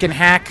 or they can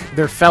hack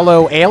their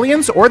fellow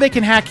aliens, or they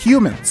can hack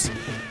humans.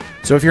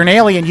 So if you're an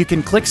alien, you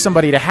can click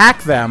somebody to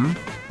hack them,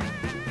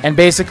 and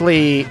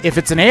basically, if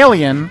it's an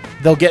alien,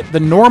 they'll get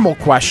the normal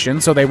question,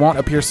 so they won't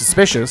appear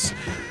suspicious.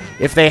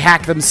 If they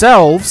hack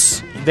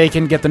themselves, they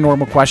can get the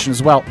normal question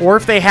as well. Or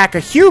if they hack a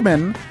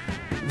human,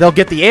 they'll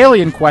get the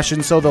alien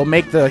question, so they'll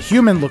make the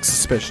human look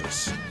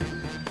suspicious.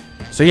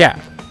 So yeah,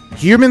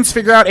 humans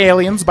figure out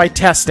aliens by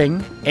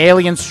testing.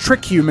 Aliens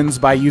trick humans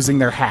by using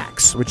their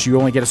hacks, which you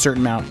only get a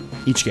certain amount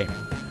each game.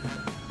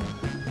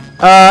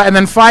 And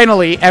then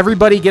finally,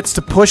 everybody gets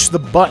to push the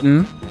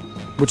button,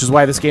 which is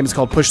why this game is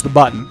called Push the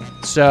Button.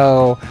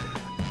 So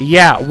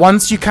yeah,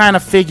 once you kind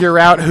of figure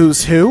out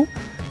who's who,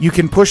 you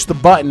can push the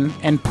button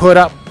and put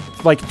up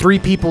like 3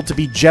 people to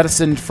be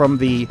jettisoned from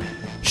the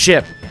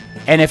ship.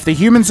 And if the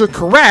humans are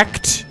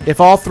correct,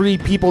 if all 3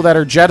 people that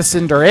are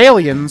jettisoned are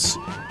aliens,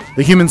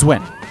 the humans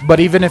win.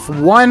 But even if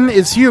one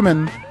is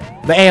human,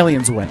 the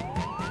aliens win.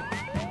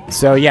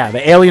 So yeah,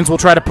 the aliens will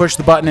try to push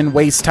the button and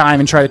waste time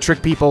and try to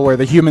trick people, where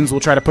the humans will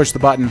try to push the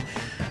button,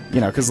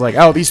 you know, because like,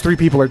 oh, these 3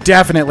 people are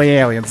definitely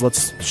aliens.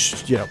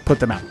 Let's, you know, put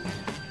them out.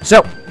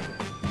 So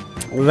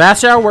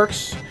that's how it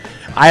works.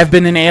 I have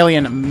been an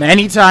alien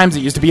many times.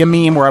 It used to be a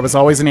meme where I was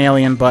always an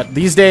alien, but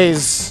these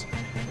days,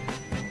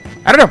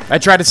 I don't know. I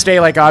try to stay,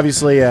 like,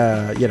 obviously,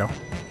 you know,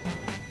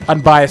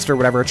 unbiased or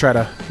whatever. I try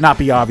to not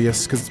be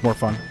obvious because it's more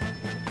fun.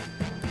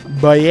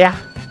 But yeah.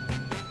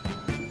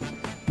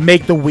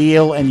 Make the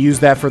wheel and use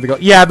that for the go.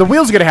 Yeah, the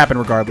wheel's going to happen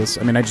regardless.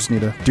 I mean, I just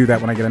need to do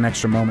that when I get an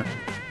extra moment.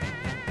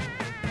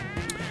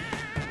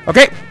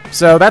 Okay,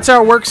 so that's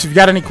how it works. If you've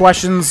got any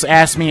questions,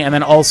 ask me. And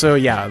then also,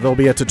 yeah, there'll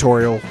be a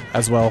tutorial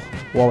as well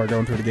while we're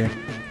going through the game.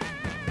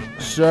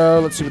 So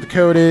let's see what the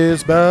code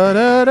is.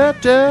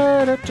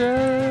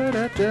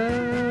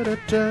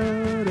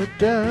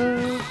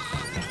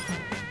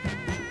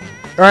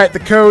 Alright, the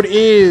code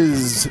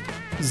is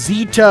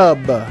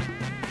ZTUB.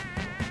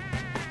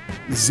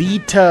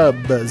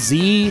 ZTUB.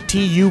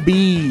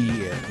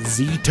 Z-T-U-B.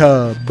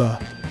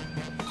 ZTUB.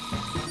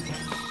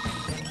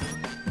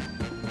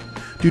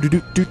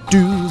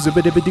 Do-do-do-do-do.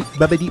 Zibba-dibba-doo.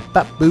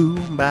 Ba-ba-dee-ba-boo.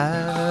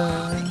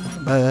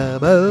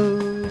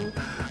 Ba-ba-boo.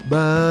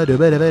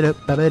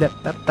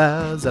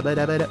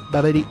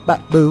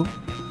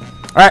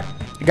 Alright,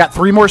 I got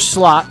 3 more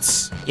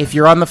slots. If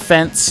you're on the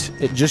fence,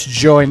 just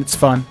join. It's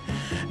fun.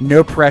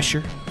 No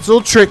pressure. It's a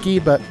little tricky,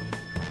 but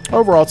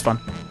overall it's fun.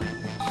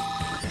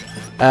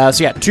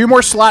 So yeah, 2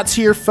 more slots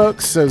here,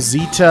 folks. So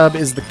ZTUB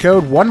is the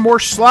code. 1 more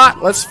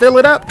slot. Let's fill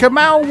it up. Come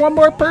on, 1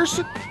 more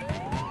person.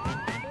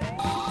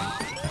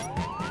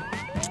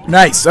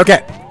 Nice.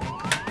 Okay.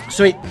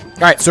 Sweet.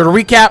 Alright, so to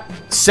recap,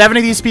 7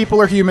 of these people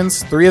are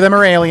humans, 3 of them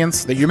are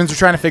aliens. The humans are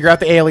trying to figure out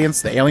the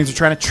aliens are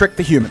trying to trick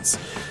the humans.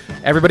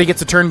 Everybody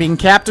gets a turn being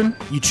captain.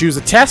 You choose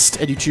a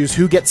test, and you choose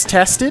who gets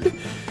tested.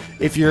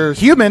 If you're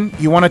human,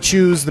 you want to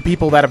choose the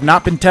people that have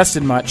not been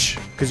tested much,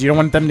 because you don't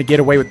want them to get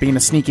away with being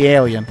a sneaky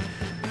alien.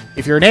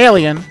 If you're an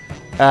alien,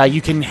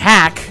 you can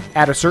hack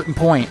at a certain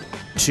point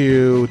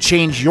to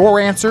change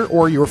your answer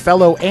or your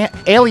fellow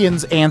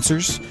aliens'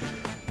 answers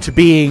to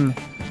being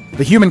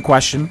the human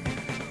question.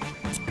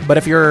 But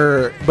if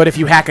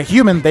you hack a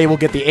human, they will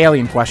get the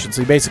alien question.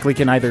 So you basically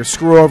can either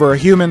screw over a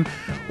human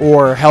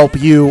or help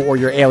you or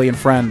your alien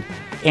friend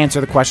answer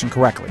the question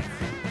correctly.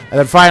 And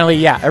then finally,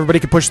 yeah, everybody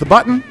can push the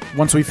button.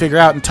 Once we figure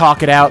out and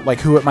talk it out, like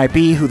who it might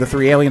be, who the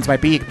 3 aliens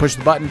might be, you can push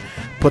the button,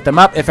 put them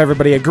up. If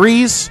everybody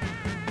agrees,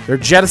 they're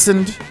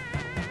jettisoned.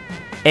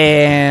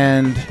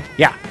 And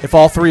yeah, if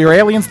all 3 are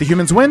aliens, the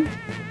humans win.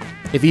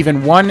 If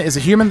even 1 is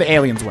a human, the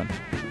aliens win.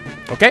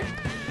 Okay?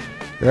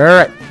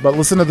 Alright, but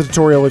listen to the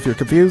tutorial if you're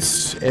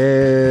confused,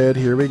 and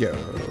here we go.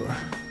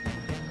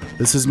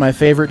 This is my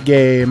favorite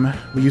game.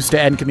 We used to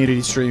end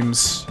community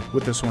streams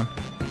with this one.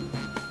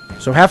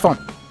 So have fun.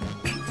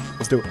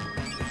 Let's do it.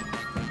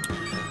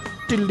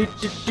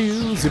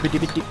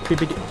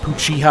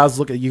 Puchiha's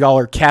look at y'all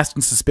are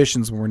casting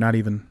suspicions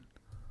when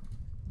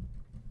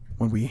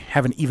we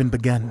haven't even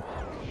begun.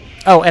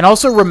 Oh, and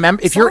also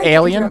remember, if you're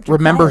alien,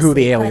 remember who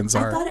the aliens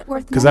are,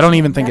 because I don't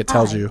even think it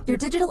tells you. Your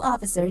digital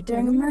officer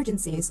during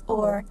emergencies,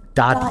 or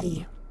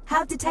Dottie,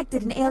 have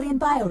detected an alien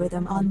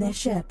biorhythm on this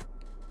ship.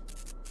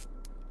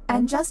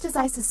 And just as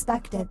I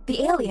suspected,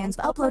 the aliens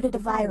uploaded a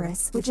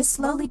virus, which is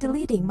slowly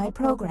deleting my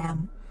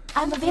program.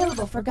 I'm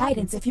available for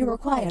guidance if you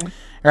require.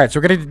 Alright, so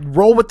we're going to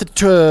roll with the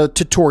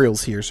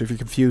tutorials here, so if you're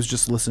confused,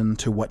 just listen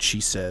to what she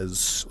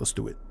says. Let's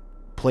do it.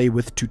 Play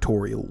with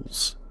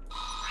tutorials.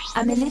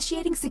 I'm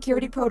initiating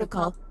security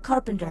protocol,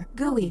 Carpenter,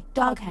 GUI,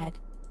 Doghead,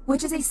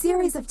 which is a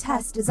series of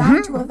tests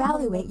designed to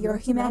evaluate your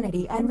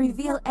humanity and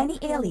reveal any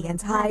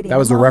aliens hiding. That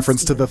was a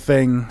reference to the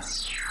thing.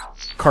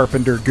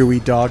 Carpenter, GUI,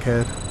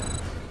 Doghead.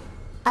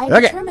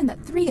 I determined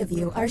that 3 of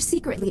you are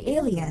secretly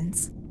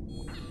aliens.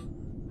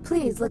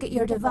 Please look at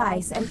your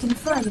device and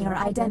confirm your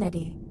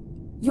identity.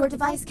 Your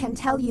device can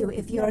tell you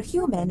if you're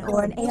human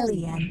or an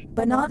alien,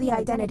 but not the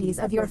identities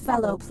of your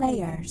fellow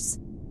players.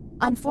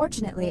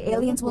 Unfortunately,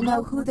 aliens will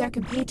know who their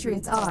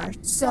compatriots are,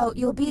 so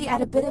you'll be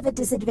at a bit of a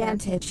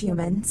disadvantage,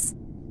 humans.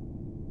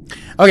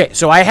 Okay,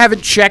 so I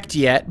haven't checked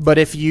yet, but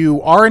if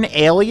you are an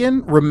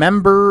alien,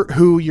 remember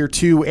who your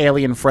 2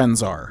 alien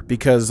friends are,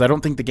 because I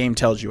don't think the game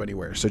tells you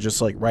anywhere, so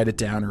just like write it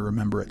down or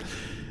remember it.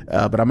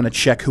 But I'm going to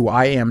check who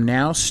I am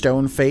now.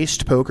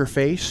 Stone-faced,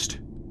 poker-faced.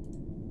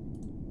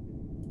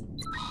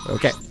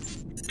 Okay.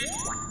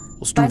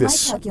 Let's do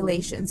this. By my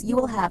calculations, you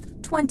will have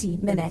 20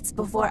 minutes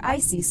before I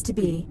cease to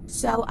be.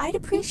 So I'd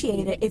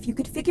appreciate it if you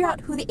could figure out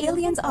who the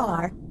aliens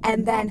are,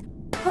 and then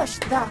push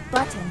the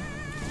button.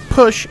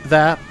 Push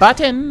the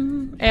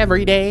button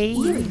every day.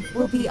 You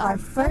will be our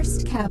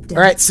first captain.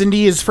 Alright,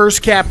 Cindy is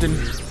first captain.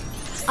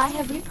 I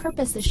have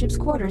repurposed the ship's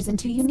quarters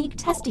into unique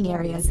testing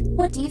areas.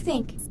 What do you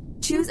think?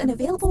 Choose an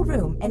available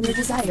room and your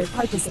desired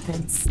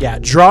participants. Yeah,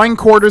 drawing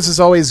quarters is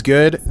always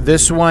good.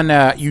 This one,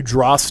 you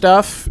draw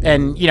stuff,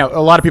 and, you know,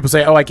 a lot of people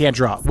say, oh, I can't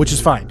draw, which is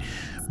fine.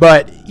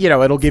 But, you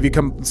know, it'll give you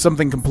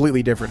something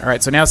completely different. All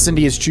right, so now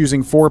Cindy is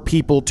choosing 4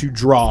 people to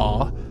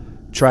draw,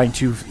 trying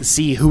to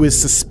see who is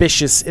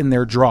suspicious in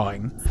their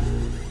drawing.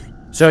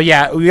 So,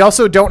 yeah, we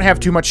also don't have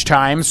too much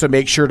time, so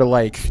make sure to,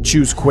 like,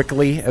 choose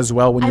quickly as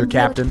well when you're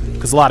captain,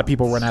 because a lot of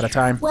people run out of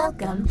time.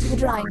 Welcome to the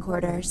drawing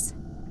quarters.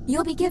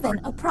 You'll be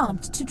given a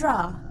prompt to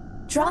draw.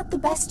 Draw it the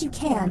best you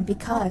can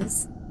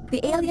because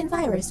the alien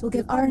virus will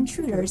give our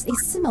intruders a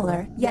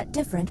similar yet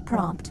different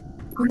prompt.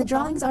 When the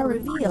drawings are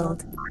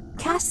revealed,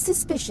 cast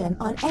suspicion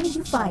on any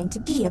you find to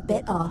be a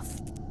bit off.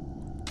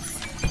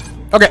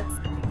 Okay,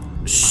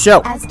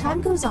 so as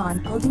time goes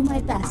on, I'll do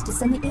my best to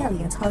send the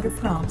aliens harder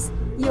prompts.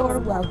 You're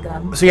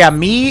welcome. So yeah,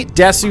 me,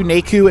 Desu,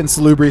 Neku, and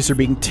Salubrious are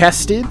being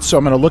tested, so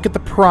I'm going to look at the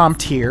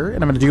prompt here,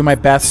 and I'm going to do my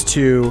best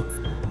to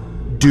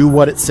do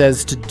what it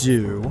says to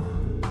do.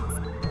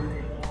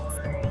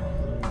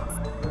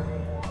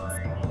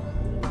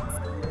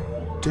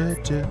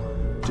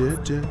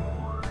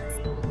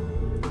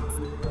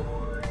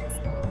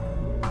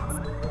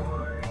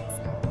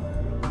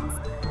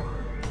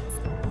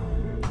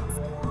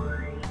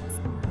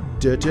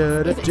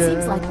 If it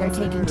seems like they're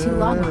taking too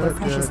long with their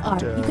precious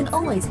art, you can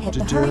always hit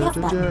the hurry up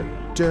button.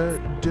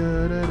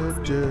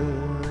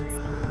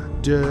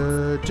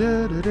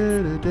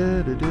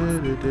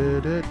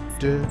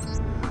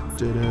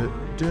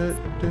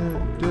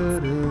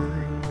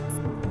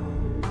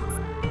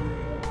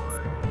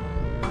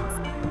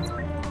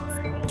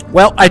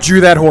 Well, I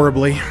drew that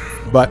horribly,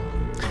 but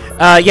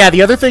yeah,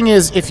 the other thing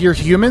is if you're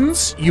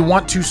humans, you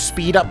want to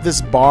speed up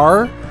this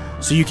bar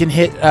so you can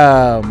hit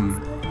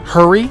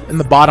hurry in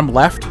the bottom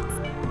left.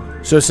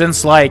 So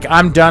since like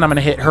I'm done, I'm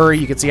gonna hit hurry.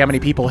 You can see how many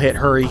people hit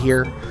hurry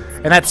here,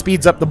 and that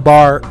speeds up the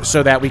bar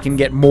so that we can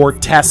get more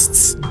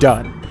tests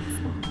done.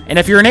 And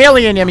if you're an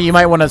alien, I mean, you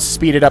might want to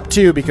speed it up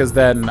too, because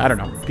then, I don't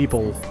know,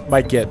 people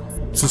might get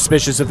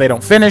suspicious if they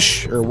don't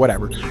finish or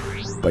whatever.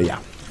 But yeah.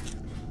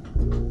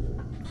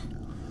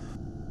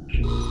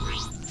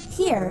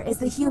 Here is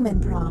the human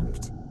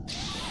prompt.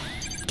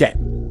 Okay.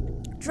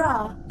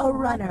 Draw a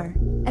runner.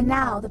 And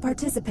now the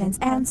participants'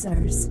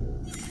 answers.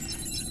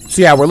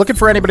 So yeah, we're looking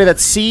for anybody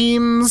that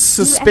seems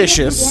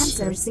suspicious. Do any of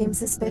these answers seem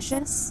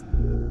suspicious?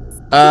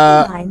 Keep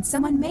in mind,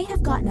 someone may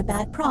have gotten a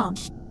bad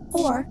prompt.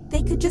 Or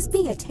they could just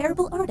be a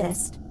terrible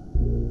artist.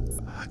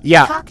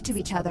 Yeah. Talk to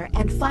each other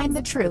and find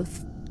the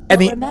truth. And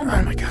but remember,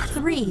 oh my God.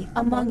 3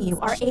 among you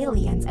are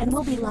aliens and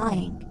will be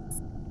lying.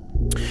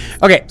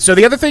 Okay, so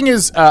the other thing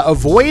is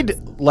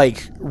avoid,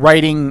 like,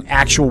 writing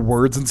actual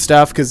words and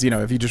stuff, because, you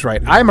know, if you just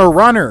write, I'm a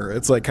runner,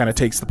 it's, like, kind of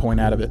takes the point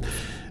out of it.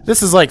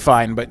 This is, like,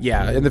 fine, but,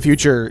 yeah, in the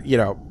future, you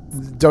know,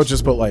 don't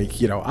just put,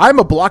 like, you know, I'm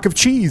a block of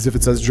cheese if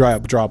it says draw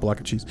a block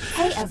of cheese.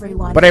 Hey,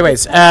 everyone. But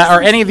anyways,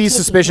 are any of these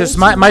suspicious?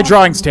 My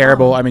drawing's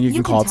terrible. I mean, you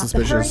can call it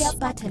suspicious.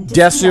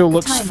 Desu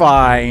looks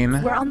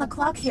fine. We're on the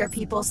clock here,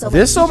 people, so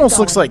this almost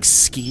looks like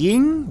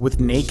skiing with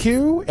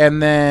Neku,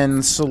 and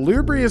then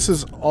Salubrious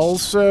is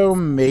also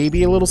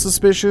maybe a little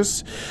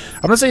suspicious.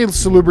 I'm gonna say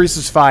Salubrious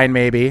is fine,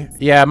 maybe.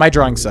 Yeah, my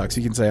drawing sucks.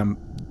 You can say I'm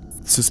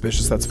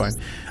suspicious. That's fine.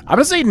 I'm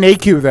gonna say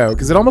Naku though,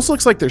 because it almost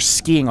looks like they're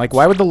skiing. Like,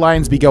 why would the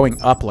lines be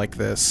going up like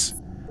this?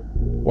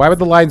 Why would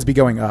the lines be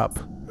going up?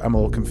 I'm a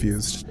little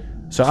confused.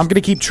 So I'm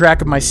gonna keep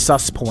track of my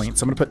sus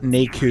points. I'm gonna put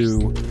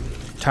Naku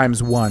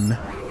times 1.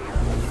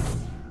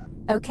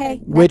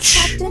 Okay. Which,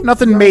 Captain,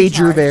 nothing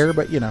major there,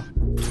 but you know.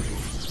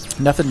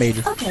 Nothing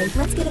major. Okay,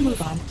 let's get a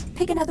move on.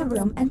 Pick another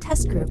room and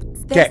test group.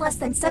 There's less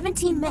than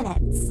 17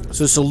 minutes.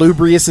 So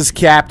Salubrious is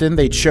captain.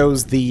 They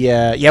chose the,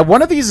 yeah,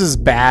 one of these is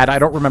bad. I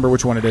don't remember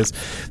which one it is.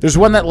 There's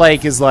one that,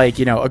 like, is like,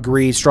 you know,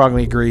 agree,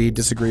 strongly agree,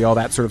 disagree, all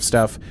that sort of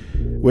stuff,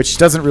 which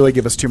doesn't really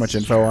give us too much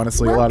info,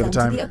 honestly, a lot of the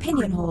time. To the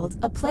Opinion Hold,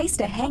 a place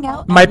to hang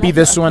out. Might be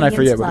this one. I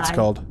forget what it's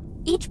called.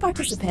 Each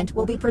participant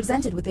will be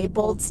presented with a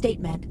bold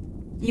statement.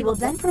 You will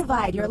then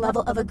provide your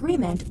level of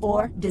agreement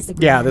or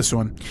disagreement. Yeah, this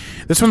one.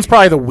 This one's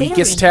probably the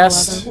weakest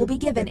test. However, will be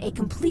given a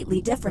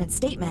completely different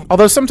statement.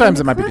 Although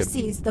sometimes it might be good. When the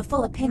crew sees the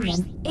full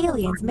opinion,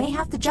 aliens may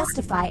have to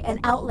justify an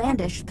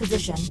outlandish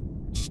position.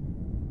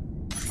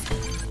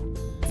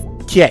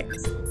 Okay.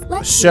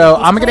 So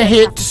I'm gonna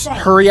hit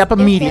hurry up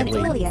immediately. If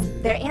they're an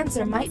alien, their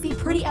answer might be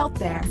pretty out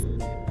there.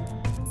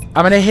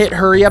 I'm gonna hit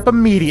hurry up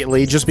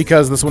immediately just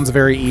because this one's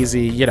very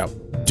easy. You know,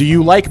 do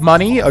you like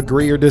money?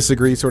 Agree or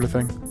disagree, sort of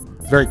thing.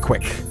 Very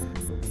quick.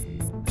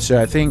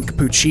 So I think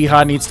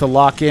Puchiha needs to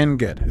lock in.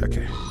 Good.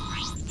 Okay.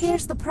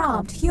 Here's the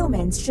prompt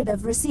humans should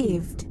have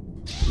received.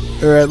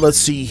 All right, let's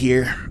see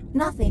here.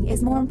 Nothing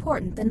is more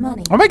important than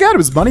money. Oh my god, it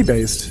was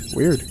money-based.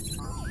 Weird.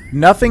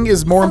 Nothing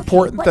is more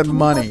important than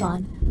money.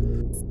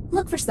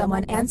 Look for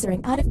someone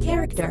answering out of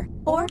character,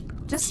 or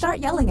just start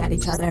yelling at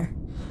each other.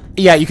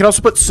 Yeah, you can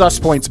also put sus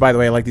points, by the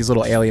way, like these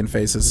little alien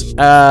faces.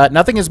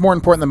 Nothing is more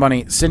important than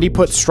money. Cindy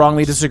put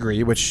strongly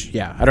disagree, which,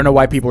 yeah, I don't know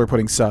why people are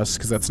putting sus,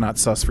 because that's not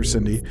sus for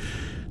Cindy.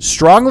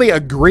 Strongly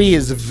agree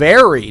is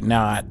very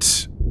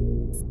not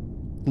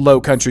Low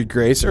Country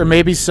Grace, or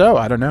maybe so.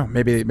 I don't know.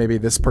 Maybe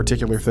this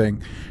particular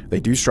thing they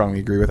do strongly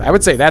agree with. I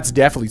would say that's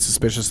definitely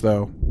suspicious,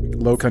 though.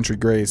 Low Country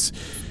Grace.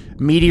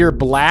 Meteor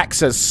Black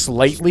says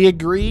slightly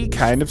agree,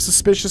 kind of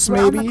suspicious,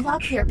 maybe. We're on the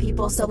clock here,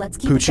 people, so let's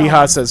keep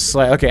Puchiha says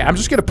okay, I'm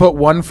just gonna put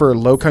 1 for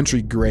Low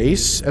Country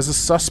Grace as a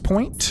sus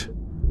point,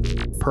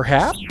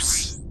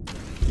 perhaps.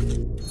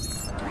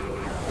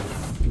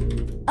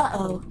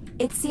 Uh-oh,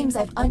 it seems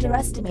I've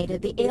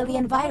underestimated the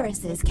alien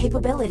virus's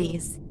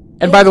capabilities.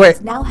 And by the way,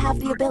 now have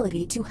the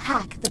ability to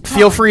hack the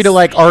feel free to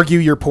like argue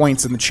your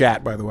points in the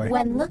chat, by the way.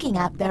 When looking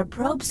at their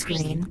probe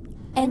screen,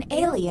 an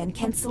alien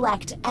can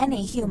select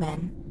any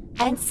human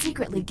and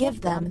secretly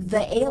give them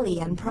the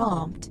alien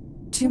prompt.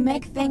 To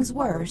make things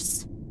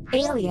worse,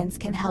 aliens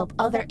can help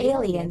other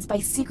aliens by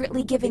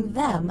secretly giving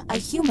them a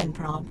human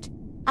prompt.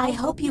 I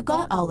hope you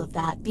got all of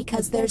that,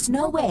 because there's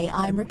no way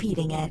I'm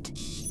repeating it.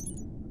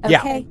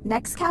 Okay, yeah.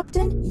 Next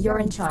captain, you're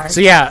in charge.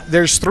 So yeah,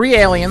 there's 3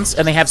 aliens,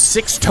 and they have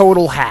 6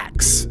 total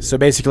hacks. So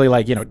basically,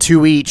 like, you know,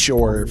 2 each,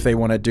 or if they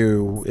want to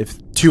do, if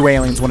 2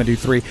 aliens want to do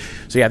 3.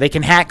 So yeah, they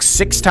can hack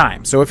 6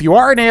 times. So if you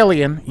are an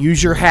alien,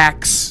 use your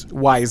hacks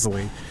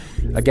wisely.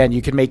 Again,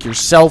 you can make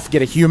yourself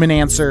get a human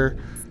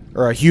answer,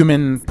 or a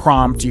human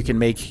prompt. You can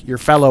make your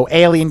fellow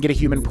alien get a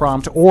human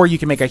prompt, or you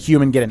can make a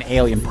human get an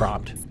alien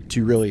prompt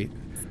to really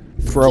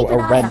throw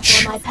a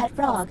wrench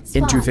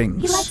into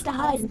things. He likes to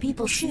hide in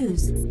people's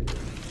shoes.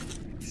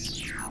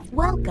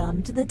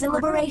 Welcome to the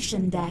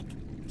deliberation deck.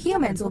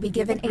 Humans will be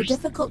given a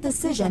difficult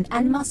decision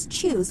and must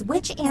choose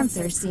which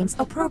answer seems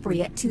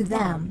appropriate to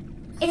them.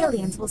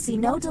 Aliens will see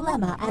no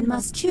dilemma and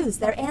must choose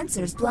their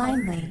answers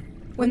blindly.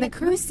 When the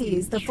crew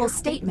sees the full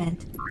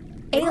statement,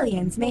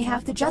 aliens may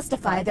have to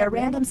justify their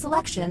random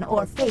selection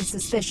or face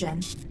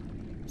suspicion.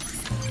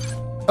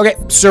 Okay,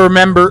 so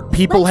remember,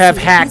 people have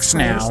hacks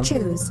now.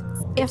 Choose.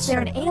 If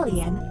they're an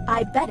alien,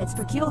 I bet it's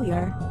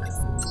peculiar.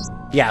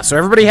 Yeah, so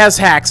everybody has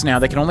hacks now.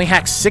 They can only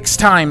hack 6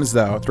 times,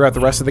 though, throughout the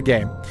rest of the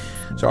game.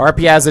 So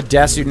Arpiaza,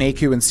 Desu,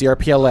 Naku, and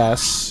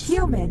CRPLS.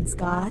 Humans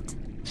got.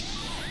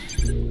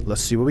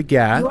 Let's see what we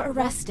got. You're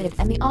arrested,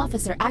 and the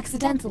officer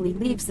accidentally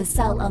leaves the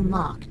cell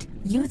unlocked.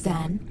 You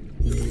then...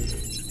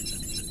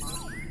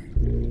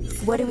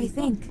 What do we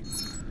think?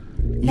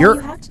 Now you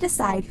have to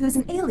decide who's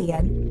an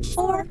alien,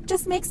 or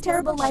just makes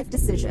terrible life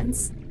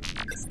decisions.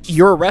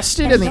 You're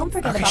arrested and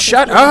okay,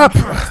 shut up!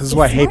 This is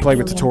why I hate playing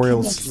with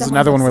tutorials. This is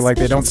another one where, like,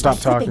 they don't stop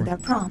talking.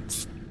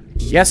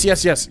 Yes,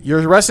 yes, yes.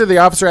 You're arrested, the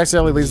officer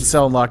accidentally leaves the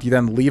cell unlocked. You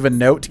then leave a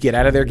note to get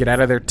out of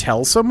there,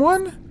 tell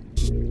someone?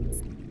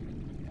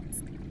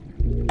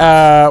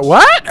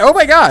 What? Oh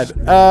my god.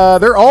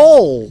 They're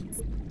all...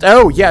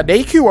 Oh, yeah,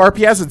 Naku,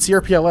 RPS, and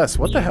CRPLS.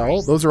 What the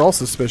hell? Those are all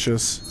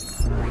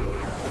suspicious.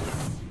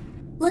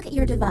 Look at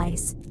your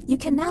device. You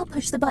can now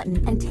push the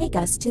button and take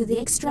us to the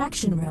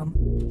extraction room.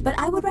 But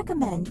I would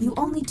recommend you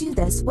only do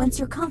this once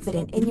you're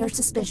confident in your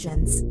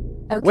suspicions.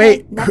 Okay,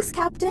 wait, next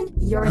captain,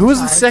 you're in Who was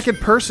charge. the second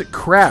person?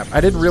 Crap,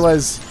 I didn't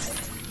realize...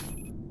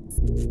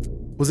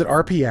 Was it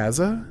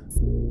Arpiaza?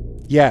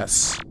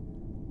 Yes.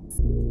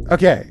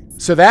 Okay,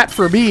 so that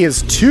for me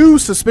is 2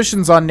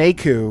 suspicions on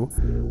Naku,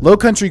 Low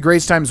Country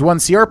Grace times 1,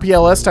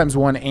 CRPLS times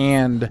 1,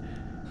 and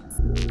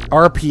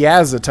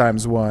Arpiaza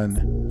times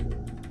 1.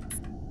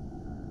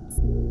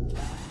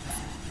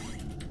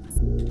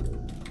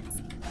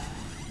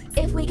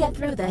 get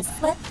through this,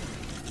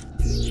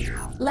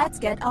 let's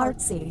get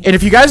artsy. And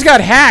if you guys got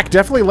hacked,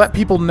 definitely let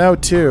people know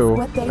too.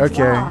 What they Okay.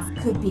 draw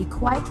could be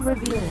quite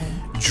revealing.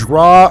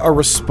 Draw a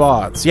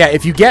response. Yeah,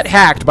 if you get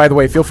hacked, by the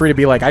way, feel free to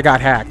be like, I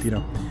got hacked, you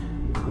know.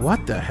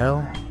 What the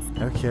hell?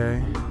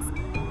 Okay.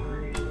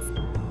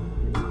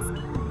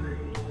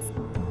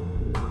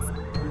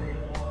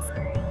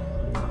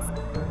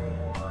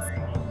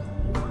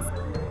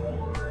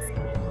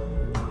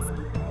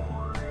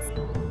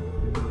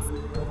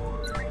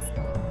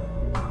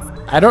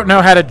 I don't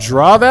know how to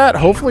draw that.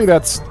 Hopefully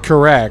that's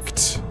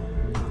correct.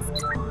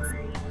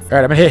 Alright,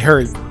 I'm gonna hit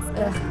hurry.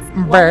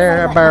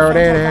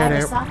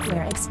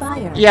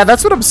 Yeah,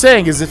 that's what I'm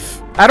saying, is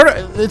if... I don't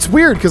know, it's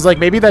weird, because like,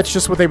 maybe that's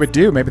just what they would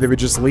do. Maybe they would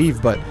just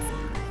leave, but...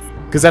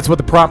 Because that's what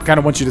the prompt kind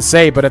of wants you to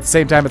say, but at the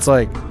same time, it's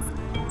like...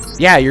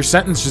 Yeah, your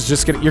sentence is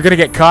just gonna... You're gonna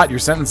get caught, your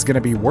sentence is gonna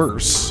be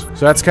worse.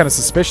 So that's kind of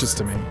suspicious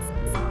to me.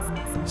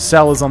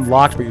 Cell is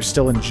unlocked, but you're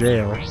still in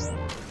jail.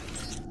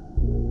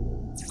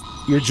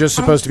 You're just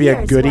supposed to be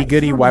a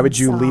goody-goody. Why would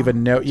you leave a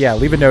note? Yeah,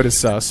 leave a note as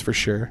sus, for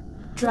sure.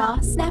 Draw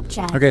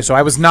Snapchat. Okay, so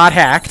I was not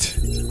hacked.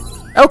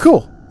 Oh,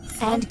 cool.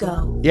 And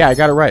go. Yeah, I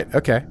got it right.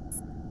 Okay.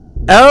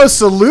 Oh,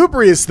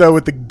 Salubrious, though,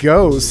 with the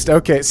ghost.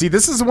 Okay, see,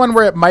 this is one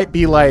where it might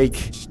be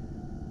like...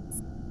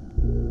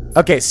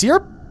 Okay,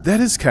 Sierra... That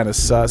is kind of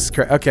sus.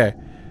 Okay.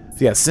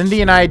 So, yeah,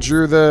 Cindy and I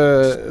drew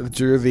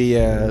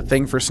the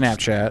thing for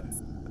Snapchat.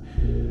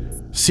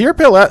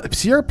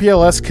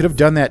 CRPLS could have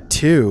done that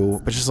too,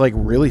 but just like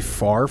really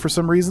far for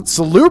some reason.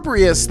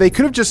 Salubrious, they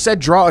could have just said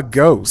draw a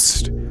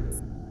ghost.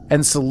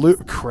 And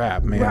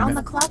crap, man. We're on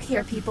the clock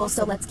here, people,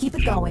 so let's keep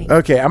it going.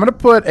 Okay, I'm gonna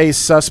put a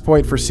sus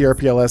point for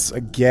CRPLS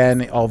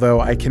again, although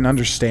I can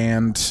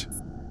understand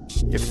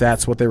if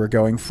that's what they were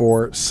going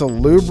for.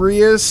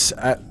 Salubrious,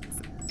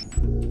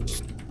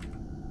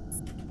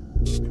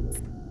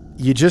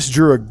 you just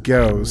drew a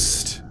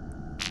ghost.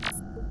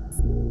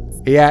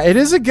 Yeah, it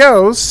is a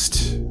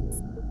ghost.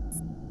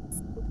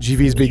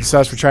 GV's being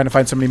sus for trying to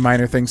find so many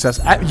minor things sus.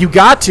 You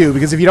got to,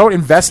 because if you don't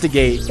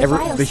investigate,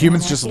 the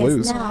humans just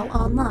lose. Now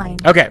online.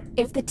 Okay.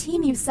 If the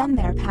team you send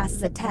there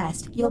passes a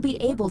test, you'll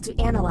be able to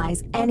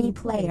analyze any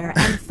player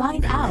and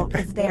find out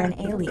if they're an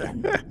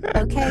alien.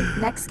 Okay,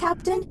 next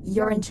captain,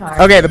 you're in charge.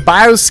 Okay, the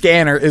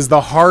bioscanner is the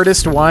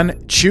hardest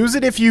one. Choose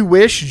it if you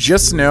wish.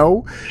 Just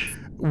know,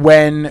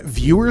 when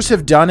viewers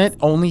have done it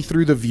only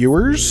through the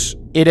viewers,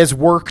 it has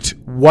worked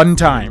one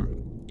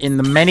time. In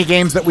the many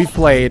games that we've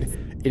played,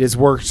 it has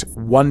worked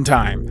one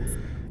time.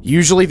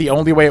 Usually the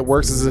only way it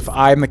works is if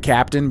I'm the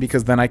captain,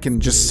 because then I can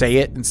just say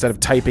it instead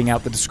of typing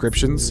out the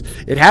descriptions.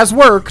 It has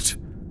worked,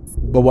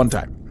 but one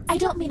time. I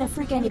don't mean to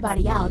freak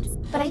anybody out,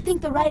 but I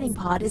think the writing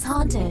pod is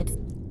haunted.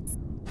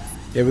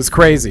 It was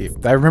crazy.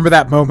 I remember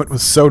that moment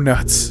was so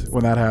nuts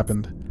when that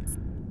happened.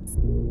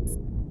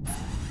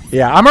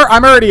 Yeah, I'm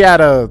already at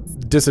a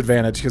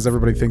disadvantage because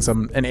everybody thinks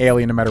I'm an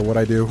alien no matter what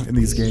I do in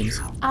these games.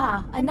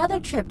 Ah, another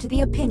trip to the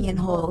opinion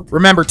hold.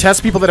 Remember,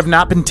 test people that have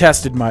not been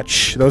tested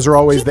much. Those are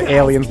always the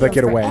aliens that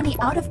get away. Any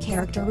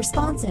out-of-character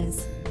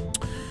responses.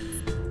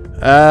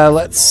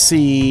 Let's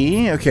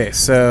see. Okay,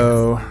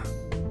 so...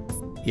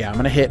 Yeah, I'm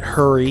gonna hit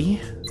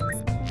hurry.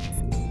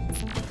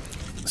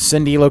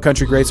 Cindy, Low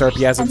Country, Grace,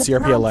 RPS, and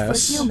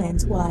CRPLS. For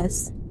humans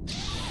was...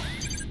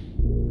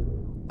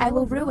 I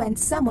will ruin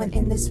someone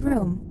in this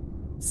room.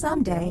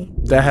 Someday.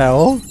 The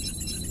hell?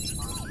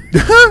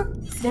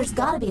 There's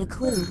gotta be a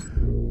clue.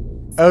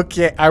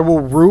 Okay, I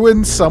will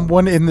ruin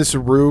someone in this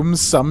room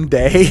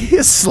someday.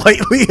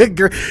 Slightly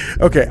agree.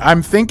 Okay,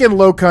 I'm thinking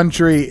Low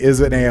Country is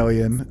an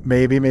alien.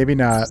 Maybe, maybe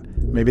not.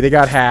 Maybe they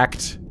got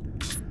hacked.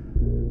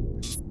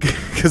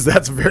 Because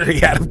that's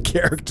very out of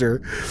character.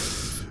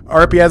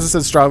 RPS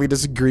says strongly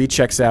disagree,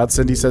 checks out.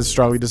 Cindy says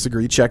strongly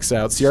disagree, checks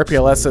out.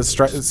 CRPLS says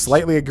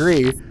slightly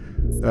agree.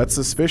 That's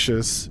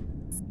suspicious.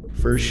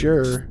 For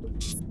sure.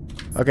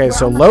 Okay,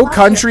 so Low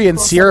Country and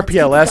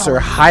CRPLS are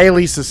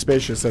highly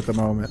suspicious at the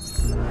moment.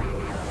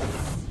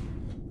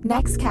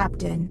 Next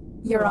captain,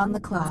 you're on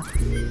the clock.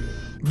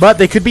 But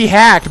they could be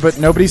hacked, but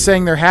nobody's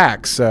saying they're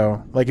hacked,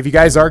 so... Like, if you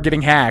guys are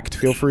getting hacked,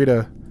 feel free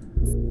to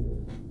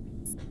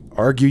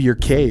argue your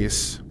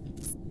case.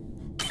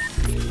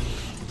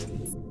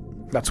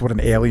 That's what an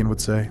alien would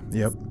say.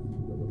 Yep.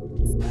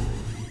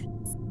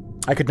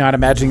 I could not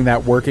imagine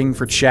that working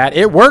for chat.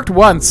 It worked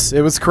once.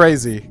 It was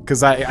crazy.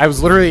 Because I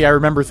was literally, I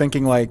remember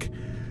thinking like,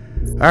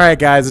 alright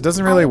guys, it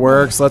doesn't really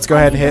work, so let's go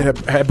ahead and hit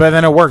it. But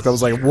then it worked. I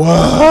was like,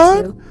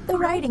 what? The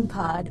writing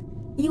pod.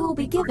 You will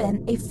be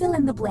given a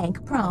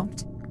fill-in-the-blank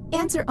prompt.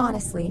 Answer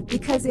honestly,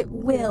 because it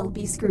will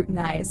be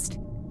scrutinized.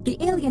 The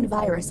alien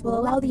virus will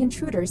allow the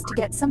intruders to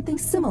get something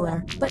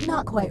similar, but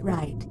not quite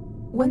right.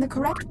 When the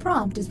correct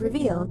prompt is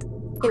revealed,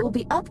 it will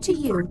be up to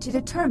you to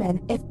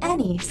determine if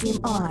any seem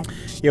odd.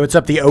 Yo, what's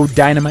up, the O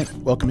Dynamite?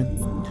 Welcome in.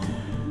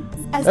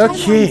 As time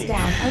winds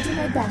down, I'll do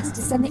my best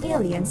to send the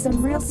aliens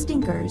some real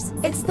stinkers.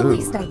 It's the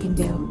least I can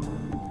do.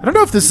 I don't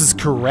know if this is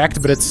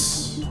correct, but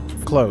it's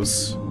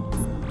close.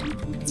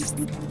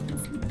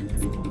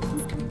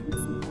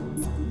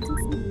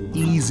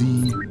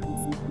 Easy.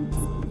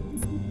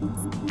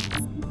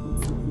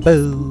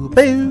 Boo,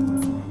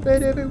 boo.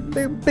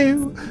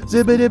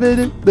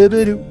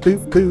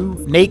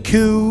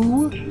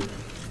 Naku.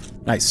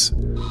 Nice.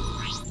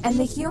 And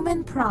the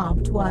human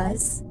prompt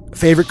was...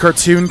 Favorite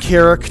cartoon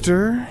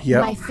character?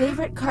 Yep. My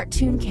favorite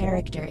cartoon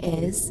character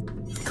is...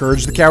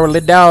 Courage the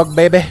Cowardly Dog,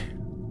 baby.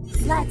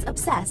 Let's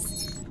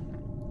obsess.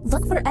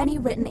 Look for any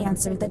written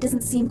answer that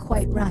doesn't seem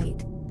quite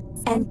right.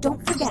 And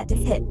don't forget to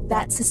hit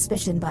that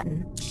suspicion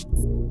button.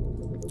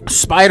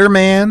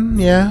 Spider-Man,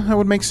 yeah, that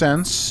would make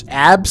sense.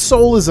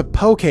 Absol is a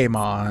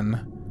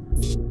Pokemon.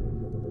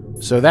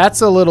 So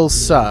that's a little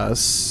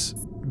sus.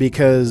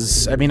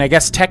 Because, I mean, I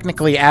guess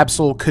technically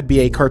Absol could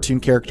be a cartoon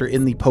character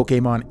in the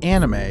Pokemon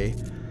anime.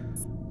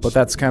 But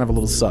that's kind of a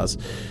little sus.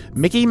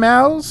 Mickey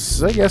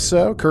Mouse? I guess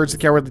so. Courage the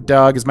Cowardly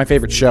Dog is my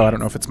favorite show. I don't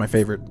know if it's my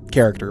favorite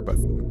character,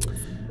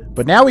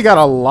 but now we got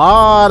a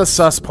lot of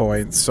sus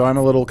points, so I'm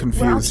a little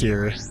confused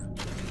here.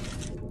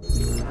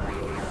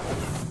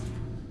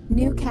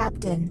 New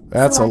captain.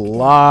 That's a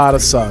lot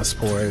of sus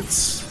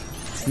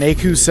points.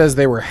 Naku says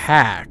they were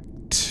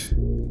hacked.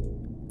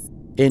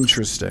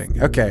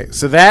 Interesting. Okay,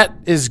 so that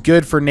is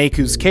good for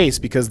Naku's case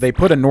because they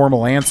put a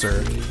normal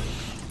answer.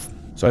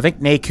 So I think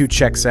Naku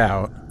checks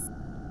out.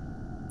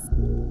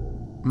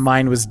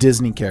 Mine was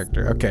Disney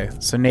character. Okay,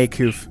 so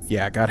Naku,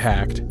 yeah, got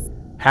hacked.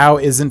 How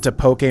isn't a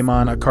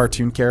Pokemon a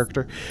cartoon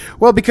character?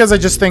 Well, because I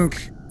just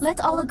think...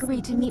 Let's all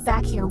agree to meet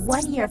back here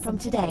 1 year from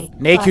today.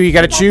 Naku, you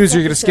gotta choose or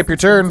you're gonna skip your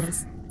turn.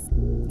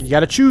 You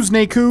gotta choose,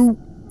 Naku,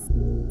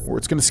 or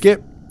it's gonna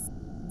skip.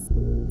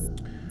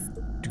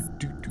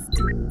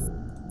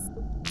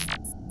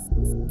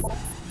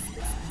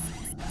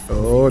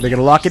 Oh, they're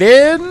gonna lock it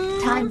in?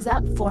 Time's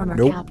up, former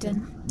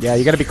captain. Yeah,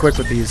 you gotta be quick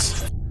with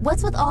these.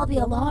 What's with all the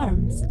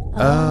alarms?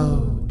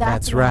 Oh,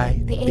 that's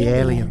right. The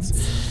aliens.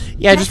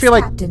 Yeah, I just feel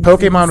like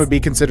Pokemon would be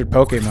considered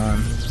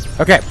Pokemon.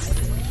 Okay.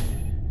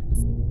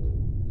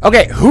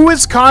 Okay, who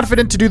is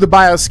confident to do the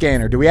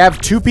bioscanner? Do we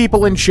have 2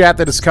 people in chat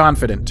that is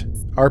confident?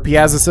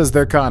 Piazza says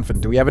they're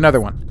confident. Do we have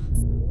another one?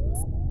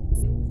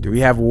 Do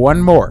we have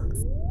one more?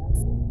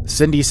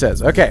 Cindy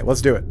says, okay,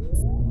 let's do it.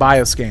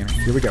 Bioscanner.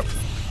 Here we go.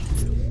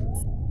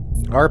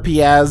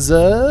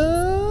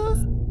 Piazza,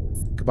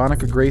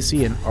 Cabanica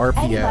Gracie, and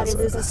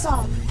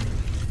Piazza.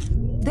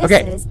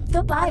 Okay,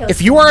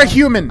 if you are a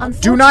human,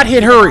 do not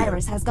hit hurry.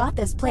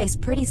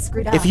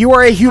 If you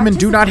are a human,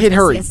 do not hit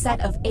hurry.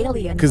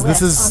 Because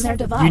this is,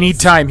 you need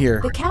time here.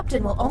 The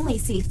captain will only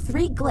see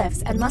 3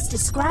 glyphs and must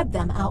describe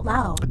them out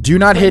loud. Do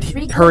not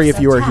hit hurry if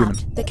you are a human.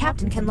 The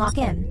captain can lock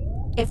in.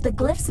 If the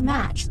glyphs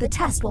match, the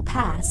test will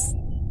pass.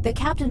 The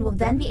captain will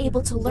then be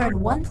able to learn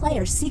one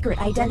player's secret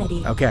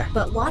identity. Okay.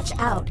 But watch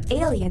out,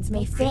 aliens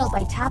may fail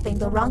by tapping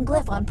the wrong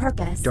glyph on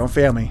purpose. Don't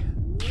fail me.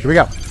 Here we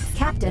go.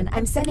 Captain,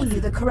 I'm sending you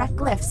the correct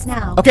glyphs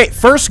now. Okay,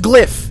 first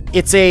glyph.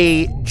 It's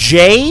a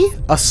J,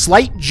 a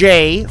slight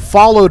J,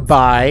 followed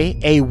by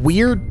a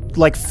weird,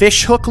 like,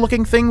 fish hook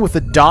looking thing with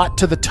a dot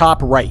to the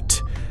top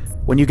right.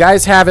 When you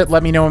guys have it,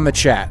 let me know in the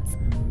chat.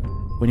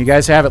 When you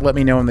guys have it, let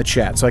me know in the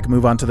chat so I can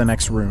move on to the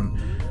next room.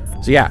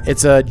 So yeah,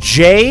 it's a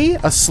J,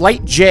 a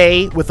slight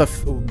J with a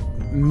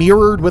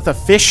mirrored with a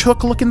fish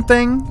hook looking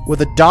thing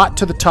with a dot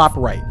to the top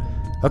right.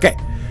 Okay,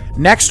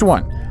 next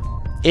one.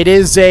 It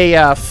is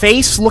a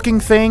face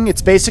looking thing.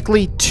 It's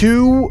basically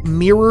 2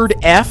 mirrored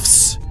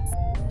Fs.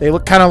 They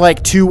look kind of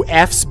like 2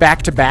 Fs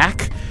back to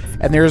back.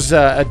 And there's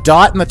a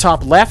dot in the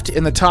top left,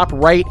 in the top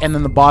right, and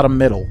then the bottom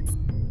middle.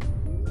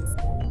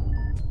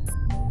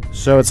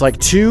 So it's like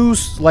 2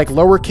 like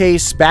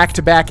lowercase back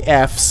to back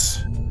Fs.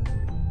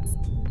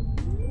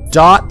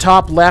 Dot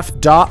top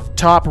left, dot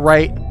top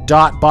right,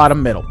 dot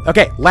bottom middle.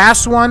 Okay,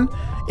 last one.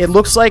 It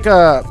looks like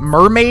a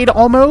mermaid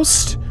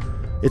almost.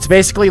 It's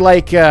basically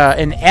like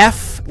an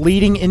F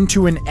leading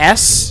into an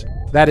S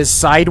that is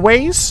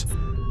sideways.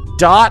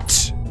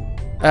 Dot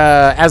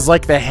as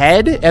like the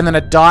head, and then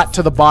a dot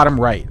to the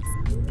bottom right.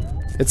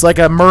 It's like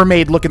a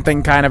mermaid looking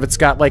thing kind of. It's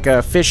got like a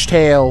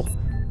fishtail.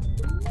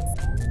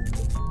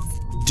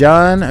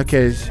 Done.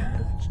 Okay.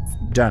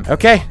 Done.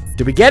 Okay.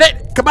 Did we get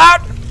it? Come on!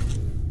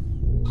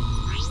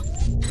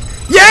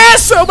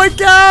 Yes! Oh my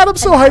god! I'm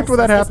so hyped when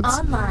that happens.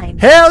 Online.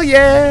 Hell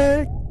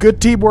yeah!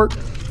 Good teamwork.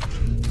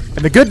 And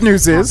the good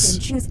news is...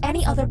 choose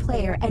any other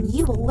player and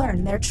you will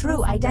learn their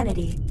true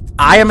identity.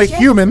 I am a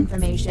human.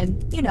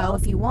 Information, you know,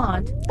 if you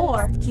want,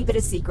 or keep it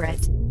a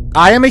secret.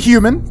 I am a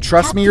human.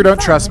 Trust me or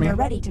don't trust me. We're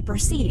ready to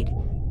proceed.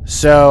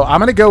 So I'm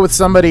gonna go with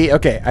somebody.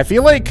 Okay, I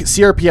feel like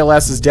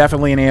CRPLS is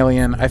definitely an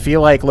alien. I feel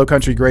like Low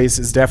Country Grace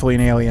is definitely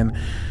an alien.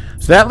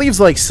 So that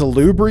leaves like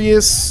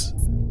Salubrious.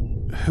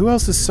 Who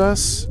else is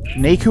sus?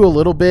 Naku a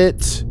little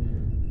bit.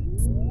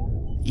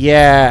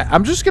 Yeah,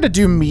 I'm just gonna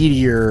do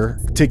Meteor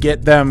to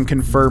get them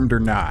confirmed or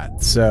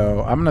not.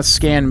 So I'm gonna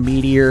scan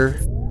Meteor,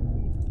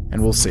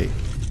 and we'll see.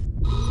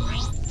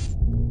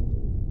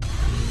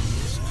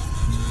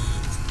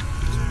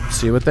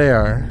 See what they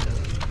are.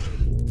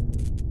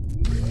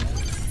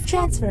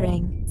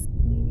 Transferring.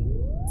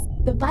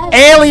 The bio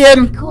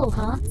alien! Cool,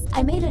 huh?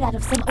 I made it out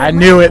of some I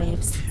knew it.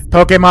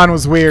 Pokemon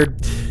was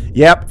weird.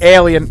 Yep,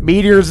 alien.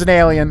 Meteor's an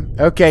alien.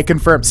 Okay,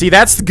 confirmed. See,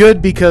 that's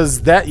good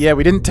because that, yeah,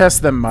 we didn't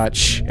test them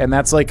much. And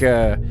that's like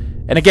a...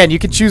 And again, you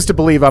can choose to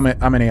believe I'm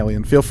an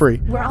alien. Feel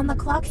free. We're on the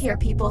clock here,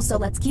 people, so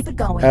let's keep it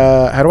going.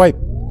 How do I...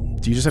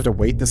 Do you just have to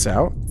wait this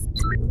out?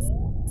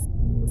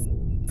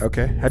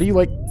 Okay. How do you,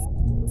 like...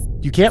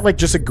 You can't, like,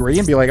 just agree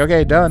and be like,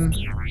 okay, done.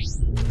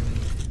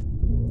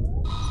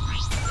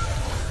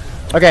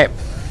 Okay.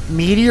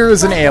 Meteor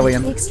is an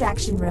alien. To the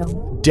extraction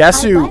room.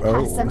 Desu... I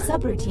bypassed some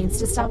subroutines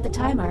to stop the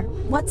timer.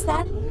 What's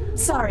that?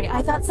 Sorry,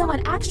 I thought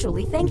someone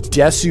actually thanked me.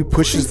 Desu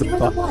pushes the button.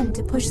 button. One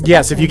to push the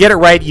yes, button. if you get it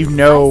right, you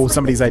know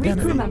somebody's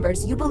identity. Crew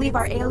members you believe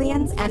are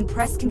aliens and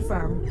press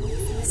confirm.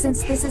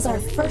 Since this is our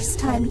first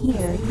time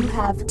here, you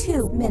have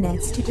 2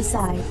 minutes to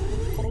decide.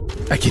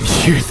 I can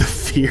hear the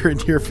fear in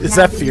your... Is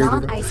that fear?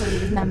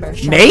 Non-isolated member.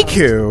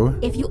 Naku?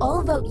 If you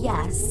all vote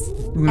yes...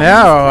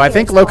 No, I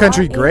think Low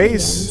Country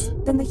Grace...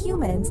 Aliens, then the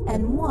humans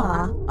and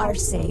moi are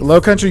safe.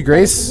 Low Country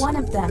Grace one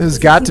of them has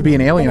got to be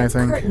an alien, I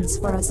think. Curtains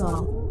for us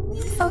all.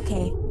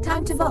 Okay,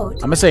 time to vote. I'm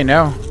gonna say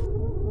no.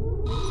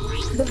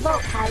 The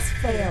vote has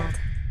failed.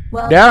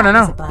 Well,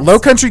 no. Low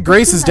Country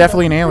Grace is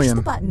definitely an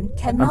alien.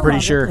 I'm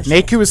pretty sure.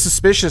 Naku is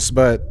suspicious,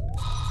 but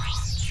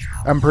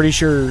I'm pretty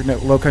sure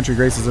Low Country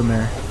Grace is in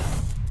there.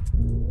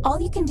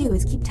 All you can do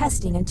is keep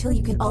testing until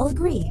you can all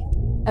agree.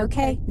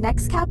 Okay,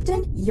 next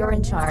captain, you're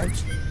in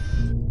charge.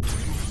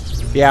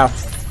 Yeah.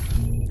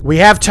 We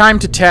have time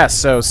to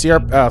test, so Sierra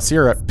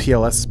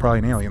PLS is probably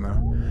an alien,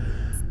 though.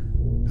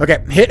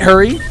 Okay, hit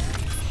hurry.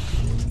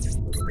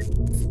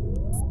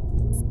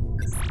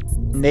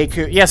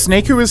 Naku. Yes,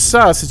 Naku is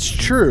sus, it's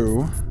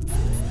true.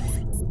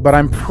 But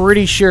I'm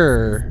pretty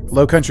sure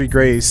Low Country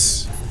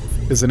Grace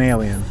is an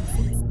alien.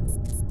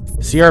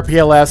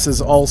 CRPLS is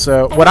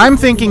also... What I'm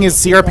thinking is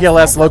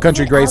CRPLS, Low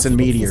Country Low and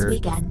Meteor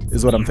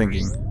is what I'm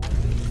thinking.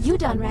 You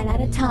done ran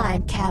out of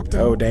time, Captain.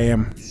 Oh,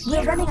 damn.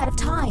 We're running out of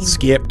time.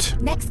 Skipped.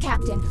 Next,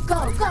 Captain.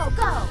 Go, go,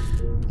 go.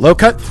 Low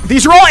cut.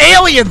 These are all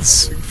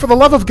aliens! For the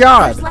love of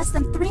God. There's less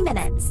than 3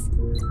 minutes.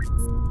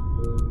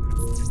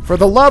 For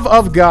the love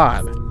of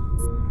God.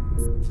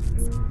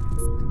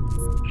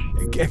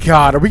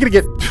 God, are we gonna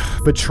get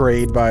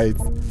betrayed by...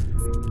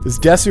 Is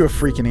Desu a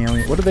freaking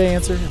alien? What did they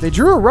answer? They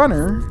drew a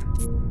runner.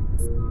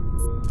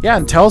 Yeah,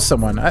 and tell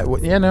someone. I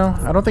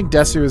don't think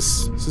Desu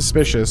is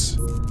suspicious.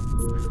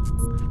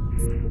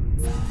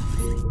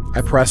 I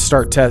press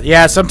start test.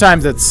 Yeah,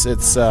 sometimes it's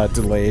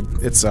delayed.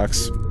 It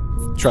sucks.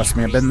 Trust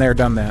me, I've been there,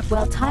 done that.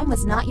 Well, time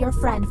was not your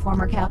friend,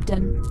 former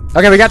captain.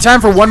 Okay, we got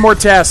time for one more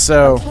test,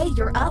 so... Okay,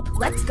 you're up.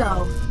 Let's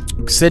go.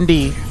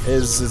 Cindy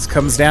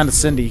comes down to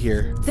Cindy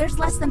here. There's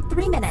less than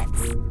 3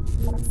 minutes.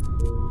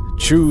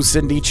 Choose,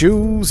 Cindy,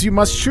 choose. You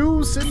must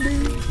choose,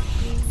 Cindy.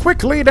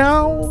 Quickly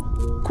now.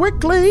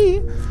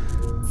 Quickly.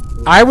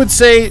 I would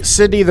say,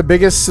 Cindy, the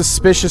biggest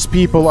suspicious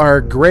people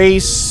are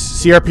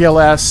Grace,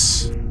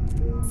 CRPLS,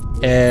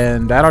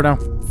 and I don't know.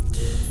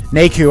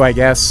 Naku, I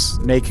guess.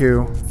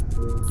 Naku.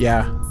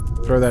 Yeah.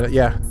 Throw that.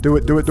 Yeah. Do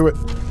it. Do it. Do it.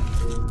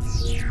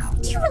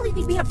 Do you really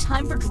think we have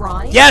time for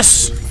drawing?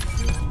 Yes!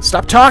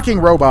 Stop talking,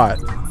 robot.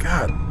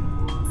 God.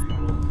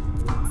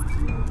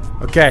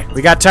 Okay,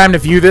 we got time to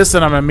view this,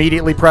 and I'm gonna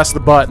immediately press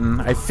the button.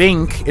 I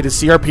think it is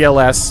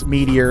CRPLS,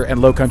 Meteor, and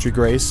Low Country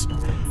Grace.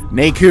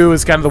 Naku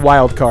is kind of the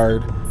wild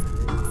card.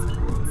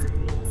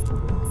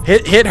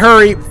 Hit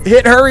hurry.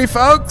 Hit hurry,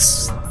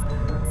 folks.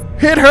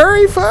 Hit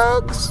hurry,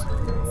 folks.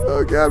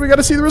 Oh, God, we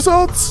gotta see the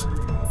results.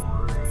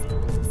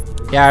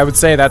 Yeah, I would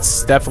say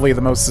that's definitely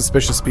the most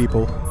suspicious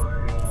people.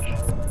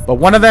 But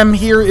one of them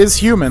here is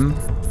human.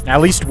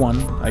 At least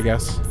one, I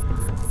guess.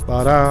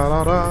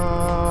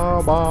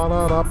 Ba-da-da-da,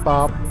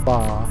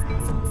 ba-da-da-ba-ba.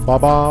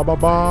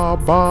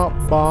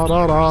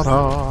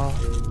 Ba-ba-ba-ba-ba-ba-da-da-da.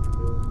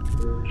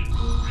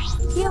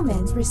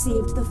 Humans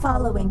received the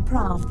following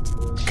prompt.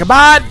 Come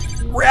on!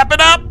 Wrap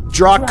it up!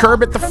 Draw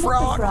Kermit the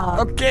Frog.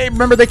 Okay,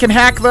 remember they can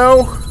hack,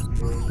 though.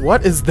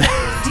 What is that?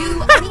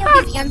 Do any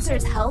of these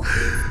answers help?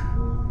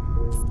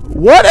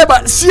 What am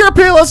I?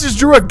 CRPLS just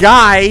drew a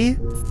guy.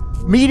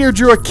 Meteor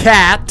drew a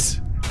cat.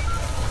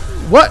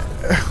 What?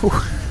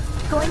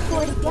 Going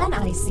for it again,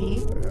 I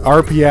see.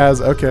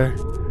 RPS, okay.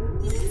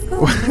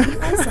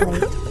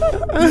 Isolate. You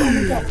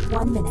only get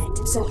 1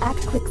 minute, so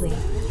act quickly.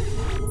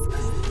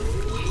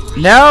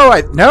 No,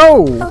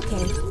 no.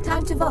 Okay,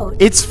 time to vote.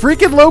 It's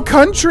freaking Low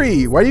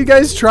Country. Why are you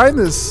guys trying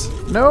this?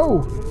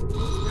 No.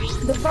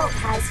 The vote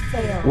has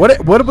failed.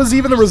 What was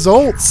even the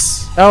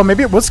results? Oh,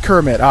 maybe it was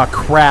Kermit. Ah,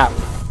 crap.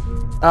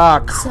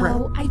 Ah, crap.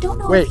 So, I don't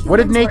know Wait, if what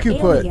did humans Naku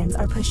or put? aliens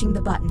are pushing the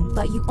button,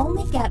 but you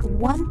only get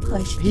 1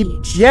 push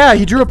each. Yeah,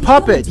 he drew a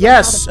puppet.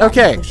 Yes.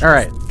 Okay. All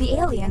right. The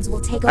aliens will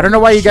take over. I don't know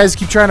why you guys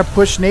keep trying to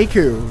push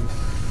Naku.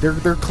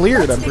 They're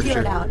cleared, I'm pretty sure.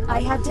 It out.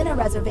 I have dinner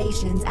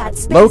reservations at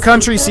Space Low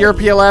Country,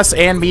 CRPLS,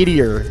 and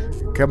Meteor.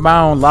 Come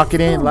on, lock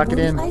it in, lock it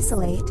in.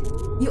 Isolate.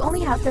 You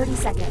only have 30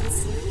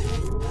 seconds.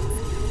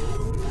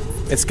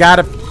 It's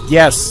gotta...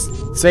 Yes.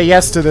 Say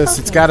yes to this.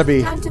 Okay, it's gotta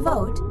be. Time to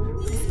vote.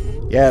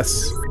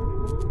 Yes.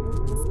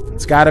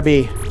 It's gotta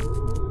be.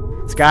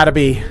 It's gotta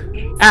be.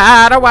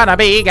 I don't wanna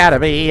be, gotta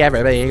be,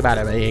 everybody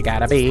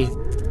gotta be.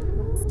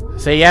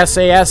 Say yes,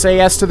 say yes, say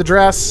yes to the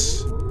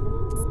dress.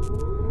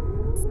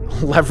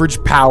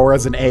 Leverage power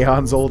as an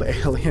aeons old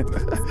alien.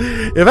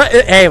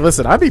 Hey,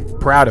 listen, I'd be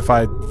proud if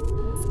I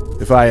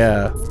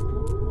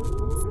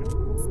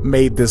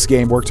made this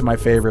game work to my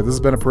favor. This has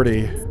been a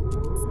pretty...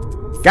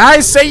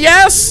 Guys, say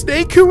yes!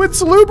 Deku and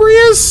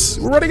Salubrious!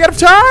 We're running out of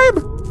time!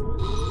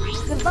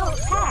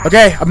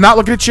 Okay, I'm not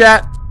looking at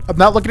chat. I'm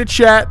not looking at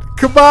chat.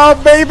 Come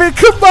on, baby,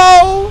 come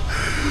on!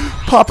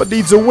 Papa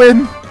needs a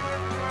win.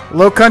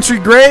 Low Country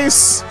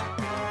Grace.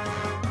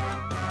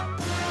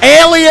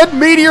 Alien!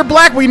 Meteor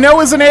Black, we know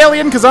is an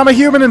alien because I'm a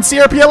human in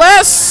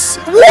CRPLS!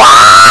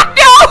 What?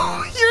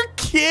 No! You're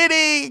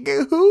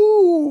kidding!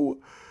 Who?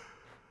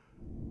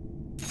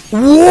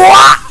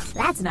 What?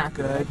 That's not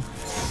good.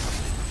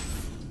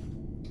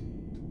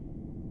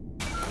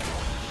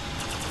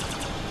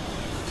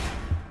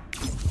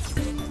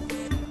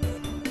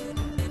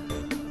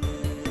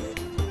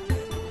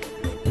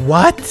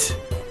 What?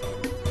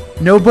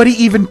 Nobody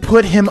even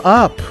put him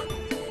up.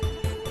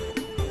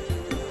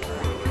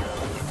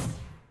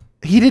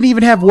 He didn't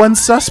even have one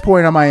sus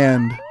point on my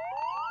end.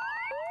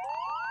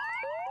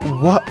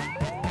 What?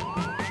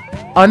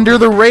 Under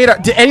the radar.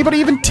 Did anybody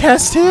even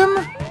test him?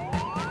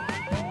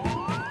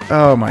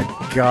 Oh my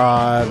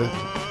god.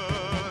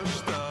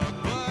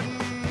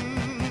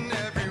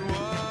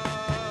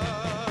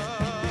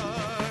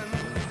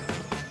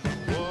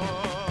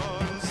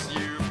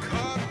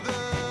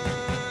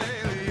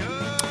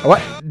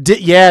 What? Did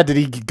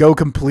he go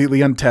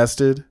completely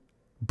untested?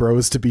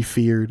 Bros to be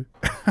feared.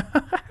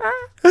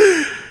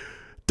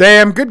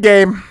 Damn, good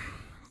game.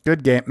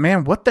 Good game.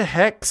 Man, what the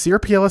heck?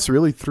 CRPLS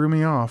really threw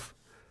me off.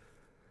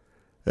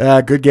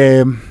 Good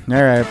game.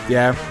 Alright,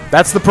 yeah.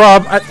 That's the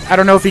problem. I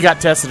don't know if he got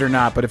tested or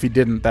not, but if he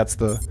didn't, that's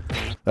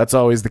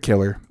always the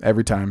killer.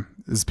 Every time.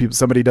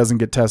 Somebody doesn't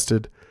get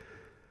tested.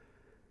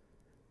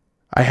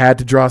 I had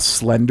to draw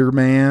Slender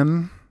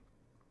Man.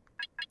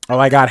 Oh,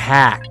 I got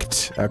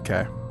hacked.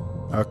 Okay.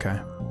 Okay.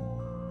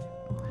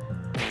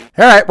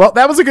 Alright, well,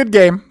 that was a good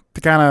game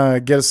to kind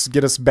of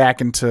get us back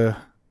into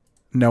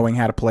knowing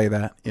how to play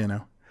that, you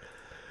know.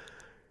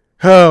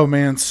 Oh,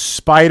 man.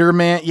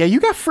 Spider-Man. Yeah, you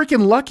got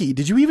freaking lucky.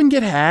 Did you even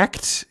get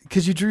hacked?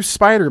 Because you drew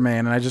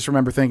Spider-Man, and I just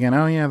remember thinking,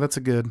 oh, yeah, that's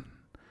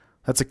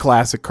a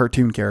classic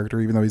cartoon character,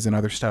 even though he's in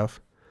other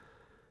stuff.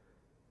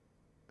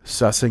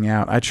 Sussing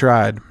out. I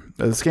tried.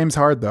 This game's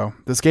hard, though.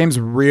 This game's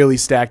really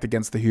stacked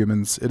against the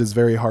humans. It is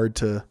very hard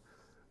to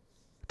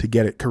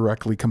get it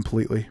correctly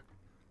completely.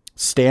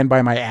 Stand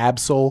by my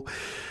Absol.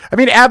 I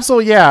mean,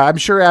 Absol, yeah, I'm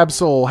sure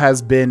Absol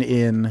has been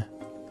in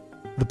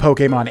the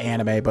Pokemon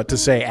anime, but to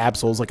say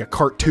Absol is like a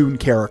cartoon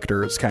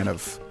character is kind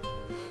of...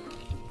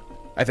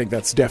 I think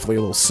that's definitely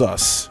a little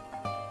sus.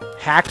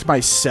 Hacked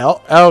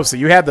myself? Oh, so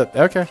you had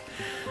the... Okay.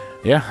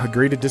 Yeah,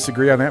 agree to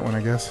disagree on that one,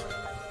 I guess.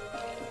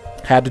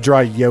 Had to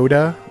draw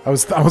Yoda. I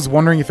was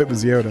wondering if it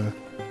was Yoda.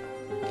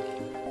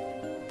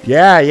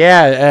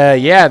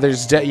 Yeah,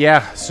 there's...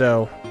 yeah,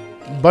 so...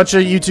 bunch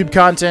of YouTube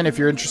content if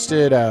you're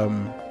interested.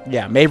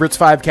 Yeah, Mavericks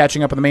 5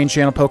 catching up on the main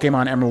channel,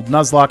 Pokemon Emerald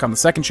Nuzlocke on the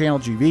second channel,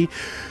 GV.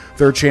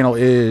 Third channel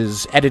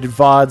is edited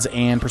VODs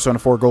and Persona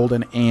 4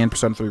 Golden and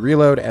Persona 3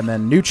 Reload. And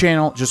then new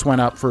channel just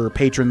went up for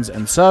patrons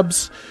and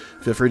subs.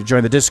 Feel free to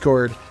join the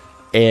Discord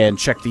and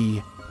check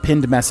the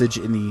pinned message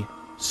in the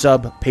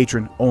sub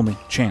patron only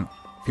channel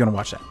if you want to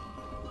watch that.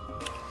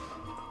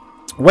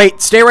 Wait,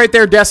 stay right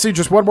there, Desu.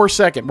 Just one more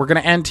second. We're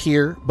going to end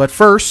here. But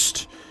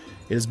first,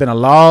 it has been a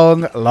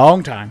long,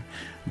 long time.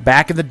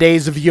 Back in the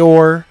days of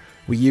yore,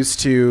 we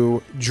used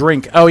to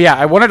drink. Oh, yeah,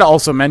 I wanted to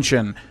also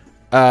mention,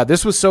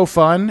 this was so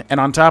fun, and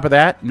on top of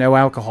that, no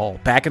alcohol.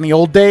 Back in the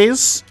old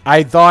days,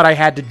 I thought I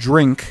had to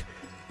drink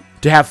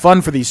to have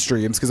fun for these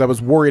streams, because I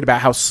was worried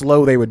about how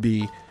slow they would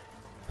be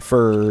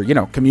for, you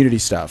know, community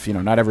stuff. You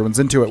know, not everyone's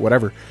into it,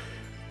 whatever.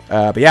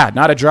 But yeah,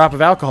 not a drop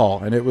of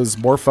alcohol, and it was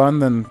more fun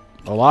than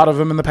a lot of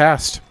them in the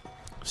past.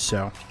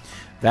 So,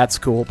 that's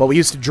cool. But we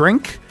used to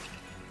drink,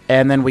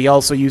 and then we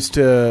also used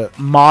to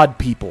mod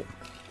people.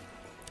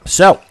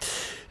 So,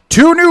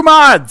 2 new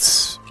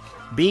mods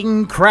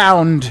being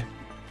crowned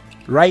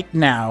right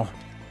now.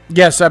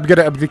 Yes, I'm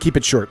gonna keep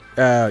it short.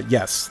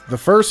 Yes, the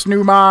first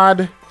new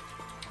mod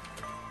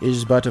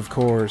is but of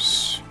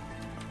course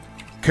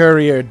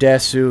Courier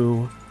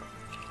Desu.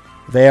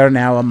 They are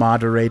now a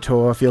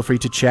moderator. Feel free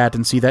to chat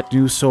and see that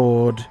new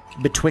sword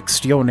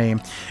betwixt your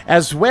name,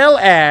 as well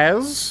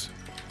as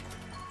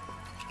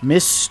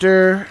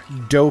Mr.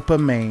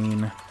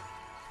 Dopamine.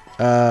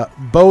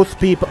 Both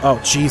people...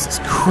 Oh, Jesus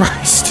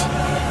Christ.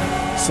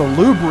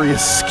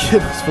 Salubrious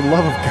Skittles, for the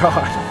love of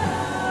God.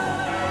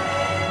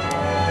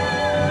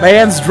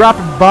 Man's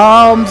dropping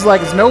bombs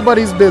like it's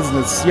nobody's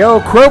business. Yo,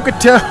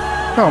 Crocodile.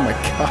 Oh, my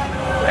God.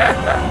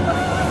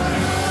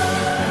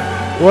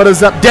 What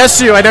is up?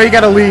 Desu, I know you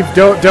gotta leave.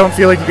 Don't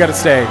feel like you gotta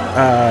stay.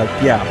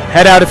 Yeah.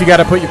 Head out if you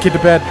gotta put your kid to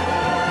bed.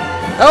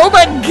 Oh,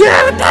 my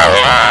God. What the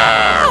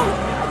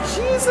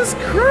hell? Jesus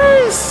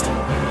Christ.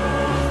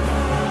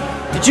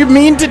 Did you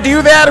mean to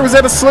do that, or was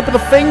that a slip of the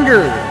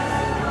finger?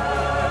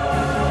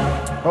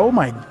 Oh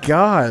my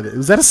God.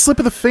 Was that a slip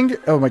of the finger?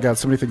 Oh my God,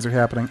 so many things are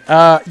happening.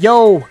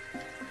 Yo,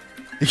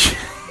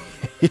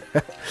 Yeah.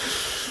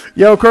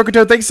 Yo,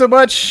 Crocotoad, thanks so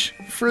much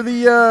for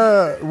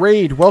the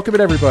raid. Welcome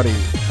in, everybody.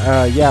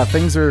 Yeah,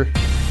 things are...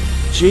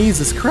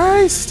 Jesus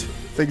Christ.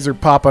 Things are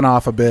popping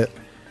off a bit.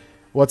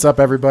 What's up,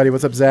 everybody?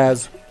 What's up,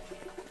 Zaz?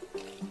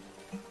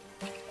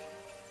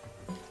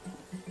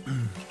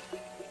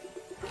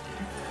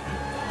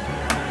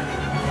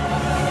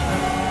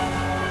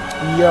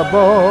 Yeah,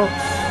 boy.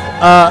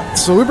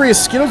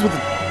 Salubrious Skittles with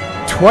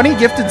 20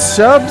 gifted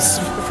subs.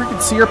 Freaking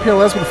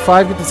CRPLS with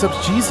 5 gifted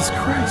subs. Jesus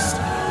Christ.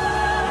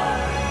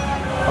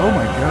 Oh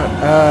my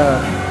god.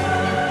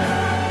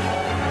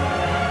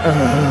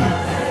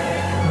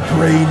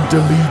 Brain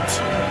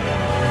delete.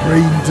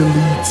 Brain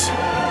delete.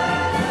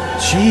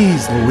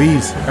 Jeez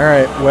Louise.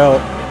 Alright, well.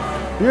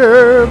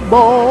 Yeah,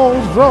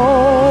 balls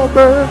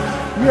zombie.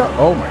 Yeah.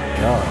 Oh my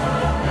god.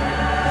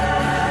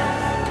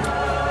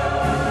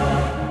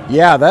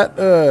 Yeah,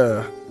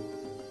 that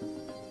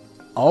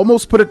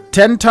almost put it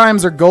 10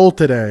 times our goal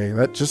today.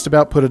 That just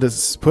about put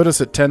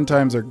us at 10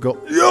 times our goal.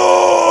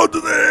 Yo,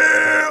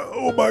 today!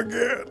 Oh my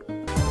god.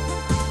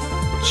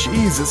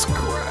 Jesus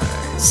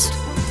Christ.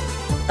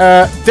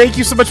 Thank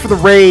you so much for the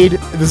raid.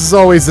 This is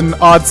always an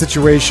odd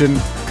situation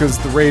because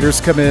the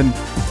raiders come in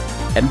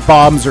and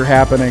bombs are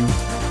happening.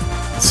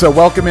 So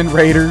welcome in,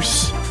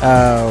 raiders.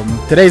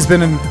 Today's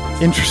been an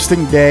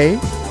interesting day.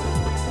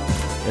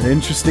 An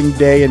interesting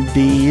day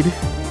indeed.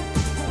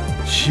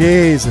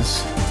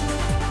 Jesus.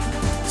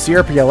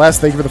 CRPLS,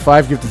 thank you for the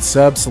 5 gifted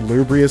subs.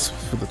 Salubrious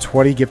for the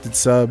 20 gifted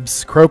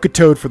subs.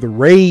 Crocotoad for the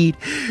raid.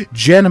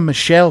 Jenna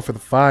Michelle for the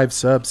 5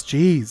 subs.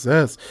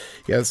 Jesus.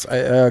 Yes,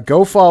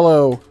 go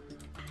follow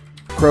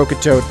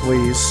Crocotoad,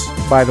 please.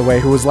 By the way,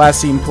 who was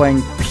last seen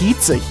playing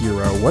Pizza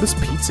Hero. What is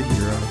Pizza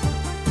Hero?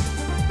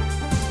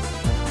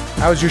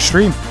 How was your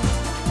stream?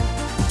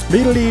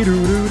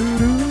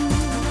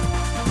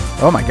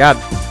 Oh my god.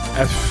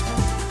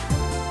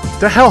 What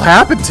the hell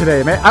happened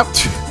today, man?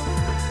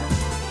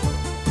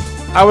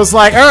 I was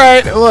like,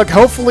 alright, look,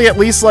 hopefully at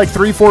least like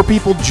 3-4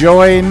 people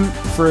join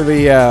for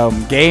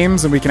the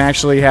games and we can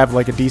actually have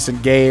like a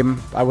decent game.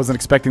 I wasn't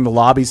expecting the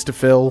lobbies to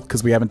fill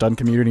because we haven't done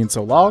community in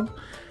so long.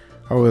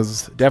 I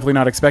was definitely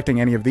not expecting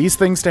any of these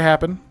things to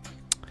happen.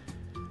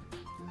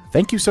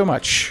 Thank you so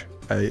much.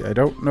 I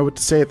don't know what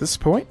to say at this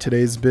point.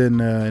 Today's been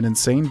an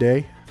insane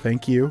day.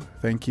 Thank you.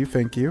 Thank you.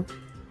 Thank you.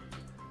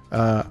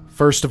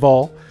 First of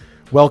all,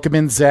 welcome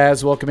in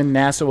Zaz, welcome in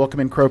NASA, welcome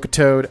in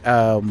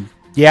Crocotoad.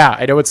 Yeah,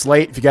 I know it's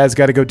late. If you guys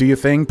got to go do your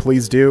thing,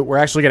 please do. We're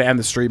actually going to end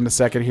the stream in a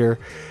second here.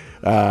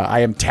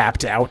 I am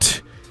tapped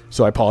out,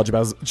 so I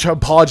apologize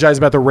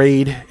about the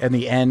raid and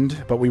the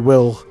end, but we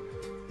will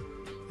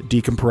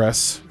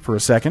decompress for a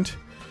second.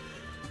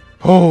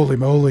 Holy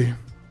moly.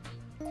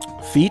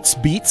 Feats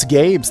Beats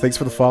Games, thanks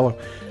for the follow.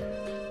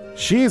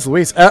 Jeez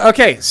Louise.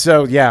 Okay,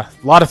 so yeah,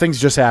 a lot of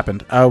things just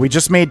happened. We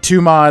just made 2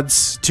 new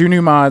mods,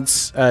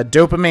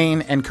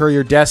 Dopamine and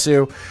Courier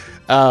Desu.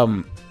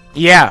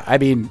 Yeah, I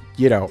mean,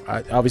 you know,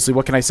 obviously,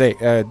 what can I say?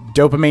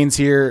 Dopamine's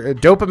here.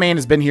 Dopamine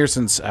has been here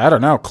since, I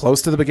don't know,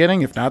 close to the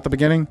beginning, if not the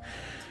beginning.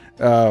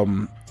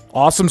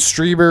 Awesome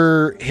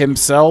streamer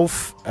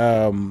himself,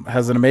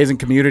 has an amazing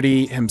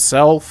community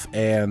himself,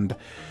 and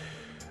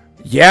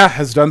yeah,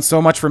 has done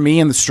so much for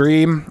me in the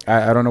stream.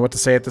 I don't know what to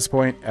say at this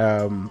point.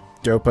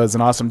 Dopa is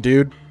an awesome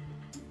dude.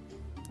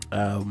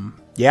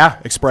 Yeah,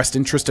 expressed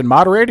interest in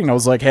moderating. I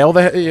was like, hell,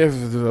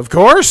 of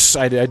course.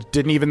 I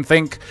didn't even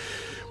think,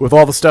 with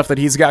all the stuff that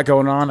he's got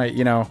going on, I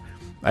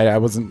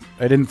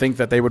didn't think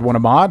that they would want to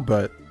mod,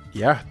 but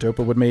yeah,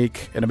 Dopa would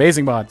make an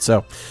amazing mod.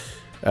 So,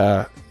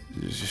 what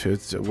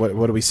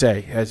do we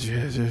say?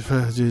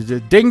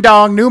 Ding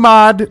dong, new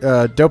mod,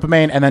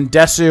 Dopamine, and then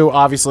Desu,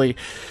 obviously,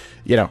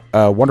 you know,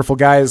 a wonderful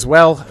guy as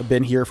well.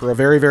 Been here for a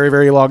very, very,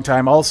 very long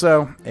time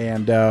also,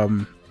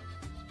 and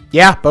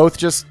yeah, both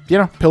just, you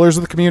know, pillars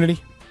of the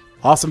community.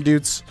 Awesome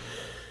dudes.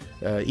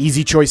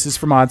 Easy choices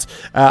for mods.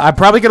 I'm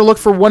probably going to look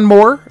for one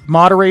more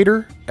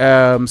moderator.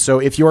 So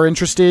if you're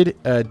interested,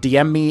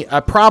 DM me.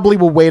 I probably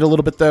will wait a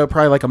little bit, though.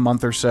 Probably like a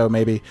month or so,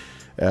 maybe.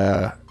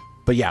 But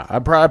yeah, I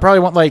probably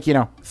want like, you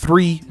know,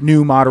 3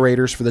 new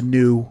moderators for the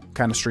new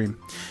kind of stream.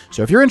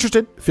 So if you're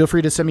interested, feel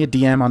free to send me a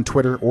DM on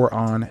Twitter or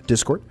on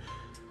Discord.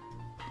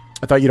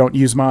 I thought you don't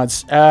use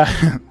mods.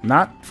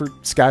 Not for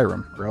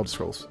Skyrim or Elder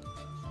Scrolls.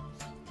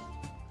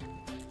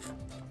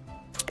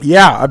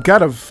 Yeah, I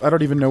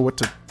don't even know what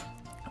to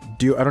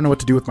do. I don't know what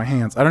to do with my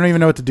hands. I don't even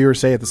know what to do or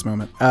say at this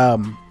moment.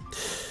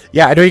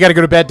 Yeah, I know you got to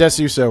go to bed,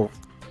 Desu, so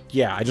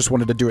yeah, I just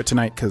wanted to do it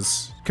tonight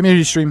because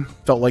community stream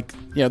felt like,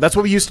 you know, that's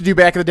what we used to do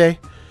back in the day.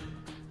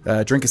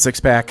 Drink a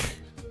 6-pack,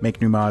 make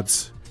new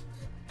mods.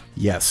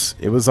 Yes,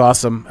 it was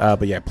awesome.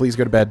 But yeah, please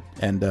go to bed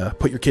and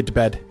put your kid to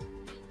bed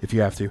if you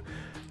have to.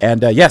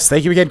 And yes,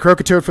 thank you again,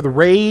 Crocotoad, for the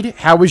raid.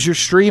 How was your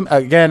stream?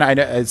 Again, I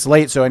know it's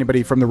late, so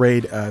anybody from the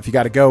raid, if you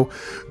got to go,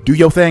 do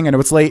your thing. I know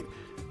it's late,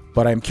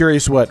 but I'm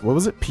curious what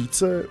was it?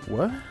 Pizza?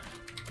 What?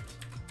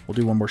 We'll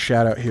do one more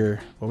shout out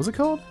here. What was it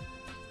called?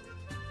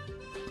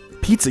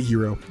 Pizza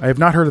Hero. I have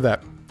not heard of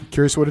that. I'm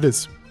curious what it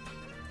is.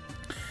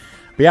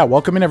 But yeah,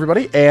 welcome in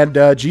everybody,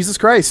 and Jesus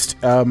Christ,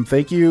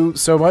 thank you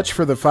so much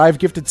for the 5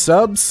 gifted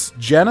subs.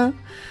 Jenna,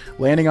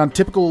 landing on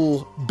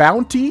typical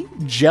bounty,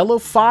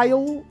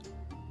 Jellophile,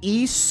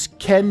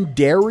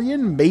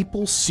 Iskandarian,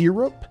 Maple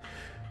Syrup,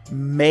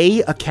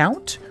 May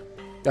account.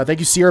 Thank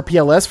you,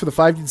 CRPLS, for the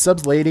 5 gifted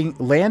subs,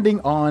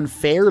 landing on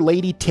Fair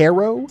Lady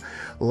Tarot,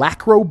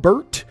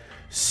 Lacrobert,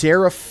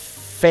 Sarah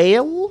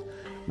Fail,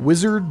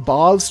 Wizard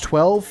Boz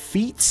 12,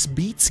 Feats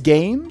Beats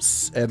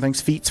Games, and thanks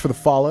Feats for the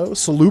follow.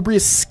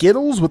 Salubrious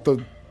Skittles with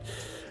the...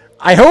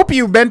 I hope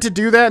you meant to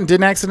do that and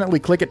didn't accidentally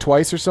click it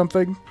twice or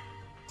something.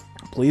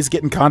 Please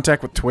get in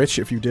contact with Twitch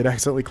if you did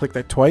accidentally click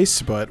that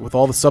twice, but with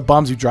all the sub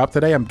bombs you dropped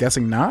today, I'm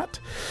guessing not.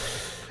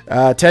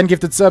 10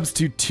 gifted subs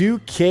to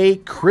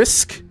 2K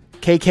Krisk,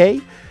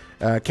 KK,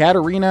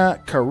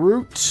 Katarina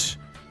Karut,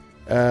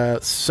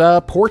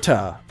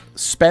 Saporta,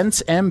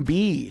 Spence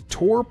MB,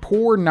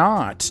 Torpor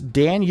Not,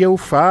 Danyo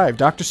 5,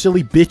 Dr.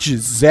 Silly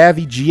Bitches,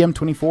 Zavi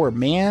GM24,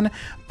 Man,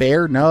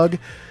 Bear Nug,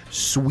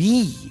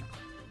 Swee,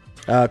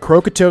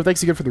 Crocato,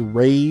 thanks again for the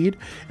raid,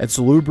 and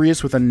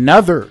Salubrious with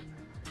another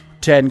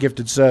 10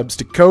 gifted subs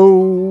to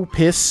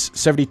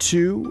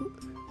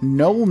Copiss72,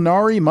 Null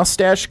Nari,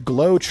 Mustache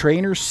Glow,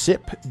 Trainer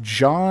Sip,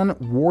 John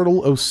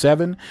Wardle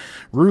 07,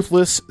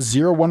 Ruthless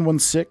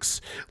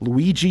 0116,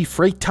 Luigi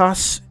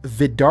Freitas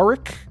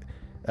Vidaric,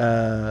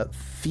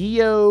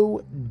 Theo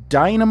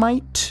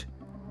Dynamite,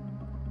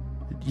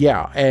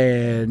 yeah,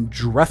 and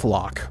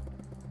Drethlock.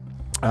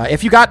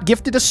 If you got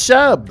gifted a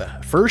sub,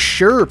 for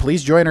sure,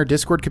 please join our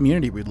Discord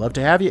community. We'd love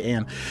to have you,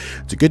 and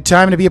it's a good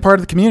time to be a part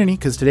of the community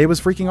because today was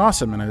freaking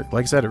awesome. And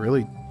like I said, I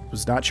really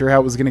was not sure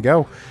how it was going to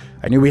go.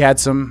 I knew we had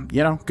some,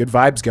 you know, good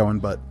vibes going,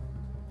 but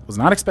was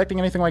not expecting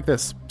anything like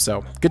this.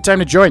 So, good time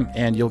to join,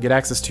 and you'll get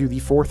access to the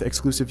 4th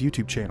exclusive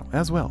YouTube channel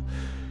as well.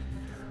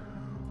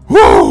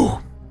 Woo!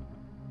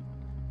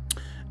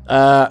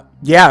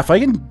 Yeah, if I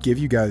can give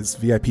you guys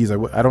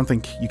VIPs, I don't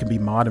think you can be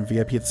mod and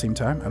VIP at the same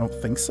time. I don't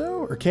think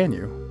so, or can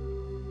you?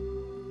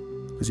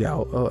 Because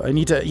yeah, I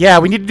need to. Yeah,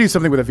 we need to do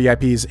something with the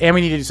VIPs, and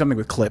we need to do something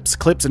with clips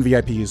and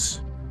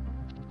VIPs.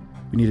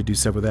 We need to do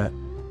stuff with that.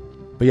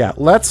 But yeah,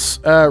 let's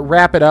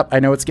wrap it up. I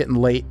know it's getting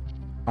late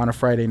on a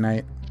Friday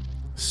night,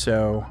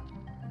 so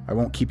I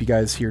won't keep you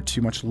guys here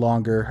too much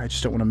longer. I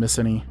just don't want to miss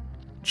any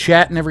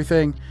chat and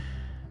everything.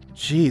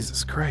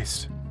 Jesus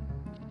Christ.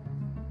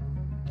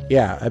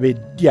 Yeah, I mean,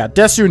 yeah,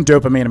 Desu and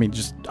Dopamine, I mean,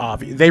 just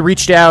obvious. They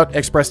reached out,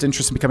 expressed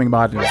interest in becoming a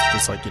mod, and it was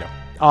just like, you know,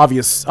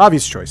 obvious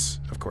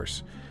choice, of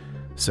course.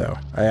 So,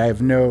 I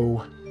have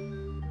no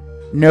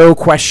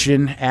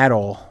question at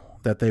all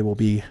that they will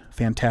be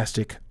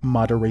fantastic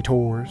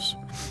moderators.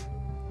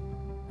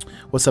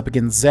 What's up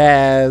again,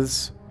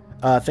 Zaz?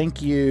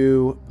 Thank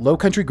you, Low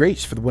Country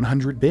Grace, for the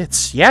 100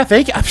 bits. Yeah,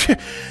 thank you.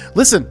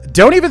 Listen,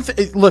 don't even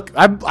look.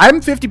 I'm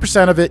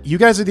 50% of it. You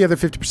guys are the other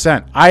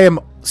 50%. I am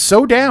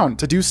so down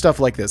to do stuff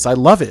like this. I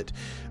love it.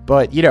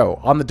 But you know,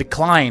 on the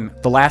decline,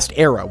 the last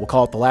era. We'll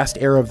call it the last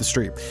era of the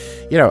stream.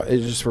 You know,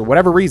 it's just for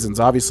whatever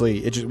reasons.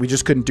 Obviously, we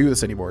just couldn't do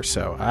this anymore.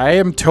 So I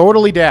am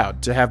totally down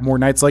to have more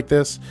nights like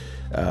this.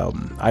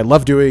 I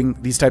love doing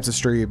these types of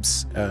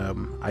streams.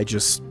 I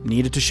just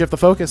needed to shift the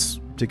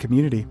focus to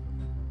community.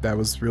 That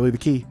was really the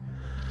key.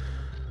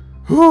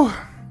 Whew.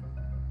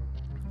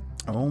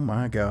 Oh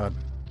my god.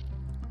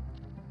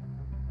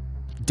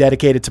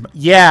 Dedicated to...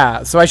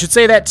 Yeah, so I should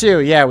say that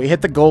too. Yeah, we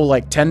hit the goal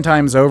like 10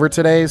 times over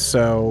today,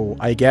 so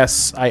I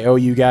guess I owe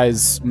you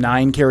guys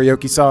 9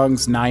 karaoke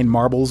songs, 9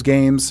 marbles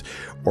games,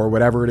 or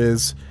whatever it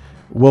is.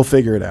 We'll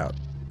figure it out.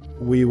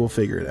 We will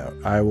figure it out.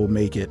 I will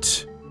make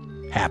it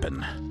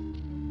happen.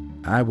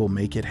 I will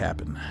make it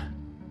happen.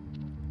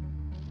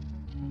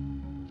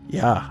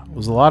 Yeah, it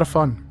was a lot of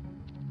fun.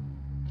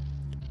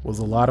 It was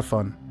a lot of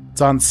fun.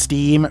 It's on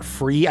Steam,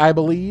 free, I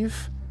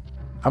believe.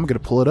 I'm going to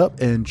pull it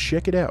up and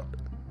check it out,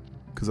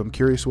 because I'm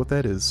curious what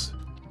that is.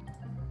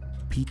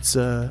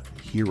 Pizza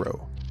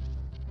Hero.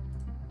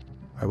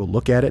 I will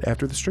look at it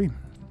after the stream.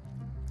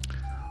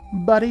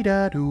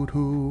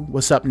 Buddy-da-doo-doo.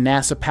 What's up,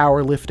 NASA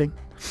Powerlifting?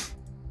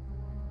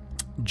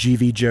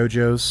 GV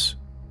JoJo's.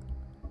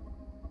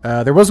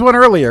 There was one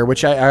earlier,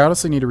 which I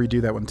honestly need to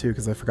redo that one too,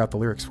 because I forgot the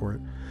lyrics for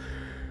it.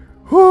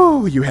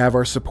 Whew, you have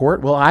our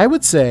support. Well, I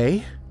would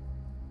say...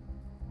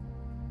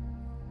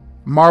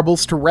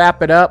 marbles to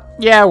wrap it up.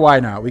 Yeah, why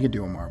not? We could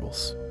do a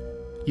marbles.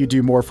 You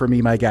do more for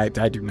me, my guy.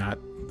 I do not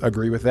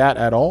agree with that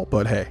at all,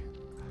 but hey,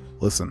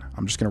 listen,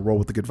 I'm just going to roll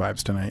with the good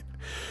vibes tonight.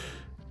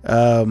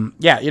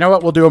 Yeah, you know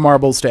what? We'll do a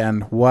marbles to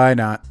end. Why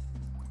not?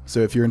 So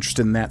if you're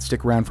interested in that,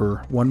 stick around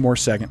for one more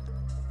second.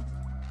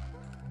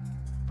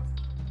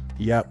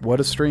 Yep, what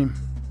a stream.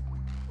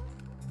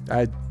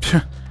 I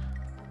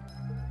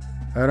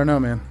don't know,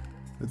 man.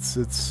 It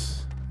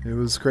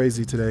was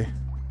crazy today.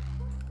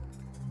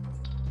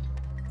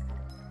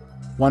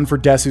 One for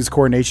Desu's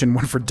coronation,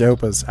 one for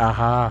Dopa's.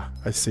 Aha,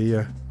 I see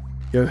ya.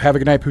 Yo, have a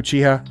good night,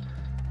 Puchiha.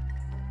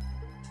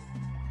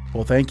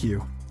 Well, thank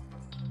you.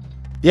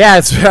 Yeah,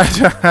 it's...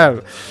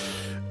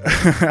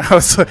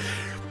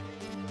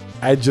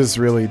 I just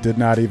really did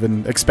not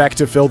even expect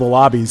to fill the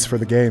lobbies for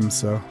the game,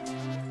 so...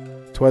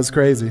 'twas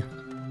crazy.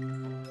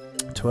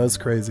 'Twas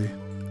crazy.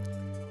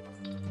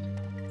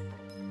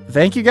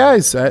 Thank you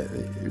guys. I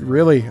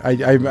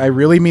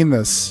really mean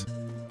this.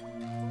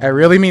 I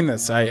really mean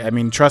this. I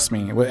mean, trust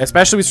me,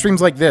 especially with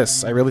streams like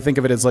this, I really think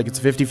of it as like it's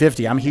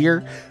 50-50. I'm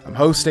here, I'm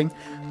hosting,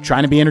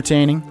 trying to be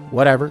entertaining,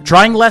 whatever.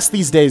 Trying less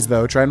these days,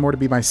 though. Trying more to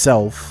be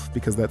myself,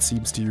 because that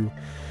seems to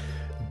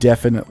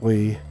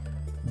definitely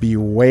be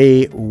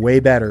way, way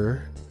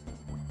better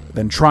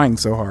than trying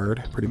so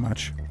hard, pretty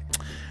much.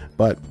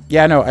 But,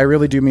 yeah, no, I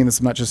really do mean this.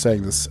 I'm not just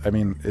saying this. I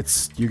mean,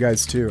 it's you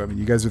guys, too. I mean,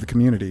 you guys are the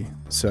community.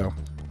 So,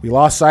 we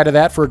lost sight of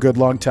that for a good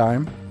long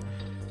time.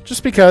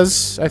 Just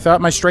because I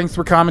thought my strengths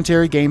were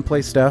commentary,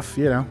 gameplay stuff,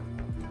 you know.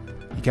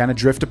 You kind of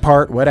drift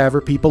apart,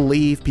 whatever. People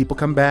leave, people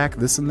come back,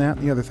 this and that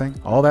and the other thing.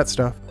 All that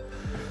stuff.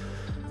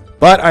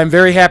 But I'm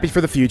very happy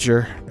for the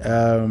future.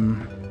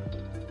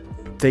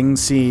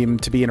 Things seem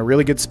to be in a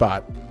really good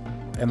spot.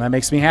 And that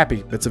makes me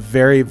happy. It's a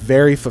very,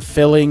 very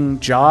fulfilling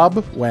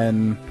job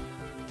when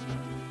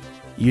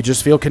you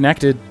just feel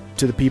connected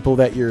to the people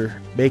that you're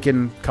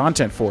making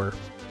content for.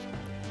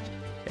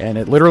 And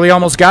it literally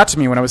almost got to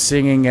me when I was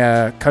singing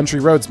Country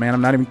Roads, man.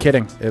 I'm not even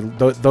kidding.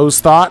 Those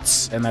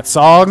thoughts and that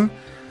song,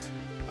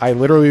 I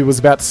literally was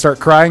about to start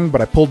crying,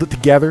 but I pulled it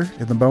together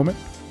in the moment.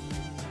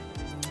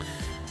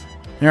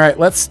 All right,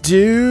 let's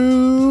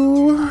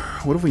do...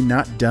 What have we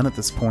not done at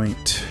this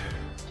point?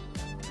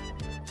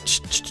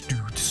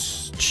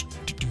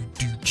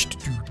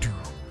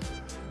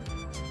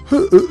 The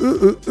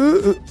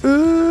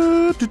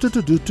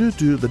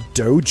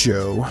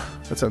dojo.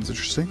 That sounds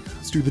interesting.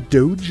 Let's do the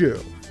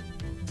dojo.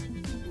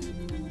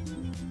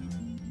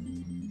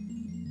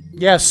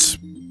 Yes.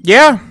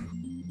 Yeah.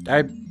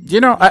 I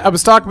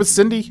was talking with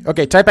Cindy.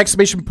 Okay, type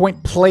exclamation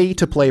point play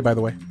to play, by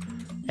the way.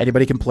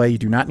 Anybody can play. You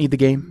do not need the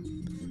game.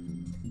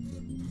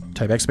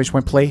 Type exclamation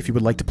point play if you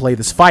would like to play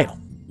this final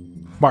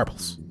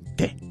marbles.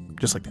 Okay,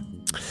 just like that.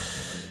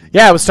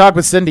 Yeah, I was talking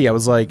with Cindy. I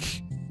was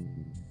like,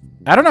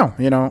 I don't know.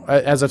 You know,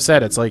 as I've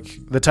said, it's like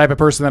the type of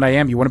person that I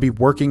am. You want to be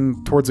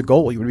working towards a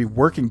goal. You want to be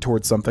working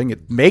towards something.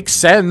 It makes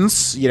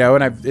sense, you know,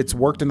 and it's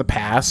worked in the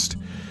past.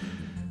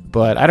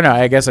 But I don't know.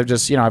 I guess I've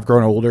just, you know, I've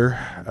grown older.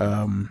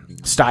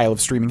 Style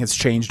of streaming has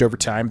changed over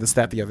time. This,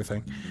 that, the other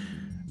thing.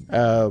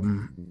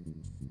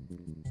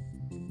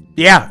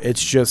 Yeah,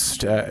 it's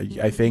just,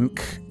 I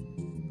think,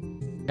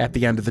 at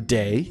the end of the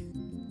day,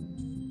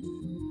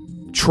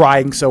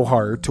 trying so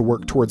hard to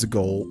work towards a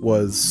goal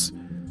was...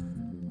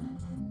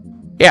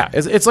 Yeah,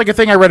 it's like a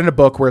thing I read in a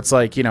book where it's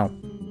like, you know,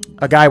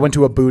 a guy went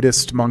to a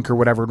Buddhist monk or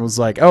whatever and was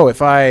like, oh,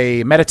 if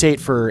I meditate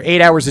for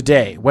 8 hours a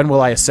day, when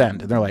will I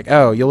ascend? And they're like,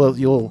 oh,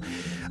 you'll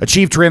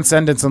achieve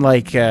transcendence in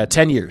like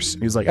 10 years.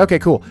 And he's like, okay,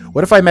 cool.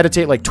 What if I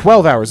meditate like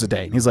 12 hours a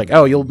day? And he's like,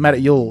 oh, you'll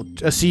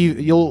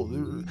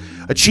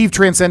achieve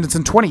transcendence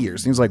in 20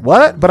 years. And he's like,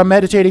 what? But I'm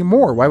meditating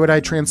more. Why would I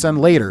transcend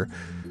later?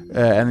 And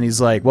then he's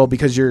like, well,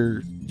 because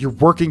you're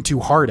working too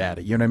hard at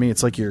it. You know what I mean?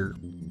 It's like you're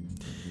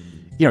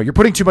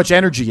putting too much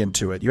energy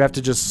into it. You have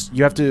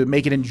to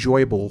make it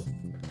enjoyable,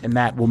 and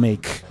that will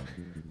make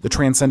the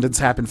transcendence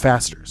happen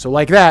faster. So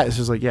like that, it's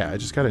just like, yeah, I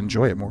just gotta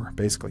enjoy it more,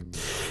 basically.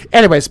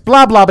 Anyways,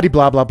 blah, blah,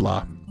 blah, blah,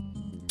 blah.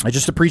 I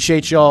just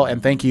appreciate y'all,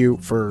 and thank you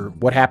for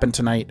what happened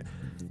tonight,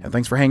 and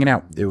thanks for hanging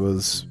out. It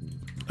was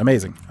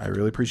amazing. I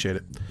really appreciate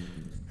it.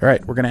 All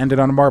right, we're gonna end it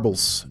on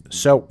marbles.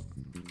 So,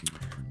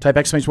 type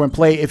exclamation point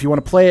play if you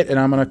want to play it, and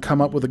I'm gonna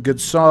come up with a good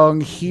song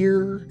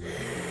here.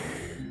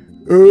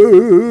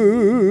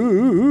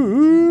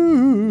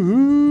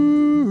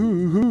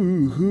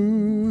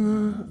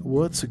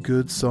 What's a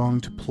good song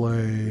to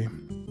play?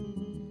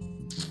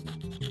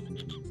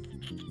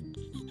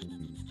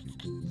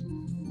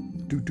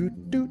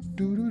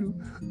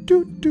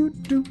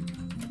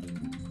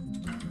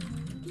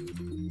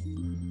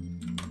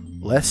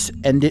 Let's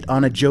end it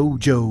on a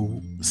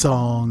JoJo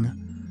song.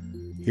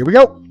 Here we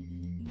go.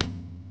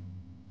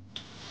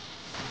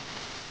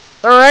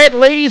 All right,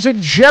 ladies and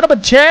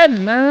gentlemen,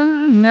 10,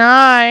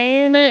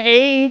 9,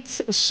 8,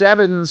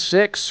 7,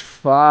 6,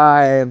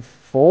 5,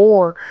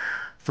 4,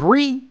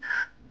 3,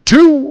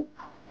 2,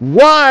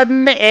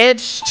 1.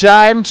 It's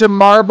time to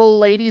marble,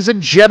 ladies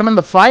and gentlemen.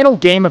 The final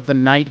game of the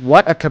night.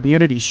 What a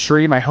community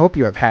stream. I hope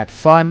you have had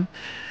fun.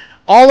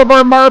 All of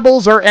our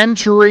marbles are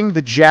entering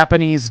the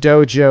Japanese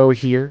dojo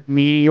here.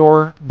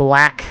 Meteor,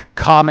 Black,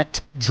 Comet,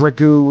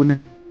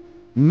 Dragoon.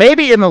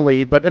 Maybe in the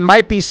lead, but it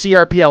might be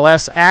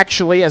CRPLS.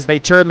 Actually, as they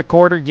turn the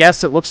corner,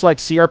 yes, it looks like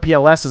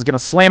CRPLS is going to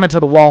slam into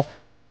the wall.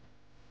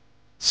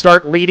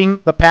 Start leading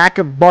the pack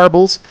of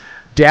marbles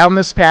down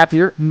this path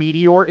here.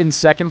 Meteor in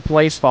second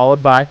place,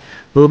 followed by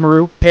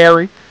Boomeroo,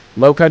 Perry,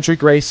 Low Country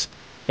Grace,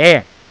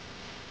 and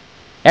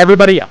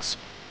everybody else.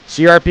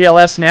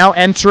 CRPLS now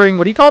entering,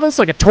 what do you call this?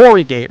 Like a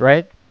Torii gate,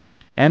 right?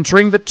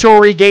 Entering the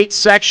Torii gate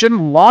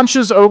section,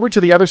 launches over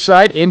to the other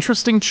side.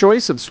 Interesting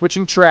choice of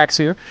switching tracks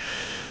here.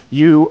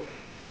 You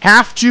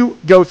have to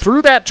go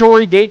through that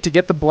Torii gate to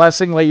get the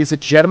blessing, ladies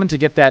and gentlemen, to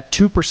get that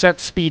 2%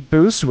 speed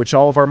boost, which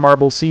all of our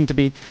marbles seem to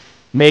be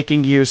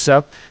making use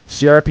of.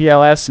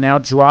 CRPLS now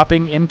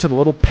dropping into the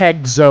little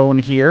peg zone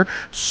here,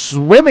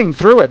 swimming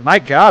through it, my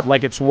god,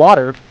 like it's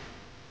water.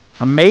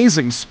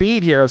 Amazing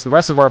speed here as the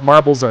rest of our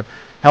marbles are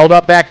held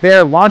up back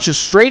there. Launches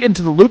straight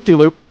into the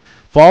loop-de-loop.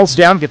 Falls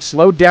down, gets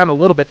slowed down a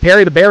little bit.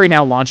 Perry the Berry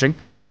now launching.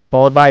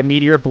 Followed by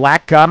Meteor,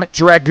 Black Comet,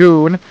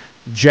 Dragoon,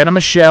 Jenna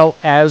Michelle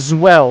as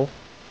well.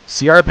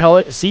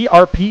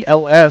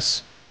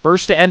 CRPLS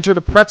first to enter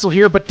the pretzel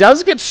here, but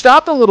does get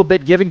stopped a little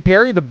bit, giving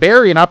Perry the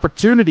Berry an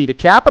opportunity to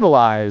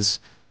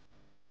capitalize.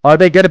 Are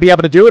they going to be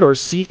able to do it, or is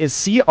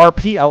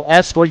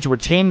CRPLS going to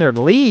retain their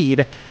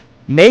lead?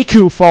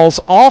 Naku falls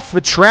off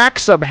the track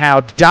somehow,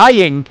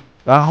 dying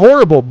a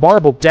horrible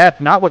marble death.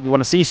 Not what you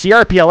want to see.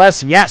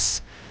 CRPLS,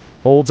 yes,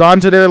 holds on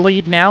to their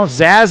lead now.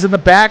 Zaz in the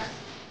back.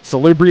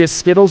 Salubrious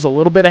Skittles a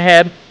little bit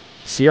ahead.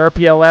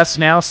 CRPLS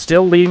now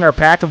still leading our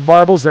pack of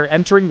marbles. They're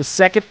entering the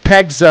second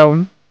peg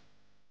zone,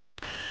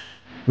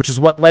 which is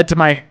what led to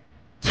my...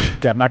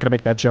 God, I'm not going to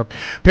make that joke.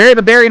 Perry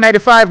the Berry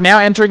 95 now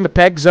entering the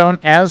peg zone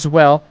as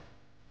well.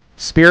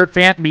 Spirit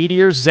Fant,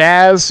 Meteor,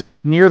 Zaz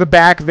near the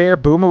back there.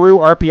 Boomeroo,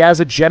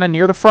 Arpiazza, Jenna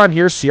near the front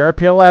here.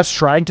 CRPLS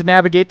trying to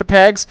navigate the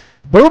pegs.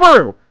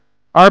 Boomeroo!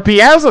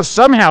 Arpiazza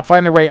somehow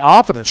find their way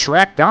off of the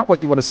track. Not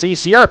what you want to see.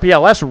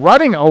 CRPLS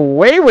running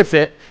away with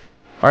it.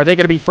 Are they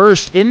going to be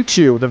first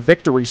into the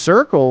victory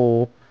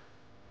circle?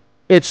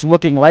 It's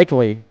looking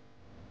likely.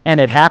 And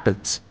it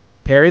happens.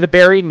 Perry the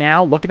Berry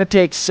now looking to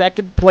take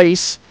second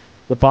place.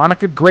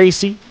 Lavonica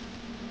Gracie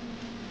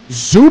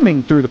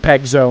zooming through the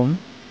peg zone.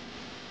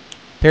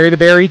 Perry the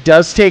Berry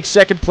does take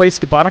second place.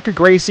 Lavonica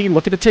Gracie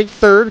looking to take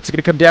third. It's going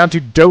to come down to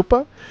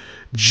Dopa,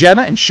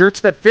 Jenna, and Shirts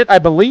That Fit, I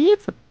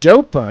believe.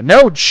 Dopa.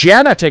 No,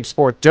 Jenna takes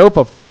fourth.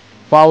 Dopa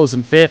follows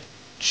in fifth.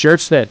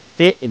 Shirts That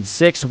Fit in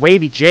sixth.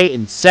 Wavy J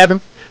in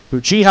seventh.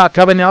 Uchiha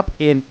coming up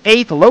in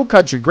 8th. Low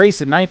Country Grace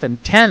in 9th.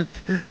 And 10th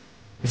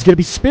is going to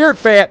be Spirit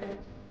Fat.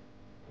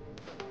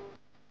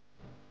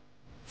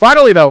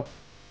 Finally, though,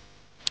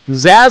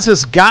 Zaz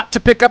has got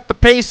to pick up the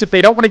pace if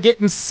they don't want to get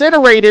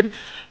incinerated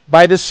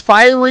by this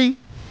fiery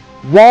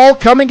wall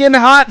coming in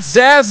hot.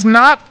 Zaz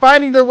not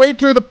finding their way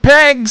through the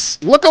pegs.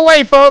 Look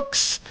away,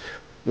 folks.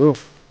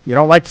 Oof, you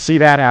don't like to see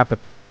that happen.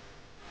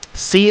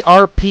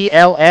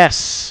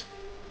 CRPLS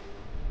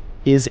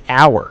is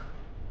our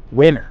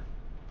winner.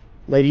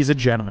 Ladies and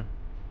gentlemen.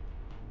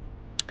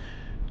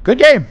 Good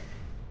game.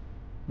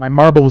 My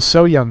marble was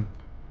so young.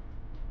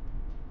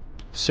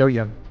 So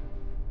young.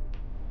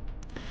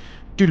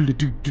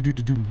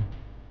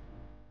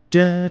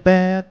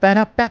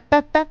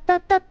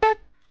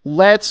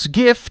 Let's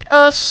gift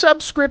a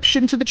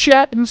subscription to the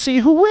chat and see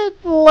who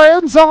it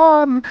lands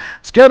on.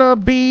 It's gonna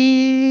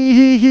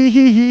be...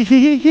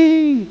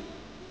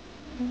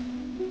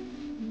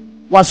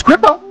 Was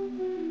Crippo.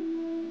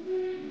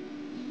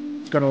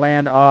 It's gonna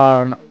land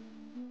on...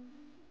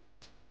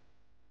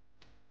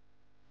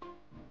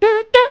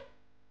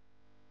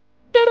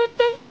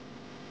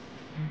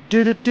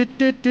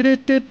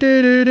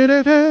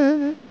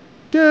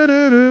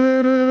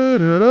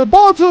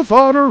 Bonds of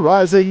honor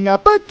rising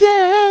up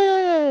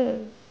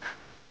again.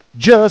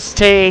 Just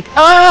take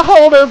a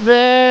hold of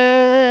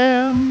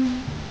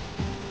them.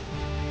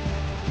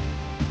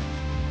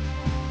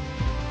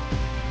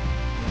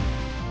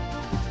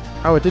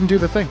 Oh, it didn't do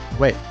the thing.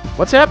 Wait,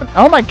 what's happened?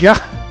 Oh my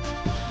god.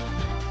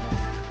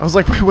 I was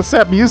like, wait, what's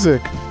that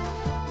music?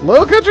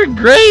 Low Country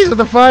Grace with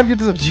the 5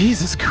 gets of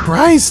Jesus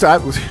Christ. I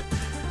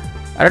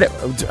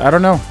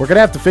don't know. We're gonna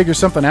have to figure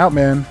something out,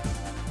 man.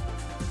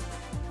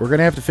 We're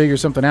gonna have to figure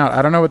something out.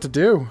 I don't know what to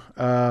do.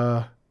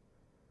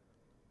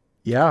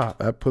 Yeah,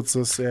 that puts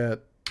us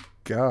at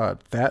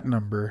that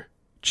number.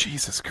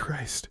 Jesus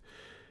Christ.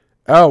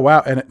 Oh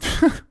wow, and it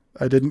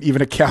I didn't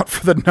even account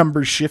for the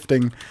numbers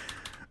shifting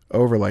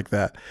over like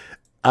that.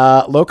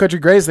 Low Country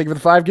Grace, thank you for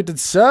the 5 gifted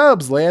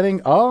subs.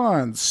 Landing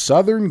on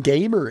Southern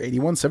Gamer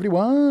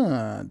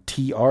 8171,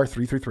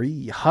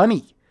 TR333,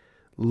 Honey,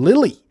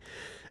 Lily,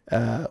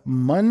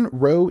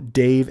 Monroe,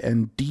 Dave,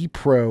 and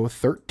D-Pro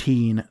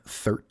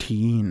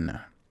 1313.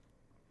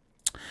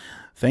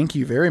 Thank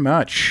you very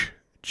much.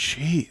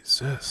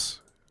 Jesus.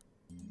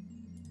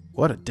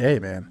 What a day,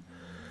 man.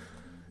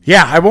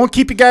 Yeah, I won't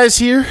keep you guys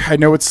here. I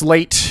know it's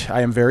late.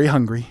 I am very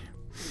hungry.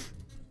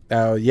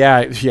 Oh,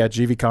 yeah,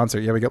 GV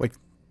concert. Yeah, we got like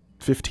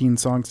 15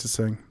 songs to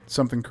sing.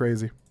 Something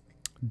crazy.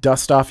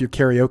 Dust off your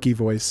karaoke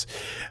voice.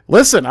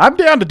 Listen, I'm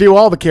down to do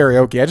all the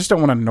karaoke. I just don't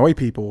want to annoy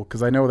people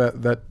because I know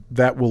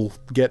that will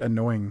get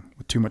annoying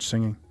with too much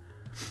singing.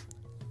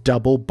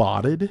 Double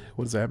botted?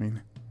 What does that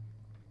mean?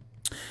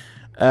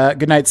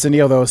 Good night,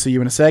 Cindy, although I'll see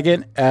you in a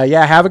second.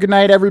 Yeah, have a good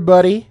night,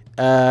 everybody.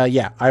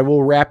 Yeah, I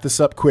will wrap this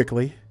up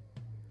quickly.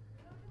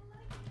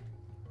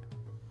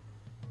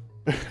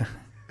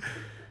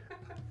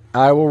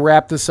 I will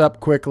wrap this up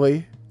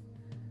quickly.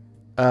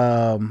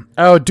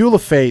 Oh, Duel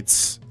of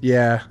Fates.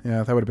 Yeah,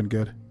 that would have been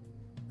good.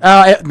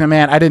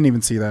 Man, I didn't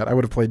even see that. I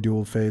would have played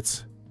Duel of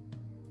Fates.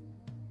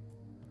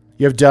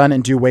 You have done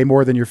and do way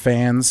more than your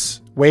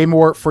fans. Way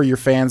more for your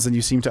fans than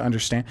you seem to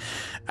understand.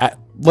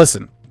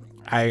 Listen,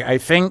 I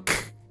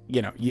think,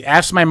 you know, you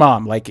ask my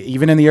mom, like,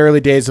 even in the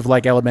early days of,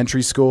 like,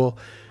 elementary school,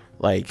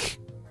 like,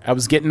 I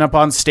was getting up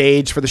on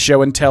stage for the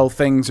show and tell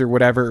things or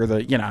whatever, or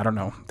the, you know, I don't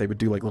know. They would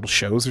do, like, little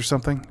shows or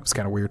something. It was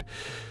kind of weird.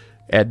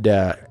 and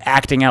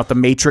acting out the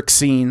Matrix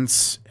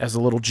scenes as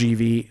a little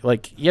GV.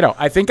 Like, you know,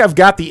 I think I've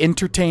got the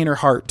entertainer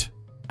heart.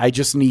 I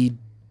just need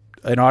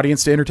an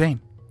audience to entertain,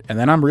 and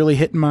then I'm really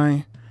hitting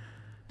my,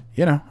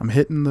 you know, I'm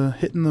hitting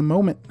the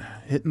moment,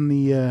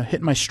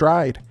 hitting my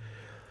stride.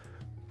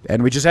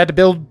 And we just had to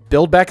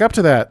build back up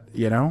to that,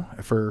 you know,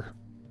 for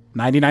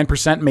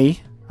 99%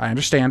 me. I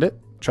understand it.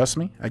 Trust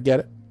me, I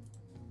get it.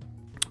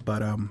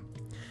 But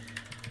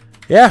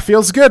yeah,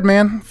 feels good,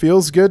 man.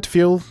 Feels good to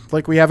feel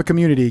like we have a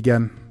community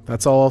again.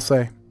 That's all I'll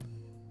say.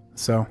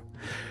 So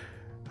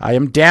I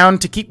am down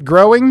to keep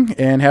growing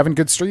and having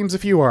good streams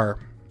if you are.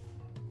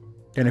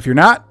 And if you're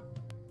not,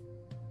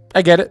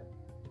 I get it.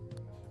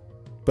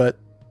 But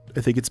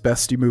I think it's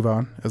best you move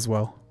on as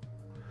well.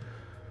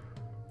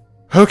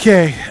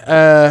 Okay,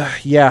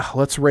 yeah,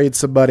 let's raid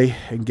somebody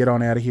and get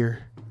on out of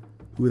here.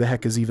 Who the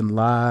heck is even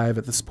live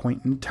at this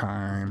point in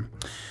time?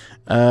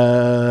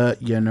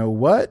 You know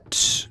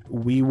what?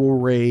 We will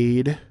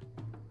raid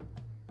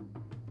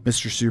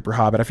Mr. Super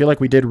Hobbit. I feel like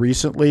we did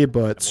recently,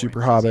 but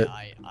Super Hobbit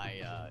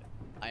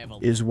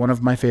is one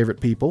of my favorite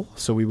people,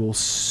 so we will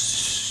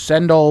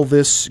send all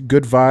this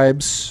good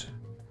vibes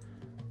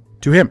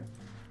to him.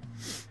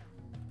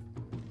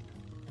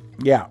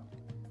 Yeah.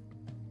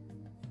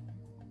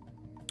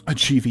 A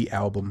Chibi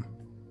album.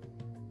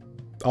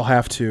 I'll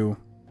have to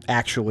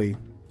actually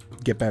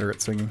get better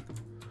at singing.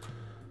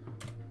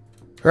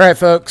 Alright,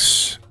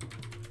 folks.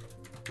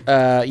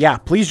 Yeah,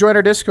 please join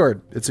our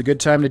Discord. It's a good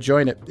time to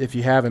join it if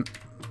you haven't.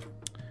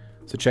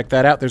 So check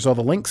that out. There's all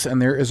the links,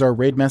 and there is our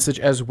raid message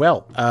as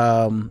well.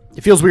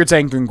 It feels weird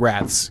saying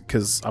congrats,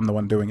 because I'm the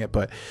one doing it,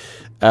 but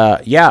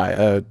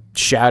yeah,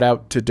 shout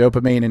out to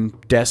Dopamine and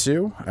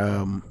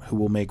Desu, who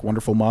will make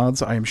wonderful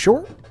mods, I am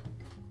sure.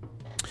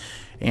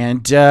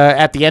 And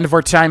at the end of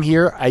our time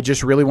here, I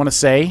just really want to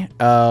say,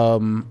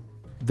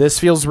 this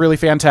feels really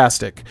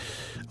fantastic.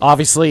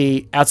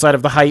 Obviously, outside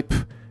of the hype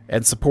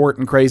and support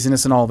and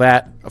craziness and all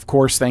that, of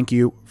course, thank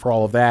you for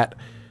all of that.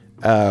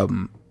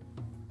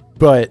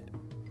 But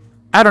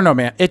I don't know,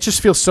 man. It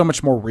just feels so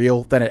much more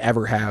real than it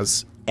ever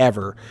has,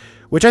 ever.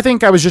 Which I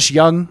think I was just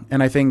young,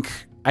 and I think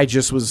I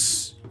just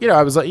was, you know,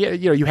 I was like, you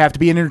know, you have to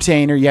be an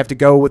entertainer, you have to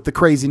go with the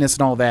craziness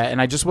and all that,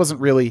 and I just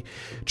wasn't really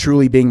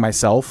truly being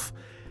myself.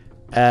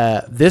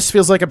 This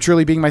feels like I'm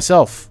truly being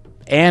myself,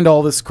 and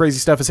all this crazy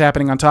stuff is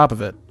happening on top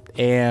of it,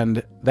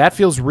 and that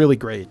feels really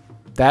great.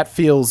 That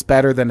feels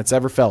better than it's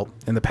ever felt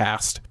in the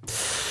past.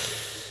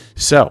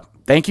 So,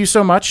 thank you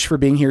so much for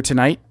being here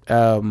tonight.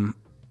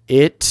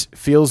 It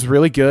feels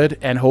really good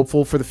and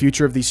hopeful for the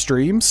future of these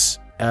streams,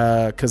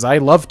 because I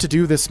love to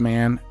do this,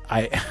 man.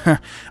 I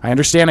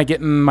understand I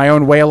get in my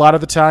own way a lot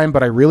of the time,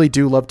 but I really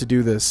do love to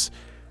do this.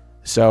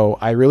 So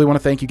I really want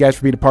to thank you guys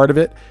for being a part of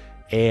it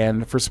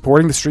and for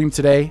supporting the stream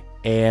today.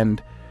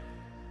 And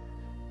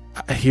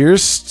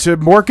here's to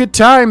more good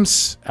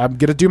times. I'm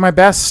going to do my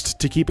best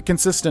to keep it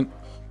consistent.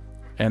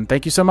 And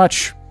thank you so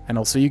much. And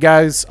I'll see you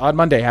guys on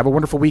Monday. Have a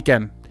wonderful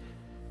weekend.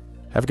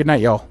 Have a good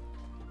night, y'all.